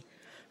Français.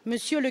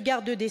 Monsieur le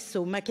garde des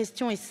Sceaux, ma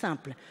question est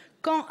simple.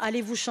 Quand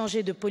allez-vous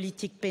changer de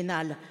politique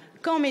pénale ?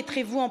 Quand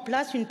mettrez-vous en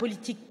place une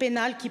politique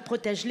pénale qui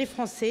protège les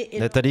Français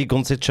et Nathalie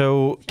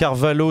Conceição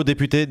Carvalho,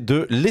 députée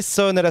de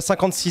l'Essonne, elle a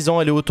 56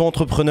 ans, elle est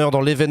auto-entrepreneur dans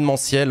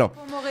l'événementiel.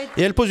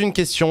 Et elle pose une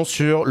question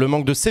sur le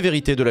manque de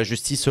sévérité de la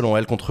justice, selon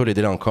elle, contre les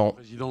délinquants.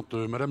 Présidente,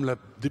 Madame la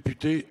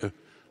députée,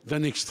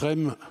 d'un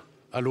extrême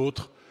à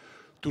l'autre,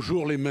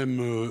 toujours les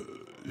mêmes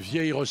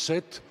vieilles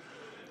recettes,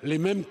 les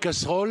mêmes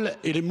casseroles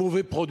et les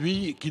mauvais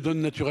produits qui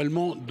donnent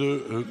naturellement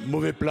de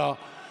mauvais plats.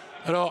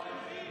 Alors,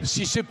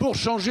 si c'est pour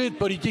changer de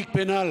politique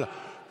pénale,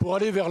 pour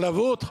aller vers la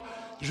vôtre,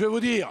 je vais vous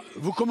dire,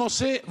 vous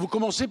commencez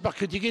par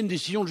critiquer une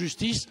décision de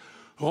justice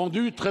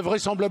rendue très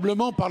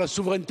vraisemblablement par la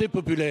souveraineté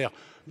populaire.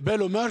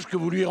 Bel hommage que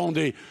vous lui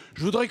rendez.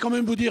 Je voudrais quand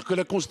même vous dire que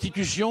la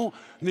Constitution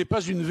n'est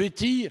pas une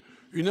vétille,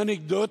 une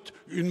anecdote,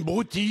 une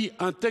broutille,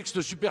 un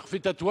texte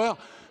superfétatoire,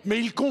 mais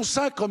il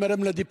consacre,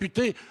 Madame la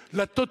députée,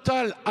 la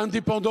totale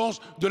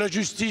indépendance de la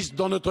justice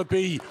dans notre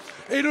pays.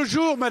 Et le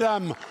jour,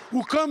 Madame,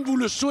 où, comme vous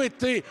le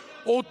souhaitez,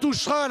 on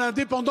touchera à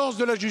l'indépendance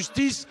de la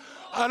justice,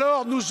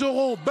 alors nous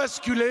aurons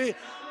basculé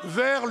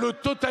vers le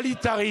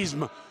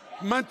totalitarisme.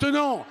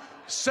 Maintenant,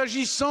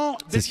 s'agissant...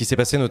 C'est ce qui s'est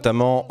passé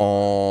notamment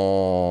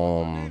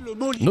en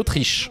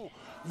Autriche.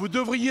 Vous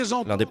devriez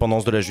entendre...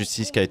 L'indépendance de la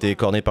justice qui a été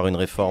écornée par une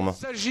réforme.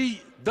 Il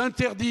s'agit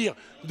d'interdire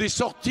des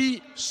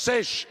sorties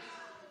sèches.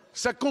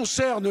 Ça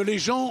concerne les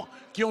gens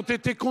qui ont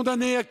été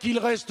condamnés à qu'il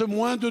reste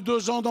moins de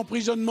 2 ans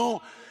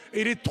d'emprisonnement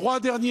et les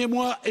 3 derniers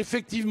mois,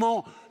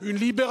 effectivement, une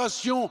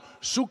libération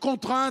sous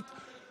contrainte,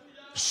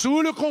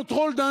 sous le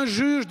contrôle d'un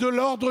juge de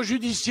l'ordre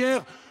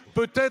judiciaire,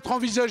 peut être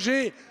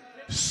envisagée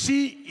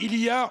s'il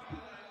y a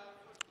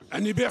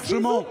un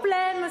hébergement. S'il vous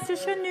plaît, monsieur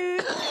Chenu,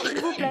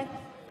 s'il vous plaît.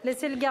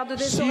 Laissez le garde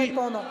des Sceaux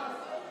répondre.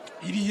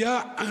 Il y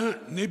a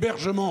un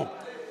hébergement.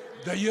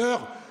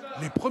 D'ailleurs,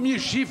 les premiers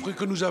chiffres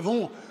que nous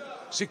avons,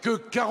 c'est que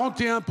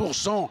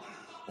 41%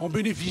 ont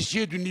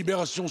bénéficié d'une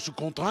libération sous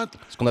contrainte.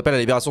 Ce qu'on appelle la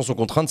libération sous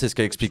contrainte, c'est ce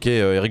qu'a expliqué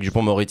Éric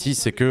Dupond-Moretti,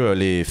 c'est que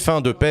les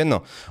fins de peine,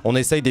 on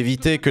essaye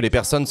d'éviter que les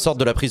personnes sortent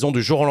de la prison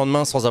du jour au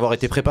lendemain sans avoir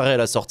été préparées à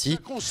la sortie.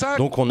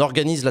 Donc on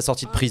organise la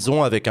sortie de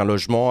prison avec un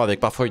logement, avec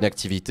parfois une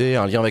activité,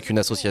 un lien avec une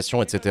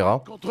association, etc.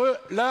 Contre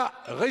la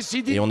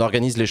récidive. Et on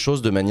organise les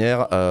choses de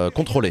manière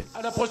contrôlée.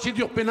 À la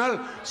procédure pénale,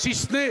 si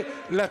ce n'est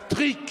la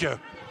trique.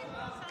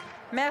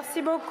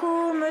 Merci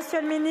beaucoup,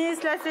 monsieur le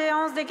ministre. La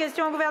séance des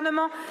questions au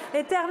gouvernement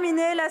est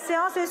terminée. La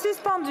séance est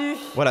suspendue.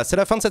 Voilà, c'est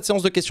la fin de cette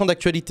séance de questions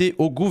d'actualité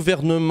au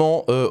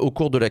gouvernement, au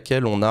cours de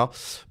laquelle on a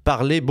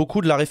parlé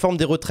beaucoup de la réforme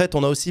des retraites.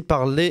 On a aussi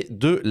parlé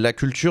de la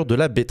culture de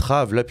la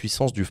betterave, la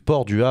puissance du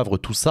port du Havre,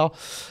 tout ça.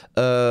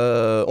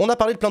 On a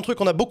parlé de plein de trucs.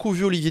 On a beaucoup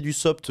vu Olivier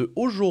Dussopt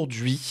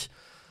aujourd'hui,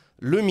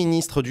 le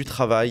ministre du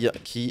Travail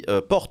qui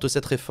porte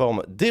cette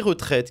réforme des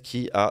retraites,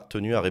 qui a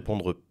tenu à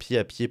répondre pied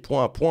à pied,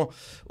 point à point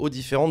aux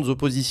différentes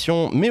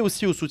oppositions, mais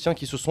aussi aux soutiens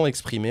qui se sont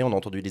exprimés. On a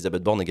entendu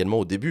Elisabeth Borne également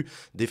au début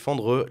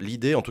défendre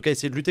l'idée, en tout cas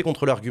essayer de lutter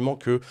contre l'argument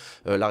que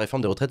la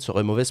réforme des retraites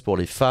serait mauvaise pour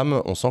les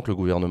femmes. On sent que le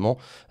gouvernement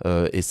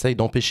essaye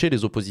d'empêcher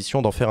les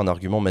oppositions d'en faire un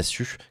argument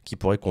massue qui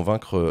pourrait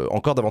convaincre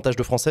encore davantage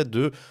de Français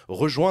de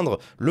rejoindre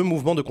le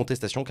mouvement de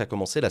contestation qui a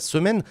commencé la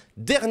semaine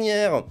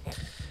dernière.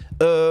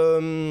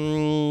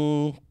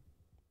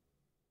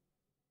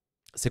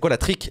 C'est quoi la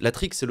trique? La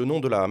trique, c'est le nom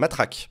de la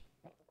matraque.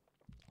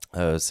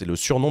 C'est le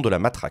surnom de la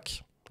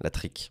matraque, la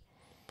trique.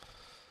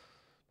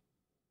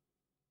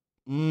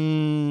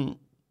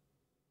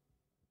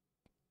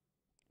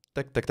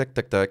 Tac, tac, tac,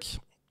 tac, tac.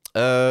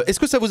 Est-ce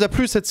que ça vous a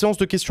plu cette séance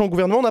de questions au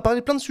gouvernement? On a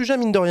parlé de plein de sujets,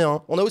 mine de rien.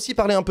 Hein. On a aussi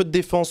parlé un peu de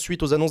défense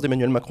suite aux annonces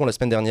d'Emmanuel Macron la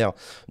semaine dernière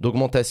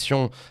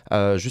d'augmentation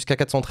jusqu'à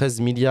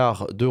 413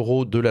 milliards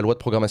d'euros de la loi de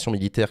programmation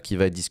militaire qui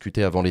va être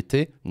discutée avant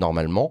l'été,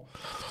 normalement.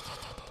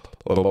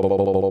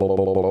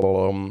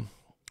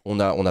 On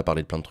a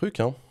parlé de plein de trucs.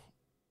 Hein.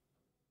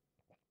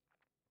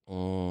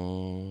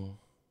 En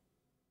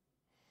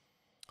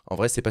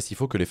vrai, c'est pas si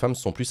faux que les femmes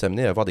sont plus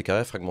amenées à avoir des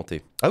carrières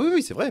fragmentées. Ah oui,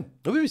 oui, c'est vrai.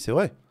 Oui, oui, c'est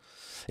vrai.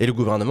 Et le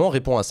gouvernement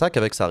répond à ça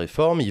qu'avec sa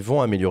réforme, ils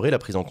vont améliorer la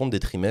prise en compte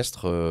des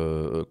trimestres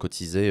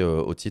cotisés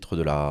au titre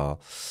de la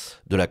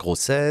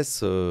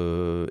grossesse,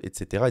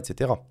 etc.,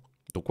 etc.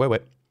 Donc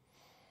ouais.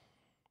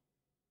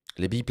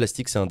 Les billes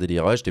plastiques, c'est un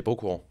délire. Ouais, j'étais pas au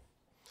courant.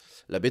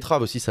 La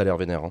betterave aussi, ça a l'air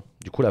vénère. Hein.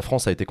 Du coup, la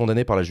France a été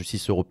condamnée par la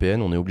justice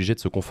européenne. On est obligé de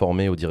se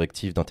conformer aux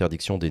directives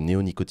d'interdiction des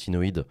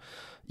néonicotinoïdes,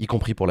 y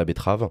compris pour la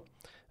betterave.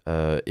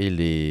 Et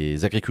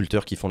les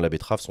agriculteurs qui font de la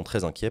betterave sont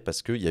très inquiets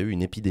parce qu'il y a eu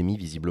une épidémie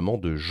visiblement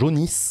de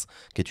jaunisse,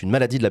 qui est une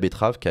maladie de la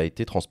betterave qui a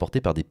été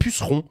transportée par des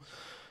pucerons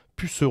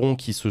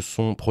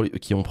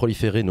qui ont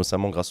proliféré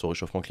notamment grâce au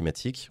réchauffement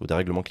climatique, au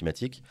dérèglement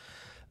climatique.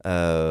 Et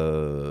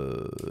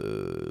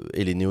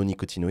les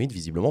néonicotinoïdes,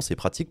 visiblement, c'est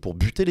pratique pour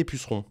buter les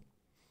pucerons.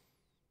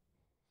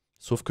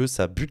 Sauf que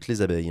ça bute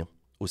les abeilles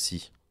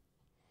aussi.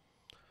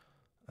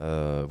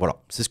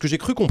 Voilà, c'est ce que j'ai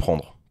cru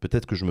comprendre.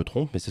 Peut-être que je me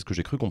trompe, mais c'est ce que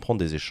j'ai cru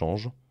comprendre des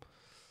échanges.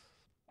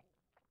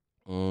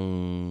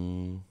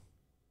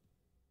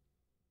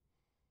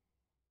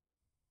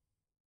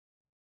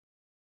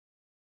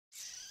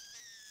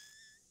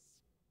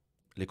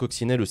 Les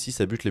coccinelles aussi,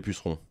 ça bute les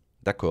pucerons.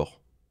 D'accord.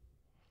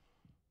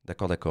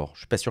 D'accord.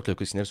 Je suis pas sûr que les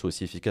coccinelles soient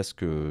aussi efficaces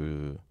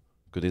que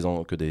des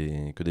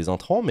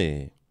intrants,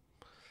 mais...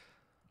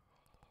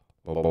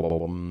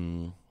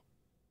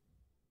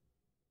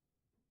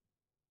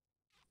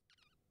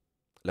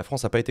 La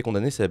France n'a pas été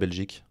condamnée, c'est la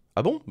Belgique.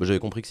 Ah bon? J'avais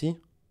compris que si.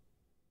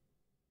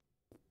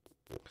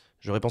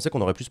 J'aurais pensé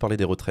qu'on aurait plus parlé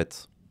des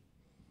retraites.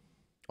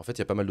 En fait, il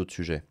y a pas mal d'autres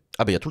sujets.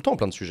 Ah bah il y a tout le temps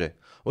plein de sujets.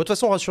 De toute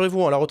façon,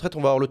 rassurez-vous, hein, la retraite,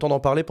 on va avoir le temps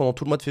d'en parler pendant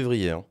tout le mois de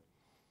février. Hein.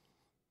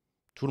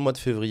 Tout le mois de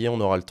février, on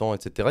aura le temps,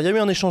 etc. Il y a eu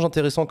un échange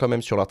intéressant quand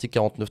même sur l'article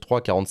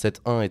 49.3,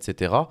 47.1,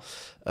 etc.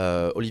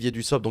 Olivier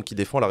Dussopt, donc, qui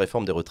défend la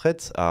réforme des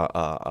retraites,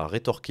 a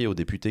rétorqué aux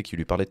députés qui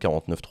lui parlaient de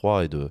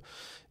 49.3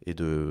 et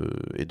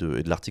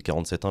de l'article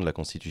 47.1 de la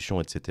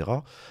Constitution, etc.,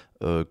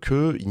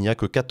 qu'il n'y a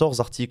que 14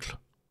 articles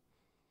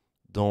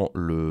dans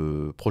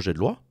le projet de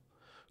loi,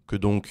 que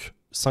donc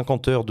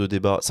 50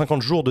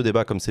 jours de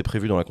débat comme c'est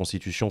prévu dans la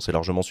Constitution, c'est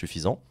largement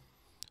suffisant,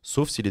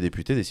 sauf si les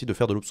députés décident de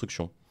faire de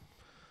l'obstruction.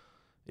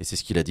 Et c'est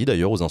ce qu'il a dit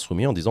d'ailleurs aux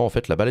Insoumis en disant en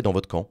fait la balle est dans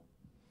votre camp.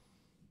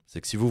 C'est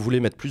que si vous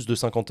voulez mettre plus de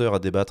 50 heures à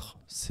débattre,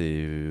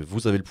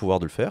 vous avez le pouvoir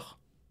de le faire.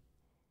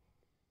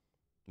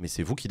 Mais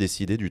c'est vous qui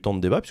décidez du temps de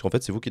débat, puisqu'en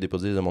fait c'est vous qui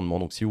déposez les amendements.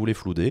 Donc si vous voulez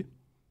flouder,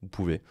 vous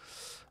pouvez.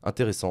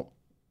 Intéressant.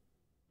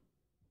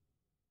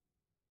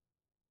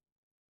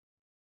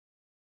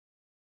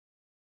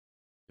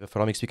 Il va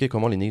falloir m'expliquer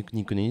comment les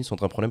néonicotinoïdes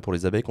sont un problème pour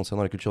les abeilles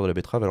concernant la culture de la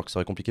betterave, alors que ce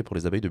serait compliqué pour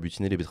les abeilles de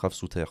butiner les betteraves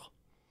sous terre.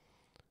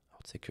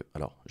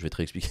 Alors, je vais te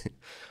réexpliquer.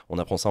 On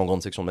apprend ça en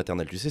grande section de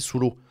maternelle. Tu sais, sous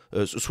l'eau,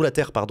 sous la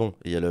terre, pardon,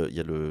 il y a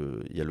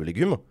le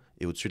légume,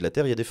 et au-dessus de la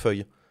terre, il y a des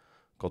feuilles.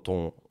 Quand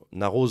on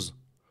arrose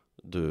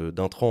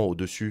d'intrants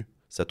au-dessus,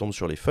 ça tombe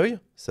sur les feuilles,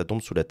 ça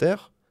tombe sous la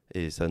terre,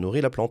 et ça nourrit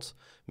la plante.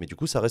 Mais du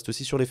coup, ça reste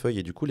aussi sur les feuilles.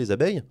 Et du coup, les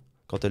abeilles,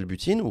 quand elles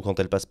butinent, ou quand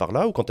elles passent par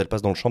là, ou quand elles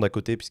passent dans le champ d'à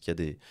côté, puisqu'il y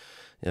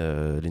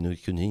a les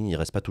néonicotinoïdes, ils ne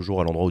restent pas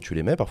toujours à l'endroit où tu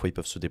les mets, parfois ils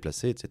peuvent se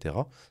déplacer, etc.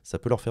 Ça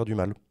peut leur faire du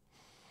mal.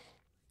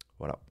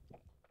 Voilà.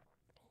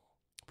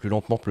 Plus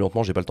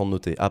lentement, j'ai pas le temps de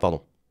noter. Ah,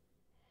 pardon.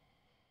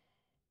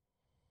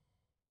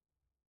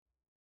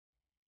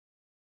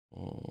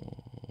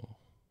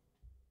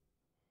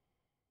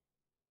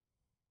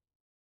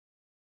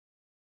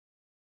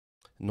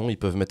 Non, ils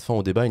peuvent mettre fin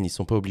au débat, ils n'y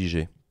sont pas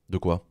obligés. De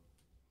quoi?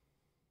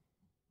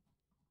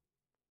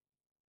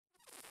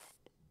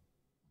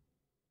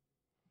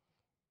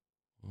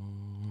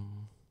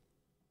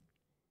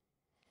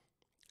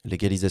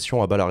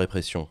 Légalisation abat la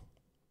répression.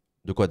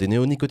 De quoi? Des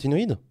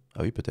néonicotinoïdes?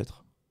 Ah oui,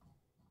 peut-être.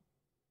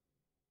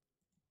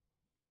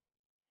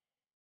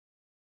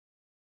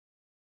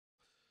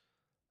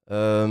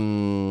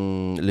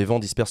 Les vents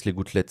dispersent les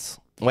gouttelettes.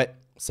 Ouais,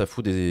 ça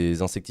fout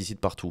des insecticides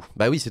partout.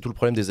 Bah oui, c'est tout le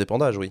problème des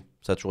épandages, oui.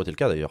 Ça a toujours été le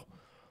cas d'ailleurs.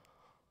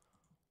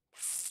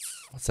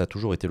 Ça a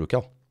toujours été le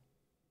cas.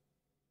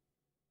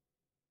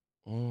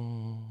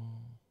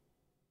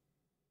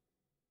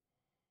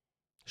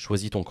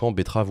 Choisis ton camp,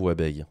 betterave ou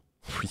abeille.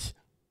 Oui.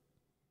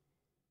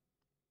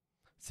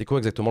 C'est quoi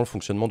exactement le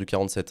fonctionnement du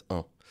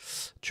 47.1?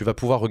 Tu vas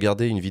pouvoir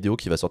regarder une vidéo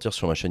qui va sortir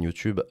sur ma chaîne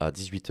YouTube à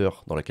 18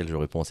 h dans laquelle je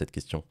réponds à cette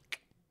question.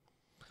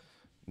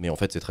 Mais en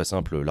fait, c'est très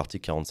simple.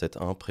 L'article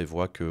 47.1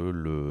 prévoit que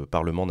le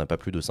Parlement n'a pas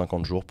plus de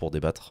 50 jours pour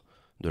débattre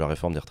de la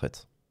réforme des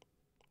retraites.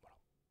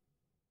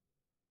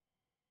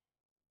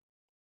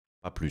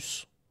 Pas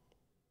plus.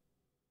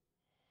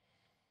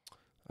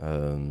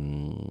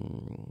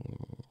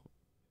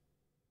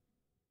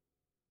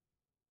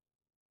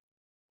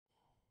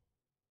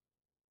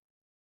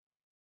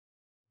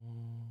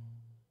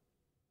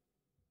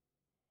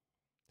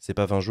 C'est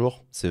pas 20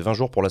 jours, c'est 20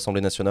 jours pour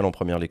l'Assemblée nationale en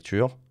première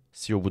lecture.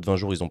 Si au bout de 20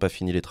 jours, ils n'ont pas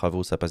fini les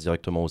travaux, ça passe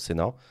directement au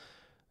Sénat,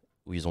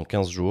 où ils ont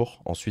 15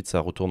 jours. Ensuite,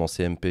 ça retourne en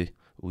CMP,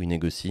 où ils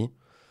négocient.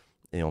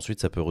 Et ensuite,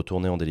 ça peut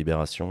retourner en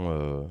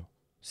délibération,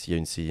 s'il y a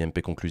une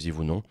CMP conclusive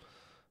ou non,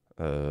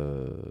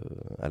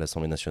 à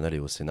l'Assemblée nationale et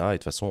au Sénat. Et de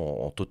toute façon,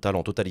 en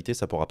totalité,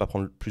 ça ne pourra pas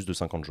prendre plus de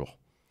 50 jours.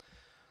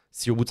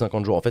 Si au bout de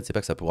 50 jours, en fait, c'est pas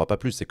que ça ne pourra pas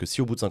plus, c'est que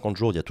si au bout de 50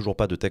 jours, il n'y a toujours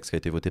pas de texte qui a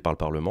été voté par le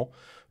Parlement,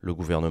 le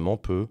gouvernement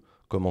peut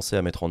commencer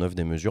à mettre en œuvre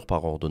des mesures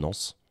par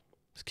ordonnance,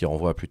 ce qui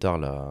renvoie à plus tard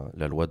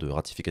la loi de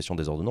ratification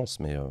des ordonnances,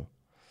 mais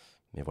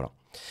voilà.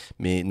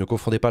 Mais ne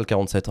confondez pas le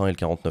 47.1 et le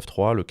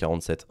 49.3. Le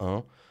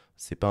 47.1,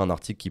 c'est pas un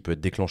article qui peut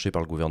être déclenché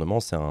par le gouvernement,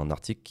 c'est un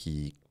article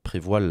qui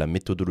prévoit la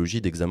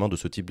méthodologie d'examen de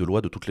ce type de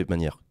loi de toutes les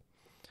manières.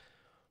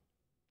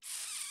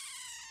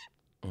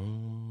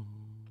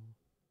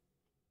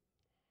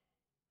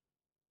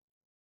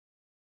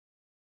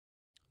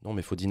 Non,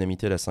 mais il faut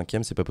dynamiter la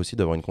 5e, c'est pas possible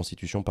d'avoir une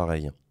constitution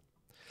pareille.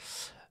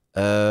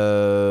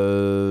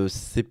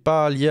 C'est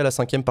pas lié à la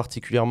 5e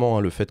particulièrement,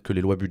 hein, le fait que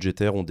les lois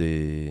budgétaires ont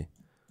des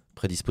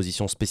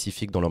prédispositions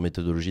spécifiques dans leur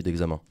méthodologie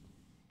d'examen.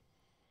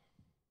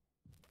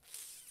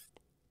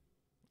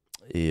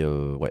 Et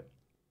ouais.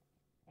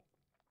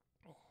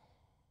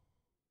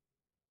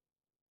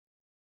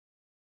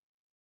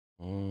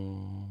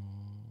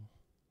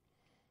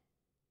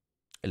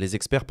 Les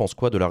experts pensent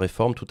quoi de la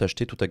réforme? Tout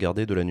acheter, tout à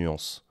garder, de la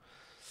nuance.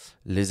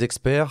 Les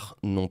experts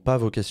n'ont pas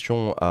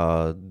vocation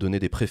à donner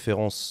des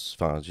préférences.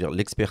 Enfin,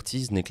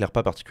 l'expertise n'éclaire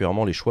pas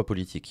particulièrement les choix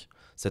politiques.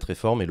 Cette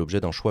réforme est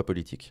l'objet d'un choix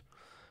politique.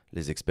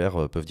 Les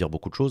experts peuvent dire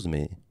beaucoup de choses,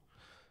 mais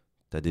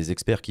tu as des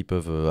experts qui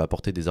peuvent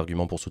apporter des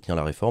arguments pour soutenir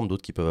la réforme,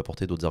 d'autres qui peuvent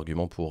apporter d'autres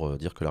arguments pour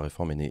dire que la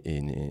réforme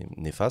est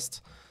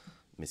néfaste.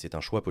 Mais c'est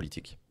un choix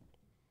politique.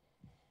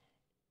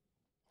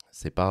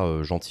 C'est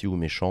pas gentil ou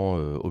méchant,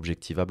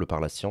 objectivable par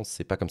la science.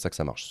 C'est pas comme ça que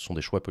ça marche. Ce sont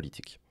des choix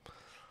politiques.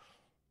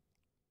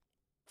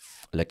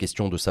 La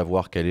question de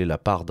savoir quelle est la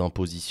part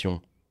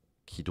d'imposition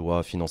qui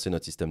doit financer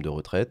notre système de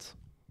retraite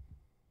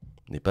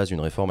n'est pas une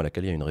réforme à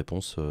laquelle il y a une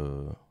réponse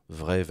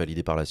vraie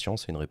validée par la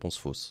science et une réponse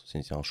fausse.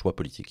 C'est un choix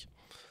politique.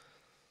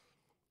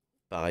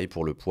 Pareil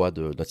pour le poids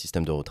d'un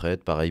système de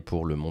retraite, pareil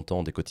pour le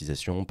montant des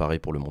cotisations, pareil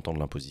pour le montant de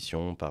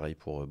l'imposition, pareil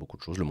pour beaucoup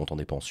de choses, le montant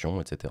des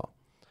pensions, etc.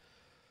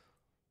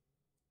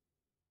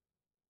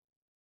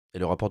 Et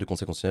le rapport du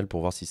Conseil constitutionnel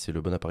pour voir si c'est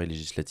le bon appareil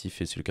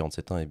législatif et si le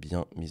 47.1 est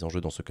bien mis en jeu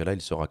dans ce cas-là,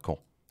 il sera quand?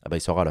 Ah bah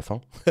il sera à la fin.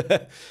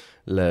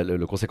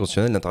 Le Conseil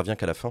constitutionnel n'intervient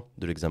qu'à la fin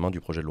de l'examen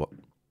du projet de loi,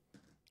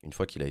 une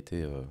fois qu'il a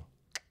été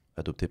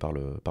adopté par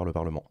le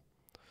Parlement.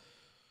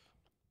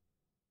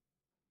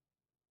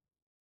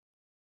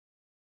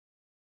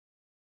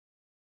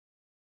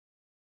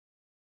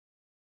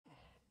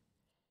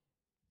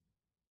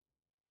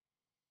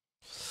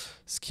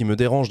 Ce qui me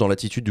dérange dans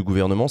l'attitude du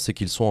gouvernement, c'est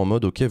qu'ils sont en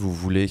mode « Ok, vous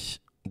voulez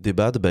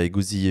débattre, bah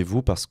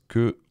égosillez-vous parce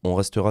qu'on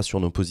restera sur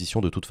nos positions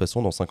de toute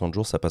façon, dans 50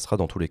 jours, ça passera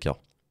dans tous les cas. »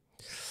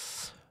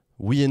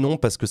 Oui et non,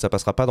 parce que ça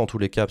passera pas dans tous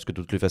les cas, parce que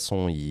de toutes les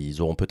façons,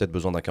 ils auront peut-être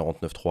besoin d'un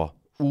 49.3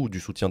 ou du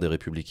soutien des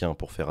Républicains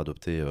pour faire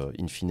adopter,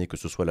 in fine, que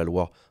ce soit la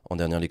loi en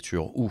dernière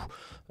lecture ou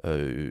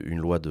une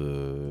loi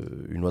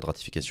de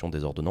ratification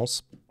des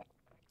ordonnances.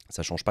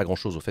 Ça change pas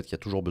grand-chose au fait qu'il y a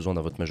toujours besoin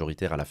d'un vote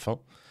majoritaire à la fin.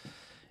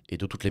 Et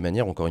de toutes les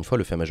manières, encore une fois,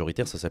 le fait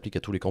majoritaire, ça s'applique à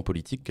tous les camps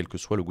politiques, quel que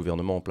soit le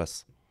gouvernement en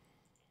place.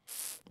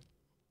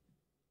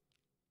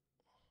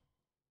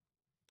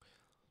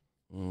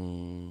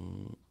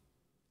 Où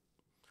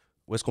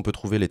est-ce qu'on peut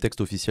trouver les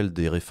textes officiels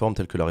des réformes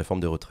telles que la réforme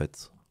des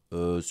retraites?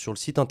 Sur le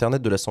site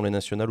internet de l'Assemblée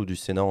nationale ou du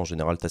Sénat, en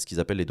général, tu as ce qu'ils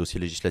appellent les dossiers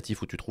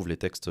législatifs où tu trouves les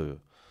textes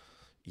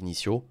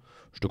initiaux.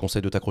 Je te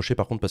conseille de t'accrocher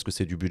par contre parce que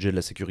c'est du budget de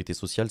la sécurité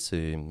sociale,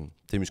 c'est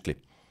musclé.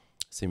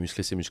 C'est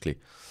musclé, c'est musclé.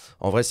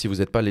 En vrai, si vous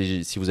n'êtes pas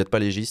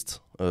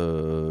légiste,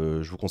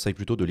 je vous conseille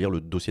plutôt de lire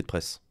le dossier de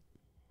presse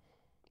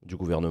du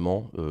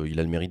gouvernement. Il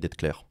a le mérite d'être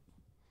clair.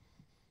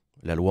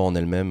 La loi en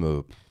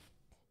elle-même,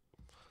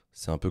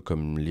 c'est un peu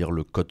comme lire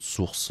le code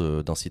source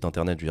d'un site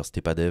internet. Je veux dire, si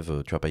t'es pas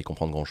dev, tu vas pas y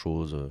comprendre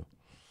grand-chose.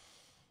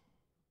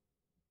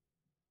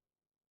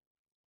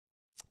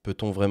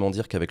 Peut-on vraiment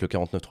dire qu'avec le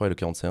 49.3 et le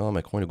 47.1,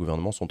 Macron et le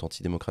gouvernement sont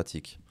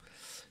antidémocratiques?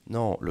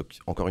 Non,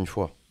 encore une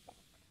fois.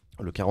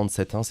 Le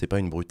 47.1, c'est pas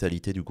une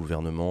brutalité du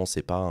gouvernement,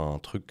 c'est pas un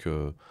truc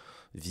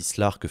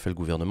vicelard que fait le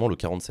gouvernement. Le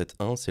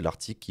 47.1, c'est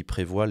l'article qui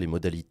prévoit les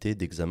modalités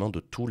d'examen de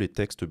tous les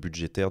textes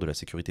budgétaires de la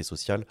sécurité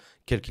sociale,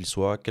 quels qu'ils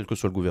soient, quel que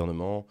soit le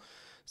gouvernement.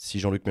 Si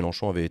Jean-Luc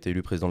Mélenchon avait été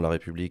élu président de la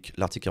République,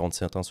 l'article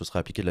 47.1 se serait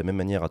appliqué de la même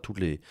manière à tous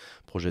les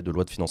projets de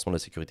loi de financement de la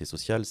sécurité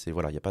sociale. C'est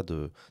voilà,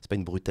 c'est pas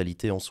une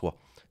brutalité en soi,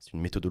 c'est une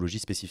méthodologie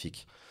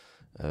spécifique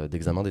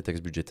d'examen des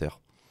textes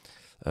budgétaires.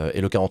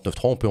 Et le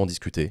 49.3, on peut en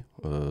discuter.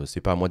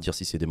 C'est pas à moi de dire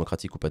si c'est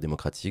démocratique ou pas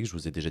démocratique. Je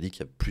vous ai déjà dit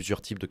qu'il y a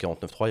plusieurs types de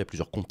 49.3, il y a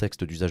plusieurs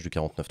contextes d'usage du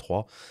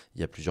 49.3,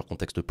 il y a plusieurs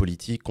contextes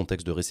politiques,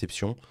 contextes de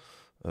réception.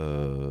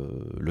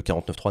 Le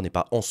 49.3 n'est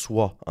pas en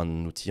soi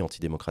un outil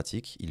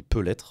antidémocratique, il peut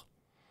l'être.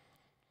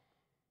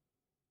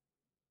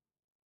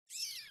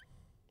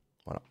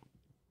 Voilà.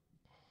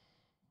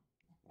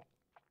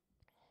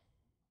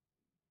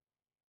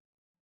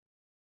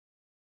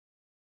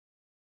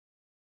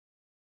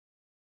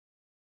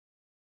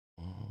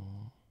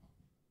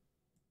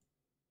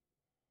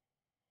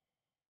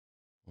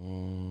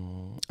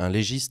 Un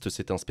légiste,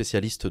 c'est un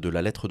spécialiste de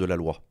la lettre de la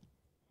loi.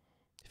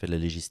 Il fait de la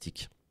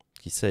légistique,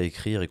 qui sait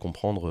écrire et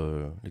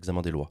comprendre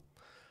l'examen des lois.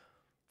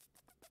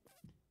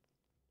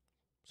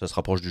 Ça se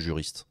rapproche du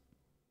juriste,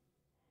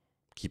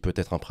 qui peut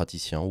être un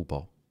praticien ou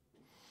pas.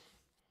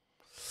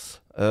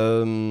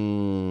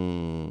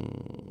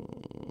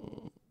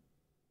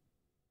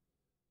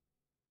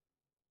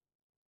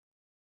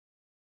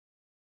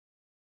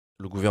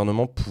 Le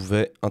gouvernement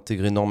pouvait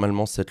intégrer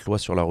normalement cette loi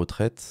sur la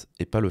retraite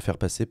et pas le faire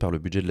passer par le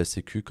budget de la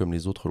Sécu comme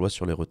les autres lois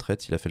sur les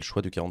retraites. Il a fait le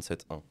choix du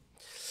 47.1.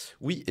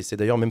 Oui, et c'est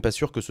d'ailleurs même pas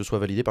sûr que ce soit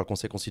validé par le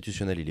Conseil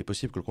constitutionnel. Il est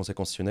possible que le Conseil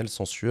constitutionnel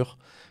censure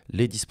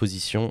les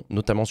dispositions,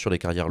 notamment sur les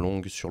carrières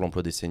longues, sur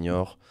l'emploi des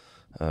seniors,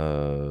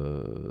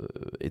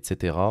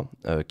 etc.,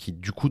 qui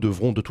du coup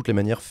devront de toutes les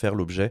manières faire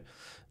l'objet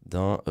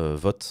d'un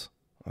vote,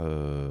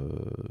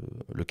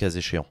 le cas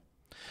échéant.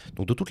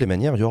 Donc de toutes les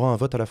manières, il y aura un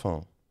vote à la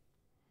fin.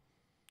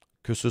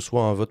 Que ce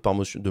soit un vote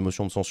de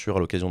motion de censure à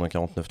l'occasion d'un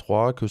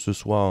 49.3, que ce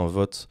soit un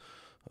vote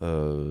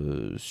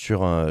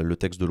sur le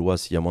texte de loi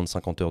s'il y a moins de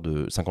 50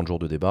 jours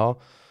de débat,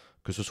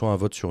 que ce soit un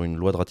vote sur une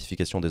loi de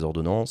ratification des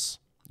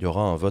ordonnances, il y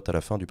aura un vote à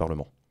la fin du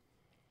Parlement.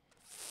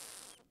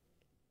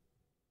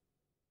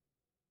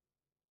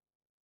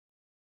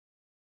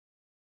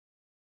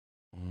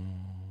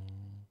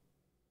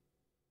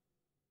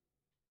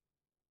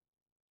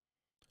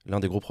 L'un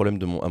des gros problèmes,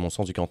 à mon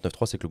sens, du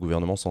 49.3, c'est que le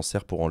gouvernement s'en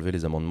sert pour enlever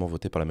les amendements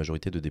votés par la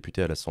majorité de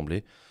députés à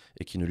l'Assemblée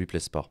et qui ne lui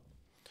plaisent pas.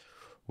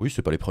 Oui,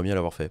 c'est pas les premiers à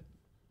l'avoir fait.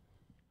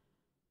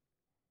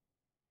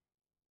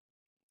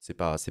 C'est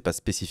pas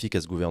spécifique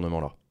à ce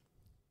gouvernement-là.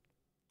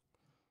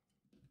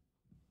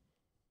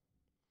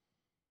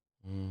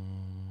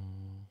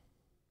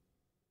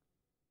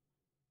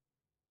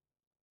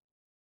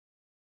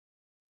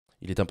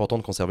 Il est important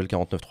de conserver le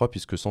 49.3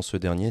 puisque sans ce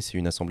dernier, si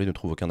une assemblée ne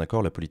trouve aucun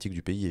accord, la politique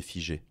du pays est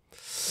figée.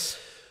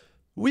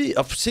 Oui,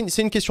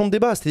 c'est une question de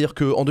débat. C'est-à-dire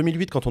qu'en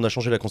 2008, quand on a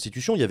changé la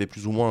Constitution, il y avait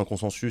plus ou moins un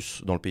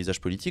consensus dans le paysage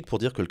politique pour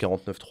dire que le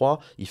 49.3,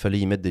 il fallait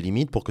y mettre des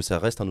limites pour que ça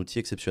reste un outil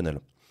exceptionnel.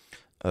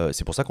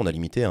 C'est pour ça qu'on a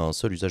limité à un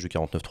seul usage du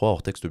 49.3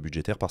 hors texte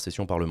budgétaire par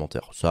session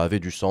parlementaire. Ça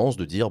avait du sens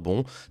de dire,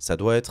 bon, ça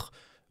doit être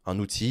un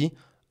outil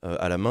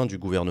à la main du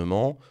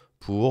gouvernement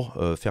pour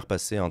faire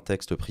passer un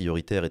texte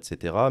prioritaire,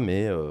 etc.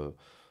 Mais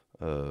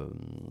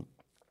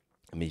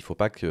il ne faut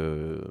pas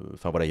que...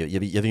 Enfin voilà, il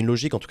y avait une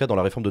logique, en tout cas dans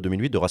la réforme de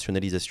 2008, de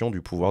rationalisation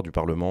du pouvoir du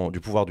Parlement,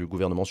 du pouvoir du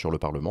gouvernement sur le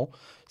Parlement.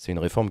 C'est une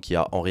réforme qui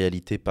a en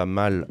réalité pas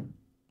mal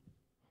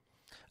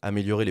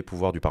amélioré les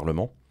pouvoirs du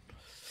Parlement.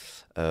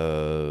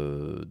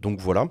 Donc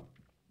voilà.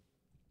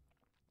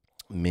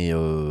 Mais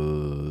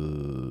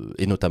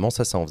et notamment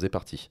ça en faisait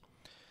partie.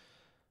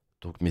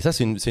 Donc, mais ça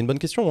c'est une bonne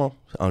question, hein.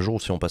 Un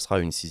jour, si on passera à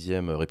une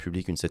 6e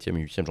République, une 7e,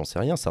 une 8e, j'en sais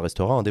rien, ça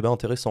restera un débat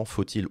intéressant.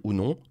 Faut-il ou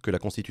non que la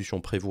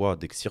Constitution prévoie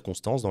des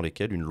circonstances dans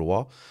lesquelles une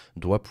loi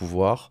doit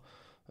pouvoir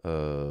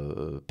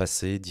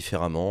passer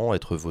différemment,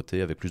 être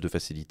votée avec plus de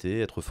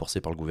facilité, être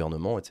forcée par le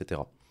gouvernement, etc.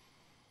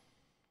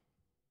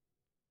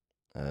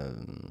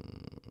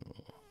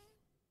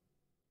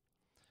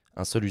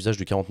 Un seul usage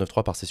du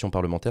 49.3 par session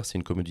parlementaire, c'est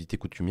une commodité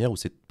coutumière ou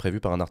c'est prévu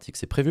par un article?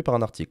 C'est prévu par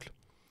un article.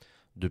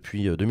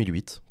 Depuis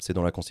 2008, c'est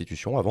dans la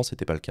Constitution. Avant,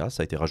 c'était pas le cas,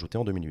 ça a été rajouté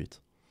en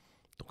 2008.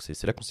 Donc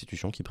c'est la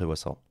Constitution qui prévoit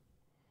ça.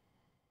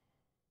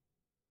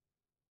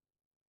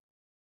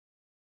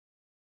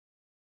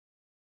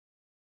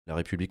 La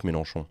République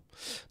Mélenchon.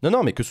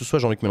 Non, mais que ce soit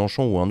Jean-Luc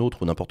Mélenchon ou un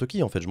autre ou n'importe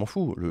qui, en fait, je m'en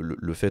fous.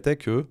 Le fait est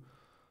que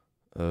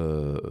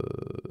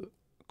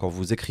quand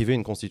vous écrivez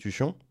une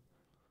Constitution,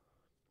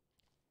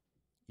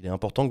 il est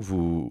important que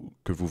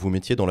vous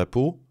mettiez dans la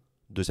peau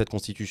de cette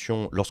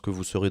Constitution lorsque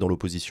vous serez dans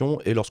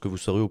l'opposition et lorsque vous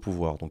serez au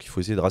pouvoir. Donc il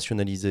faut essayer de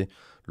rationaliser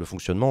le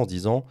fonctionnement en se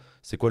disant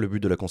c'est quoi le but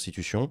de la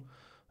Constitution,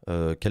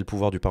 quel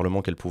pouvoir du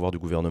Parlement, quel pouvoir du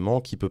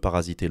gouvernement, qui peut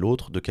parasiter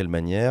l'autre, de quelle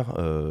manière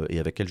et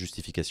avec quelle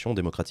justification,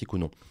 démocratique ou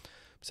non.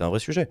 C'est un vrai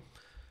sujet.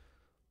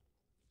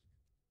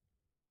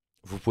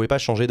 Vous ne pouvez pas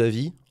changer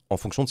d'avis en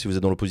fonction de si vous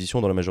êtes dans l'opposition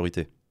ou dans la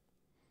majorité.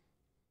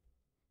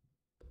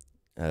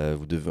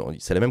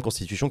 C'est la même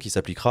Constitution qui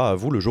s'appliquera à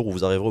vous le jour où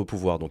vous arriverez au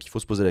pouvoir. Donc il faut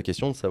se poser la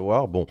question de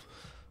savoir, bon,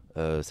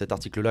 cet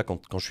article-là,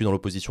 quand je suis dans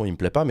l'opposition, il ne me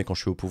plaît pas, mais quand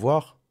je suis au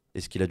pouvoir,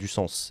 est-ce qu'il a du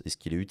sens? Est-ce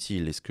qu'il est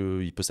utile? Est-ce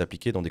qu'il peut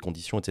s'appliquer dans des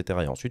conditions, etc.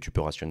 Et ensuite, tu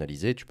peux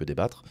rationaliser, tu peux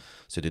débattre.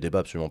 C'est des débats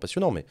absolument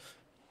passionnants, mais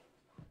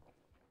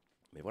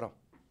voilà.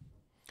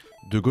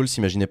 De Gaulle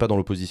s'imaginait pas dans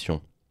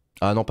l'opposition.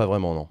 Ah non, pas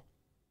vraiment, non.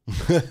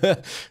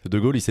 De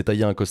Gaulle, il s'est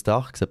taillé un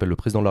costard qui s'appelle le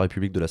président de la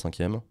République de la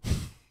 5e.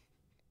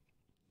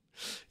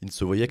 Il ne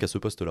se voyait qu'à ce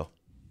poste-là.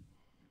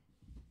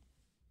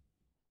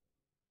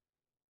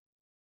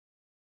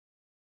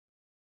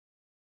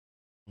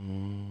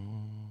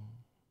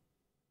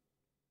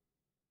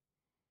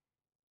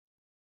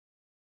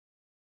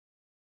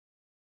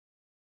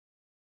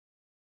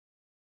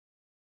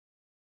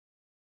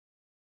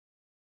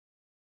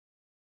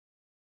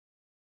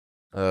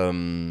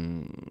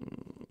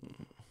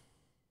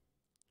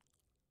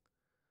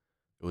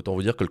 Autant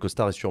vous dire que le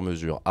costard est sur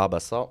mesure. Ah bah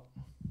ça...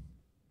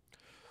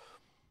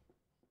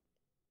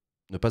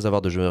 Ne pas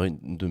avoir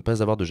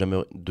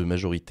de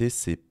majorité,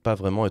 c'est pas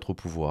vraiment être au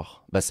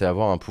pouvoir. Bah, c'est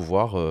avoir un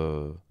pouvoir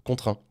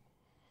contraint.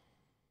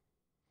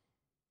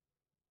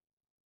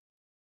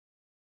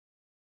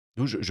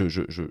 D'où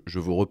je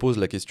vous repose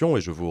la question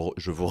et je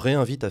vous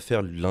réinvite à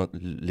faire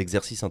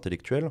l'exercice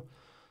intellectuel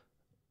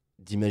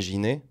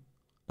d'imaginer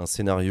un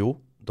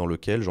scénario dans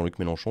lequel Jean-Luc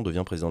Mélenchon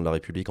devient président de la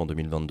République en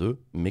 2022,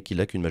 mais qu'il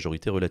n'a qu'une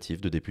majorité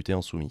relative de députés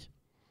insoumis.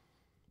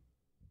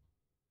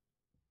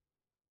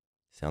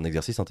 C'est un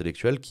exercice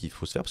intellectuel qu'il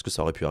faut se faire parce que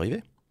ça aurait pu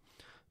arriver.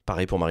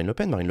 Pareil pour Marine Le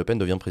Pen. Marine Le Pen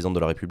devient présidente de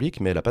la République,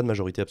 mais elle n'a pas de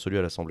majorité absolue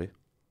à l'Assemblée.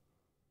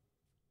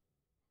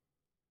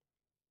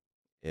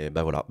 Et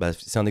bah voilà,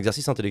 c'est un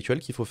exercice intellectuel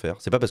qu'il faut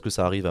faire. C'est pas parce que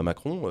ça arrive à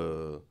Macron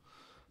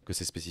que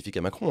c'est spécifique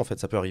à Macron. En fait,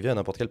 ça peut arriver à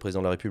n'importe quel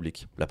président de la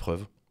République. La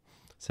preuve,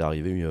 c'est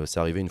arrivé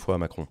une fois à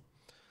Macron.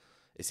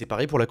 Et c'est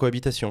pareil pour la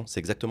cohabitation. C'est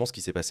exactement ce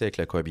qui s'est passé avec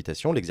la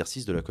cohabitation.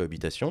 L'exercice de la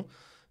cohabitation,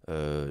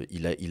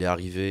 il est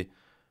arrivé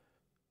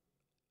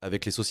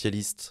avec les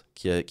socialistes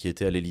qui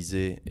étaient à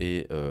l'Élysée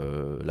et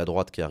la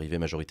droite qui est arrivée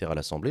majoritaire à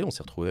l'Assemblée. On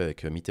s'est retrouvé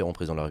avec Mitterrand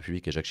président de la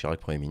République et Jacques Chirac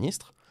Premier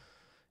ministre.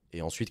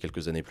 Et ensuite,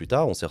 quelques années plus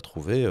tard, on s'est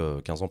retrouvé,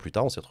 15 ans plus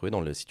tard, on s'est retrouvé dans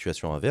la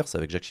situation inverse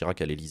avec Jacques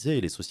Chirac à l'Élysée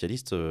et les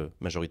socialistes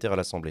majoritaires à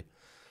l'Assemblée.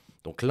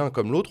 Donc l'un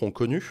comme l'autre ont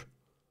connu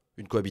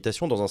une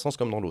cohabitation dans un sens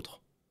comme dans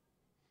l'autre.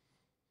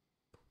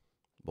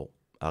 Bon,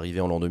 arrivé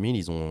en l'an 2000,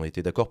 ils ont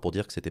été d'accord pour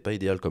dire que c'était pas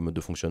idéal comme mode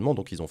de fonctionnement,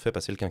 donc ils ont fait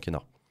passer le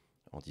quinquennat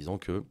en disant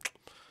que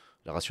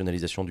la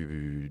rationalisation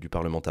du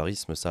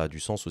parlementarisme, ça a du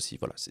sens aussi.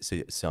 Voilà,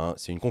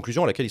 c'est une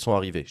conclusion à laquelle ils sont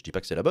arrivés. Je dis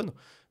pas que c'est la bonne,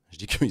 je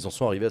dis qu'ils en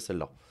sont arrivés à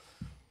celle-là.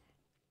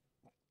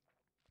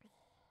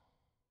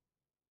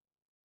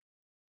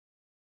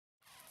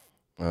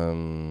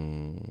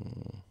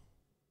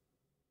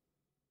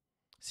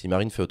 Si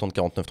Marine fait autant de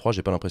 49.3,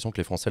 j'ai pas l'impression que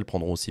les Français le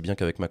prendront aussi bien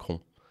qu'avec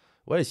Macron.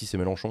 Ouais, et si c'est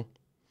Mélenchon?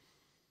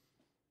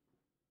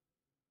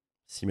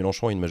 Si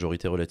Mélenchon a une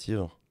majorité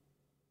relative?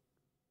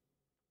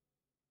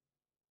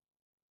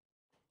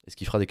 Est-ce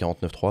qu'il fera des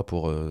 49.3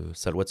 pour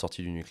sa loi de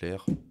sortie du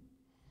nucléaire?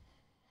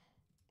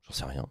 J'en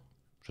sais rien.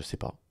 Je sais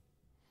pas.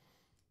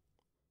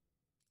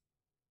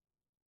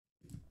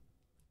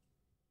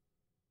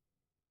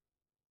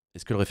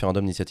 Est-ce que le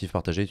référendum d'initiative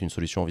partagée est une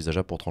solution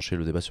envisageable pour trancher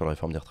le débat sur la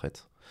réforme des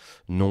retraites?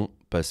 Non,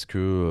 parce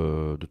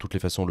que de toutes les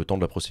façons, le temps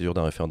de la procédure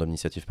d'un référendum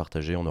d'initiative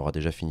partagée, on aura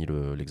déjà fini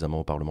l'examen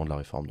au Parlement de la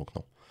réforme, donc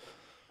non.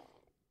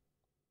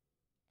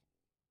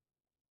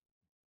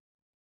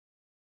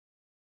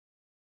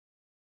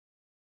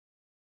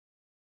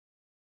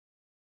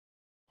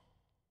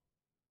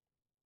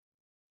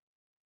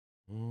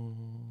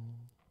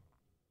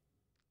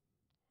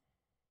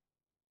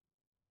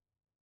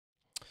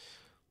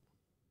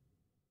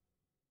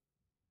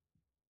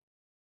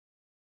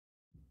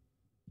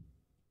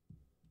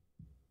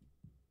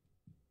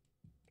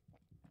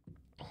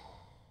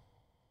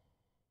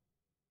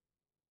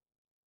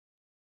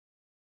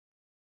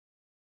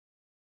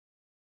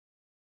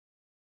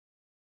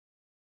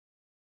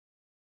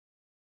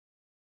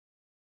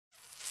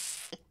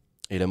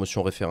 Et la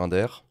motion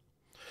référendaire?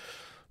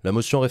 La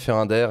motion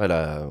référendaire, elle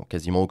a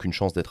quasiment aucune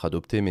chance d'être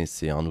adoptée, mais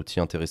c'est un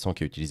outil intéressant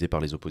qui est utilisé par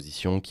les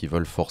oppositions qui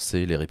veulent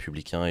forcer les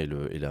Républicains et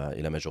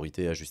la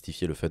majorité à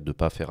justifier le fait de ne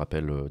pas faire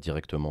appel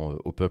directement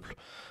au peuple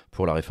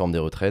pour la réforme des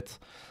retraites.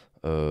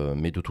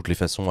 Mais de toutes les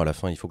façons, à la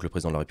fin, il faut que le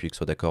président de la République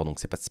soit d'accord, donc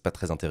c'est pas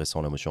très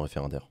intéressant la motion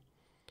référendaire.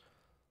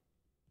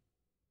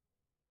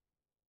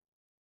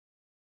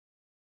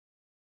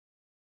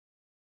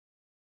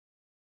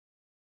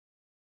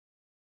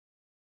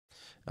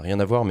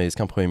 Rien à voir, mais est-ce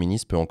qu'un Premier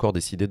ministre peut encore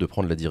décider de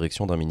prendre la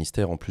direction d'un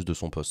ministère en plus de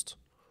son poste?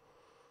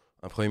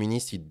 Un Premier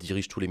ministre, il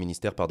dirige tous les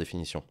ministères par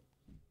définition.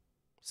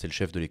 C'est le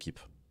chef de l'équipe.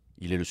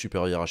 Il est le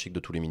supérieur hiérarchique de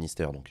tous les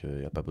ministères, donc il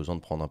n'y a pas besoin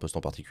de prendre un poste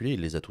en particulier,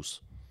 il les a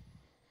tous.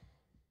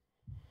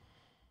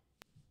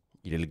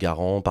 Il est le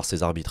garant, par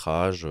ses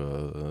arbitrages,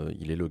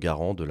 il est le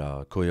garant de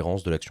la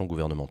cohérence de l'action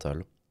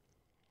gouvernementale.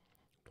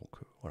 Donc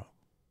voilà.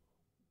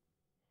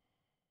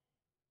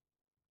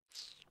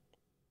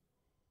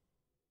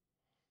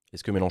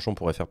 Est-ce que Mélenchon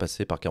pourrait faire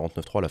passer par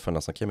 49.3 la fin de la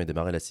 5e et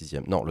démarrer la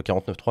 6e? Non, le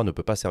 49.3 ne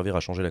peut pas servir à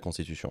changer la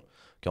Constitution.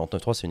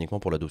 49.3, c'est uniquement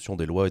pour l'adoption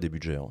des lois et des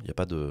budgets. Hein. Y a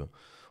pas de... On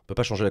ne peut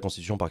pas changer la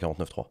Constitution par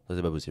 49.3. Ça,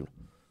 c'est pas possible.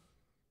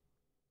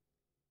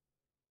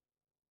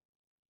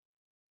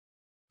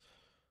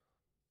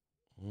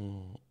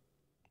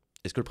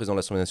 Est-ce que le président de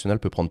l'Assemblée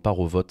nationale peut prendre part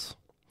au vote?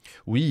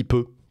 Oui, il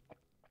peut.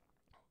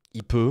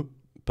 Il peut.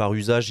 Par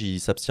usage, il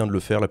s'abstient de le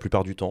faire la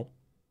plupart du temps,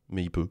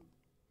 mais il peut.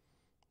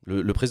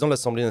 Le président de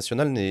l'Assemblée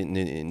nationale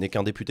n'est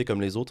qu'un député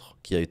comme les autres,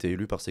 qui a été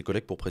élu par ses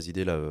collègues pour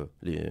présider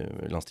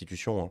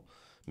l'institution. Hein.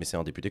 Mais c'est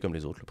un député comme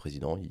les autres. Le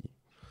président, il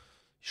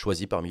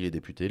choisit parmi les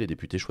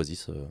députés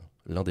choisissent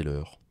l'un des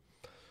leurs.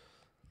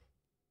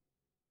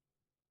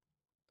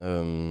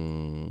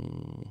 Il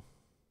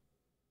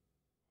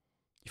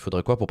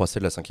faudrait quoi pour passer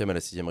de la 5e à la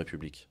 6e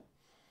République?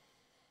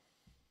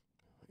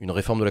 Une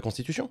réforme de la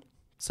Constitution.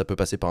 Ça peut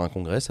passer par un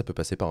congrès, ça peut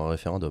passer par un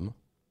référendum.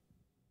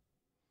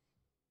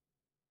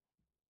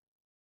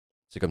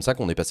 C'est comme ça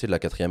qu'on est passé de la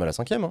 4e à la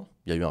 5e. Hein.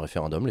 Il y a eu un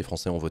référendum, les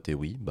Français ont voté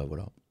oui, bah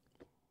voilà.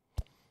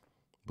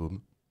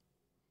 Boum.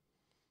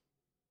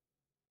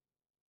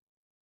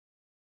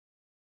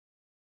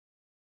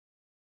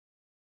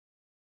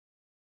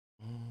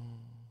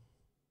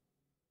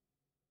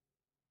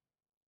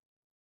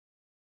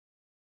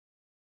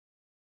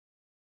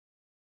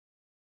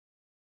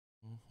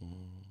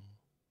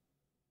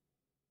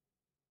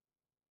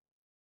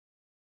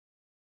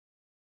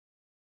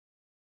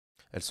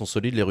 Elles sont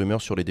solides, les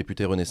rumeurs sur les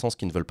députés Renaissance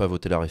qui ne veulent pas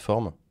voter la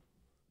réforme.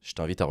 Je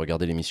t'invite à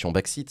regarder l'émission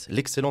Backseat,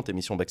 l'excellente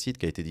émission Backseat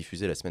qui a été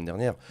diffusée la semaine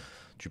dernière.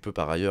 Tu peux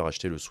par ailleurs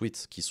acheter le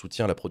suite qui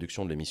soutient la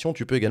production de l'émission.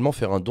 Tu peux également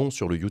faire un don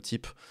sur le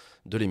Utip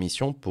de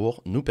l'émission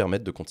pour nous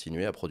permettre de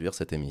continuer à produire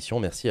cette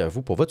émission. Merci à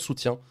vous pour votre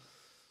soutien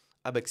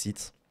à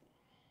Backseat.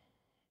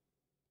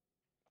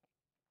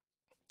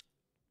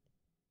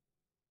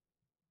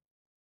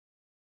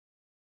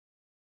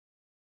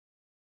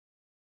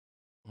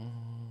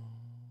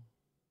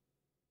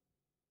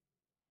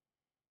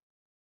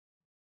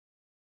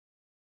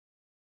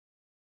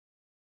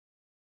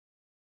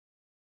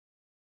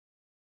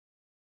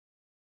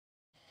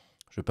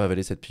 Je ne veux pas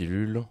avaler cette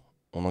pilule.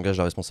 On engage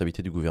la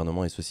responsabilité du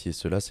gouvernement et ceci et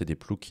cela. C'est des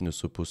ploucs qui ne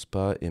s'opposent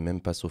pas et même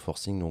passent au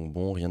forcing. Donc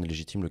bon, rien n'est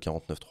légitime le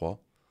 49.3.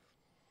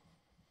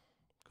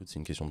 C'est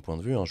une question de point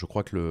de vue. Hein. Je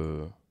crois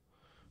que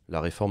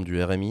la réforme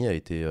du RMI a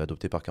été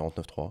adoptée par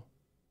 49.3.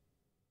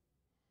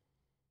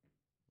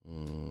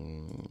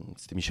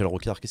 C'était Michel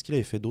Rocard. Qu'est-ce qu'il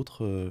avait fait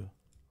d'autre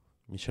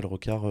Michel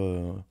Rocard,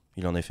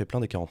 il en avait fait plein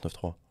des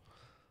 49.3.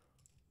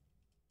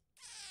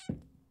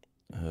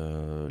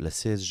 La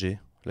CSG,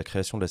 la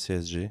création de la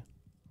CSG.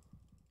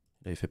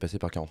 Il avait fait passer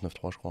par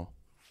 49.3, je crois.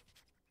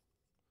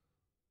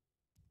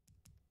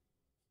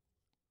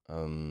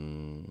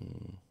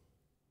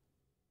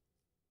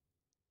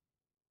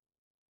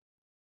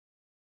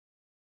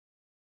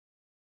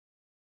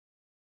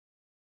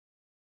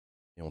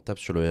 Et on tape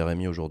sur le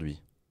RMI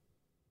aujourd'hui.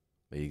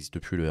 Bah, il n'existe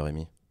plus le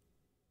RMI.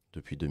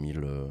 Depuis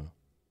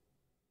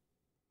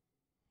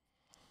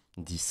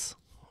 2010.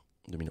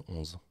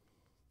 2011.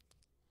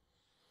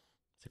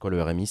 C'est quoi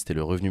le RMI? C'était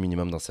le revenu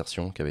minimum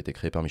d'insertion qui avait été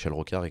créé par Michel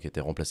Rocard et qui était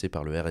remplacé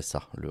par le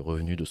RSA, le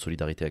revenu de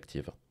solidarité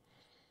active.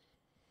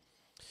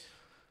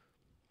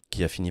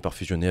 Qui a fini par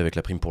fusionner avec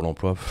la prime pour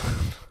l'emploi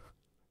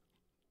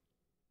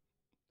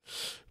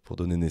pour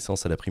donner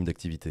naissance à la prime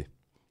d'activité.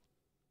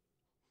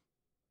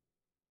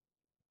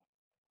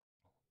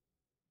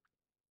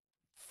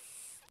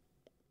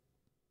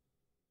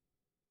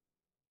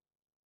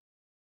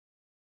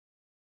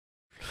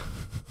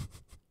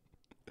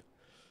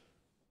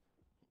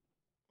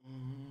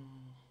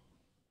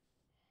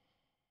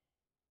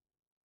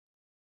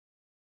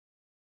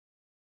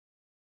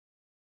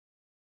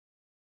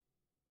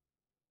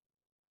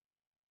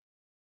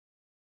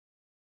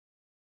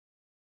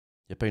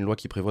 Il n'y a pas une loi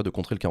qui prévoit de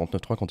contrer le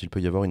 49.3 quand il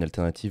peut y avoir une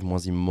alternative moins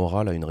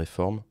immorale à une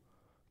réforme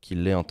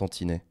qu'il l'est un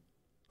tantinet.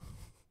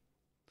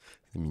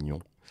 C'est mignon.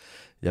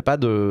 Il n'y a pas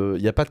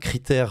de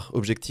critère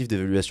objectif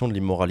d'évaluation de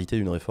l'immoralité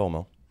d'une réforme.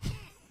 Hein.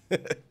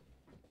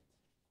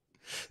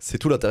 C'est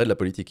tout l'intérêt de la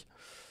politique.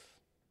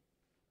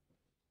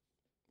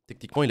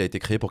 Techniquement, il a été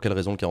créé pour quelle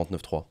raison le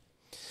 49.3 ?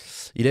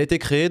 Il a été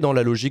créé dans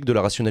la logique de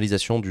la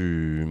rationalisation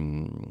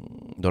du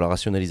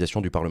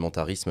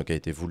parlementarisme qui a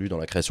été voulu dans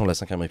la création de la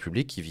Ve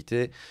République, qui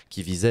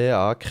visait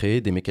à créer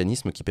des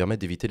mécanismes qui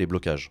permettent d'éviter les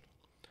blocages.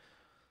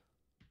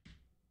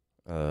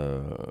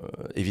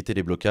 Éviter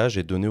les blocages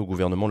et donner au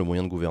gouvernement le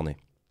moyen de gouverner.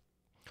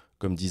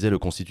 Comme disait le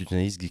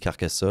constitutionnaliste Guy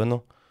Carcassonne,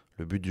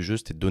 le but du jeu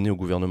c'était de donner au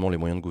gouvernement les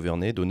moyens de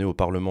gouverner, donner au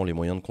Parlement les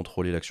moyens de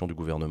contrôler l'action du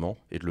gouvernement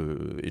et de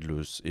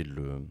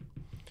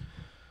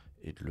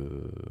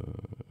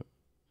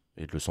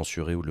le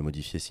censurer ou de le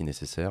modifier si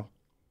nécessaire,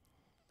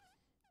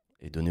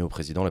 et donner au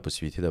président la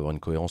possibilité d'avoir une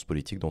cohérence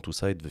politique dans tout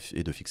ça et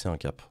de fixer un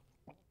cap.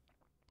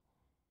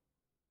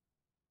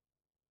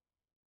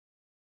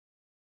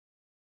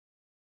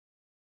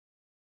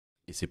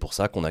 Et c'est pour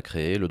ça qu'on a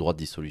créé le droit de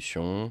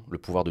dissolution, le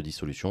pouvoir de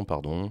dissolution,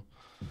 pardon,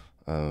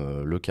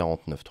 le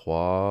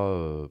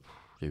 49.3,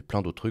 il y a eu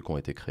plein d'autres trucs qui ont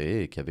été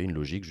créés et qui avaient une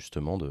logique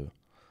justement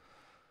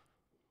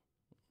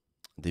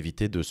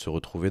d'éviter de se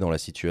retrouver dans la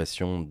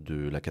situation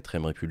de la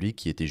 4ème République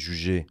qui était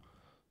jugée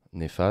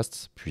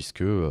néfaste,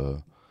 puisque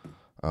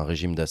un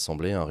régime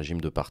d'assemblée, un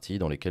régime de parti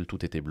dans lesquels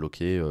tout était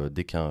bloqué,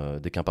 dès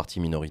qu'un parti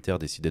minoritaire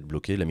décidait de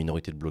bloquer, la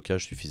minorité de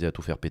blocage suffisait à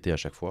tout faire péter à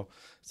chaque fois.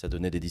 Ça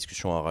donnait des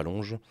discussions à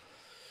rallonge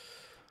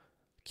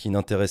qui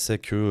n'intéressaient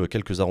que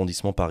quelques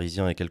arrondissements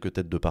parisiens et quelques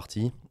têtes de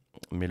parti,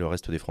 mais le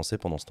reste des Français,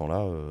 pendant ce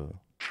temps-là,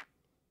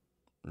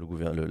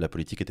 la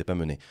politique n'était pas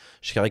menée.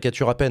 Je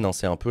caricature à peine, hein,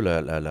 c'est un peu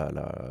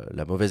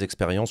la mauvaise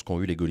expérience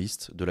qu'ont eu les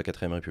gaullistes de la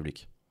 4ème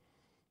République.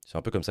 C'est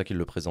un peu comme ça qu'ils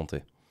le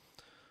présentaient.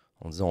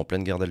 En disant en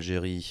pleine guerre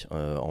d'Algérie,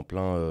 en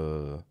plein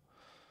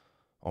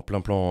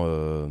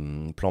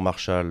plan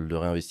Marshall de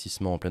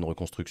réinvestissement, en pleine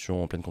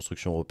reconstruction, en pleine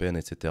construction européenne,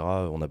 etc.,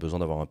 on a besoin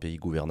d'avoir un pays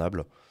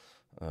gouvernable.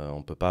 On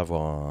ne peut pas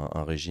avoir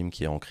un régime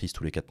qui est en crise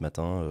tous les 4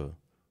 matins,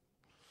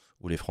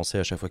 où les Français,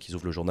 à chaque fois qu'ils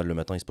ouvrent le journal le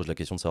matin, ils se posent la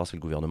question de savoir si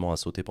le gouvernement a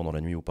sauté pendant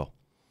la nuit ou pas.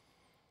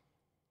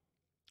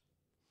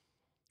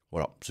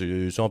 Voilà,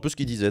 c'est un peu ce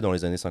qu'il disait dans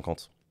les années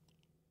 50.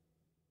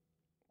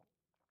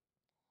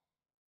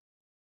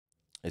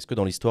 Est-ce que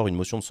dans l'histoire, une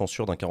motion de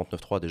censure d'un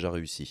 49.3 a déjà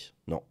réussi?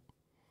 Non.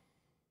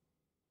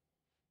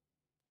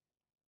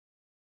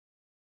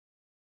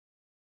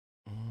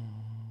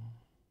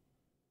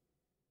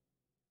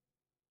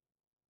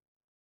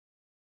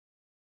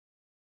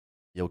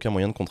 Il n'y a aucun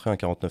moyen de contrer un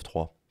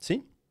 49.3.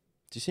 Si?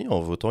 Si, en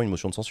votant une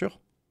motion de censure.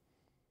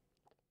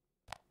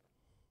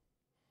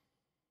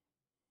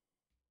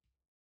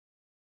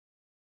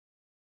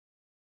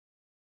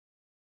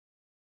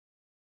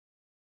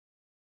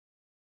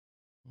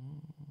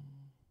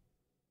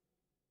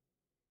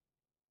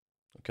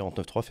 Le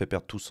 49.3 fait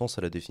perdre tout sens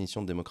à la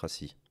définition de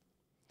démocratie.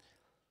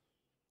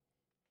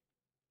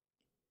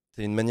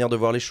 C'est une manière de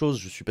voir les choses.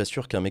 Je ne suis pas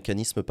sûr qu'un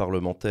mécanisme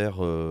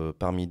parlementaire,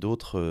 parmi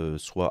d'autres,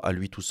 soit à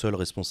lui tout seul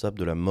responsable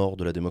de la mort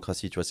de la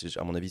démocratie. Tu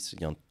vois, à mon avis,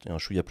 il y a un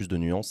chouïa plus de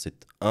nuances.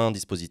 C'est un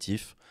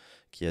dispositif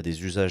qui a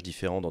des usages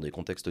différents dans des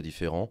contextes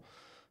différents,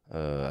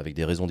 avec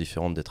des raisons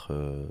différentes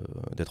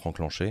d'être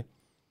enclenché.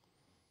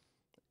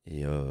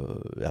 Et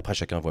après,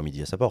 chacun voit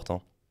midi à sa porte.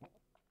 Hein.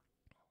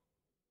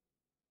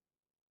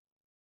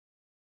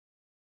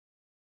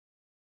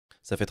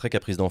 Ça fait très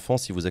caprice d'enfant.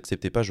 Si vous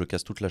acceptez pas, je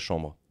casse toute la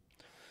chambre.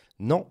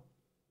 Non,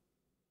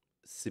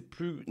 c'est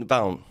plus...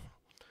 Enfin,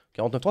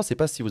 49.3, c'est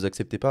pas si vous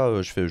acceptez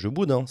pas, je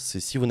boude, hein. C'est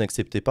si vous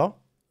n'acceptez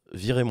pas,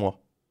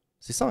 virez-moi.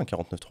 C'est ça un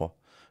 49.3.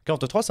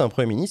 49.3, c'est un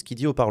Premier ministre qui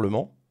dit au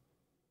Parlement,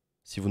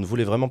 si vous ne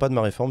voulez vraiment pas de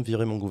ma réforme,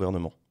 virez mon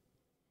gouvernement.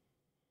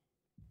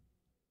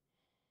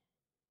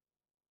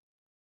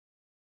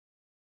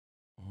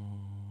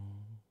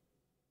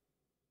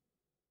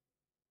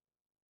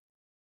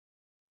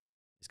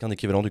 Est-ce qu'un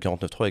équivalent du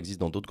 49.3 existe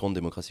dans d'autres grandes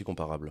démocraties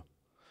comparables?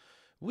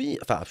 Oui,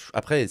 enfin,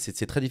 après,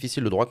 c'est très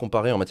difficile. Le droit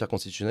comparé en matière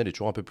constitutionnelle est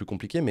toujours un peu plus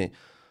compliqué, mais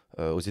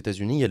aux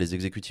États-Unis, il y a les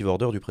executive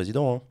orders du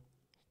président. Hein.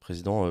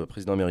 Président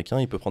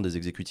américain, il peut prendre des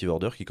executive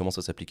orders qui commencent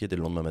à s'appliquer dès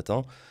le lendemain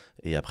matin,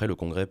 et après, le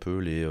Congrès peut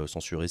les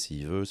censurer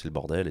s'il veut, c'est le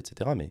bordel,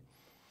 etc. Mais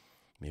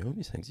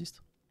oui, ça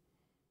existe.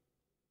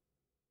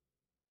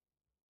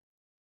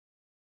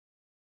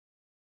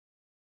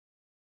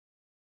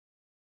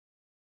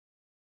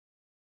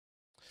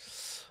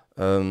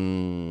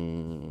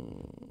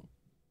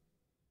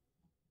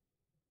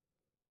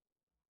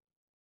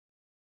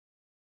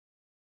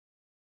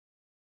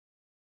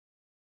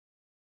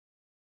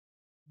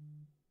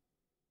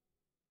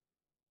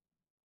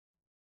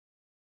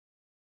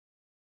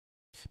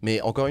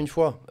 Mais encore une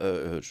fois,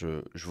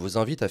 je vous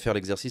invite à faire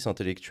l'exercice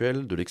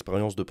intellectuel de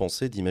l'expérience de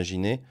pensée,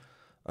 d'imaginer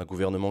un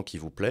gouvernement qui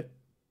vous plaît.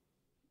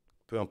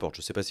 Peu importe,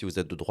 je ne sais pas si vous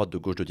êtes de droite, de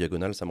gauche, de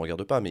diagonale, ça ne me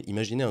regarde pas, mais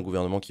imaginez un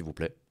gouvernement qui vous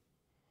plaît,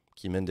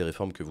 qui mène des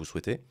réformes que vous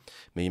souhaitez,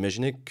 mais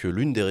imaginez que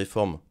l'une des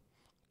réformes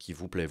qui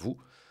vous plaît, vous,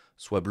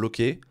 soit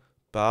bloquée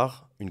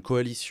par une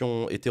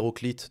coalition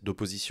hétéroclite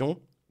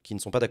d'opposition qui ne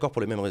sont pas d'accord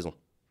pour les mêmes raisons.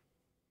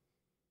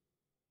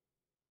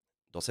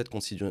 Dans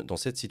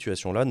cette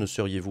situation-là, ne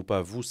seriez-vous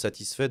pas, vous,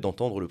 satisfait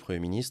d'entendre le Premier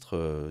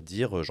ministre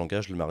dire «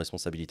 j'engage ma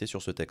responsabilité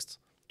sur ce texte »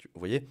 Vous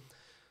voyez?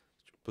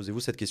 Posez-vous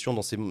cette question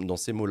dans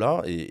ces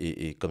mots-là,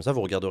 et comme ça,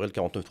 vous regarderez le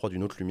 49.3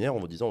 d'une autre lumière en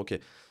vous disant « ok,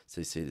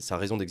 sa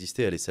raison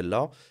d'exister, elle est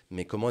celle-là,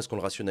 mais comment est-ce qu'on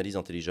le rationalise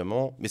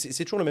intelligemment ?» Mais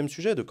c'est toujours le même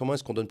sujet de comment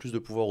est-ce qu'on donne plus de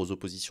pouvoir aux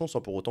oppositions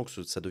sans pour autant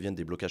que ça devienne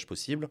des blocages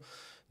possibles,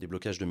 des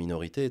blocages de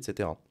minorités,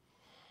 etc.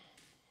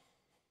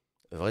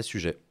 Vrai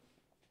sujet.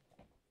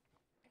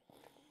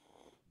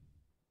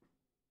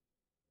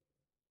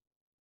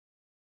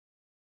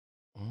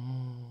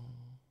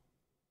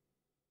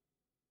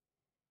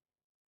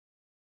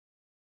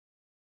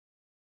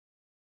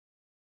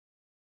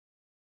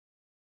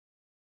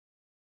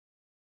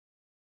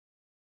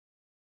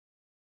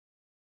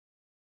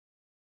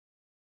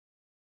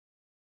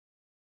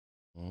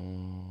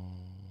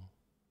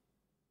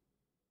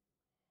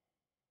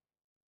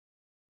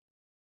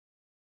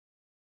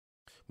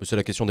 Mais c'est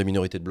la question des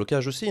minorités de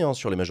blocage aussi, hein,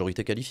 sur les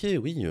majorités qualifiées.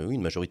 Oui,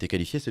 une majorité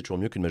qualifiée, c'est toujours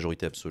mieux qu'une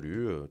majorité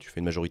absolue. Tu fais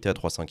une majorité à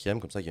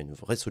 3/5, comme ça, il y a une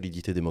vraie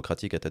solidité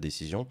démocratique à ta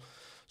décision.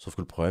 Sauf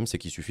que le problème, c'est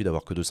qu'il suffit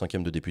d'avoir que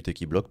 2/5 de députés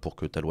qui bloquent pour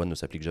que ta loi ne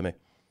s'applique jamais.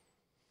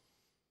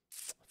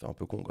 Ça fait un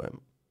peu con, quand même.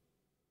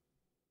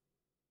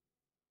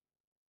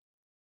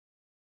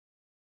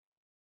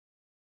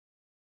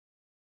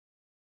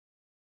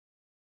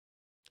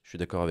 Je suis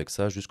d'accord avec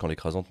ça, juste quand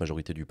l'écrasante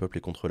majorité du peuple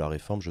est contre la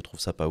réforme, je trouve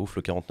ça pas ouf,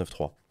 le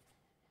 49.3.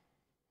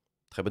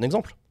 Très bon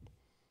exemple.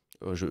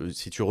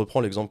 Si tu reprends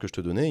l'exemple que je te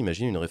donnais,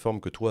 imagine une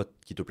réforme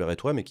qui te plairait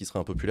toi, mais qui serait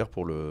impopulaire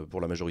pour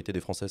la majorité des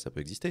Français, ça peut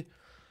exister.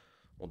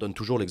 On donne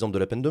toujours l'exemple de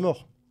la peine de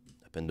mort.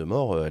 La peine de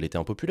mort, elle était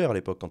impopulaire à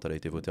l'époque quand elle a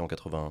été votée en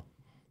 81.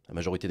 La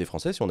majorité des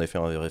Français, si on avait fait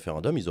un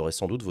référendum, ils auraient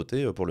sans doute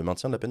voté pour le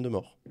maintien de la peine de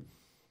mort.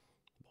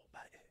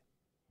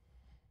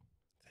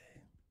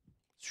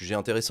 Sujet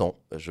intéressant.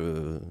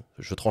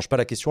 Je tranche pas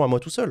la question à moi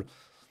tout seul.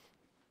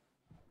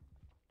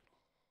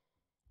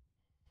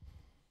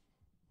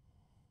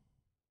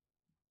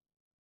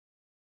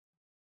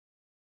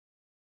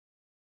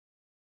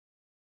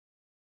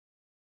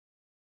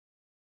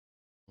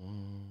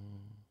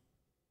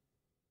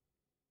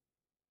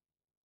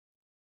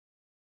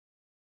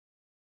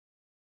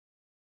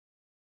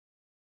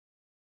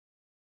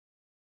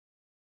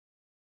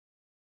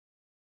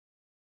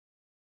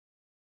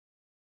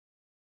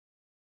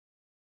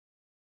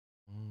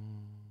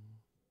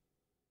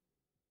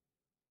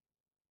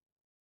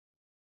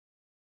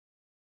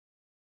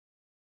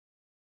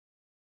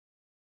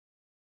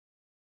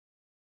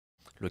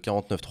 Le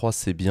 49.3,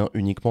 c'est bien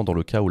uniquement dans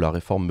le cas où la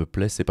réforme me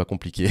plaît, c'est pas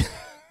compliqué.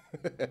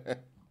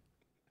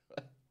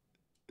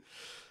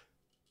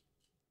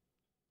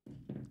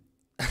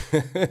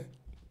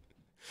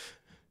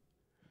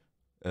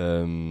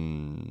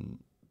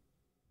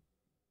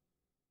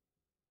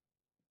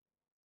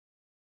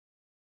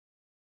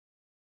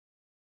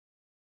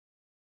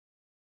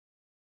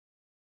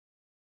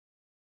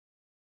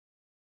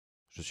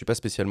 Je suis pas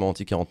spécialement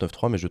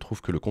anti-49.3, mais je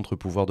trouve que le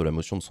contre-pouvoir de la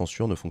motion de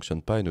censure ne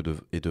fonctionne pas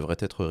et devrait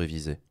être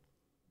révisé.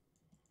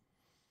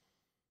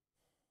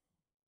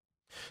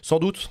 Sans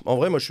doute. En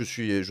vrai, moi, je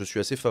suis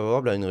assez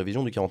favorable à une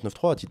révision du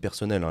 49.3 à titre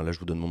personnel. Hein. Là, je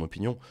vous donne mon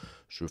opinion.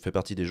 Je fais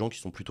partie des gens qui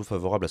sont plutôt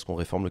favorables à ce qu'on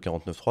réforme le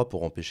 49.3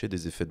 pour empêcher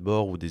des effets de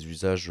bord ou des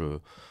usages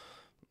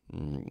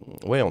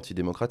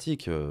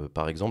antidémocratiques.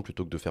 Par exemple,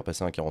 plutôt que de faire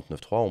passer un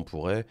 49.3, on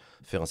pourrait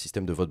faire un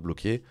système de vote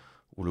bloqué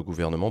où le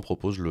gouvernement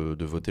propose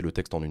de voter le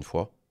texte en une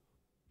fois,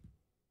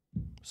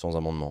 sans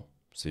amendement.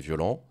 C'est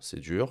violent, c'est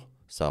dur,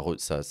 ça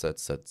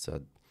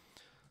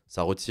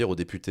retire aux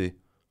députés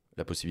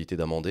la possibilité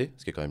d'amender,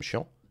 ce qui est quand même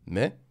chiant,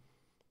 mais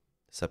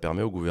ça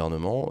permet au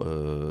gouvernement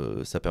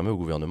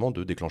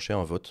de déclencher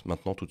un vote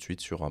maintenant tout de suite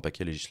sur un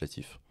paquet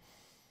législatif.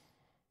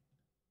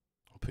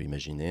 On peut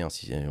imaginer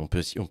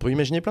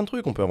plein de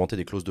trucs, on peut inventer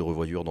des clauses de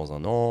revoyure dans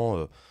un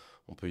an,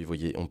 on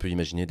peut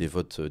imaginer des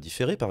votes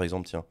différés par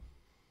exemple, tiens.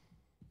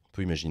 On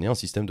peut imaginer un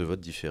système de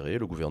vote différé,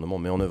 le gouvernement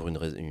met en œuvre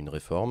une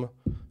réforme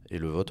et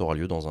le vote aura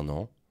lieu dans un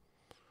an.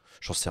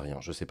 J'en sais rien,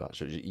 je sais pas.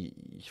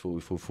 Il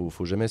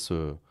faut jamais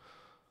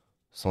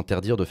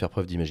s'interdire de faire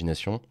preuve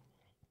d'imagination.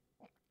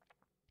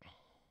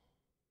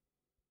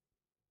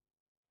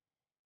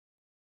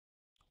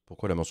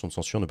 Pourquoi la motion de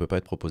censure ne peut pas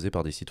être proposée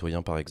par des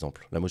citoyens, par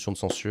exemple? La motion de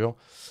censure,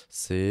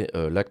 c'est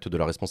l'acte de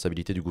la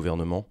responsabilité du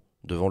gouvernement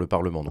devant le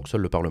Parlement. Donc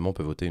seul le Parlement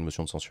peut voter une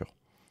motion de censure.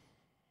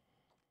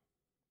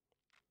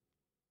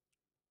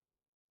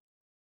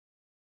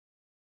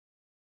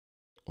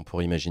 On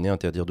pourrait imaginer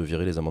interdire de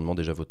virer les amendements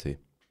déjà votés.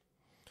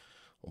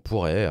 On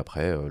pourrait,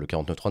 après, le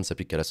 49.3 ne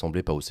s'applique qu'à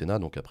l'Assemblée, pas au Sénat,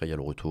 donc après il y a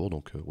le retour,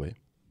 donc ouais.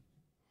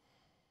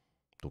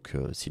 Donc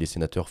si les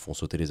sénateurs font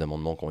sauter les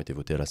amendements qui ont été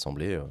votés à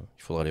l'Assemblée,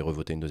 il faudra les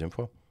revoter une deuxième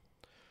fois.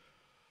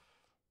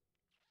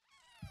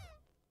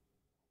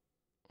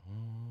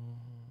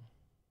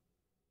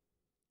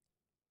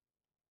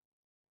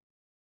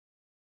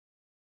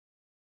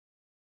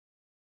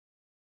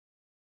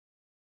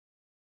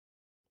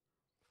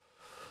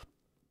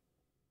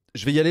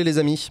 Je vais y aller les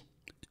amis,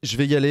 je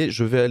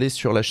vais aller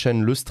sur la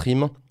chaîne Le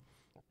Stream.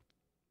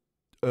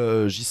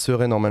 J'y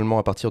serai normalement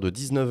à partir de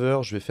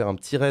 19h, je vais faire un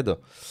petit raid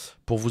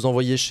pour vous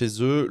envoyer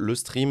chez eux le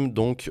stream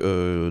donc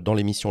dans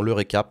l'émission Le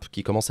Récap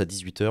qui commence à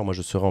 18h, moi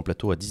je serai en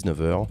plateau à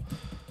 19h.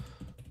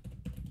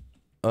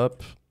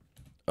 Hop,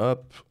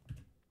 hop,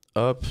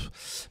 hop.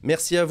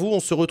 Merci à vous,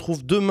 on se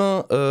retrouve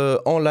demain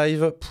en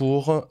live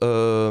pour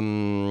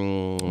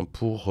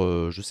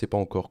je sais pas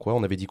encore quoi,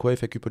 on avait dit quoi,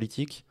 FAQ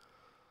politique?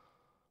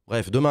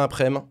 Bref, demain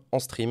après-midi, en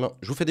stream.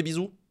 Je vous fais des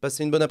bisous.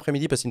 Passez une bonne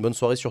après-midi, passez une bonne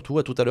soirée surtout.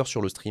 À tout à l'heure sur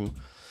le stream.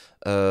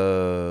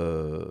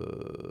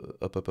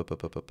 Hop, hop, hop,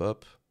 hop, hop, hop,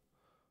 hop.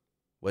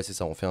 Ouais, c'est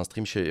ça, on fait un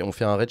stream on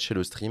fait un raid chez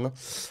le stream.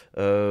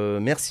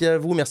 Merci à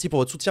vous, merci pour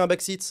votre soutien à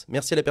Backseat.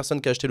 Merci à la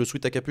personne qui a acheté le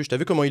sweat à capuche. T'as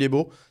vu comment il est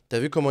beau? T'as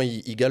vu comment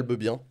il galbe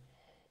bien?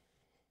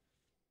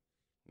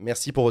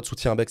 Merci pour votre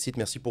soutien à Backseat,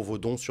 merci pour vos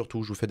dons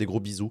surtout. Je vous fais des gros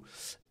bisous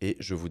et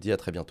je vous dis à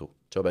très bientôt.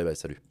 Ciao, bye bye,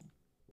 salut.